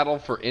 The Battle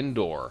for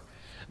Endor.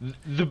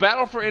 The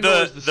Battle for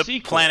Endor is the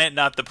sequel. planet,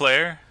 not the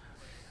player.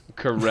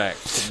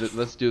 Correct.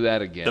 Let's do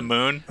that again. The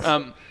moon.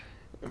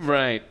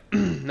 Right.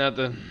 Not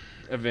the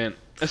event.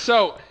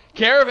 So,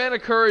 Caravan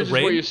of Courage is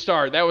raid? where you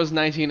start. That was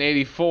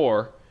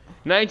 1984.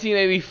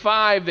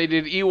 1985, they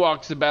did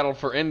Ewoks: The Battle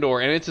for Endor,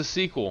 and it's a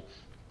sequel.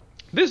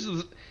 This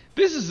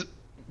is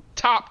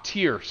top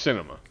tier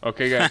cinema.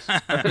 Okay, guys.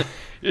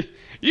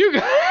 You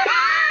guys.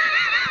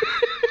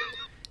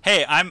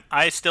 Hey,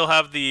 I still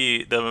have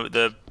the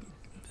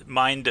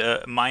mind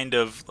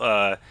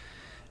of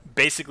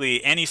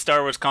basically any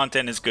Star Wars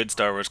content is good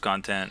Star Wars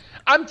content.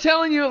 I'm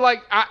telling you,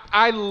 like,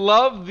 I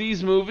love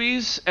these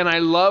movies, and I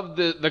love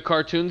the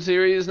cartoon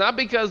series, not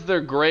because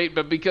they're great,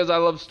 but because I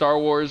love Star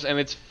Wars, and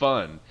it's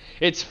fun.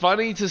 It's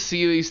funny to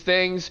see these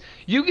things.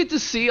 You get to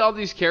see all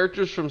these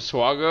characters from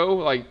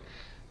Swago, like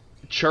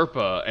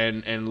Chirpa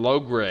and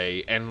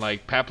Logray and,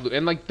 like, Paplu,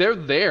 and, like, they're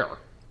there.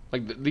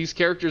 Like, these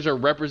characters are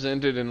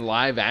represented in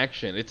live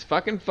action. It's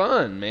fucking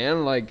fun,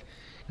 man. Like,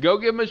 go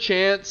give them a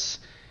chance.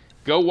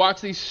 Go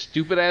watch these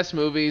stupid-ass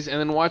movies, and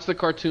then watch the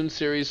cartoon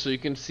series so you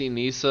can see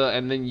Nisa,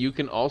 and then you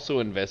can also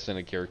invest in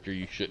a character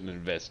you shouldn't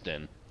invest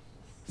in.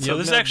 So Yep,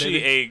 this is no, actually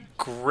baby.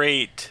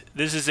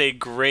 this is a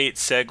great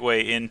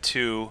segue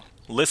into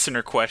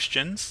listener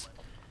questions.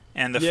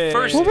 And the Yay.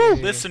 first Woo-hoo.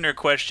 listener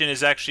question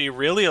is actually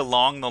really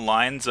along the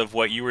lines of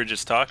what you were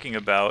just talking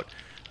about.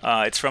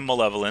 It's from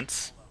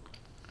Malevolence,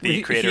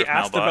 the creator he of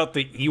asked Malbot. about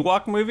the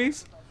Ewok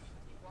movies?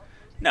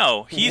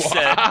 No, he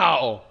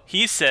Wow!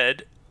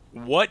 said,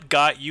 what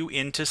got you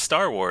into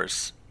Star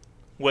Wars?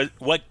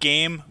 What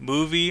game,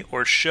 movie,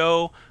 or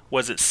show?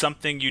 Was it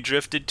something you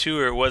drifted to,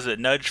 or was it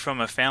nudge from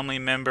a family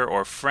member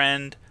or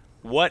friend?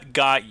 What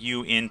got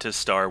you into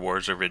Star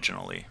Wars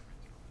originally?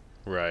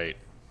 Right.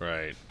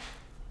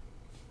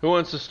 Who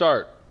wants to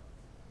start?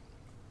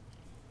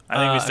 I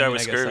think we start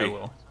with I guess I Scurvy.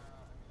 will.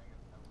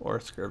 Or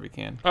Scurvy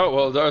can. Oh,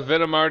 well, Darth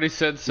Venom already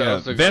said so. Yeah.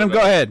 so Venom, go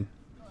ahead.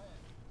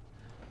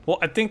 Well,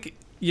 I think,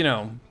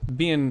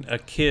 being a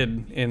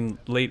kid in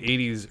late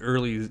 80s,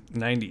 early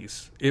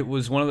 90s, it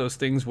was one of those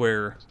things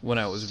where when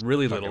I was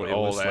really Fucking little, it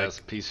old was ass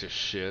like, piece of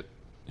shit.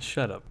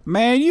 shut up.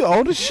 Man, you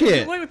old as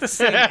shit. We're like the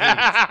same age.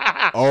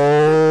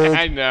 Oh,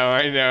 I know.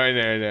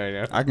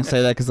 I can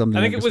say that because I'm the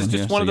I think it was youngest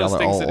just here, one of so those y'all are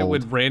things all that it old.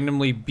 would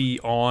randomly be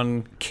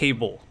on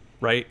cable,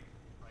 right?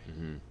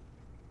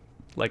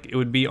 Like, it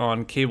would be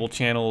on cable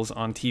channels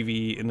on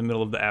TV in the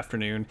middle of the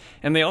afternoon.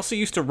 And they also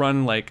used to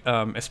run, like,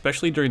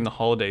 especially during the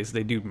holidays,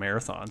 they do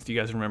marathons. Do you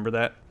guys remember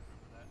that?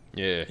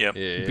 Yeah. Yep.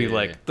 Yeah, Be yeah,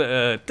 like,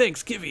 the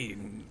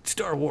Thanksgiving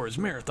Star Wars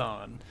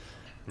marathon.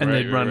 And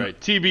right, they'd run right.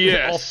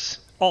 TBS.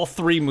 all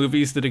three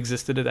movies that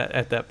existed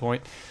at that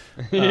point.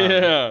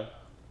 Yeah.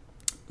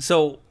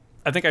 So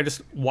I think I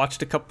just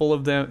watched a couple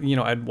of them.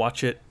 I'd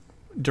watch it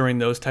during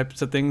those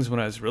types of things when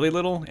I was really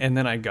little. And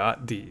then I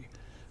got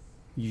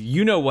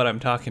you know what I'm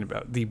talking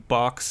about, the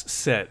box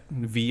set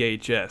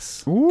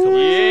VHS. Ooh.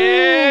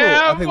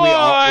 Yeah, I think boy. we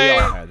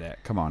all had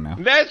that. Come on now.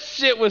 That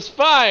shit was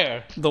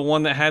fire. The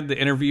one that had the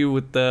interview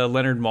with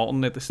Leonard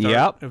Maltin at the start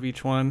Yep. of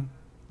each one.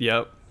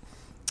 Yep.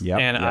 Yep.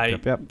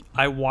 And yep.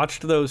 I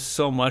watched those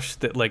so much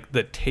that like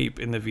the tape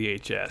in the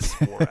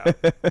VHS wore out,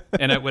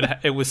 and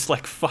it was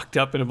like fucked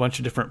up in a bunch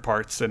of different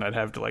parts, and I'd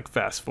have to like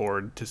fast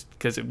forward just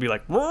because it'd be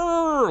like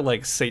 "Roar,"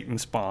 like Satan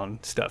spawn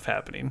stuff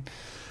happening.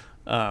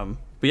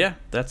 But yeah,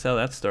 that's how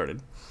that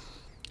started.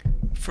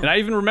 And I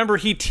even remember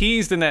he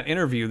teased in that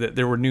interview that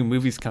there were new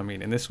movies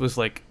coming, and this was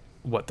like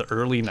the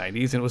early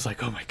 '90s, and it was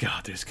like, oh my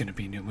god, there's gonna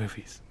be new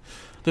movies.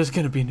 There's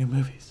gonna be new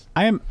movies.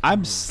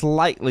 I'm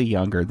slightly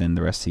younger than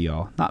the rest of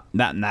y'all.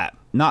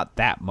 Not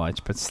that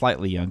much, but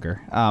slightly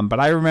younger. But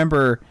I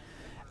remember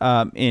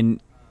in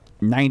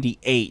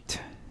 '98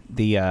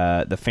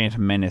 the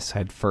Phantom Menace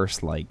had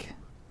first like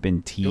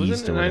been teased.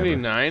 Was it or whatever.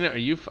 '99? Are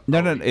you?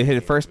 No, it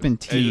had first been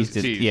teased.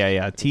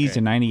 teased. Teased Okay.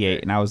 in '98,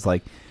 Okay. and I was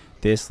like,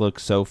 this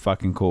looks so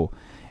fucking cool.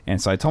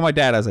 And so I told my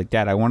dad, I was like,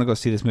 Dad, I want to go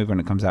see this movie when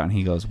it comes out. And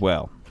he goes,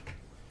 well,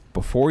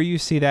 before you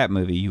see that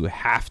movie, you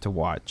have to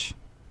watch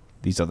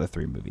these other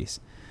three movies.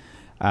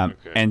 Okay.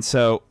 And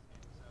so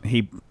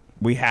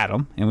we had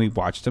them, and we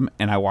watched them,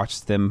 and I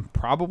watched them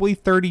probably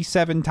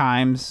 37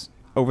 times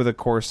over the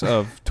course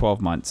of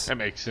 12 months. That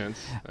makes sense.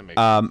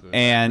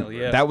 And Hell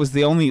yeah. that was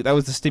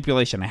the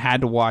stipulation. I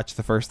had to watch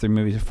the first three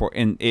movies before,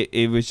 and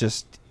it was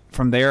just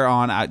from there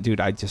on.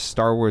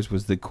 Star Wars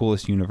was the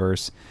coolest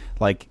universe.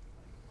 Like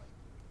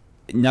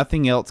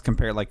nothing else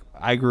compared. Like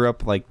I grew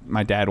up like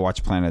my dad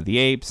watched Planet of the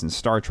Apes and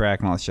Star Trek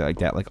and all that shit like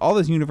that. Like all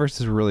those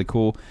universes were really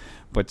cool,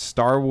 but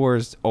Star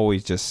Wars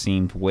always just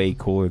seemed way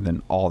cooler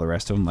than all the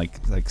rest of them.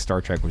 Like Star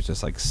Trek was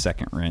just like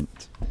second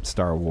rent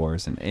Star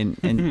Wars,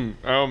 and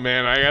Oh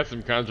man, I got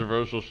some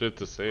controversial shit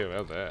to say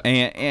about that.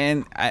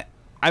 And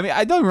I mean,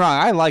 I don't get me wrong,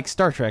 I like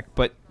Star Trek,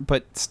 but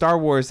Star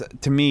Wars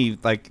to me,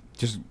 like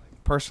just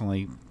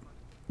personally,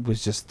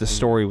 was just the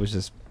story was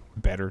just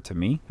better to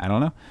me. I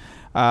don't know.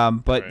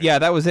 But Right. yeah,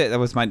 that was it. That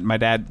was my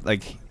dad.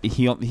 Like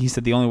he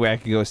said the only way I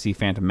could go see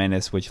Phantom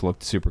Menace, which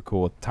looked super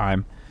cool at the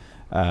time,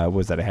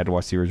 was that I had to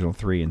watch the original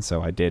three, and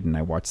so I did. And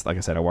I watched, like I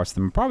said, I watched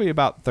them probably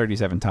about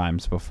 37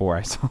 times before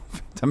I saw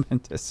Phantom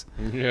Menace.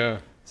 Yeah.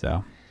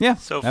 So yeah.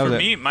 So that was for it.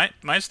 me,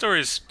 my story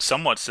is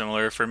somewhat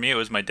similar. For me, it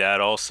was my dad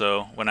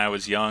also. When I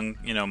was young,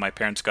 my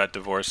parents got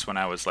divorced when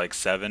I was like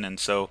 7, and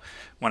so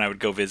when I would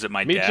go visit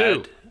my Me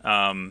dad,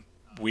 too.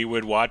 we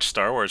would watch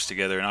Star Wars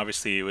together, and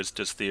obviously it was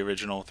just the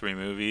original 3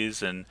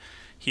 movies, and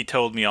he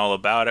told me all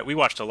about it. We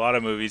watched a lot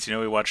of movies.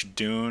 We watched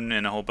Dune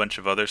and a whole bunch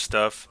of other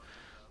stuff.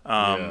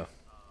 Yeah.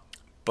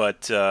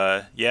 But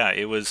yeah,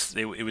 it was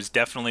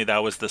definitely,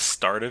 that was the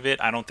start of it.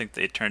 I don't think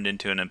it turned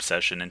into an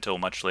obsession until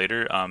much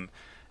later.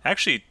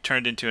 Actually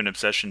turned into an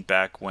obsession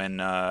back when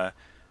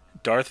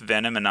Darth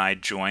Venom and I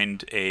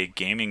joined a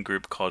gaming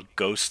group called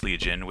Ghost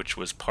Legion, which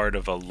was part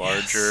of a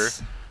larger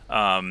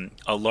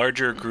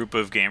group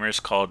of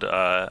gamers called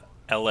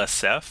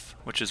LSF,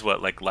 which is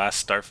like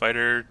Last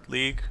Starfighter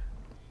League.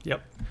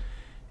 Yep.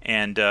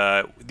 And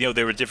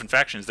there were different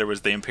factions. There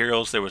was the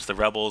Imperials, there was the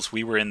Rebels.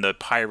 We were in the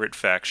pirate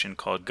faction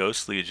called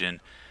Ghost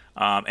Legion.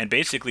 And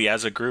basically,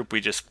 as a group, we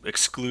just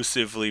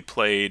exclusively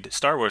played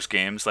Star Wars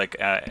games like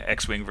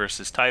X-Wing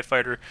versus TIE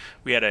Fighter.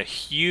 We had a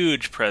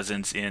huge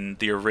presence in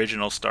the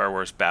original Star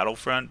Wars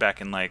Battlefront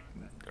back in like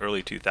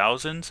early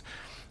 2000s.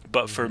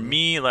 But for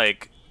me,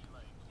 like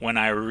when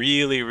I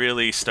really,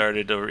 really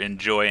started to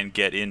enjoy and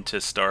get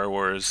into Star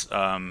Wars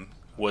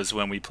was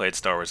when we played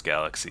Star Wars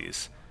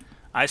Galaxies.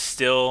 I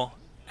still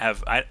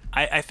have...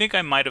 I think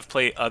I might have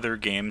played other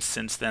games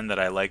since then that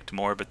I liked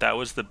more, but that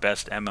was the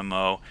best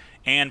MMO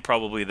and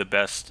probably the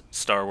best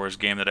Star Wars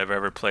game that I've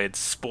ever played.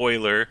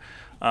 Spoiler,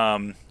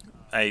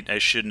 I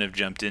shouldn't have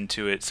jumped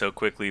into it so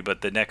quickly,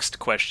 but the next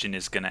question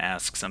is going to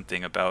ask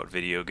something about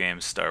video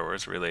games, Star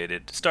Wars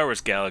related. Star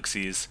Wars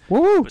Galaxies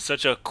was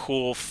such a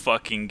cool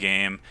fucking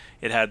game.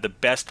 It had the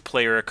best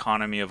player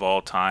economy of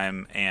all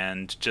time,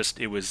 and just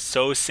it was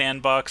so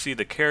sandboxy.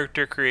 The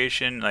character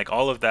creation, like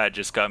all of that,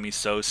 just got me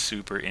so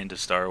super into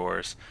Star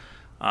Wars.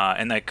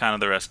 And that kind of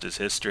the rest is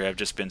history. I've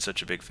just been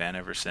such a big fan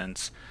ever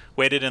since.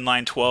 Waited in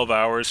line 12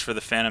 hours for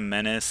the Phantom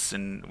Menace,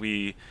 and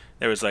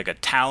there was like a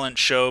talent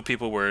show.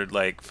 People were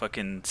like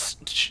fucking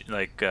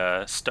lightsaber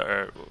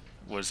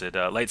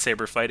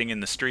fighting in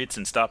the streets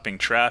and stopping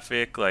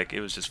traffic. Like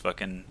it was just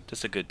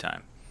a good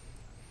time.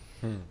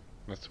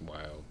 That's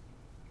wild.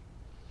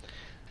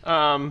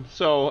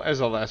 So as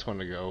the last one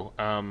to go,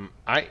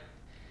 I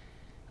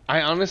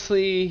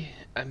honestly,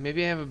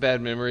 maybe I have a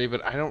bad memory,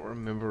 but I don't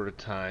remember a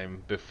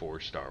time before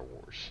Star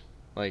Wars.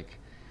 Like,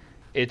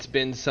 it's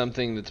been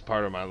something that's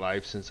part of my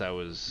life since I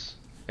was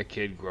a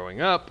kid growing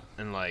up,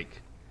 and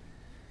like,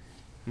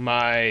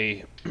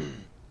 I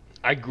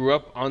grew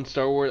up on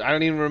Star Wars. I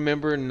don't even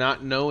remember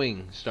not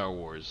knowing Star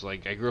Wars.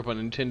 Like, I grew up on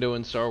Nintendo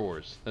and Star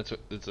Wars. That's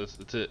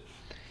it.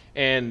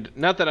 And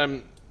not that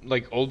I'm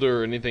like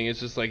older or anything.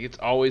 It's just like it's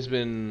always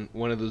been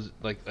one of those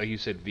like you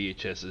said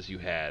VHSs you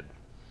had.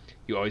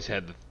 You always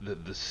had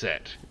the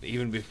set.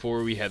 Even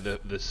before we had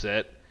the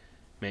set,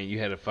 man, you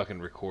had a fucking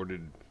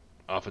recorded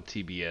off of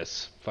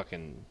TBS.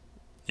 Fucking.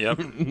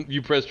 Yep.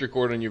 You pressed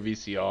record on your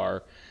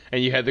VCR,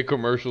 and you had the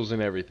commercials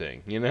and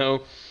everything. You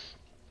know.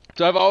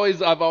 So I've always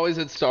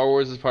had Star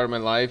Wars as part of my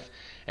life,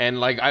 and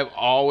like I've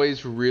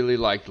always really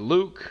liked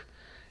Luke,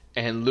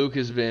 and Luke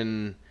has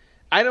been.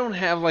 I don't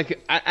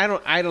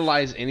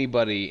idolize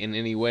anybody in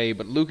any way,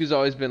 but Luke has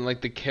always been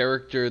like the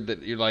character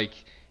that you're like.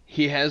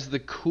 He has the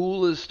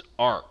coolest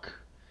arc.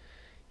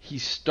 He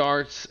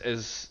starts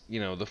as,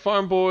 the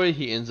farm boy.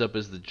 He ends up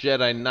as the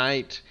Jedi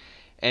Knight.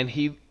 And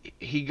he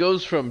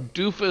goes from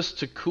doofus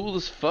to cool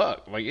as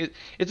fuck. Like,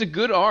 it's a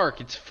good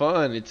arc. It's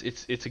fun.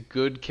 It's a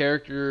good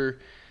character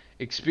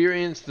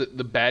experience.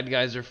 The bad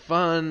guys are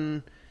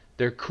fun.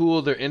 They're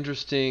cool. They're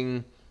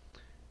interesting.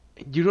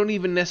 You don't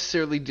even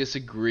necessarily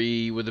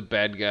disagree with the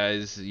bad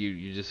guys.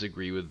 You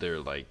disagree with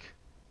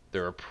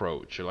their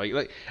approach, or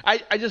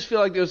I just feel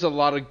like there's a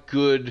lot of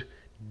good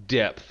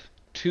depth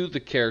to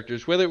the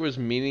characters, whether it was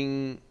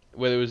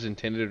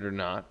intended or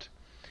not.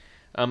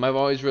 I've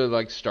always really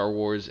liked Star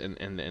Wars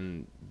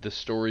and the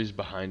stories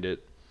behind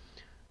it.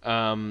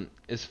 I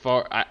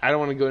don't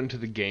want to go into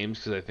the games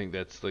because I think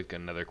that's like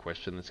another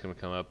question that's going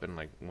to come up and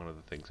like one of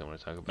the things I want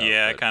to talk about.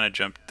 Yeah, I kind of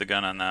jumped the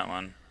gun on that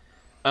one.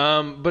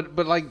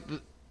 But like.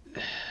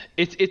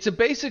 It's a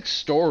basic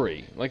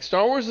story. Like,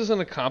 Star Wars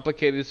isn't a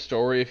complicated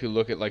story if you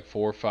look at like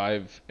 4,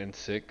 5, and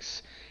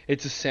 6.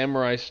 It's a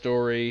samurai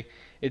story.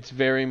 It's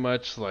very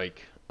much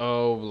like,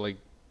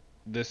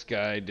 this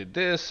guy did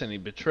this and he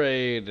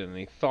betrayed and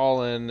he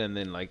fallen and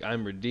then like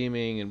I'm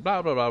redeeming and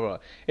blah blah blah blah.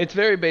 It's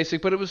very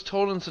basic, but it was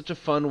told in such a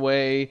fun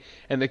way,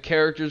 and the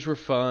characters were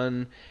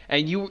fun,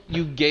 and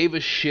you gave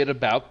a shit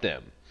about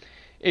them.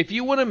 If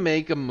you want to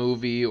make a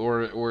movie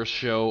or a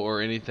show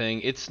or anything,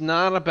 it's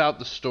not about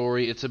the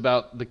story, it's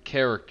about the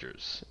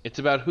characters. It's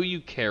about who you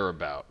care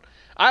about.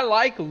 I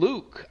like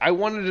Luke. I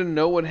wanted to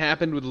know what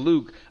happened with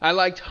Luke. I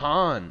liked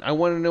Han. I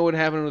wanted to know what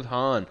happened with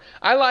Han.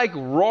 I like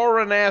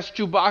roaring ass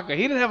Chewbacca.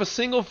 He didn't have a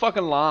single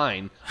fucking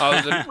line. I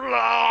was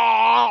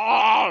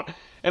like,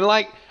 and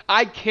like,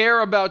 I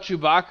care about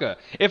Chewbacca.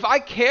 If I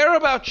care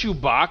about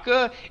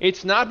Chewbacca,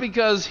 it's not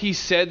because he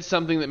said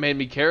something that made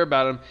me care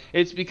about him.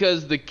 It's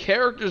because the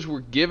characters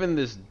were given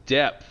this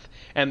depth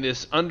and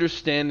this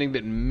understanding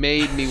that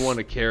made me want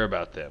to care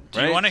about them.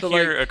 Do you want to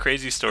hear a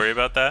crazy story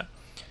about that?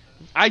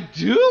 I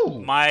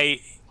do. My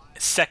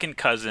second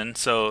cousin,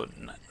 so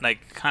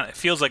like kind of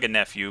feels like a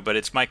nephew, but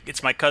it's my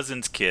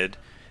cousin's kid,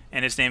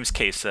 and his name's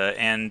Kesa,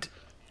 and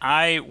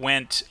I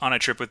went on a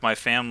trip with my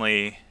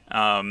family.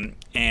 And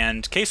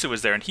Kesa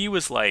was there, and he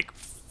was like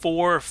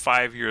 4 or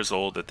 5 years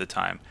old at the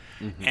time.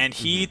 And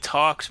he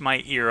talked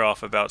my ear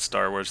off about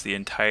Star Wars the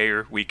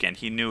entire weekend.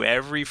 He knew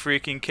every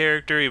freaking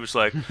character. He was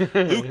like,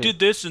 Luke did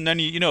this, and then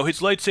his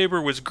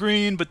lightsaber was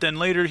green, but then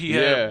later he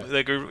had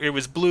it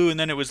was blue, and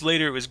then it was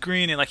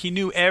green, and like he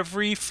knew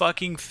every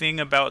fucking thing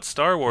about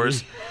Star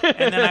Wars.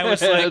 And then I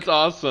was like, that's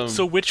awesome.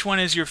 So which one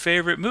is your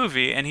favorite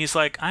movie? And he's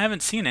like, I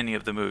haven't seen any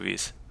of the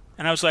movies.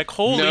 And I was like,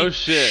 holy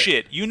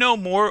shit. You know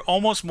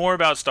almost more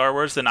about Star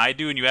Wars than I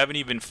do, and you haven't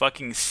even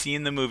fucking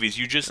seen the movies.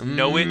 You just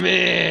know it.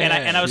 Man,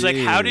 and I was like,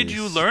 how did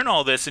you learn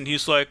all this? And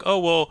he's like, oh,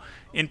 well,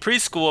 in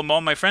preschool,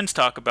 all my friends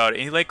talk about it.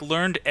 And he like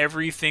learned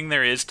everything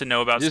there is to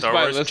know about Star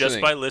Wars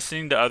just by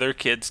listening to other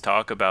kids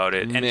talk about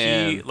it. And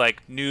he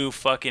like knew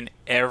fucking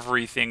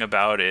everything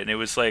about it. And it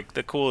was like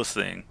the coolest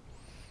thing.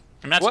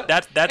 And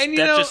that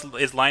just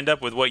is lined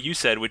up with what you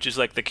said, which is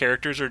like the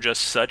characters are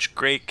just such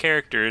great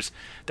characters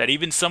that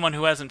even someone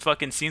who hasn't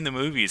fucking seen the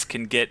movies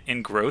can get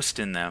engrossed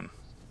in them.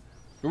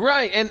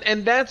 Right,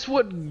 and that's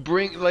what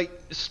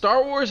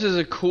Star Wars is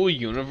a cool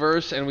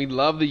universe, and we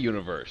love the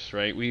universe,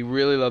 right? We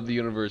really love the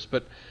universe,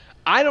 but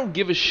I don't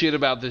give a shit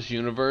about this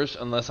universe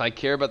unless I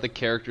care about the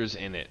characters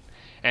in it.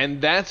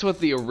 And that's what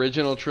the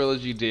original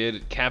trilogy did.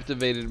 It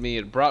captivated me.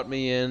 It brought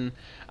me in.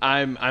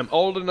 I'm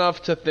old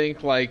enough to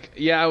think like,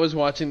 yeah, I was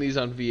watching these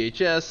on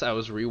VHS. I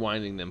was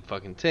rewinding them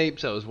fucking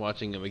tapes. I was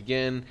watching them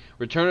again.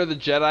 Return of the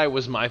Jedi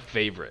was my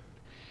favorite.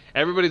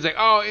 Everybody's like,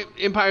 oh,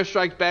 Empire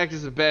Strikes Back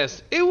is the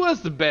best. It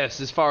was the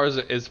best as far as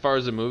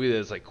a movie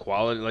that's like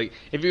quality. Like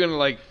if you're gonna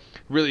like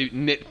really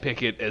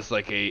nitpick it as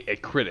like a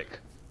critic,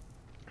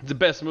 it's the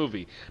best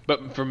movie.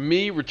 But for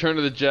me, Return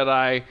of the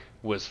Jedi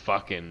was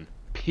fucking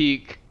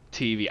peak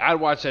TV. I'd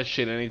watch that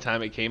shit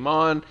anytime it came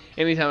on,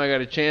 anytime I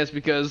got a chance,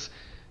 because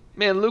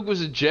man, Luke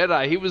was a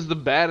Jedi. He was the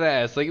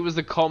badass. Like, it was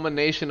the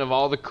culmination of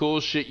all the cool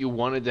shit you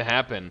wanted to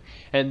happen.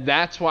 And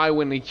that's why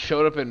when he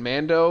showed up in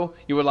Mando,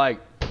 you were like,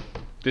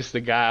 this is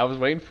the guy I was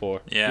waiting for.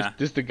 Yeah.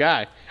 This the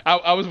guy.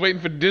 I was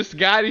waiting for this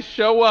guy to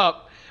show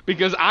up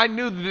because I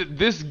knew that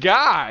this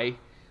guy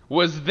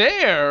was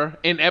there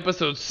in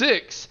Episode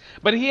 6,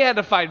 but he had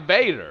to fight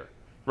Vader,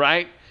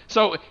 right?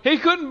 So he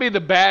couldn't be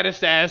the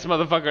baddest ass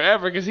motherfucker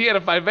ever because he had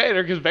to fight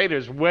Vader because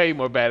Vader's way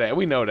more badass.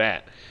 We know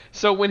that.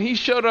 So when he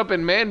showed up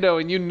in Mando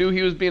and you knew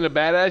he was being a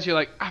badass, you're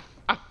like,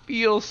 I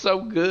feel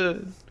so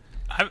good.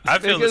 I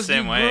feel the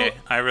same way.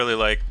 I really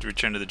liked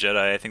Return of the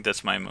Jedi. I think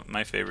that's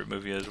my favorite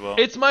movie as well.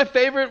 It's my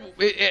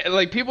favorite.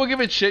 Like, people give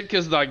it shit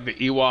because, like, the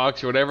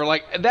Ewoks or whatever.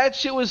 Like, that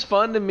shit was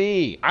fun to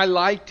me. I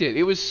liked it.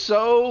 It was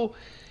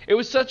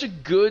such a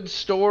good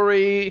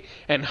story,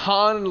 and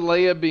Han and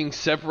Leia being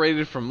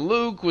separated from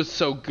Luke was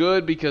so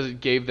good because it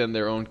gave them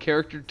their own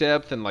character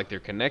depth and, like, their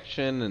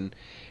connection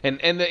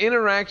and the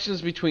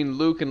interactions between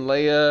Luke and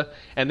Leia,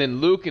 and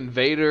then Luke and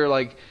Vader.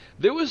 Like,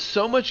 there was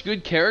so much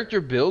good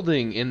character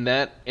building in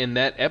that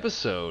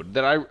episode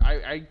that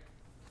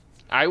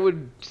I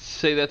would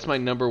say that's my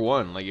number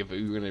one. Like, if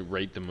we were gonna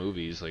rate the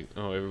movies, like,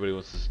 oh, everybody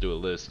wants us to do a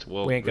list.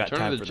 Well, We ain't got Return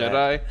time of the for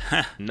that.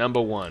 Jedi, number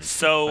one.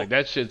 So like,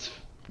 that shit's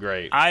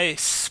great. I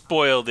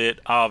spoiled it,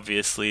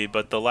 obviously,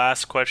 but the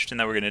last question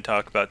that we're going to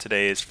talk about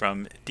today is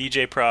from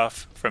DJ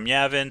Prof, from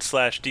Yavin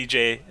 /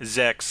 DJ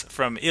Zex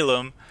from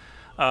Ilum,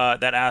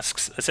 that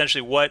asks,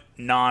 essentially, what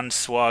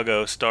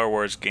non-Swago Star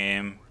Wars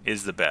game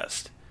is the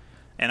best?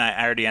 And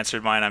I already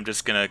answered mine. I'm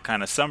just going to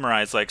kind of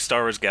summarize, like,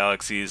 Star Wars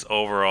Galaxy's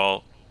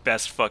overall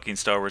best fucking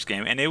Star Wars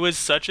game. And it was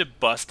such a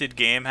busted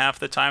game half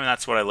the time, and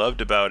that's what I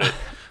loved about it.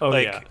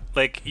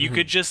 Like, you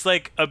could just,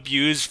 like,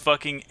 abuse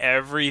fucking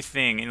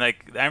everything. And,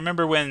 like, I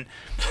remember when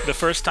the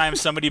first time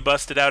somebody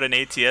busted out an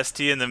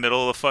ATST in the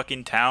middle of the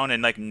fucking town,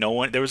 and, like,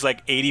 there was,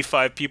 like,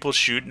 85 people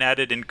shooting at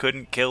it and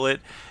couldn't kill it.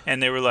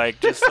 And they were,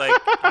 like,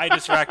 I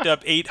just racked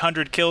up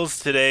 800 kills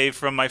today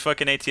from my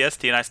fucking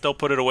ATST, and I still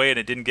put it away, and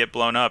it didn't get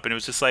blown up. And it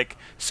was just, like,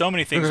 so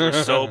many things were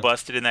so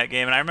busted in that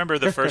game. And I remember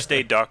the first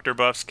day Dr.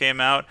 Buffs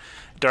came out,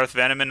 Darth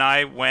Venom and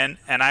I went,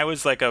 and I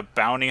was, like, a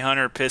bounty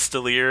hunter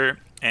pistolier,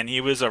 and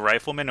he was a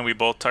rifleman, and we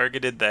both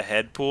targeted the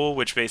head pool,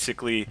 which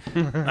basically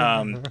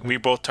we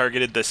both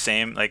targeted the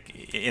same.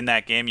 Like, in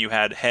that game, you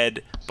had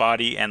head,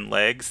 body, and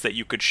legs that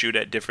you could shoot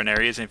at different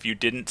areas, and if you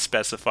didn't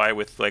specify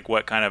with, like,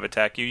 what kind of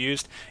attack you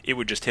used, it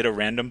would just hit a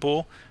random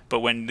pool. But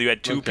when you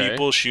had two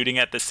people shooting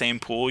at the same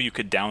pool, you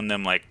could down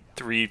them, like,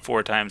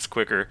 3-4 times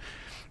quicker.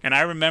 And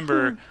I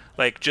remember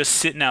like, just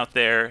sitting out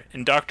there,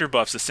 and Dr.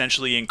 Buffs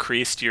essentially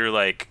increased your,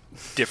 like,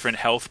 different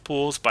health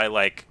pools by,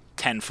 like,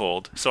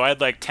 tenfold. So I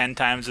had like 10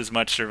 times as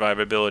much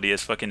survivability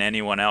as fucking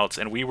anyone else,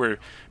 and we were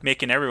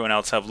making everyone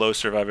else have low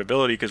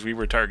survivability because we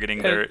were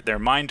targeting their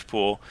mind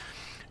pool.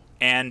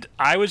 And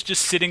I was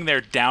just sitting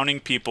there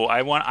downing people.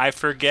 I went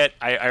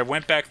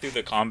back through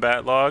the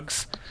combat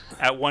logs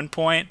at one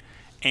point,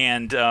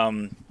 and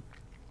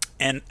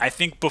I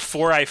think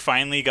before I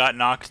finally got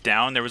knocked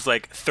down, there was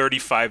like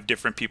 35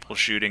 different people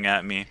shooting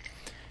at me.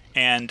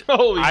 And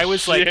I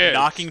was like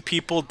knocking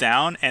people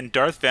down, and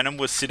Darth Venom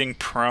was sitting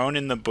prone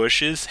in the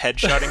bushes,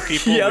 headshotting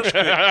people. Which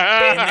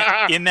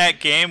could, in that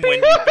game,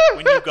 when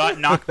you got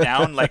knocked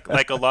down,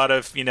 like a lot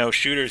of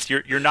shooters,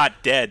 you're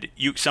not dead.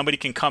 Somebody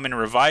can come and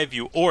revive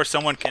you, or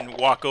someone can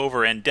walk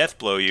over and death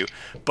blow you.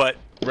 But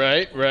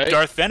Right.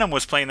 Darth Venom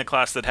was playing the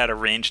class that had a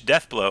ranged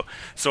death blow.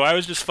 So I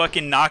was just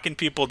fucking knocking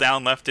people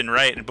down left and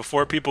right, and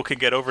before people could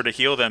get over to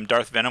heal them,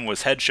 Darth Venom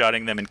was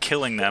headshotting them and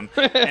killing them.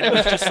 And it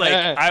was just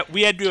like,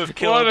 we had to have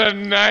killed... What a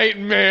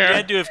nightmare! We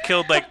had to have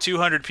killed like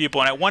 200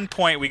 people, and at one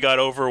point we got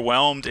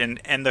overwhelmed,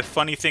 and the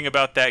funny thing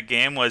about that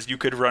game was you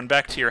could run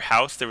back to your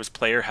house. There was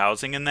player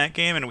housing in that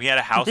game, and we had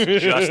a house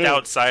just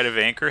outside of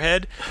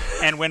Anchorhead,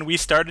 and when we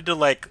started to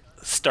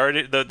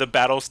the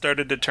battle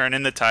started to turn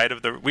in the tide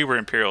of we were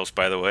Imperials,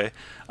 by the way,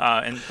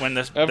 and when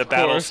the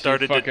battle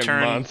started to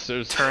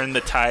turn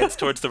the tides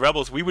towards the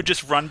rebels, we would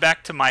just run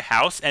back to my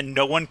house and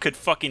no one could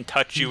fucking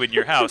touch you in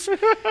your house.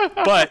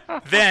 But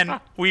then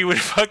we would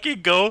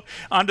fucking go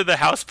onto the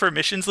house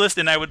permissions list,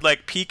 and I would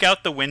like peek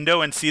out the window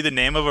and see the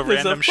name of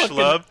random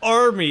schlub.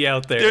 Army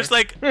out there. There's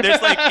like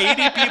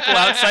 80 people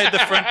outside the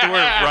front door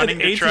running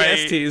to try.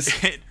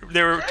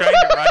 They were trying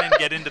to run and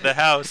get into the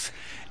house.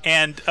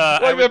 And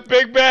Like the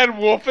big bad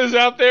wolf is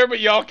out there, but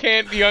y'all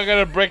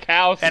got a brick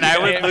house. and I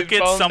would look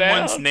at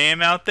someone's down.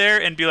 name out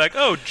there and be like,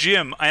 "Oh,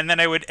 Jim," and then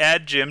I would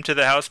add Jim to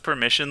the house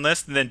permission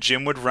list, and then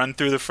Jim would run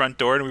through the front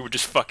door, and we would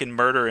just fucking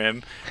murder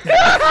him. And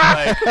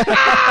I'd be like,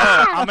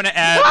 I'm gonna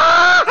add,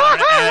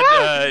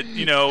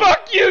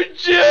 Fuck you,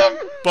 Jim.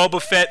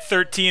 Boba Fett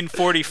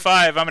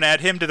 1345. I'm gonna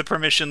add him to the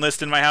permission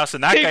list in my house,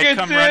 and that He guy gets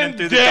come running in,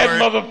 through the dead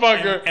door,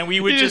 motherfucker. and we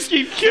would You just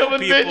keep killing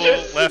people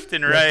bitches. left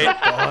and right.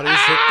 Bodies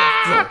hit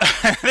the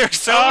floor. There's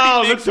so Oh,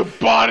 many look, things. the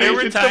bodies. There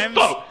were It's the times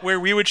boat. where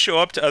we would show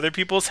up to other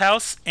people's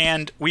house,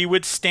 and we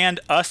would stand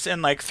us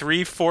and like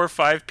 3, 4,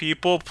 5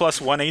 people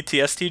plus one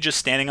ATST just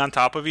standing on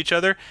top of each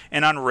other,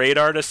 and on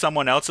radar to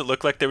someone else, it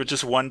looked like there was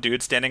just one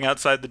dude standing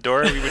outside the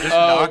door. And we would just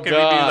knock, and we'd be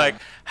God. like,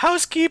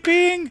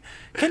 "Housekeeping,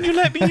 can you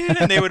let me in?"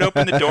 And they would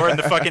open the door, and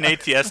the fucking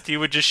ATST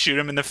would just shoot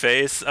him in the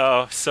face.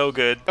 Oh, so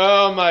good.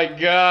 Oh my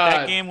god.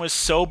 That game was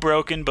so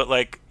broken, but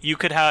like you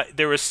could have,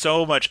 there was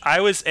so much. I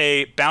was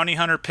a bounty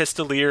hunter,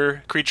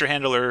 pistolier, creature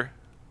handler,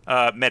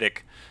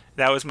 medic.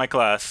 That was my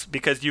class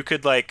because you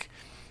could like,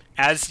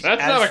 That's not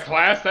a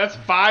class. That's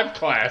 5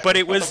 classes. but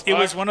it What was the it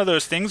was fuck? one of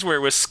those things where it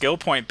was skill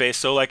point based.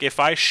 So like if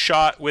I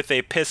shot with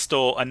a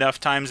pistol enough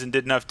times and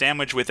did enough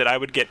damage with it, I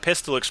would get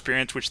pistol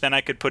experience, which then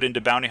I could put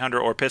into bounty hunter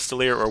or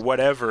pistolier or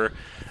whatever.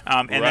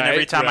 And then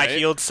every time I right.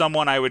 healed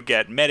someone, I would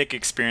get medic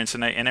experience,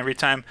 and every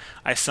time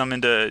I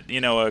summoned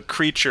a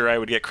creature, I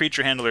would get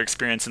creature handler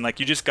experience, and like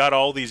you just got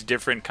all these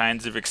different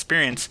kinds of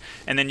experience,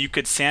 and then you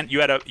could you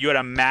had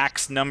a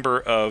max number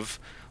of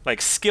like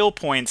skill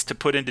points to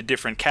put into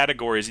different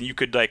categories, and you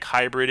could like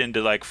hybrid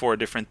into like 4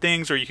 different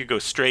things, or you could go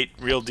straight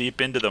real deep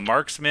into the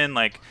marksman.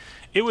 Like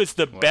it was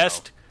the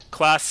best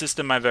class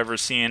system I've ever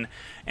seen,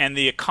 and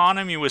the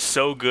economy was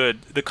so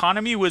good. The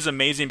economy was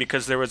amazing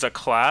because there was a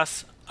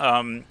class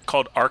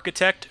called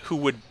Architect who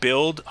would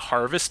build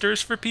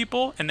harvesters for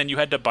people, and then you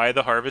had to buy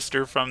the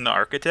harvester from the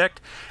architect,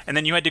 and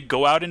then you had to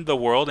go out into the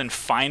world and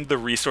find the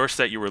resource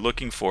that you were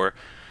looking for.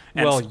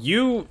 And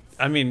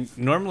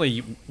Normally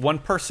one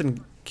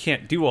person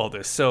can't do all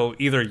this, so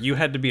either you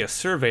had to be a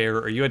surveyor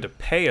or you had to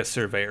pay a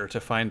surveyor to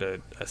find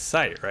a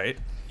site, right?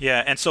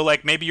 Yeah, and so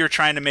like maybe you're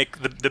trying to make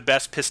the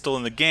best pistol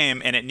in the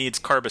game, and it needs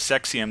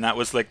carbosexium. That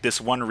was like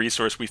this one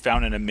resource we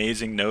found an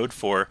amazing node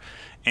for,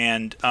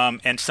 and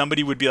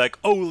somebody would be like,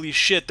 "Holy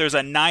shit, there's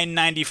a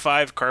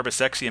 995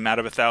 carbosexium out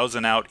of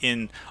 1,000 out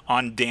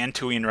on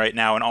Dantooine right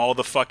now," and all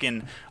the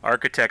fucking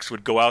architects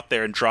would go out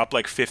there and drop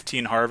like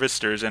 15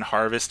 harvesters and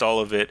harvest all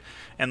of it,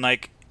 and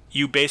like.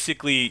 You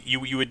basically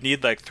you would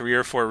need like 3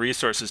 or 4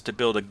 resources to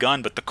build a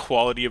gun, but the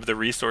quality of the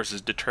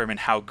resources determined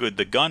how good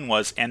the gun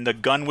was, and the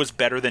gun was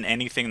better than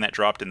anything that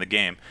dropped in the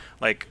game.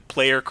 Like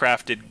player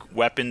crafted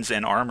weapons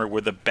and armor were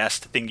the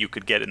best thing you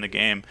could get in the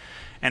game,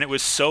 and it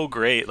was so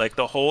great. Like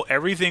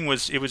everything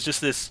was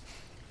just this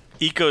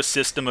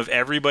ecosystem of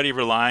everybody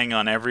relying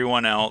on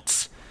everyone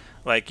else.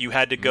 Like you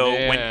had to go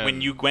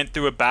when you went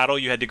through a battle,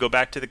 you had to go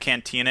back to the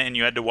cantina and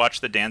you had to watch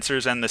the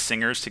dancers and the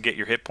singers to get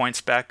your hit points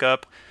back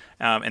up.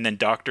 And then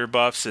doctor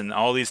buffs and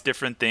all these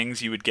different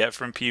things you would get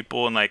from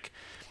people, and like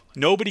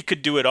nobody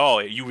could do it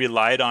all. You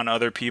relied on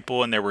other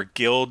people, and there were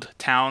guild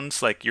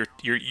towns. Like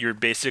you're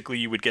basically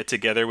you would get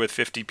together with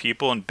 50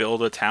 people and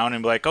build a town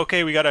and be like,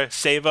 okay, we gotta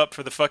save up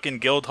for the fucking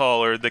guild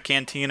hall or the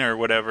cantina or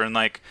whatever. And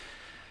like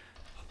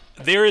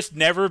there has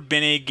never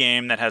been a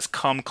game that has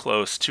come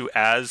close to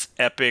as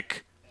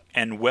epic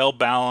and well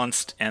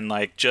balanced and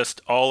like just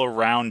all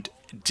around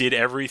did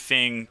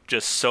everything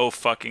just so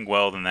fucking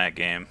well than that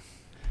game.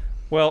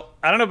 Well,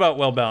 I don't know about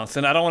well balanced,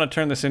 and I don't want to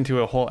turn this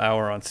into a whole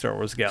hour on Star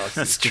Wars Galaxies.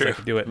 That's 'cause true. I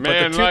could do it. Man,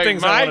 but the two like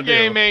things I my want to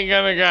game do, ain't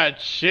gonna got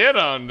shit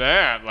on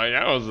that. Like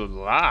that was a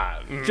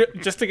lot.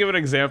 just to give an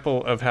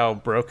example of how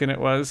broken it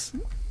was,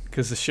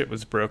 because the shit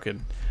was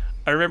broken.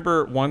 I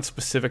remember one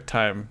specific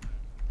time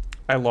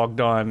I logged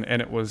on,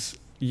 and it was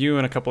you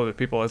and a couple other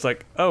people. I was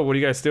like, "Oh, what are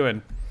you guys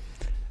doing?"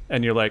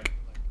 And you're like,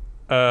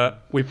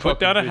 we put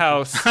down a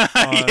house on,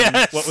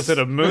 Yes. what was it,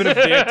 a moon of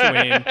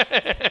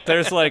Dantooine.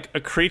 There's like a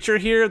creature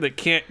here that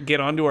can't get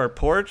onto our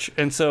porch,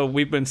 and so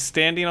we've been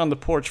standing on the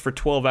porch for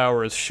 12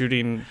 hours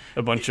shooting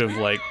a bunch of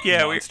like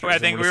monsters, I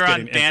and think we're we were just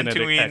on getting infinite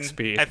Dantooine.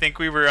 XP. I think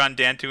we were on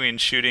Dantooine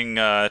shooting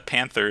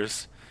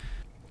panthers.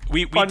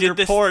 We on did your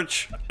this.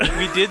 porch.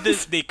 We did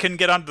this. They couldn't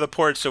get onto the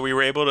porch, so we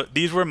were able to.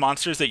 These were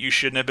monsters that you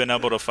shouldn't have been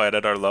able to fight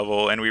at our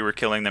level, and we were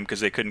killing them because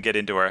they couldn't get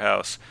into our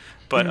house.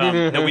 But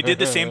no, we did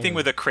the same thing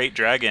with a crate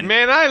dragon.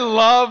 Man, I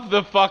love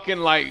the fucking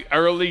like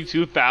early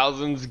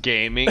 2000s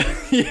gaming.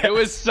 It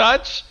was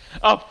such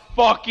a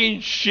fucking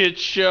shit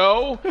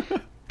show.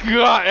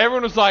 God,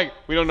 everyone was like,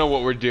 we don't know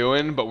what we're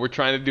doing, but we're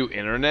trying to do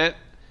internet.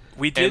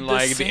 We did And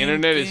like the same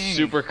internet is thing.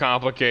 super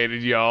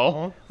complicated,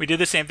 y'all. We did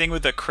the same thing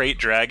with the crate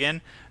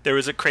dragon. There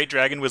was a crate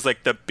dragon was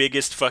like the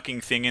biggest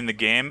fucking thing in the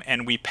game,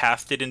 and we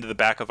pathed it into the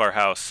back of our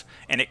house,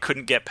 and it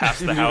couldn't get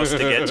past the house to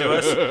get to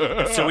us.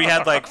 And so we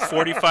had like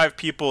 45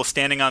 people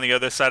standing on the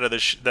other side of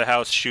the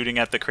house shooting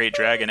at the crate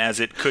dragon as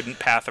it couldn't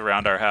path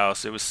around our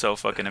house. It was so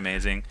fucking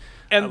amazing.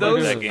 And I love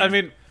those, that game. I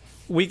mean,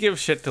 we give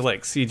shit to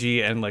like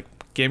CG and like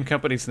game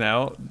companies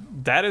now.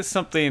 That is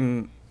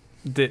something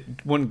that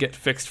wouldn't get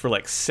fixed for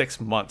like 6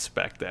 months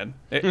back then.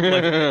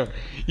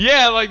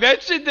 Yeah, like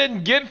that shit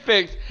didn't get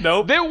fixed.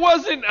 Nope. There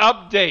wasn't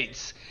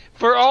updates.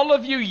 For all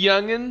of you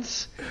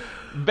youngins,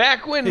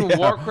 back when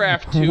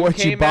Warcraft 2 what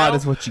came you bought out,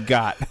 is what you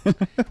got.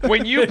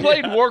 when you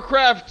played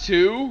Warcraft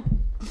 2,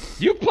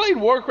 you played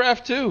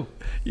Warcraft 2.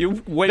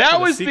 You wait That for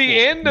the was sequel. the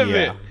end of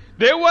Yeah. it.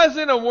 There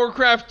wasn't a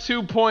Warcraft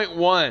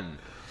 2.1.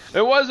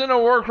 There wasn't a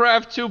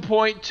Warcraft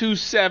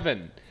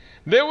 2.27.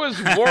 There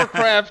was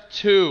Warcraft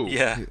 2.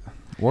 Yeah.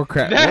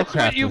 Warcraft. That's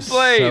Warcraft what you was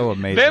played. so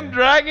amazing. Them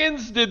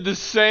dragons did the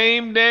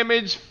same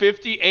damage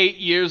 58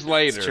 years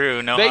later. It's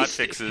true. No They hot s-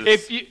 fixes.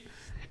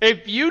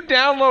 If you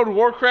download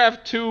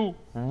Warcraft 2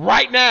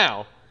 right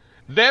now,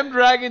 them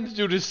dragons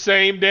do the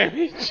same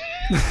damage.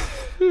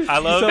 I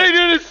love They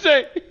do the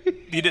same.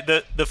 You did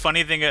the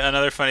funny thing.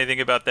 Another funny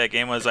thing about that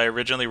game was I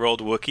originally rolled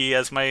Wookiee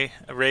as my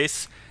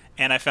race,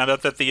 and I found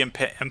out that the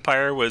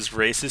Empire was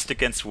racist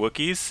against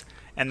Wookiees,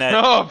 and that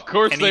Oh, of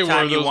course they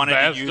anytime were. you Those wanted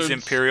bastards. to use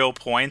Imperial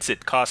points,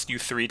 it cost you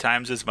 3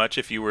 times as much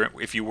if you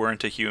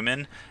weren't a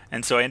human.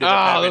 And so I ended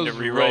up having to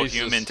those reroll racist.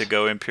 human to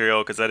go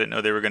Imperial because I didn't know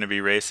they were going to be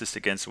racist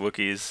against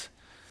Wookiees.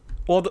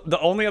 Well, the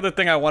only other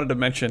thing I wanted to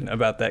mention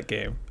about that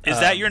game Is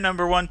that your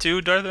number one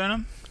too, Darth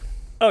Venom?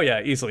 Oh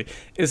yeah, easily.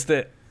 Is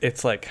that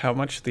it's like how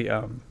much the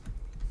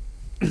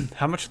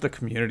how much the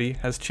community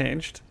has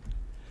changed.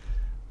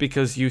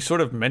 Because you sort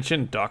of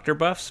mentioned doctor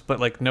buffs, but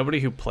like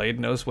nobody who played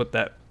knows what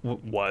that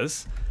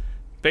was.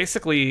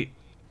 Basically,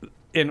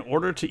 in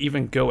order to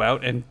even go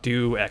out and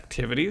do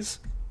activities,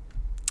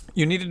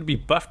 you needed to be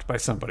buffed by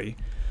somebody.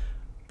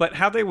 But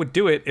how they would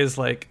do it is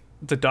like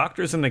the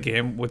doctors in the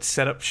game would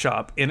set up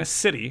shop in a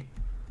city,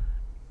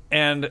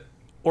 and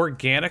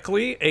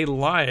organically a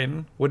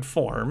line would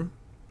form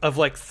of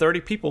like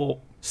 30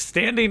 people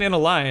standing in a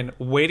line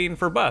waiting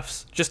for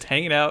buffs, just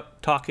hanging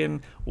out,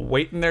 talking,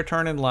 waiting their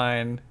turn in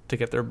line to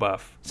get their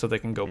buff so they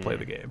can go play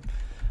the game.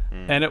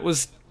 And it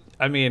was,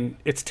 I mean,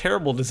 it's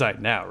terrible design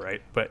now,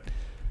 right? But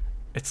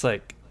it's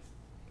like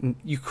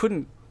you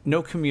couldn't,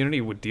 no community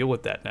would deal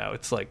with that now.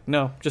 It's like,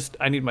 no, just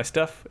I need my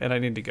stuff and I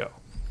need to go.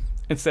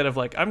 Instead of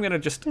like, I'm going to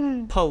just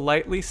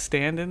politely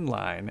stand in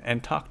line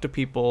and talk to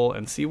people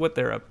and see what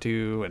they're up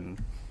to.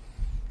 And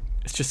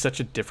it's just such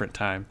a different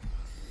time.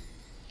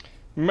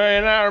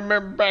 Man, I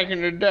remember back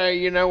in the day,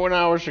 you know, when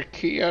I was a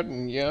kid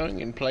and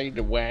young and played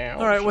the WoW.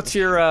 All right, what's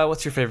your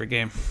favorite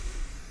game?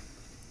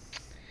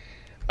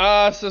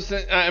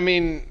 I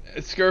mean,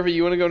 Scurvy,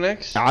 you want to go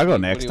next? I'll go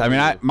What next. do you I mean,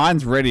 wanna do?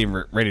 mine's ready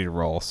to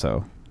roll.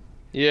 So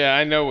Yeah,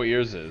 I know what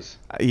yours is.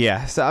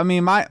 yeah. So I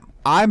mean,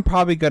 I'm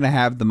probably gonna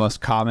have the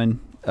most common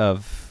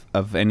of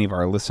any of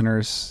our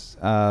listeners'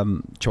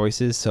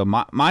 choices. So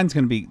mine's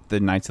gonna be the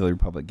Knights of the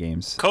Republic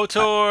games.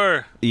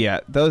 KOTOR!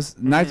 Yeah, those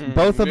Knights,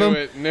 both of them.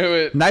 Knew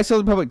it. Knights of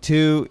the Republic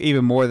 2,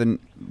 even more than,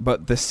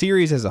 but the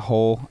series as a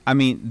whole, I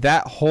mean,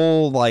 that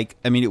whole, like,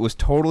 I mean, it was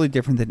totally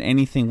different than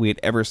anything we had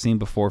ever seen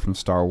before from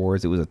Star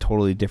Wars. It was a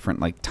totally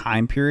different, like,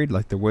 time period.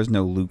 Like, there was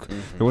no Luke,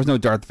 there was no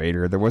Darth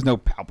Vader, there was no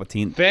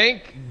Palpatine.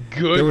 Thank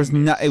goodness. There was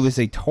no, it was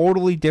a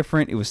totally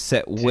different, it was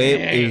set way,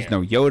 there was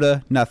no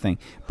Yoda, nothing.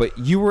 But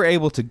you were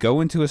able to go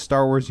into a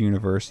Star Wars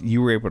universe,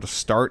 you were able to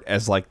start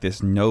as, like,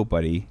 this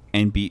nobody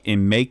and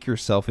make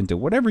yourself into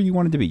whatever you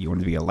wanted to be. You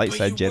wanted to be a light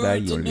side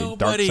Jedi, you wanted to be a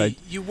dark side.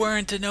 You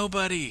weren't a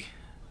nobody.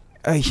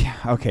 Yeah,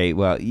 okay,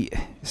 well,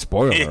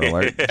 spoiler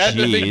alert. At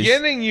the Jeez.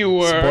 beginning, you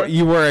were.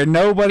 You were a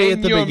nobody in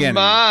at the your beginning.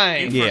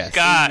 mind. You Yes.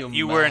 forgot In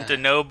you your weren't a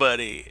mind.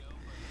 nobody.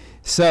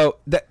 So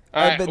that,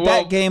 All right, but well,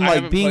 that game, I like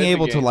haven't being played the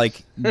able to games.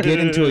 like get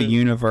into a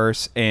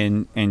universe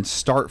and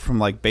start from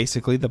like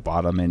basically the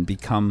bottom and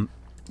become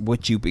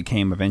what you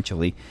became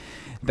eventually.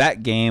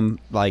 That game,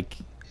 like,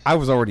 I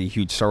was already a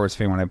huge Star Wars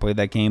fan when I played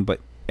that game, but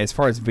as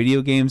far as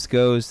video games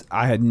goes,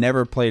 I had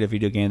never played a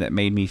video game that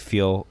made me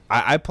feel.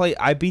 I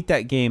beat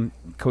that game,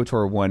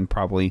 KOTOR 1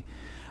 probably.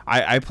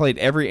 I played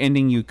every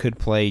ending you could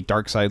play,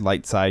 dark side,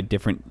 light side,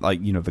 different,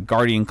 like, you know, the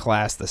Guardian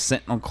class, the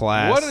Sentinel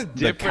class, What a the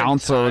different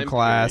Counselor time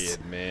class.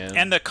 period, man.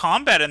 And the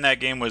combat in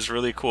that game was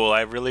really cool.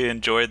 I really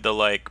enjoyed the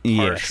like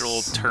partial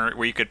Yes. turn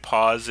where you could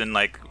pause and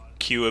like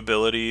queue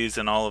abilities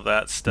and all of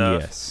that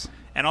stuff. Yes.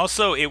 And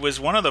also, it was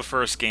one of the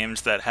first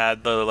games that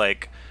had the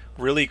like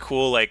really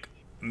cool like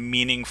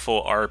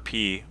meaningful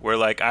RP. Where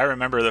like I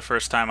remember the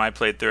first time I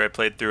played through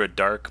a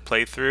dark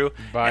playthrough,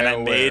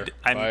 and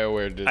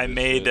BioWare did I this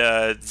made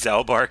shit.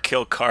 Zalbar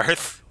kill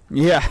Karth.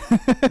 Yeah.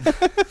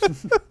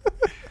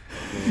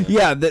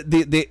 Yeah,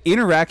 the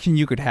interaction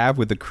you could have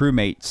with the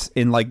crewmates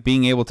in like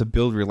being able to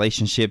build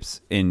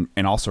relationships and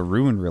also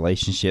ruin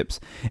relationships,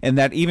 and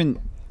that even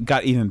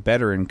got even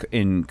better in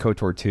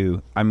KOTOR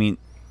 2. I mean,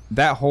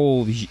 that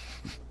whole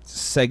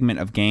segment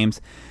of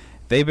games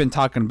they've been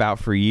talking about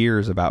for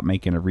years about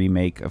making a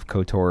remake of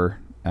KOTOR.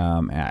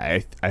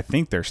 I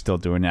think they're still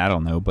doing it. I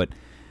don't know, but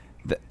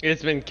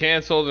It's been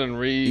canceled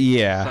and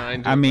yeah,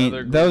 signed to I mean,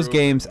 another those group.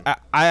 games.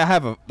 I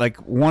have a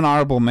one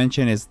honorable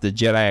mention is the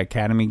Jedi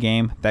Academy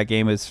game. That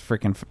game is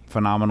freaking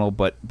phenomenal.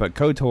 But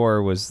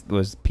KOTOR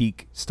was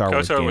peak Star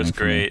Wars. KOTOR was gaming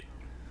for me. great.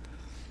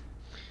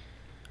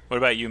 What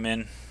about you,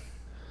 Min?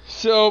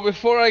 So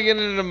before I get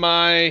into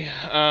my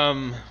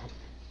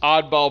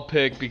oddball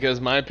pick, because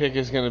my pick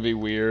is going to be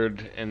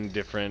weird and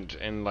different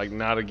and like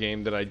not a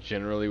game that I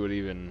generally would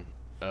even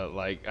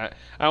like.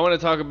 I want to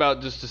talk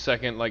about just a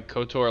second like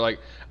KOTOR. Like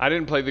I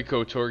didn't play the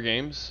KOTOR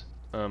games.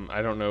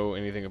 I don't know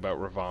anything about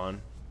Ravon.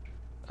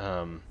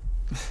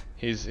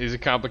 He's a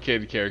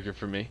complicated character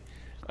for me.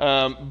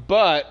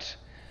 But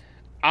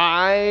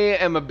I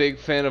am a big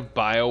fan of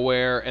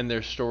BioWare and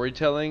their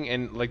storytelling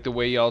and like the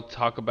way y'all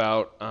talk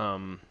about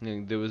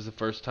there was the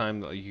first time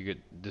that like, you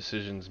get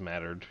decisions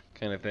mattered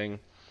kind of thing.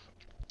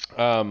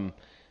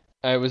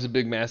 I was a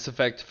big Mass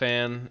Effect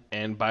fan,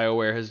 and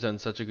BioWare has done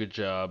such a good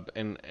job.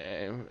 And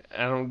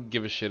I don't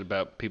give a shit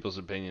about people's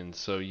opinions,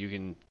 so you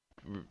can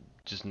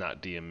just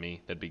not DM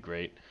me. That'd be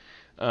great.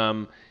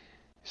 Um,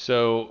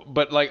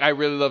 but like I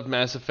really loved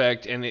Mass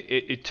Effect, and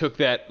it took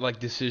that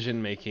like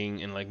decision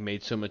making and like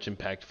made so much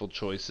impactful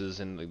choices,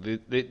 and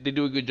like, they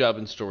do a good job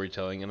in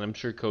storytelling, and I'm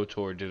sure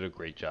KOTOR did a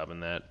great job in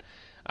that.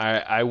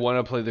 I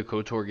want to play the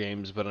KOTOR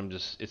games, but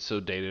it's so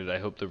dated. I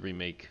hope the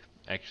remake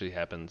actually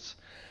happens.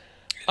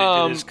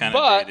 It is kind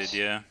of dated,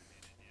 yeah.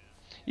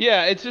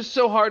 Yeah, it's just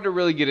so hard to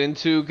really get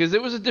into because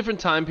it was a different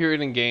time period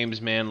in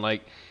games, man.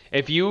 Like,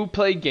 if you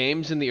played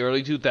games in the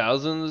early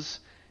 2000s,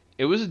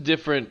 it was a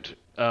different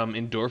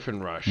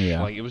endorphin rush.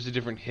 Yeah. Like, it was a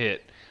different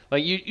hit.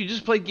 Like, you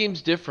just played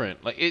games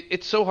different. Like,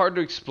 it's so hard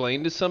to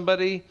explain to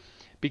somebody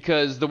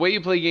because the way you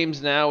play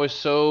games now is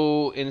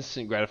so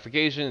instant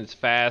gratification. It's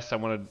fast. I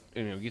want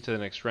to get to the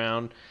next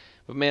round.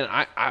 But, man,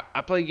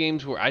 I play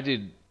games where I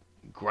did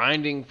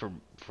grinding for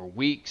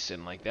weeks,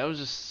 and like that was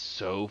just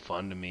so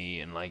fun to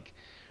me, and like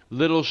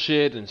little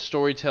shit and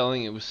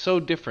storytelling. It was so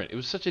different. It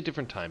was such a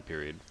different time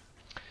period.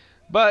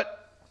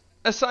 But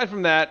aside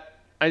from that,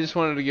 I just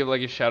wanted to give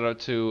like a shout out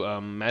to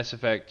Mass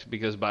Effect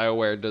because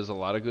BioWare does a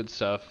lot of good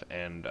stuff,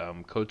 and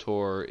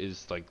KOTOR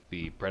is like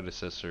the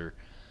predecessor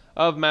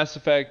of Mass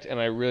Effect, and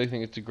I really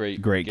think it's a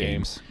great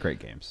game. Great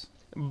games.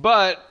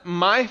 But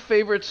my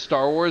favorite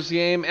Star Wars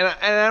game, and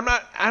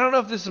I don't know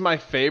if this is my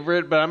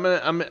favorite, but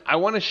I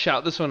want to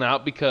shout this one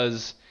out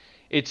because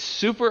it's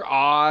super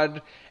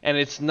odd, and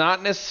it's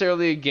not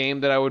necessarily a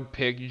game that I would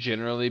pick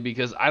generally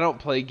because I don't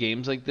play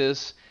games like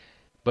this.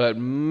 But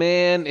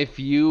man, if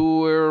you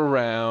were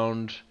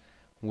around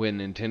when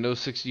Nintendo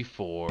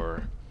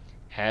 64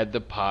 had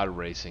the pod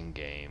racing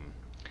game,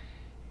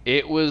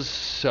 it was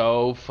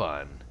so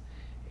fun.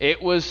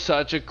 It was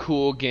such a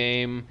cool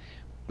game.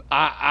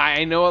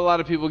 I know a lot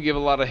of people give a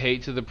lot of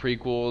hate to the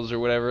prequels or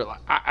whatever.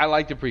 I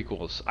like the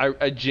prequels.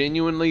 I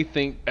genuinely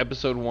think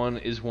Episode 1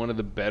 is one of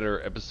the better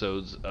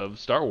episodes of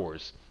Star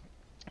Wars.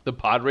 The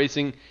pod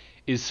racing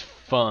is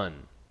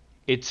fun.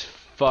 It's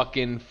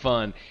fucking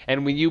fun.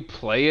 And when you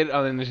play it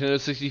on the Nintendo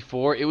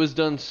 64, it was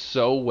done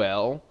so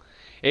well.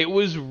 It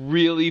was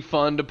really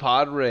fun to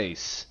pod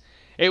race.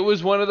 It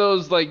was one of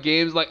those like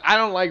games like I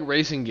don't like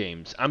racing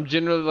games. I'm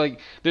generally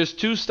like there's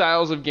two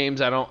styles of games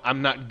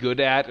I'm not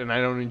good at and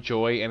I don't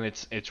enjoy, and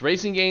it's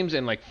racing games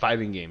and like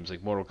fighting games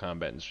like Mortal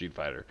Kombat and Street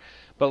Fighter.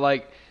 But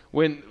like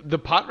when the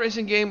pod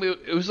racing game,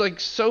 it was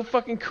like so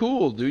fucking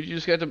cool, dude. You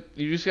just got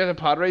to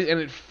pod race, and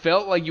it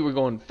felt like you were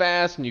going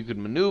fast and you could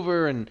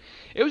maneuver, and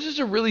it was just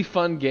a really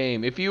fun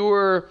game. If you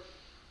were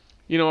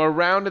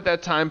around at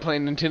that time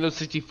playing Nintendo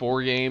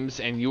 64 games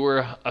and you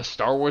were a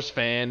Star Wars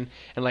fan,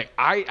 and like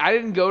I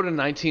didn't go to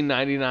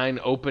 1999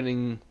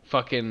 opening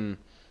fucking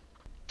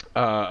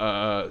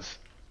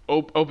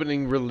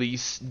opening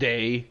release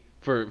day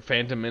for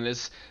Phantom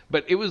Menace,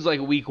 but it was like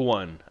week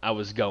 1 I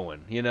was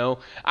going,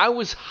 I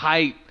was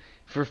hyped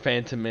for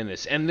Phantom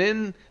Menace, and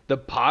then the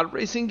pod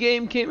racing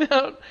game came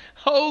out.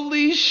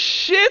 Holy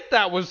shit,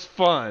 that was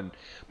fun.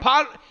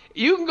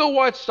 You can go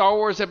watch Star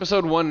Wars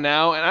Episode 1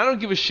 now, and I don't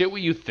give a shit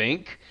what you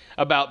think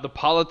about the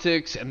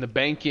politics and the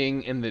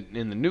banking and the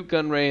nuke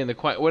gun ray and the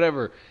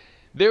whatever.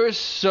 There are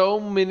so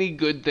many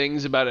good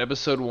things about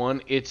Episode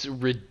 1. It's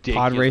ridiculous.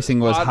 Pod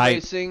racing was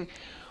hype.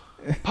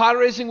 Pod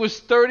racing was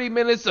 30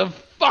 minutes of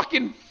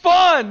fucking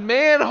fun,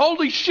 man.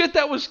 Holy shit,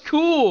 that was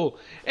cool.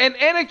 And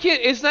Anakin,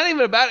 it's not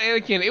even about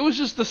Anakin. It was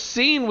just the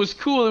scene was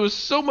cool. There was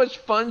so much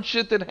fun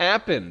shit that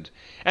happened.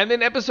 And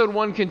then Episode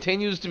 1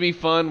 continues to be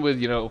fun with,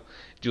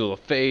 Duel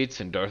of Fates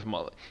and Darth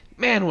Maul.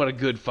 Man, what a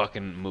good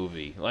fucking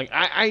movie. Like,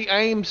 I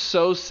am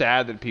so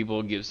sad that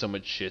people give so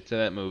much shit to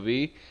that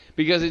movie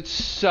because it's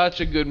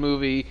such a good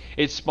movie.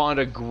 It spawned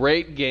a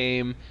great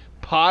game.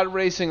 Pod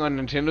racing on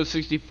Nintendo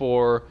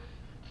 64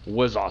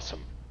 was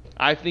awesome.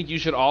 I think you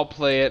should all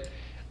play it.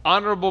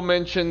 Honorable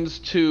mentions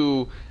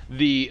to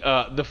the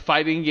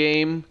fighting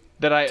game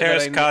that I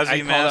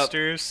Terraskazi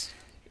Masters.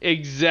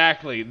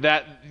 Exactly.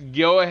 That,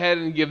 go ahead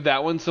and give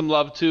that one some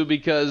love too,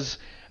 because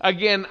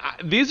again,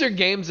 these are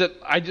games that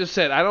I just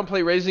said I don't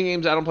play racing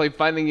games, I don't play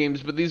fighting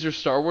games, but these are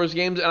Star Wars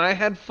games, and I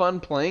had fun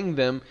playing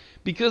them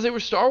because they were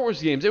Star Wars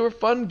games. They were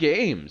fun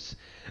games.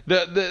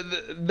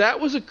 That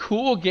was a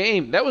cool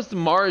game. That was the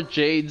Mara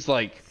Jade's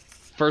like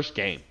first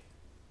game.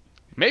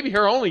 Maybe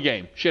her only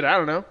game. Shit, I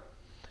don't know.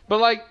 But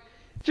like,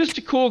 just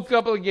a cool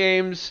couple of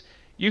games.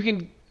 You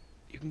can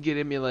get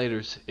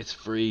emulators. It's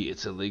free.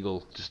 It's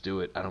illegal. Just do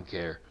it. I don't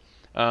care.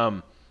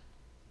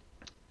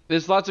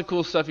 There's lots of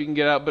cool stuff you can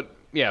get out, but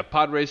yeah,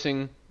 pod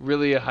racing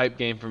really a hype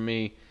game for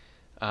me.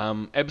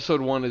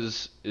 Episode 1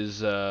 is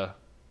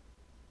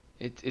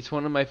it's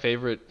one of my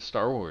favorite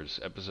Star Wars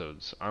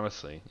episodes,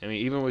 honestly. I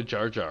mean, even with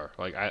Jar Jar,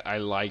 like I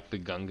like the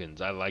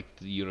Gungans. I like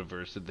the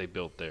universe that they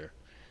built there.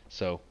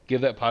 So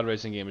give that pod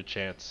racing game a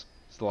chance.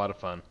 It's a lot of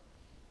fun.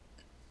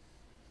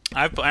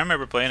 I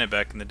remember playing it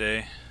back in the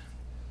day.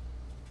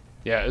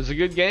 Yeah, it's a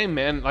good game,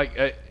 man. Like,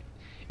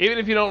 even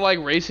if you don't like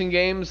racing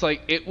games,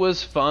 like it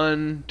was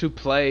fun to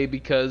play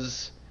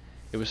because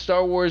it was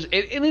Star Wars, and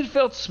it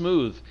felt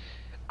smooth.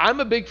 I'm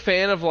a big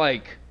fan of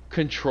like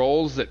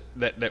controls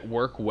that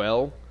work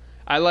well.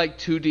 I like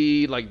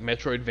 2D like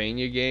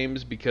Metroidvania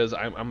games because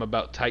I'm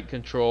about tight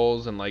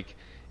controls, and like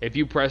if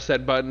you press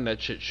that button,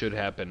 that shit should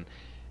happen.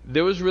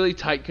 There was really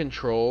tight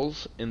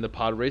controls in the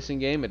pod racing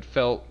game. It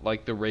felt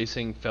like the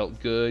racing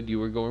felt good. You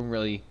were going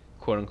really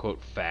quote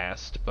unquote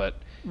fast, but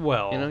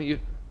Well,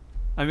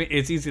 I mean,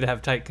 it's easy to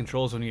have tight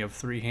controls when you have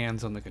 3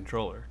 hands on the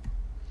controller.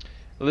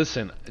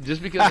 Listen,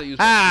 just because I use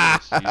my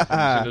fingers to use the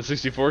Nintendo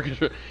 64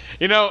 controller,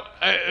 if we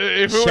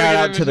were to Shout get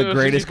out into to the Nintendo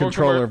greatest 64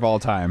 controller of all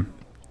time.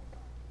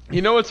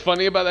 You know what's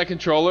funny about that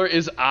controller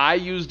is I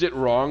used it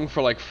wrong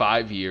for like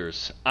 5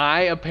 years.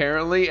 I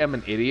apparently am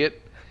an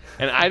idiot,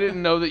 and I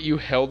didn't know that you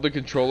held the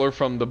controller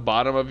from the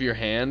bottom of your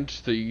hand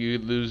so you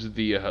lose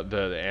the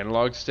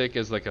analog stick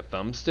as like a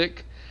thumbstick.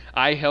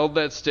 I held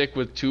that stick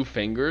with 2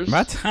 fingers.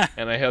 What?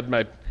 And I had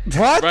my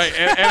What? right,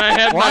 and I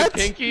had my What?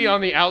 pinky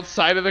on the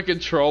outside of the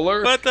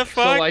controller. What the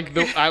fuck? So like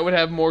I would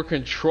have more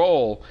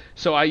control.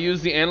 So I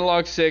used the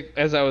analog stick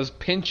as I was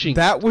pinching.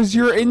 That was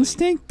your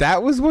instinct?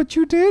 That was what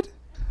you did?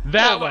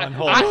 Hold on.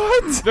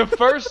 What? The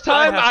first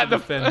time I have to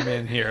defend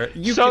man here.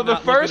 You So cannot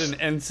the first-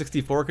 look at an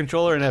N64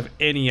 controller and have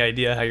any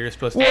idea how you're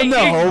supposed to. Well,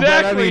 no, exactly, but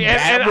I mean,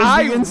 that and was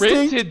I the instinct?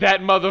 rented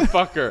that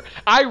motherfucker.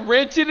 I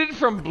rented it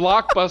from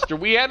Blockbuster.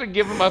 We had to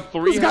give him a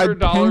This guy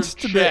 $300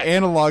 pinched the check.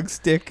 analog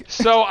stick.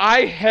 So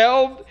I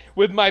held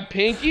with my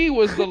pinky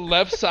was the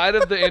left side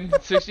of the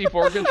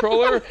N64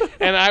 controller,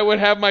 and I would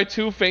have my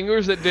 2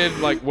 fingers that did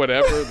like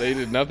whatever, they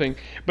did nothing.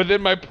 But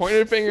then my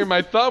pointer finger and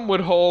my thumb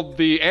would hold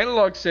the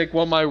analog stick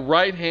while my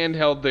right hand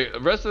held the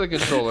rest of the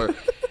controller.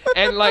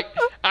 And like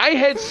I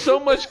had so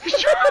much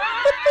control.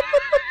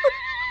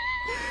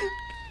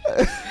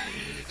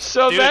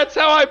 So Dude, that's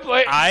how I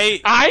played. You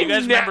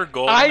guys remember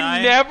GoldenEye?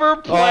 I never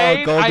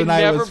played. I GoldenEye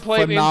never was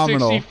played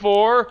phenomenal.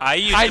 N64. I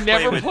used to play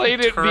never with played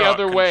it the Turok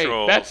other way.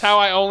 controls. That's how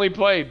I only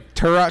played.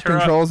 Turok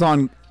controls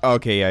on...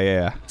 Okay,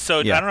 yeah.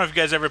 So Yeah. I don't know if you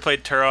guys ever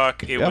played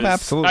Turok. It Yep, was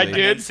absolutely. I an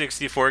did.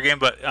 N64 game,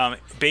 but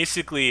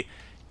basically,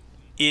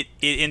 it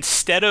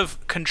instead of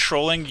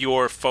controlling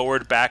your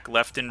forward, back,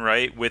 left, and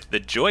right with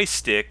the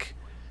joystick,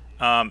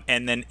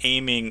 and then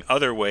aiming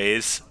other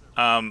ways,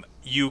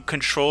 you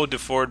controlled the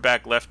forward,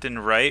 back, left,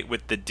 and right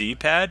with the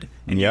D-pad,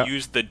 and Yep. you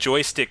used the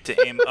joystick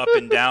to aim up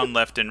and down,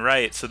 left and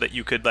right, so that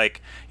you could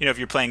if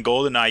you're playing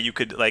GoldenEye, you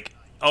could an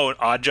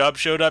odd job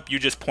showed up, you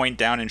just point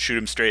down and shoot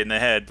him straight in the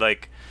head,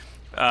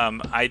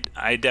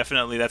 I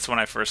definitely, that's when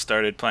I first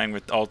started playing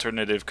with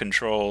alternative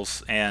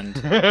controls and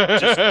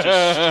just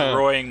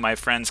destroying my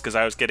friends because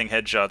I was getting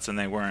headshots and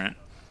they weren't.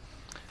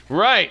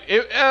 Right. I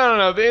don't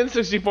know. The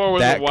N64 was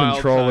That a wild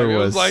controller time. It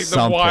was like the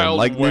something. Wild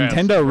Like, West,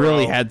 Nintendo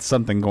really bro. had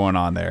something going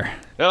on there.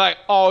 They're like,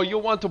 oh, you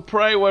want to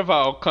play with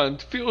our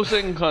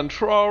confusing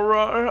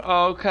controller?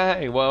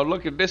 Okay, well,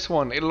 look at this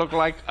one. It looked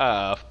like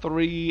a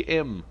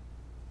 3M.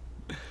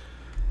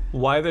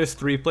 Why there's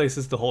 3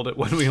 places to hold it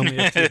when we only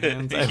have 2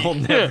 hands, I will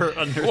never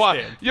understand.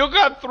 What? You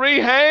got 3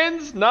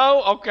 hands?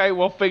 No? Okay,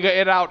 we'll figure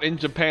it out. In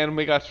Japan,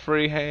 we got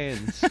 3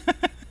 hands.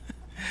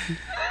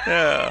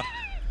 Yeah.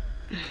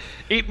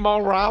 Eat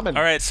more ramen.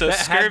 All right, so That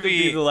had to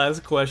be Scurvy, the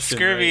last question.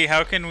 Scurvy, right?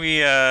 how can we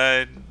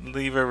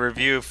leave a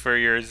review for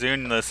your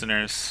Zune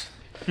listeners?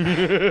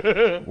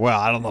 Well,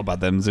 I don't know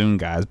about them Zune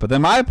guys, but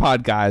them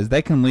iPod guys,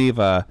 they can leave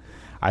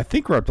I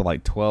think we're up to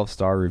like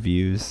 12-star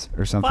reviews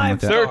or something 5 like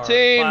that. star.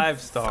 13. 5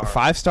 star.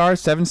 5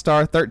 stars, 7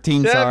 star,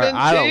 13 star.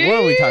 I don't. What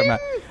are we talking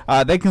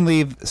about? They can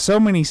leave so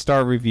many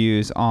star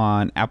reviews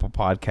on Apple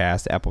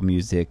Podcasts, Apple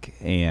Music,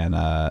 and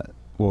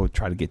we'll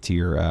try to get to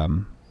your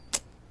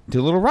do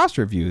a little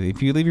roster review.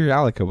 If you leave your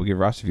Alico, we'll give a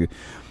roster review.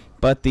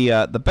 But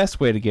the best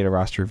way to get a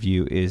roster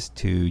review is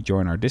to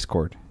join our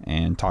Discord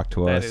and talk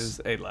to That us.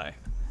 is a lie.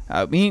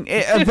 I mean,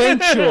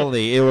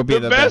 eventually it will be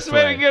the best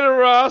way to get a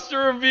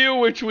roster review,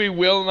 which we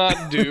will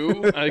not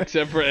do,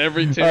 except for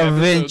every 10 episodes,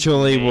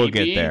 Eventually we'll get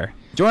maybe. there.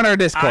 Join our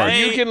Discord. I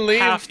You can leave-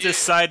 have to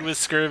side with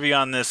Scurvy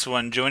on this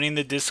one. Joining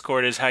the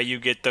Discord is how you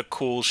get the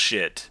cool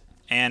shit.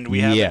 And we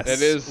haven't Yes.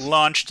 That is-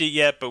 launched it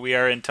yet, but we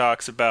are in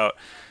talks about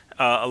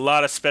a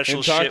lot of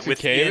special shit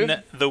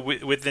Intoxicated?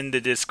 within the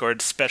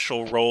Discord.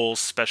 Special roles,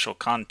 special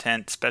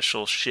content,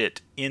 special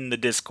shit in the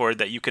Discord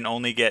that you can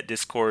only get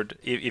Discord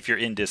if you're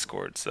in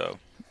Discord. So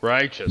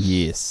Righteous.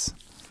 Yes.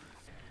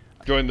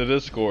 Join the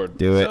Discord.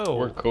 Do it. So,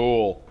 We're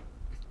cool.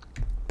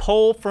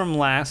 poll from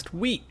last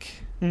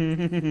week.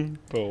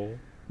 Cool.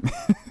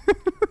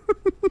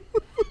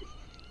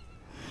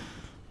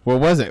 What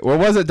was it? What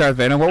was it, Darth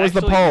Vader? What was the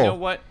Actually, poll? You know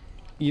what?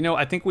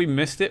 I think we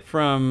missed it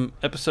from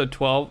episode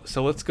 12,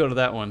 so let's go to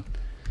that one.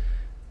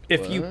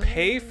 If you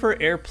pay for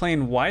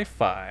airplane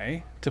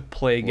Wi-Fi to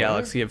play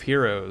Galaxy of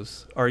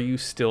Heroes, are you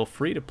still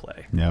free to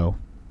play? No.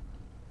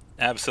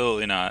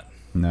 Absolutely not.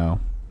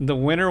 No. The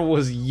winner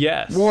was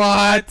yes.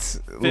 What?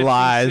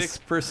 Lies.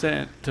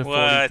 56% to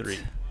What? 43.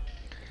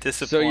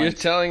 Disappoint. So you're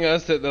telling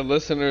us that the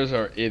listeners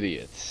are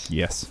idiots?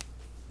 Yes.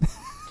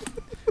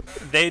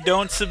 They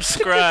don't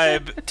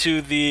subscribe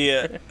to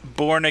the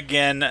born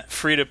again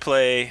free to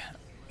play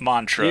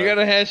mantra. You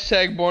gotta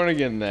hashtag born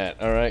again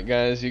that, all right,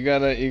 guys. You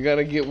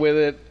gotta get with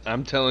it.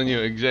 I'm telling you,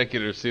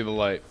 executors see the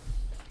light.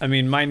 I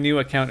mean, my new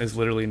account is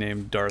literally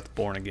named Darth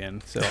Born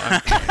Again, so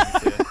I'm trying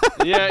to...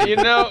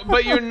 Yeah,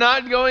 but you're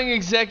not going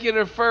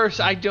executor first.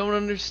 I don't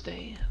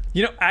understand.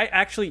 I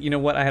actually,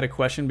 I had a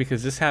question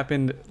because this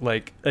happened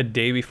like a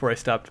day before I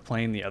stopped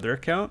playing the other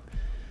account.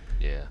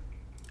 Yeah.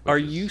 Are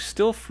you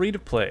still free to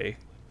play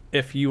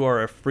if you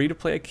are a free to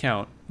play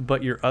account,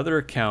 but your other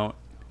account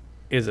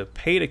is a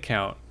paid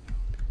account,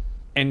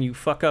 and you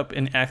fuck up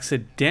and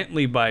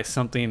accidentally buy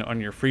something on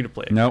your free to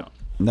play account?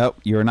 Nope.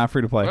 You are not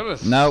free to play.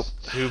 What a Nope.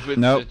 stupid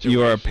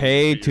You are situation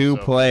paid for to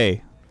yourself.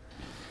 play.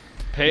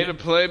 Pay to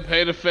play,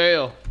 pay to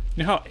fail.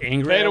 You know how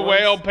angry Pay I to was?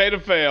 whale, pay to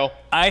fail.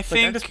 I Like, I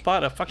think just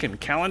bought a fucking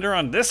calendar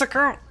on this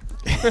account.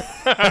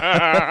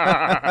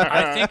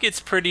 I think it's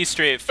pretty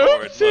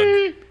straightforward.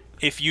 Oopsie. Look,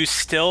 if you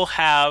still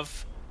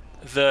have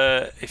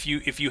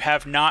if you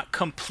have not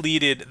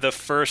completed the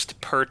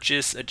first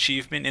purchase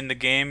achievement in the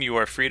game, you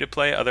are free to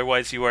play.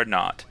 Otherwise, you are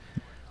not.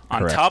 On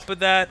Correct. top of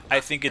that, I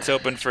think it's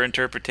open for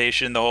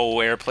interpretation. The whole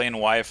airplane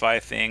Wi-Fi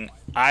thing.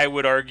 I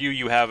would argue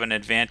you have an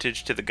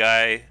advantage to the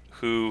guy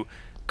who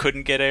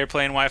couldn't get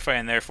airplane Wi-Fi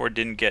and therefore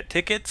didn't get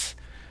tickets.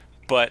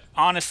 But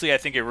honestly, I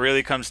think it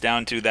really comes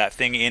down to that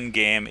thing in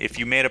game. If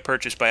you made a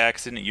purchase by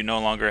accident, you no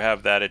longer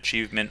have that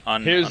achievement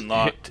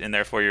unlocked, and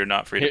therefore you're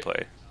not free to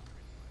play.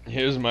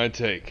 Here's my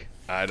take.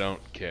 I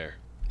don't care.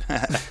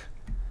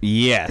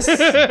 Yes.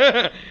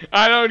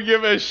 I don't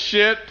give a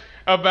shit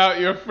about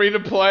your free to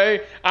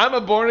play. I'm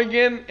a born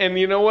again, and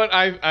you know what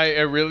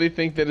I really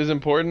think that is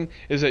important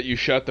is that you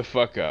shut the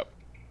fuck up.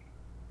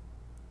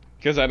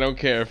 Because I don't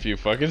care if you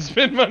fucking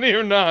spend money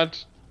or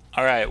not.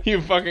 All right.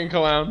 You fucking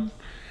clown.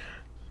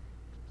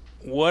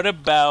 What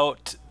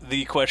about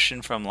the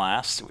question from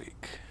last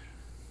week?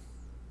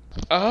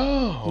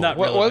 Oh, Not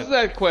what was relevant.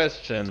 that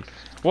question?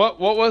 What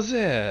was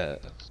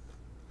it?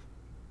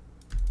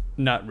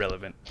 Not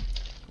relevant.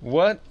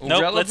 What? Nope,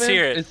 relevant? let's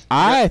hear it. It's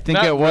I think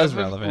not it was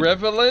relevant.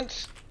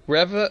 Relevant?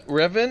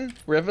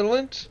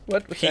 Relevant?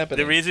 What's happening?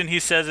 The reason he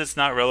says it's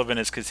not relevant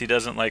is because he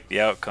doesn't like the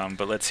outcome,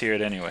 but let's hear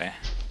it anyway.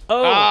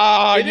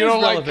 Oh, you is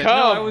don't like relevant. cum.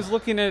 No, I was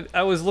looking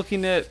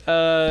at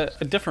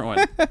a different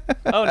one.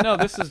 Oh no,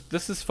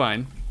 this is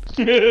fine.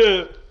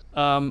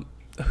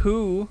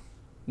 Who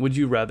would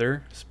you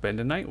rather spend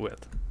a night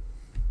with?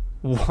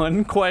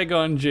 One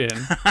Qui-Gon Jinn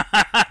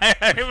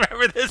I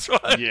remember this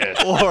one.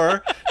 Yes.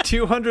 or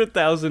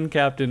 200,000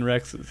 Captain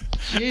Rexes?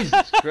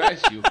 Jesus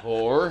Christ, you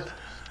whore.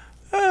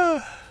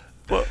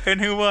 Well,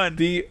 and who won?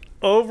 The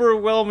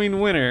overwhelming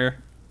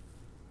winner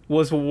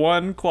was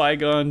one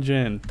Qui-Gon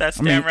Jinn. That's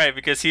damn right,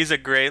 because he's a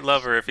great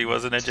lover if he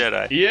wasn't a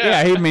Jedi.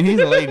 Yeah. Yeah, he's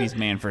a ladies'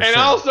 man for And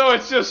sure. also,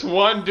 it's just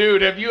one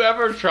dude. Have you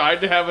ever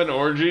tried to have an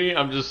orgy?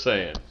 I'm just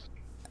saying.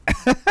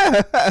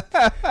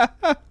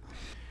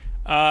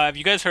 Have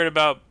you guys heard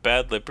about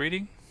bad lip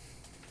reading?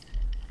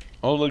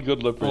 Only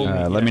good lip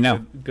reading. Let me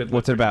know. Good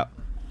What's it about?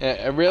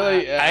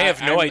 Really? I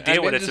have no idea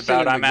I'm what it's interested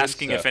about. in the I'm good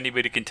asking if stuff.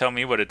 anybody can tell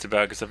me what it's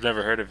about because I've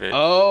never heard of it.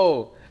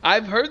 Oh,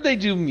 I've heard they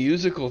do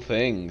musical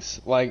things,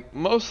 like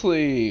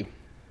mostly,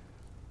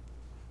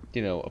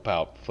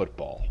 about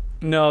football.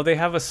 No, they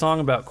have a song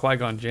about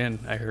Qui-Gon Jinn,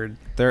 I heard.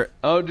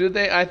 Oh, did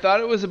they? I thought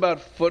it was about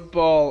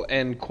football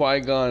and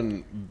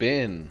Qui-Gon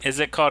Bin. Is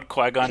it called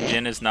Qui-Gon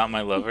Jinn is Not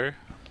My Lover?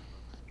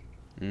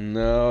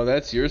 No,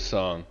 that's your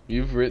song.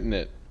 You've written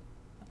it.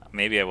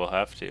 Maybe I will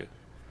have to.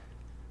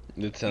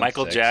 It sounds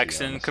Michael sexy,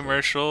 Jackson honestly.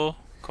 commercial.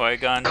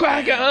 Qui-Gon.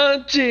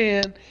 Qui-Gon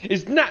Jinn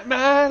is not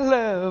my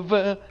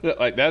lover.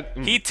 Like that.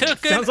 He took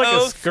Sounds an like a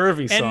oath,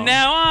 scurvy song. and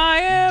now I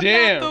am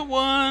Damn. not the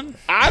one.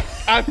 I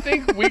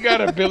think we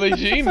got a Billie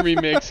Jean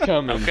remix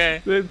coming.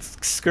 Okay. It's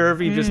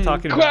Scurvy just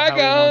talking about how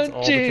he wants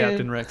Qui-Gon all Jinn. the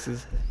Captain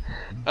Rexes.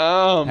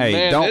 Oh Hey,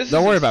 man, don't- this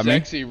don't is worry a about me.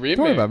 sexy remix.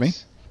 Don't worry about me.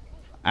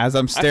 As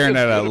I'm staring feel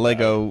at a good about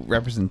Lego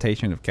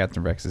representation of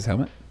Captain Rex's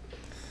helmet.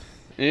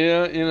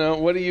 Yeah,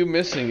 what are you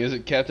missing? Is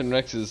it Captain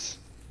Rex's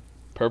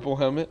purple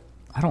helmet?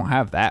 I don't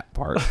have that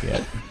part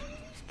yet.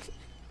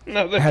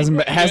 No, It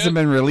hasn't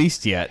been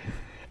released yet.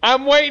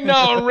 I'm waiting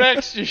on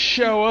Rex to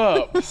show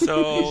up.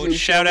 So He's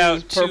shout showing out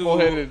his to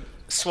purple-headed.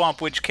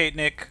 Swamp Witch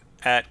Katenik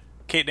at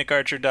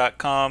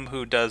katenickarcher.com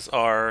who does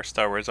our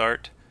Star Wars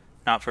art.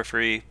 Not for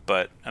free,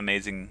 but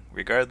amazing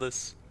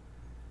regardless.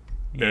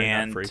 Very not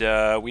And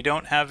free. we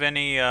don't have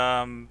any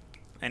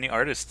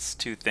artists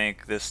to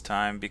thank this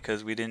time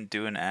because we didn't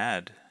do an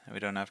ad. We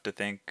don't have to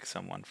thank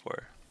someone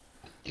for.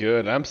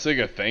 Good. I'm sick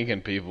of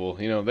thanking people.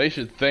 They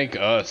should thank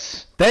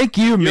us. Thank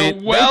you,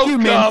 Mint. Thank you,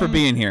 Mint, for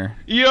being here.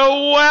 You're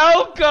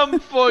welcome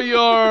for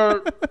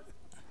your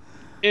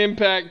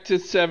impact to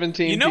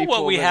 17 You know people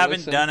what we that haven't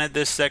listen. done at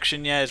this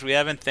section yet is we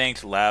haven't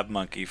thanked Lab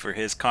Monkey for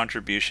his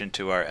contribution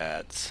to our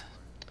ads.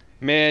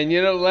 Man,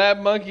 Lab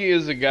Monkey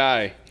is a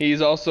guy.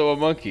 He's also a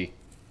monkey.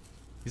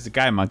 He's a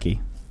guy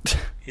monkey.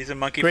 He's a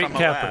monkey Great from a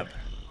capper. lab.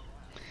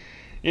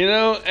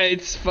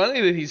 It's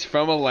funny that he's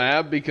from a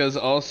lab because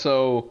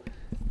also,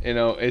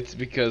 it's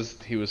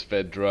because he was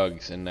fed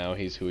drugs and now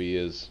he's who he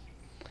is.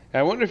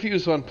 I wonder if he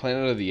was on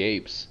Planet of the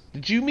Apes.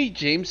 Did you meet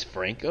James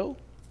Franco?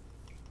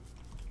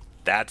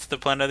 That's the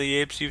Planet of the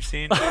Apes you've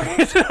seen?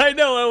 I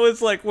know. I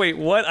was like, wait,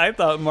 what? I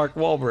thought Mark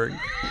Wahlberg.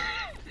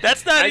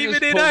 That's not I even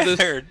just it pulled this-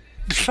 either.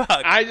 Fuck.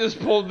 I just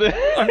pulled this.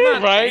 I'm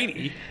not right?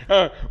 80.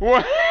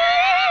 What?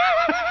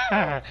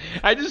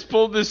 I just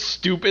pulled this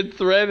stupid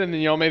thread and then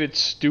y'all made it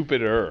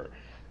stupider.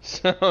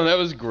 So that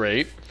was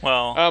great.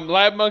 Well,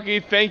 Lab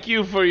Monkey, thank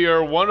you for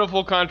your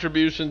wonderful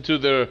contribution to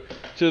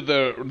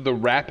the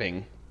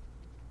rapping.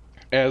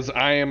 As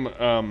I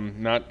am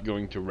not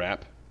going to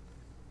rap,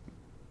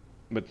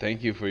 but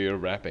thank you for your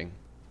rapping.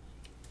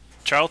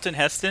 Charlton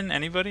Heston,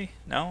 anybody?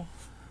 No?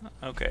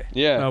 Okay.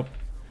 Yeah. Nope.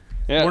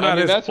 Yeah, We're not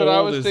as that's what I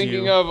old was as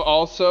thinking you. of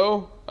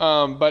also.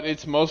 But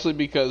it's mostly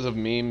because of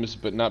memes,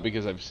 but not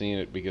because I've seen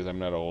it, because I'm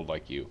not old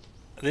like you.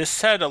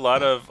 This had a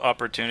lot of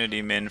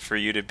opportunity, Min, for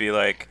you to be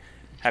like,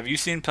 have you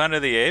seen Planet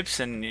of the Apes?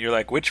 And you're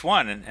like, which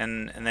one?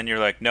 And then you're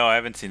like, no, I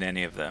haven't seen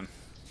any of them.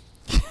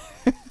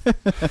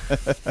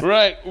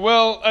 Right.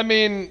 Well, I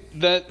mean,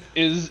 that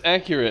is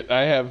accurate.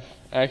 I have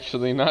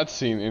actually not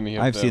seen any of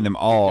them. I've seen them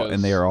all, because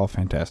and they are all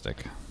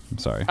fantastic. I'm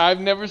sorry. I've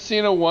never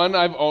seen a one.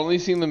 I've only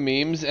seen the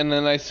memes, and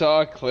then I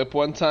saw a clip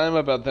one time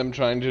about them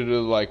trying to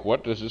do, like,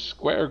 what does a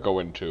square go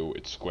into?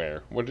 It's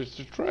square. What does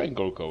a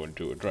triangle go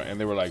into? And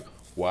they were like,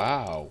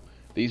 wow,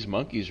 these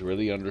monkeys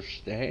really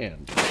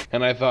understand.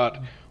 And I thought,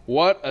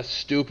 what a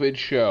stupid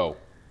show.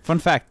 Fun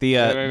fact: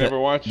 And I never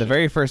watched the it.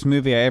 very first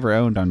movie I ever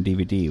owned on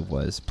DVD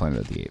was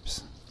Planet of the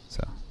Apes.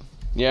 So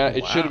Yeah,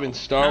 it should have been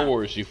Star Huh.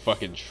 Wars, you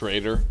fucking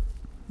traitor.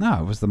 no,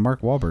 it was the Mark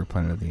Wahlberg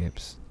Planet of the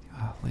Apes.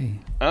 Golly.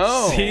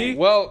 Oh, See?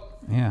 well,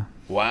 Yeah.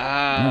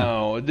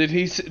 wow. Did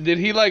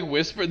he like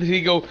whisper? Did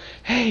he go,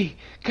 hey,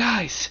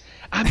 guys,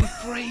 I'm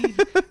afraid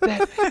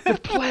that the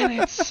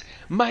planets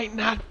might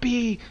not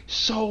be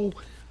so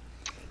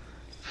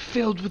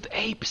filled with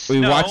apes.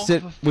 We No. watched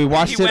it. We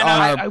watched He it went on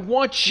out- our. I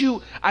want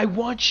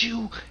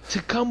you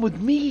to come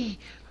with me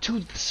to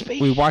the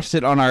space. We watched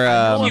it on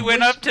our. He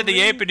went up to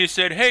the ape and he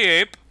said, hey,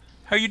 ape,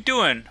 how you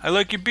doing? I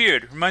like your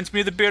beard. Reminds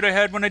me of the beard I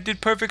had when I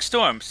did Perfect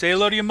Storm. Say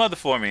hello to your mother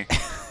for me.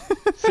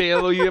 Say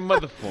hello to your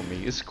mother for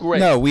me. It's great.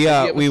 No, we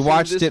Have you ever we seen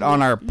watched this it on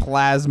movie? our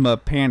plasma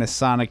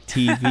Panasonic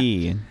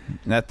TV, and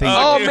that thing.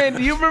 Oh man,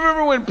 do you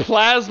remember when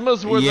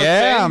plasmas were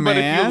Yeah, the thing? But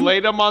if man. you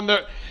laid them on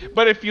the,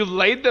 if you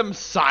laid them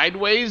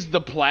sideways,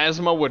 the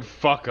plasma would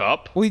fuck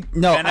up.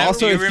 No. And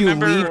Also, do you if you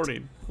remember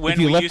leave. when If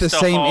you we left the used to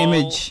same haul-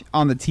 image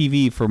on the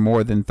TV for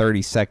more than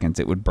 30 seconds,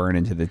 it would burn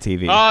into the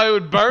TV. Oh, it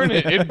would burn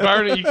it. It'd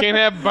burn it. You can't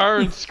have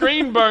burns.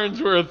 Screen burns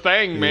were a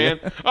thing, man.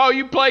 Oh,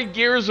 you played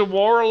Gears of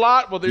War a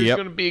lot? Well, there's Yep.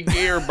 going to be a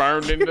gear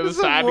burned into the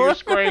side of your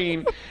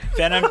screen.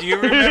 Venom, do you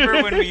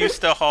remember when we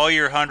used to haul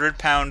your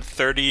 100-pound,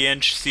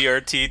 30-inch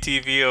CRT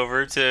TV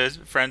over to a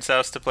friend's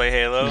house to play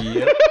Halo?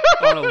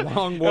 On a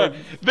longboard.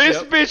 This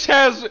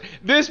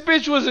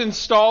bitch was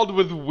installed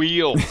with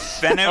wheels.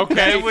 Venom, Okay,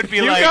 Venom would be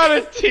you like, got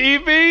a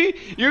TV.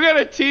 You got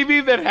a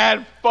TV that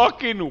had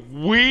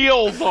fucking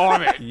wheels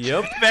on it.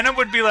 Yep. Venom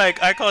would be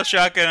like, I call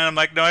shotgun, and I'm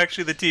like, no,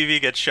 actually the TV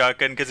gets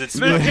shotgun because it's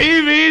The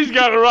TV's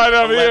got it right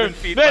up 11 here.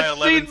 feet by That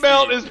 11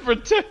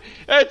 seatbelt feet.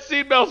 that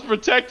seatbelt's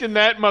protecting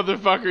that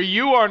motherfucker.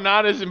 You are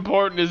not as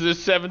important as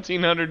this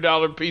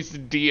 $1,700 piece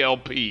of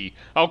DLP.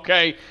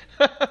 Okay,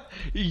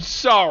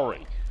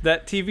 sorry.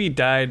 That TV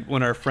died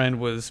when our friend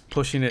was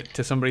pushing it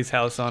to somebody's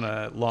house on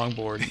a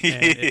longboard,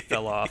 and it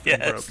fell off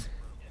and broke. Yes.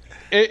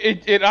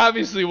 It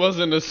obviously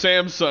wasn't a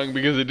Samsung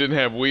because it didn't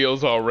have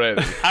wheels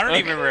already. I don't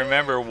even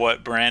remember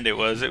what brand it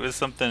was. It was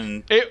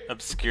something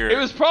obscure. It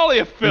was probably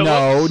a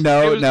Philips.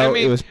 No, it no,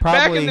 it was back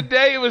in probably- the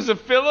day. It was a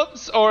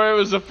Philips or it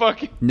was a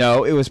fucking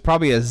No, it was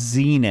probably a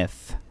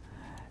Zenith.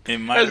 It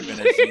might have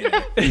been a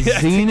Zenith.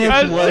 Zenith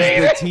A was the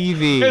Zenith?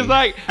 TV. It's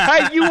like,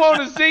 hey, you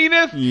want a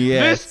Zenith?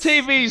 Yes. This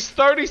TV's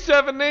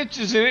 37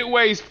 inches and it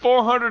weighs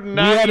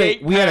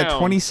 498 we had a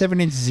pounds.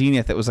 27-inch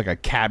Zenith that was like a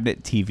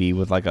cabinet TV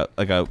with like a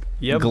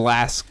Yep.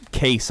 glass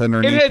case It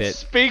underneath had it.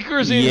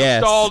 speakers Yes.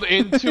 installed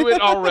into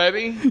it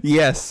already.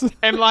 Yes.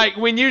 And like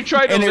when you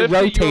tried to And it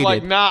lift it, you were like,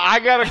 rotated. nah, I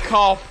gotta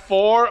call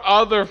 4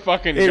 other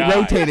fucking It guys.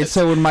 rotated,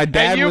 so when my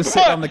dad And was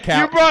sitting on the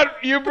couch,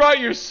 You brought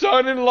your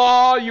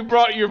son-in-law. You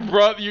brought your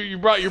brother. You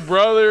brought your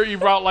brother. You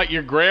brought like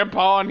your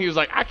grandpa, and he was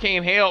like, "I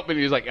can't help," but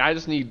he was like, "I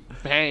just need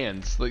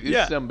hands. Like this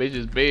Yeah. some bitch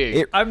is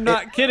big." I'm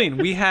not kidding.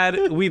 We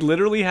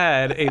literally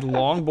had a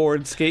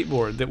longboard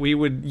skateboard that we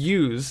would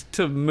use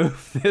to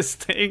move this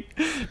thing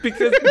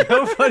because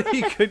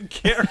nobody could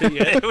carry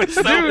it. It was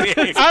so Dude,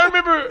 big. I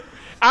remember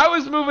I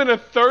was moving a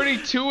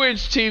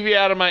 32-inch TV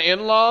out of my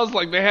in-laws.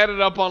 Like they had it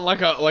up on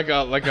like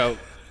a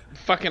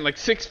fucking like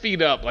 6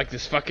 feet up, like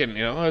this fucking,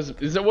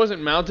 it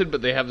wasn't mounted,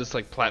 but they have this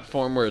like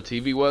platform where a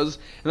TV was.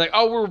 And like,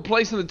 oh, we're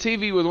replacing the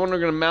TV with one we're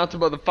gonna mount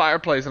above the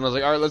fireplace. And I was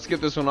like, all right, let's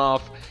get this one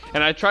off.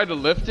 And I tried to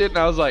lift it, and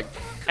I was like,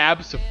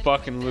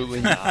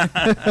 abso-fucking-lutely not.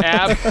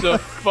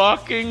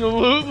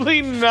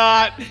 Abso-fucking-lutely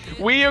not.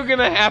 We are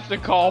gonna have to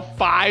call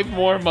 5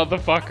 more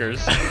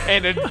motherfuckers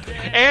and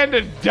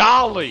a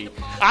dolly.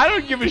 I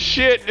don't give a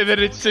shit that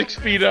it's 6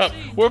 feet up.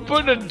 We're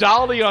putting a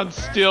dolly on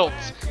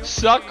stilts.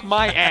 Suck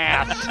my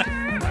ass. I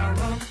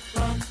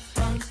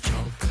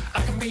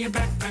can be your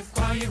backpack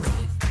while you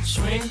run.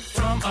 Swing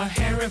from a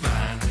hairy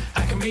vine.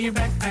 I can be your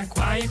backpack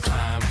while you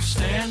climb.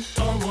 Stand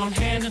on one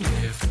hand and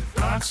lift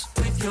rocks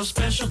with your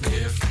special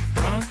gift.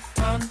 Run,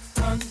 run,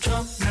 run,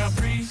 jump, now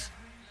breathe.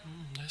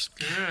 That's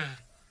good.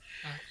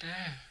 Like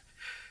that.